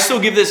 I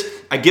give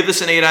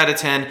this an 8 out of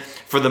 10.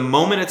 For the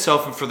moment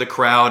itself and for the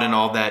crowd and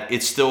all that,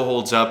 it still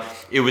holds up.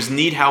 It was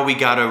neat how we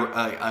got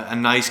a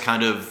nice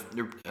kind of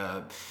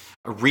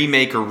a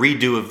remake or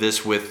redo of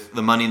this with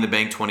the Money in the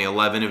Bank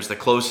 2011. It was the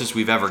closest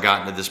we've ever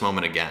gotten to this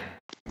moment again.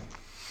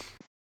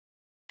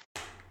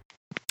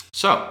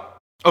 So,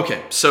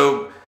 okay.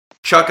 So,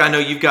 Chuck, I know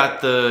you're going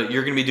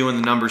to be doing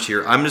the numbers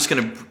here. I'm just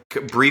going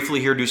to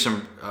briefly here do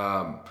some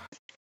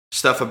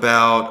stuff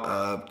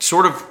about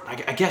sort of,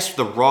 I guess,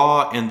 the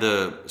Raw and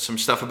some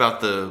stuff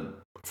about the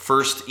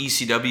first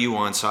ECW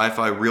on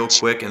Sci-Fi real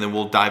quick, and then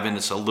we'll dive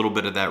into a little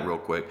bit of that real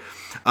quick.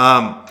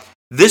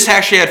 This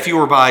actually had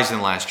fewer buys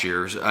than last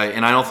year's,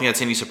 and I don't think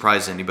that's any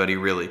surprise to anybody,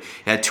 really. It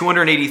had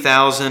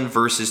 280,000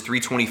 versus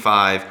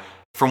 325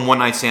 from One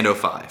Night Stand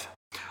 05.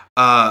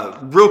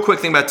 Real quick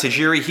thing about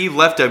Tajiri, he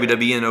left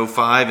WWE in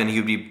 05,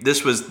 and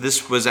this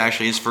was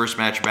actually his first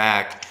match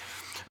back.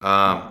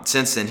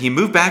 Since then, he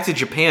moved back to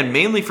Japan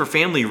mainly for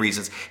family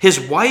reasons. His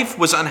wife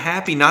was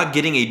unhappy not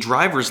getting a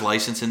driver's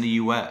license in the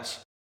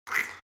U.S.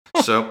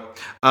 So,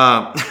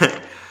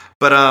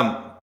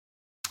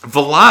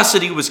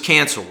 Velocity was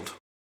canceled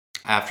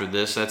after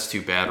this. That's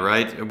too bad,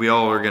 right? We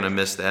all are going to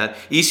miss that.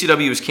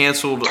 ECW was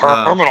canceled.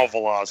 Terminal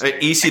Velocity.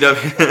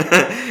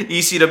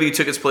 ECW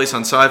took its place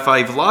on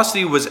Sci-Fi.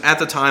 Velocity was at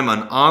the time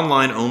an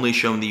online-only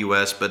show in the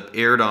U.S., but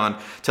aired on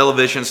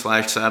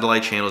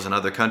television/satellite channels in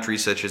other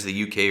countries such as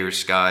the UK or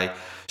Sky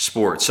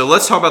Sports. So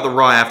let's talk about the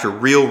Raw after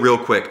real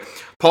quick.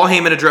 Paul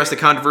Heyman addressed the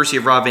controversy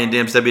of Rob Van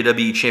Dam's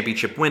WWE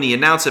Championship win. He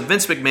announced that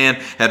Vince McMahon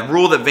had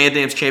ruled that Van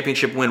Dam's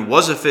championship win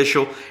was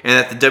official and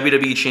that the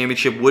WWE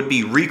Championship would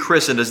be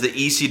rechristened as the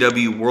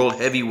ECW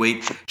World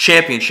Heavyweight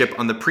Championship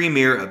on the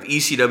premiere of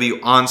ECW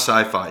on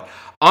Sci-Fi.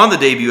 On the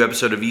debut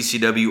episode of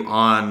ECW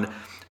on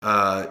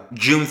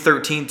June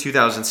 13,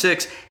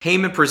 2006,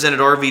 Heyman presented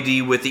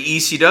RVD with the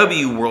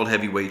ECW World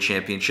Heavyweight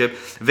Championship.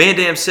 Van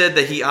Dam said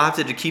that he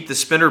opted to keep the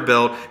spinner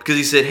belt because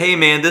he said, "Hey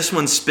man, this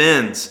one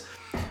spins,"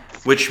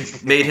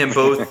 which made him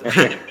both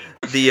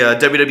the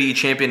WWE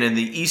Champion and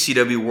the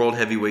ECW World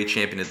Heavyweight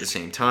Champion at the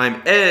same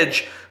time.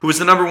 Edge, who was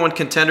the number one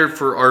contender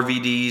for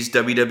RVD's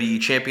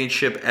WWE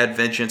Championship at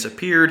Vengeance,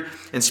 appeared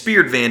and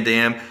speared Van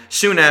Dam.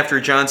 Soon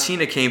after, John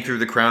Cena came through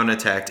the crowd and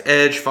attacked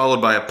Edge,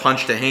 followed by a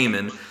punch to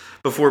Heyman.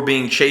 before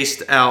being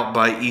chased out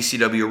by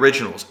ECW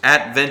Originals.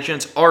 At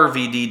Vengeance,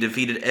 RVD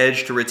defeated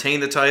Edge to retain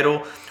the title,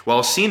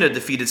 while Cena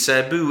defeated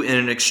Sabu in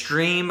an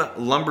Extreme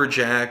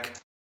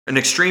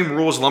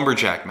Rules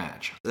Lumberjack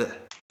match. Ugh.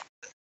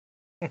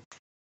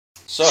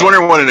 So, I was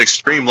wondering what an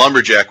Extreme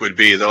Lumberjack would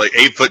be. They're like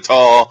 8 foot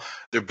tall,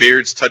 their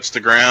beards touch the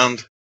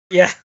ground.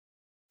 Yeah.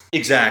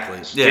 Exactly.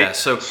 Yeah.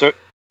 So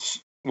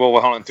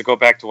well, hold on. To go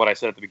back to what I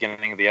said at the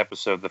beginning of the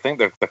episode,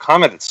 the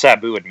comment that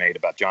Sabu had made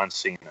about John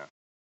Cena,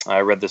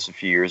 I read this a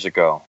few years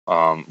ago,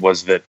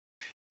 was that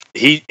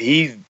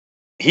he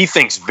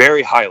thinks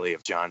very highly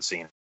of John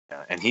Cena,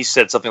 and he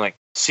said something like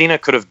Cena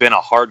could have been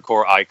a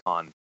hardcore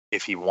icon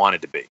if he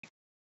wanted to be,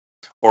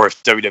 or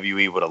if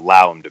WWE would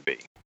allow him to be.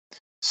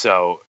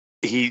 So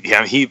he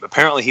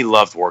apparently he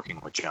loved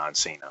working with John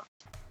Cena.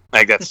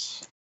 Like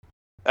that's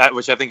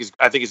which I think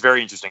is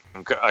very interesting.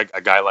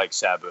 A guy like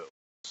Sabu.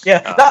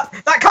 Yeah,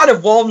 that kind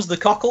of warms the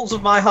cockles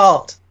of my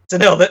heart to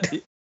know that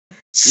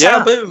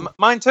Sabu.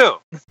 Mine too.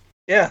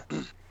 Yeah,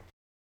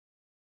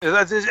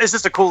 it's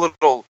just a cool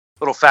little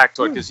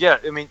factoid because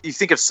I mean, you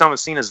think of some of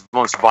Cena's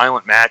most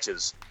violent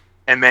matches,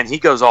 and man, he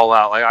goes all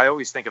out. Like I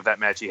always think of that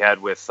match he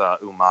had with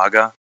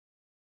Umaga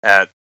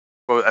at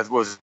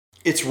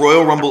it's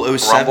Royal Rumble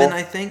 07,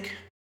 I think.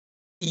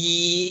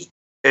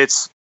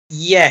 It's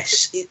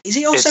yes. Is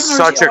he 07 it's or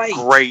such is he a 08?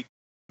 great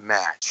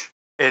match.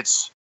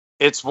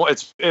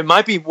 It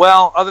might be,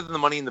 well, other than the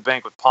Money in the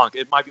Bank with Punk,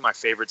 it might be my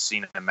favorite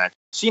Cena match.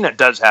 Cena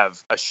does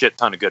have a shit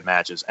ton of good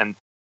matches, and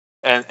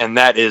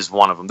that is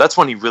one of them. That's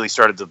when he really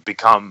started to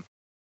become,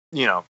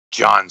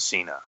 John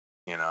Cena,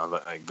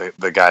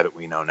 the guy that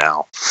we know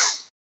now.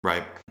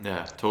 Right.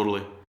 Yeah,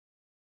 totally.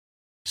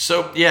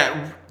 So,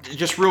 yeah,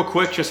 just real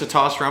quick, just to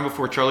toss around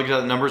before Charlie gets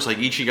out the numbers, like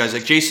each of you guys,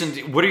 like Jason,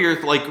 what do you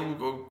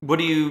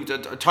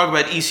talk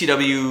about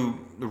ECW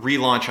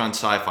relaunch on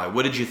Sci-Fi?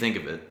 What did you think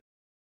of it?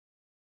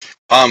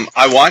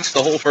 I watched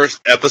the whole first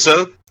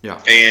episode,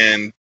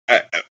 and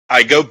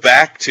I go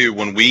back to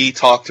when we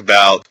talked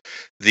about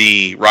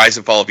the Rise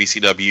and Fall of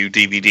ECW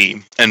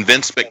DVD, and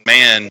Vince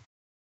McMahon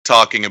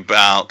talking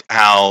about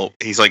how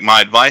he's like,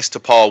 my advice to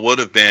Paul would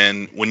have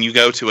been, when you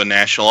go to a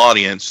national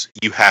audience,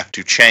 you have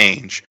to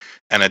change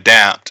and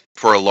adapt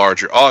for a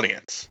larger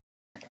audience.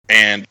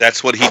 And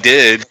that's what he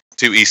did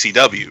to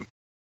ECW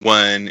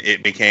when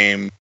it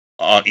became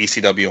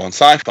ECW on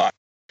Sci-Fi.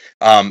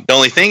 The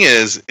only thing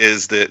is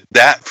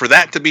that for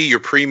that to be your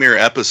premiere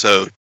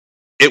episode,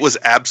 it was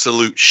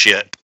absolute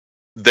shit.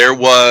 There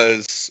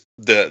was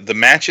the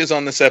matches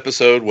on this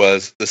episode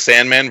was the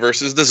Sandman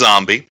versus the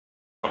Zombie.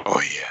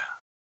 Oh yeah.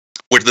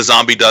 Which the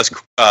Zombie does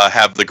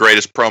have the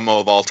greatest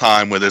promo of all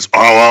time with his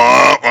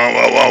promo,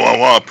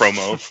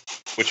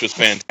 which was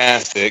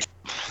fantastic.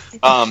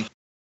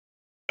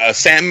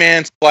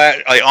 Sandman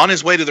on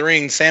his way to the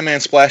ring,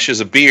 Sandman splashes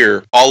a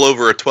beer all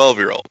over a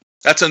 12-year-old.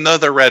 That's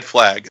another red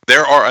flag.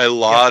 There are a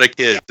lot of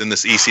kids in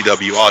this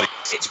ECW audience.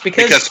 It's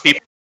because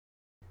people.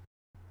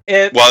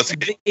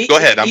 Go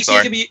ahead. I'm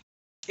sorry.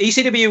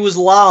 ECW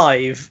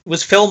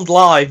was filmed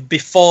live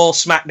before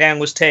SmackDown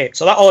was taped,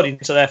 so that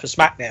audience are there for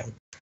SmackDown.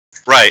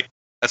 Right.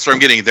 That's what I'm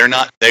getting. They're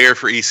not there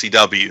for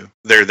ECW.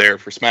 They're there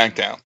for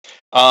SmackDown.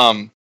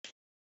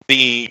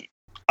 The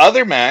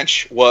other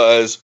match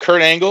was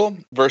Kurt Angle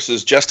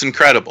versus Justin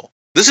Credible.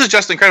 This is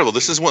Justin Credible.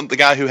 This is the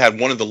guy who had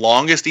one of the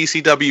longest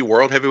ECW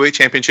World Heavyweight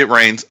Championship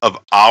reigns of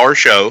our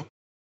show.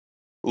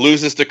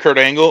 Loses to Kurt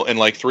Angle in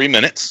like 3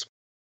 minutes.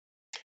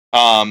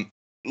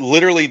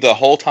 Literally the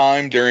whole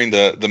time during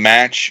the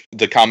match,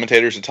 the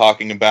commentators are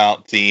talking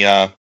about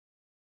the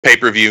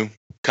pay-per-view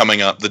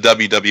coming up, the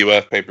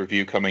WWF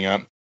pay-per-view coming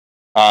up.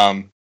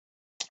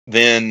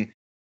 Then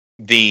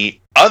the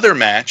other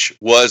match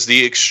was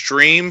the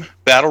Extreme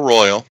Battle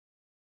Royal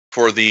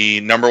for the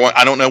number one.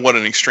 I don't know what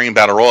an Extreme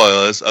Battle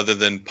Royal is, other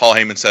than Paul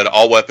Heyman said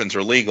all weapons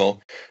are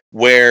legal,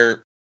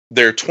 where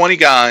there are 20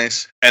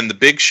 guys and the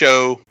Big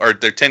Show, or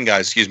there are 10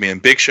 guys, excuse me,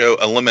 and Big Show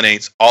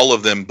eliminates all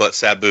of them but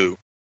Sabu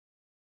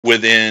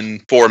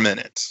within 4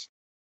 minutes.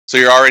 So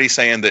you're already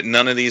saying that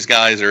none of these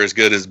guys are as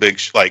good as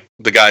like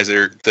the guys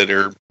that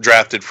are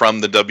drafted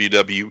from the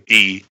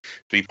WWE to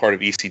be part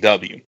of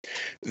ECW.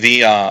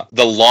 The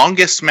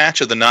longest match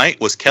of the night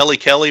was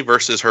Kelly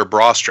versus her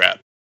bra strap.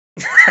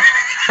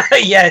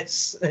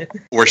 Yes.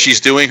 Where she's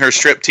doing her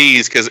strip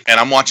tease, and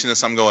I'm watching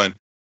this, I'm going,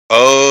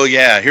 oh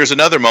yeah, here's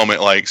another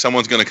moment like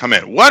someone's going to come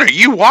in. What are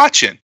you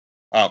watching?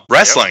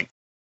 Wrestling. Yep.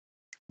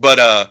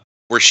 But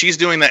where she's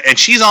doing that, and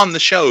she's on the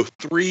show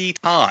 3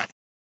 times.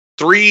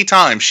 3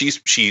 times she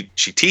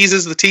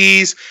teases the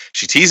tease,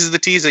 she teases the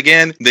tease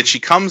again, then she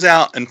comes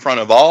out in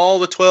front of all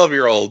the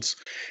 12-year-olds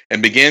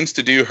and begins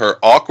to do her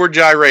awkward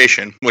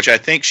gyration, which I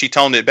think she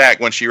toned it back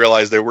when she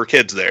realized there were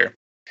kids there.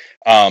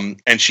 And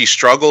she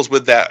struggles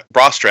with that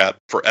bra strap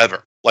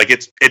forever. Like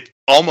it's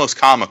almost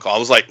comical. I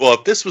was like, well,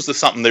 if this was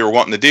something they were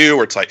wanting to do,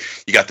 where it's like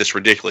you got this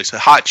ridiculous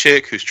hot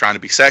chick who's trying to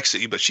be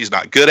sexy, but she's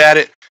not good at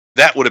it,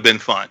 that would have been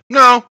fun.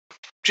 No,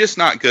 just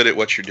not good at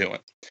what you're doing.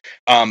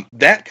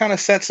 That kind of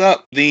sets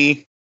up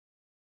the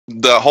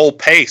whole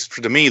pace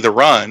to me. The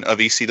run of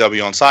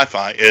ECW on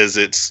Sci-Fi is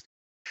it's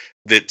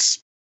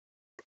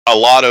a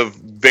lot of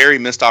very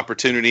missed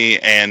opportunity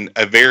and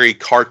a very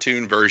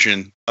cartoon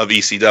version of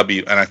ECW,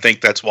 and I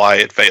think that's why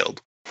it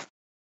failed.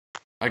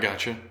 I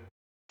gotcha.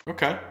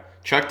 Okay.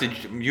 Chuck, did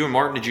you and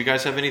Martin, did you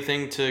guys have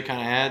anything to kind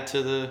of add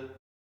to the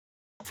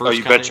first? Oh,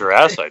 you bet your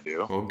ass I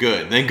do. Well,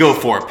 good. Then go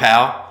for it,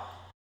 pal.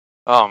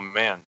 Oh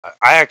man,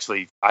 I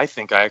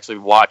think I actually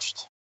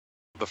watched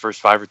the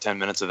first 5 or 10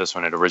 minutes of this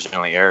when it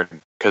originally aired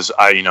because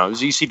it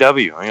was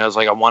ECW. I was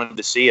like, I wanted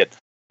to see it.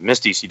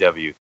 Missed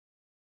ECW,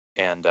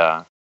 and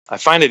I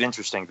find it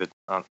interesting that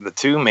the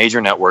two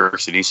major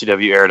networks that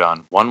ECW aired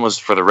on, one was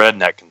for the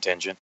redneck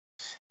contingent,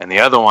 and the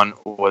other one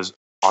was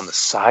on the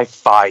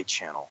Sci-Fi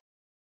channel.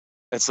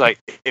 It's like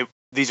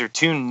these are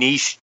two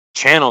niche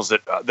channels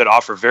that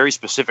offer very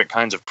specific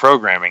kinds of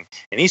programming,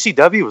 and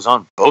ECW was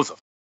on both of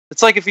them.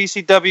 It's like if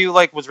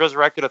ECW was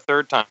resurrected a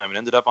third time and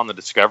ended up on the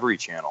Discovery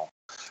Channel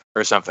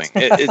or something.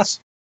 It's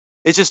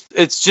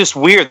just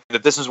weird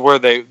that this is where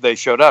they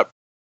showed up.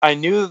 I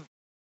knew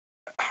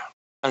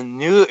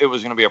it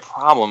was going to be a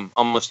problem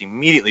almost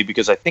immediately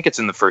because I think it's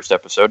in the first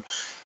episode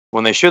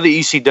when they show the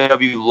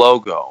ECW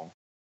logo.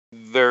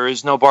 There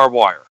is no barbed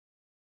wire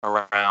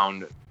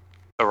around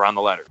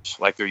the letters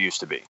like there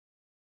used to be.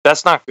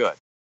 That's not good.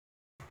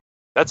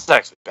 That's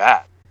actually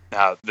bad.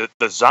 Now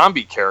the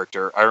zombie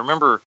character, I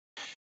remember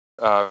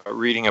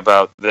reading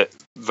about the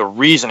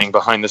reasoning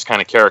behind this kind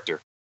of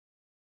character.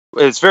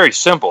 It's very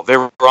simple. They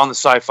were on the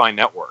Sci-Fi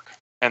Network,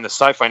 and the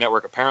Sci-Fi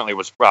Network apparently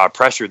was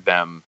pressured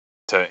them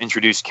to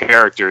introduce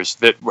characters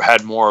that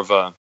had more of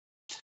a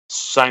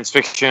science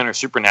fiction or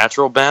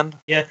supernatural bend.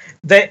 Yeah,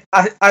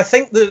 I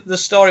think the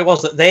story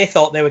was that they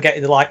thought they were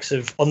getting the likes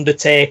of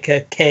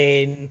Undertaker,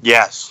 Kane,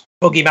 yes,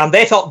 Boogeyman.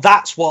 They thought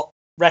that's what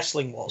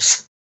wrestling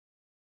was.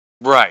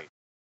 Right.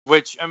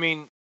 Which, I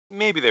mean,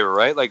 maybe they were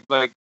right. Like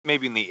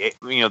maybe in the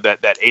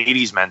that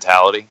 80s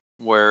mentality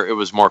where it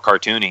was more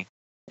cartoony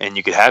and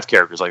you could have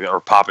characters like that, or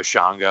Papa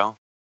Shango.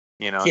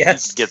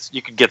 Yes.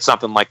 You could get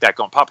something like that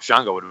going. Papa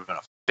Shango would have been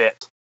a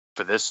fit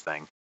for this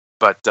thing.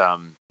 But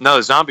no,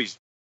 the zombies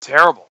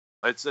terrible.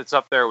 It's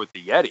up there with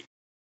the Yeti.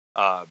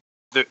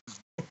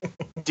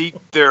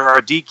 There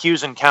are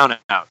DQs and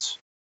countouts.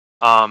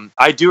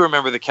 I do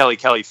remember the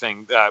Kelly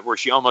thing where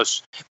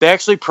they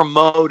actually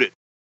promoted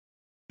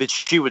that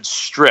she would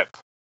strip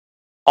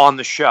on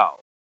the show.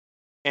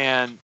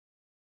 And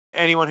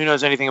anyone who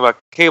knows anything about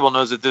cable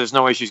knows that there's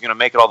no way she's going to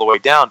make it all the way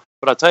down.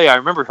 But I'll tell you, I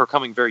remember her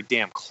coming very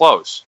damn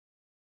close.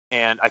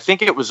 And I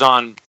think it was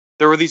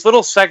there were these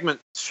little segment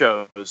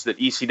shows that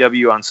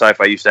ECW on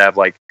Sci-Fi used to have.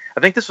 Like,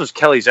 I think this was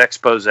Kelly's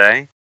Expose.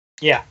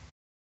 Yeah.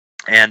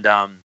 And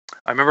I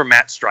remember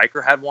Matt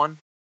Stryker had one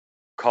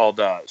called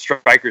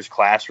Stryker's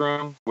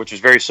Classroom, which is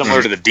very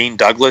similar to the Dean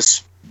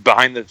Douglas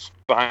behind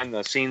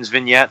the scenes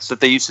vignettes that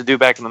they used to do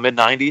back in the mid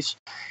 90s.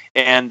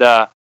 And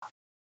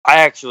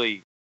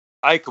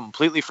I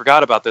completely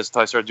forgot about this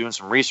until I started doing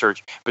some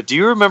research. But do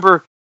you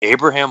remember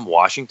Abraham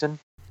Washington?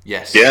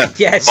 Yes. Yeah.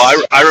 Yes.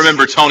 Well, I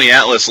remember Tony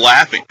Atlas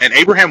laughing, and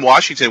Abraham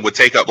Washington would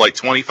take up like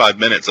 25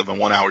 minutes of a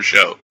 1 hour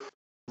show.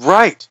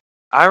 Right.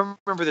 I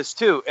remember this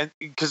too, and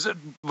because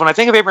when I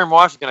think of Abraham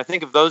Washington, I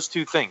think of those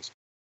two things,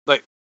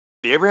 like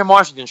the Abraham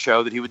Washington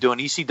show that he would do on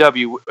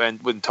ECW,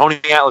 and when Tony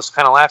Atlas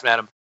kind of laughing at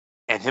him,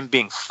 and him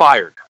being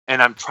fired.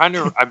 And I've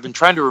been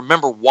trying to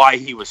remember why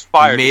he was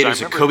fired. Made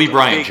as a Kobe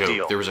Bryant joke.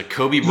 Deal. There was a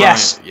Kobe Bryant.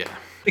 Yes. Yeah.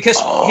 Because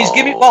his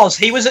gimmick was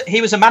he was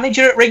a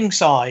manager at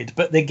ringside,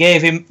 but they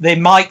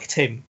mic'd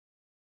him,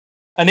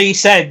 and he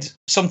said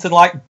something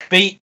like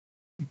beat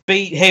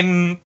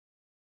him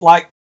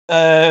like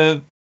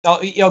get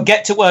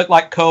to work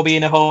like Kobe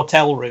in a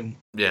hotel room.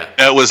 Yeah,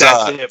 it was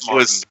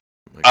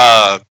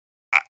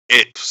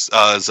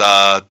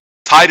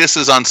Titus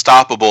is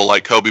unstoppable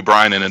like Kobe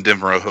Bryant in a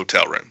Denver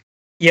hotel room.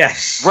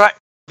 Yes, right.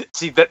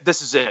 See,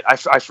 this is it.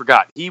 I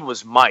forgot. He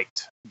was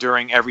mic'd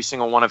during every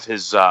single one of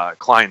his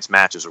clients'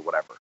 matches or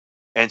whatever.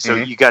 And so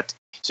we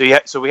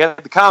had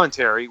the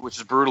commentary, which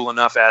is brutal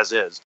enough as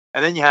is.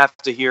 And then you have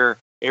to hear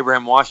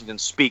Abraham Washington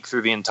speak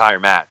through the entire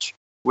match,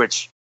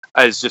 which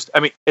is just, I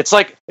mean,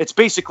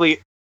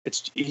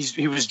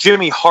 he was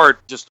Jimmy Hart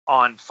just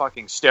on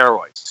fucking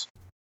steroids,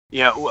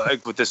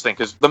 with this thing.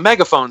 Because the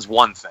megaphone's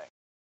one thing,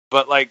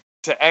 but like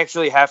to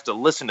actually have to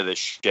listen to this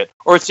shit,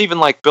 or it's even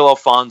like Bill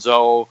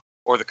Alfonso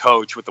or the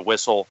coach with the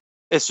whistle,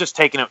 it's just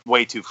taking it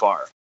way too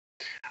far.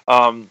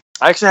 I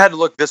actually had to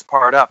look this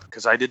part up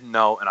because I didn't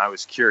know and I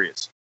was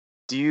curious.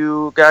 Do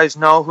you guys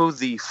know who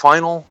the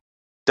final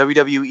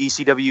WWE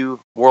ECW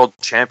World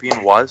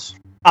Champion was?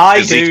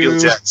 Ezekiel do.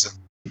 Jackson.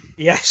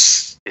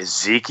 Yes.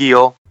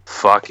 Ezekiel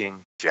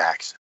fucking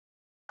Jackson.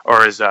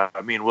 Or as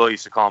me and Will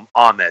used to call him,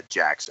 Ahmed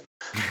Jackson.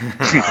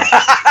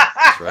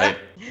 That's right.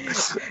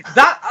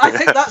 I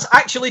think that's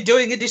actually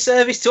doing a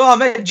disservice to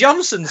Ahmed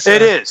Johnson. Sir.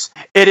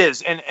 It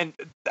is, and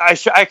I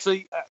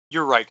actually,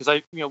 you're right,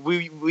 because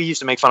we used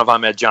to make fun of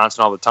Ahmed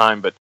Johnson all the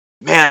time, but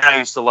man, I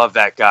used to love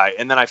that guy.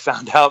 And then I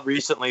found out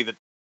recently that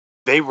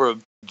they were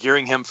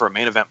gearing him for a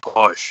main event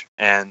push,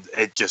 and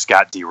it just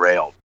got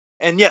derailed.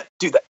 And yet,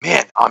 dude,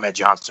 Ahmed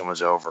Johnson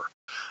was over.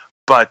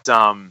 But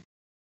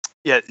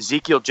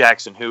Ezekiel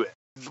Jackson, who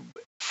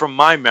from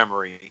my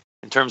memory,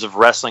 in terms of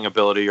wrestling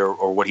ability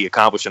or what he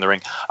accomplished in the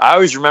ring, I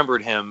always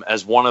remembered him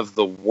as one of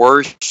the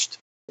worst,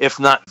 if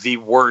not the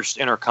worst,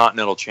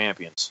 Intercontinental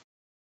champions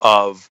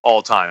of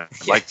all time.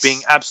 Yes. Like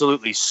being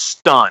absolutely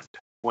stunned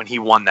when he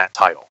won that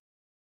title.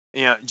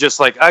 You know, just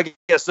like, I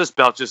guess this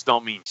belt just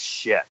don't mean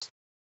shit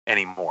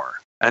anymore.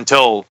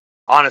 Until,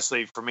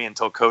 honestly, for me,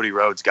 until Cody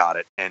Rhodes got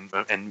it and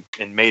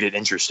made it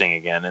interesting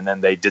again. And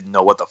then they didn't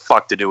know what the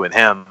fuck to do with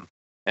him.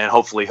 And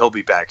hopefully he'll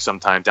be back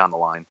sometime down the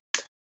line.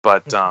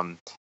 But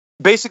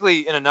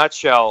basically, in a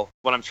nutshell,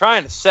 what I'm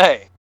trying to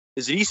say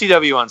is that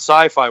ECW on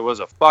Sci-Fi was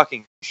a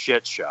fucking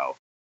shit show.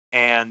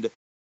 And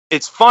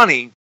it's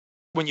funny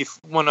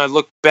when I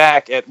look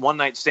back at One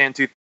Night Stand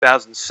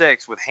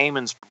 2006 with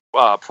Heyman's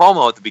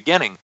promo at the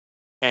beginning,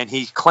 and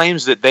he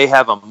claims that they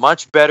have a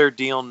much better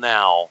deal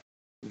now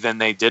than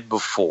they did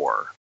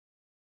before.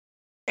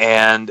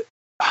 And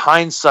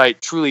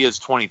hindsight truly is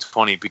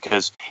 2020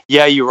 because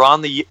you were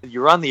on the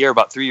air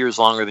about 3 years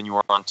longer than you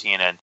were on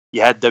TNN.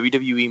 You had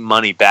WWE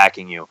money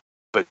backing you,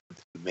 but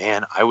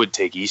man, I would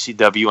take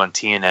ECW on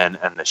TNN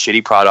and the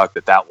shitty product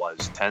that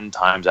was 10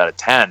 times out of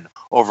 10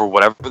 over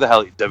whatever the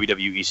hell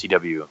WWE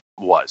ECW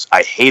was.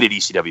 I hated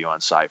ECW on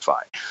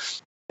Sci-Fi,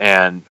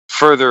 and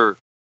further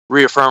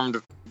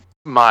reaffirmed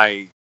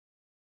my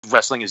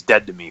wrestling is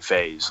dead to me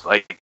phase,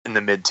 like in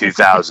the mid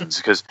 2000s,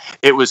 because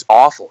it was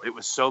awful. It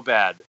was so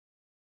bad.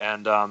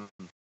 And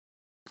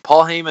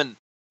Paul Heyman, I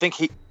think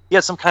he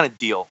had some kind of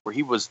deal where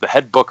he was the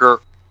head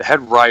booker, the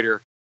head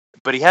writer,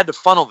 but he had to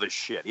funnel this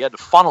shit. He had to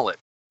funnel it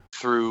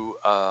through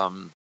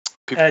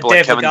people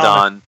like Kevin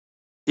Dunn.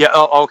 Yeah,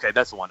 okay,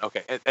 that's the one.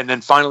 Okay, and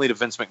then finally to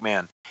Vince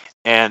McMahon.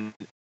 And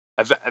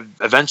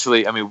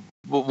eventually, I mean,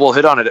 we'll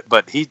hit on it,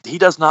 but he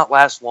does not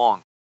last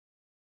long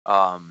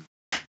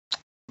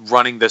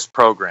running this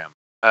program.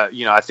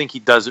 I think he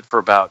does it for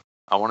about,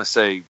 I want to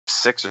say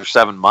 6 or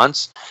 7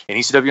 months. And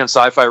ECW on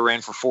Sci-Fi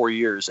ran for 4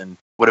 years and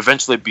would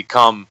eventually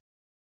become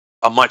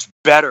a much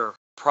better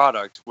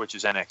product, which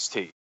is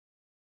NXT.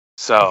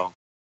 So,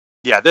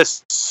 yeah,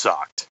 this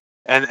sucked.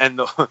 And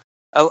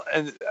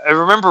I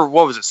remember,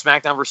 what was it,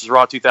 SmackDown vs.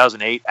 Raw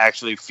 2008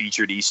 actually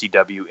featured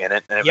ECW in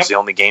it, and it was the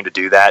only game to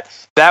do that.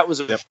 That was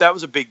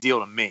a big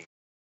deal to me.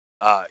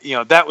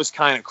 That was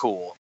kind of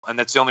cool, and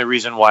that's the only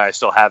reason why I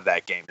still have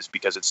that game is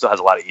because it still has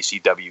a lot of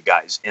ECW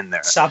guys in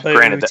there. Sabu,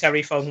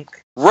 Terry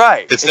Funk.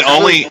 Right. It's the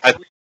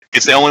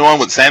only one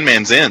with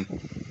Sandman's in.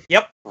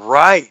 Yep.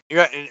 Right.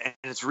 And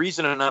it's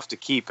reason enough to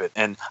keep it.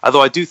 And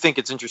although I do think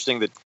it's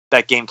interesting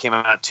that game came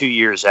out 2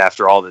 years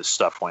after all this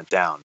stuff went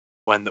down,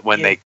 when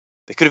they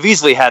could have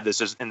easily had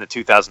this in the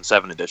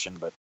 2007 edition,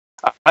 but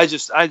I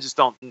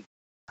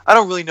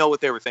don't really know what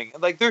they were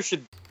thinking. Like there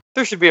should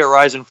be a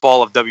rise and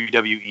fall of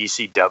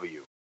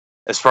WWECW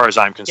as far as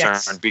I'm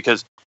concerned,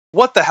 because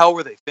what the hell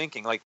were they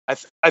thinking? Like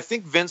I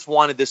think Vince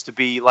wanted this to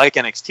be like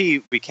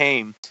NXT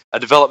became a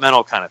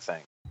developmental kind of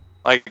thing.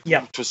 Like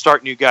to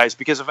start new guys,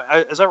 because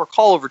as I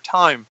recall over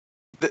time,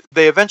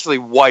 they eventually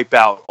wipe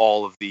out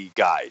all of the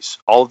guys,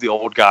 all of the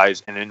old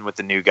guys, and in with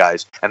the new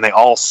guys, and they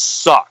all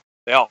suck.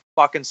 They all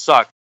fucking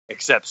suck,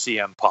 except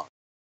CM Punk.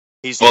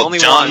 He's the only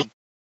one.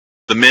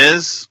 The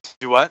Miz.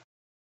 Do what?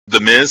 The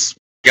Miz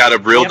got a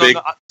real big.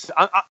 No,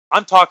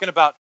 I'm talking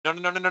about no.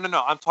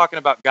 I'm talking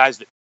about guys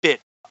that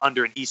fit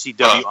under an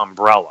ECW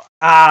umbrella.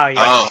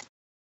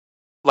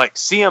 Like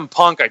CM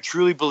Punk, I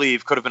truly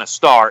believe could have been a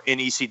star in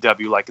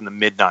ECW, like in the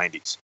mid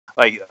 '90s.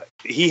 Like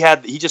he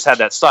just had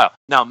that style.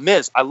 Now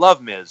Miz, I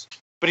love Miz,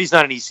 but he's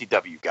not an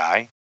ECW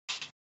guy.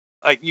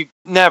 Like you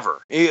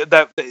never.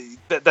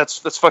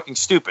 That's fucking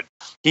stupid.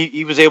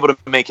 He was able to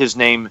make his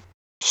name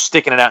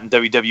sticking it out in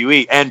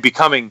WWE and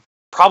becoming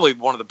probably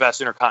one of the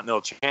best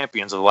Intercontinental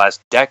champions of the last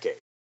decade.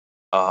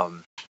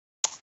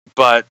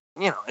 But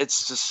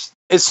it's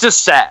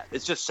just sad.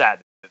 It's just sad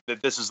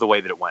that this is the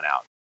way that it went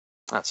out.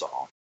 That's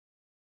all.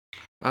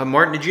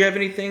 Martin, did you have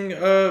anything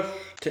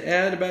to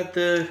add about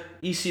the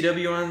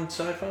ECW on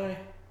Sci-Fi?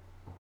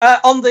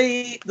 On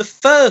the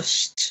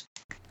first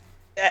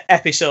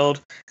episode,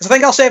 because I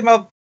think I'll save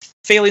my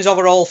feelings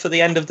overall for the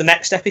end of the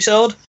next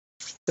episode,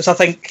 because I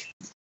think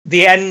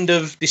the end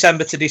of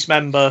December to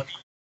Dismember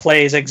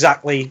plays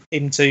exactly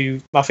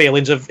into my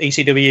feelings of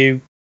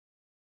ECW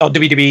or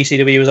WWE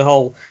ECW as a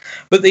whole.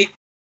 But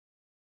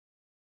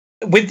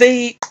with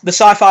the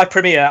Sci-Fi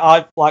premiere,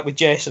 I like with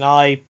Jason,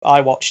 I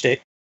watched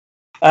it.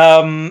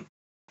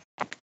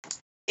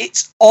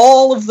 It's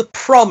all of the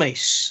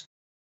promise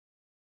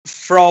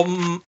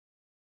from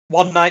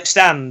One Night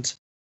Stand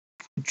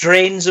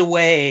drains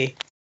away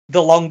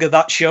the longer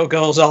that show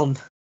goes on,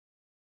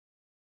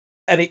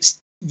 and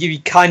you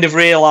kind of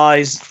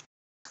realise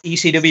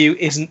ECW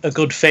isn't a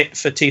good fit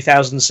for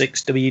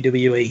 2006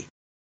 WWE.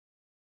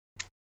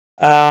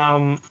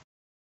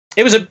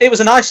 It was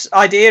a nice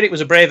idea. It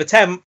was a brave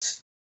attempt,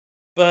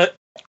 but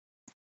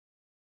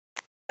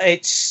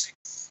it's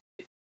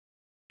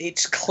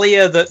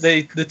clear that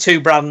the two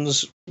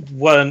brands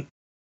weren't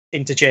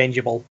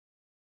interchangeable,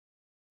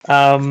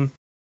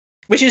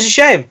 which is a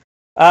shame.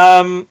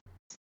 I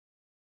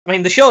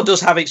mean, the show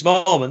does have its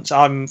moments.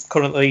 I'm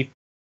currently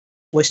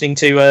listening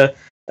to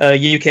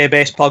a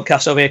UK-based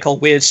podcast over here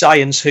called Weird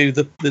Science, who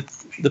the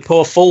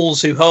poor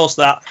fools who host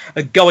that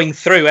are going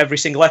through every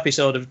single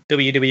episode of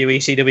WWE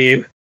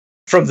ECW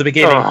from the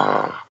beginning.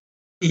 Oh,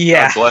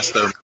 Yeah, God bless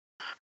them.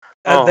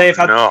 and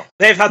no.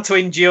 they've had to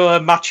endure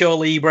Macho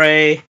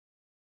Libre,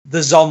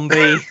 the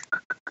Zombie,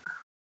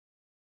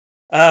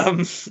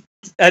 and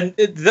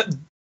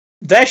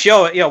their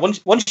show. You know,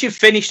 once you've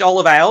finished all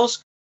of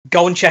ours,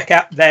 go and check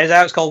out theirs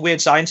out. It's called Weird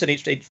Science, and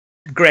it's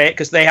great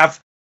because they have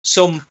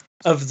some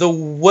of the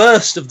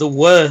worst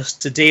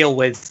to deal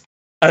with,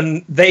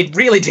 and they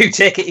really do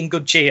take it in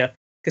good cheer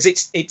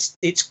because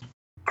it's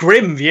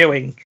grim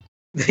viewing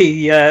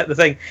the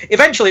thing.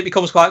 Eventually, it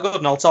becomes quite good,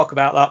 and I'll talk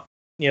about that.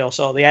 You know,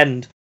 sort of the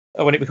end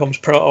when it becomes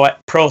proto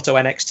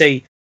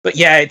NXT. But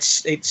yeah,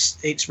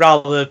 it's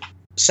rather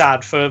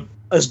sad for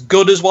as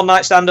good as One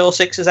Night Stand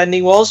 06's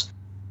ending was.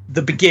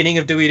 The beginning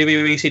of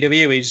WWE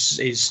ECW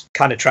is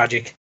kind of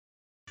tragic.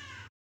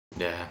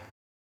 Yeah.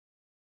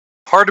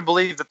 Hard to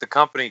believe that the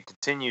company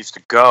continues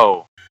to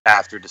go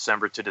after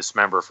December to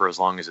Dismember for as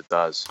long as it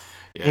does.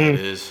 Yeah, it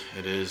is.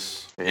 It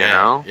is. You Yeah,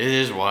 know? it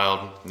is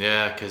wild.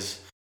 Yeah, because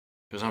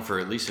it goes on for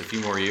at least a few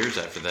more years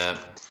after that.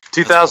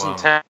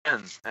 2010,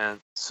 and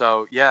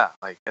so yeah,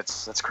 like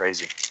that's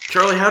crazy.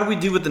 Charlie, how do we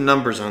do with the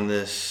numbers on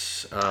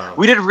this?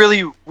 We did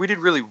really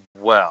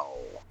well.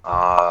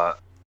 I'm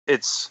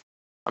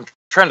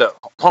trying to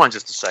hold on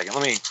just a second.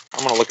 I'm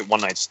gonna look at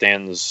One Night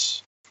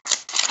Stands.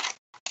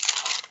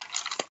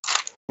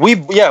 We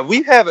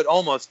have it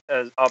almost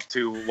as up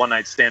to One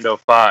Night Stand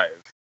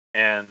 05,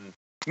 and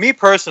me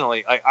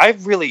personally, I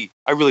really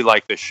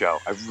like this show.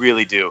 I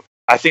really do.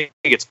 I think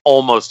it's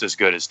almost as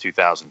good as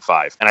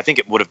 2005, and I think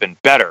it would have been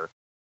better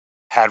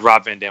had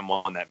Rob Van Dam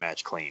won that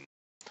match clean.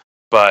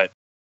 But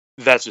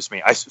that's just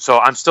me. So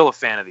I'm still a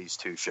fan of these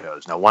two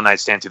shows. Now, One Night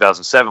Stand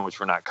 2007,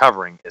 which we're not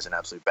covering, is an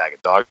absolute bag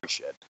of dog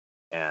shit.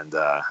 And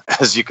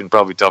as you can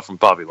probably tell from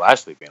Bobby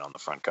Lashley being on the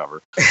front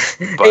cover.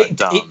 But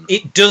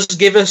it does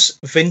give us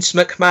Vince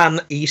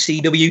McMahon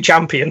ECW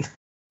champion.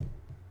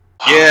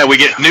 Yeah, we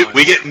get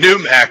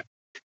new Mac.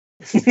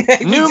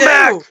 New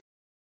Mac.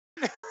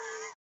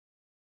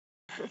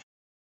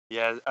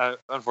 Yeah,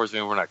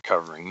 unfortunately, we're not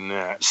covering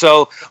that.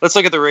 So let's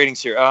look at the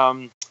ratings here.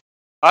 I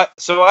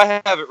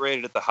have it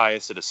rated at the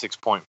highest at a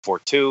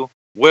 6.42.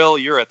 Will,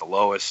 you're at the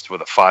lowest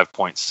with a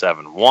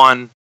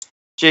 5.71.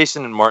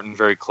 Jason and Martin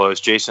very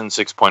close. Jason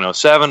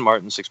 6.07,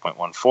 Martin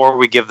 6.14.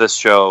 We give this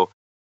show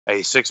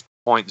a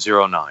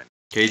 6.09.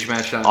 Cage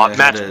match on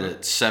match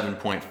at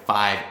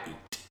 7.58.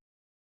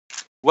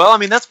 Well, I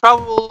mean that's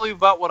probably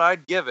about what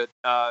I'd give it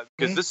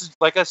because this is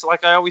like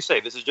I always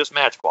say, this is just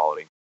match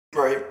quality.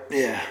 Right.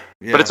 Yeah.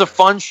 But it's a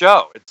fun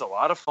show. It's a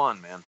lot of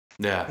fun, man.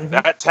 Yeah.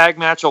 That tag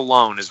match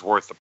alone is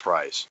worth the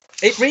price.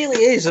 It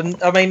really is,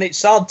 and I mean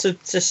it's hard to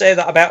say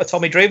that about a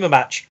Tommy Dreamer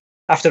match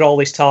after all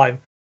this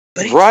time.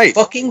 But it's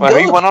fucking good.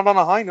 Well, he went out on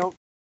a high note.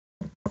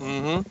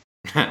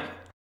 Mm-hmm.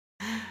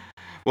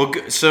 Well,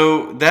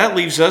 so that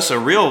leaves us a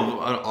real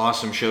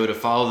awesome show to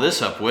follow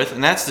this up with,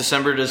 and that's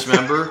December to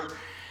Dismember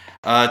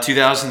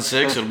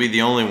 2006. It'll be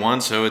the only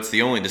one, so it's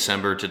the only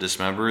December to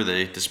Dismember.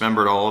 They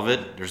dismembered all of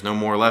it. There's no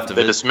more left of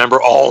it. They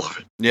dismember all of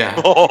it.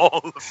 Yeah.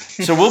 All of it.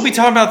 So we'll be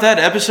talking about that.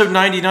 Episode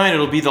 99,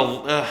 it'll be the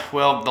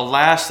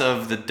last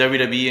of the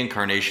WWE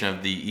incarnation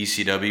of the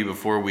ECW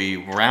before we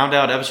round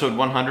out episode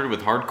 100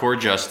 with Hardcore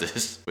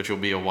Justice, which will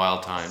be a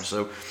wild time.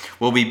 So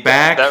we'll be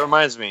back. That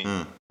reminds me,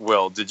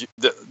 Will, did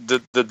the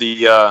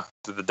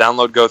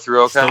download go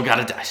through okay?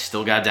 I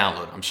still got to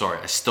download it. I'm sorry.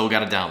 I still got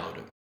to download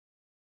it.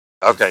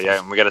 Okay, yeah,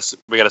 and we gotta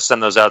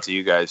send those out to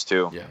you guys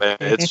too. Yeah.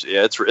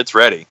 It's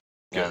ready.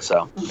 Yeah,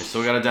 so I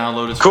still got to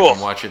download it so cool. we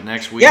can watch it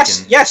next week.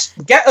 Yes,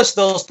 get us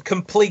those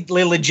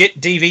completely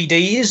legit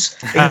DVDs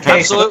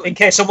in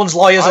case someone's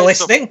lawyers are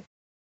listening.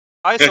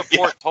 I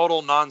support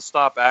total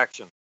non-stop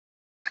action.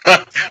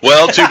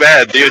 Well, too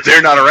bad.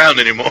 They're not around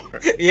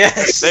anymore.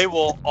 Yes. They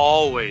will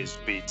always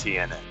be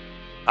TNA.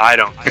 I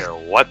don't care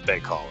what they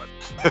call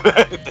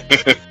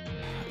it.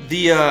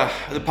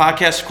 The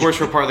podcast, of course,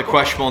 we're part of the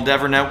Questionable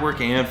Endeavor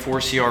Network and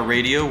 4CR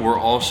Radio. We're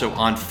also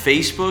on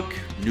Facebook,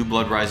 New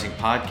Blood Rising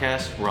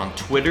Podcast. We're on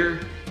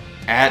Twitter,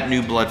 at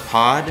New Blood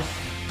Pod.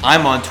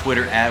 I'm on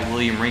Twitter, at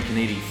William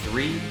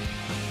Rankin83.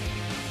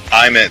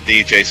 I'm at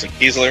the Jason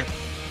Kiesler.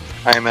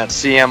 I am at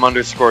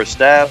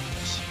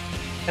CM_stabs.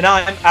 And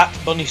I'm at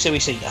Bunny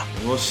Suicida.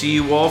 And we'll see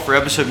you all for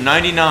episode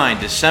 99,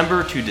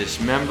 December to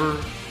Dismember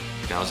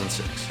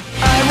 2006.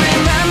 I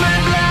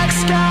remember black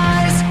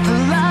skies, the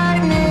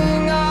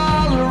lightning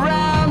all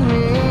around me.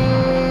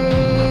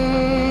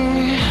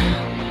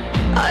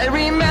 I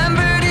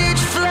remembered each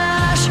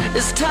flash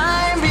as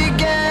time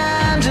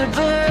began to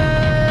burn.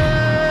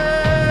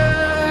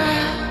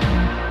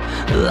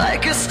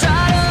 Like a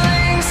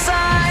startling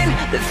sign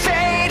that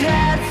fate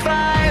had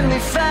finally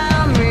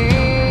found me.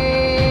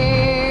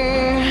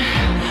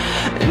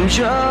 And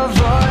your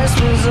voice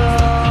was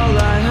all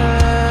I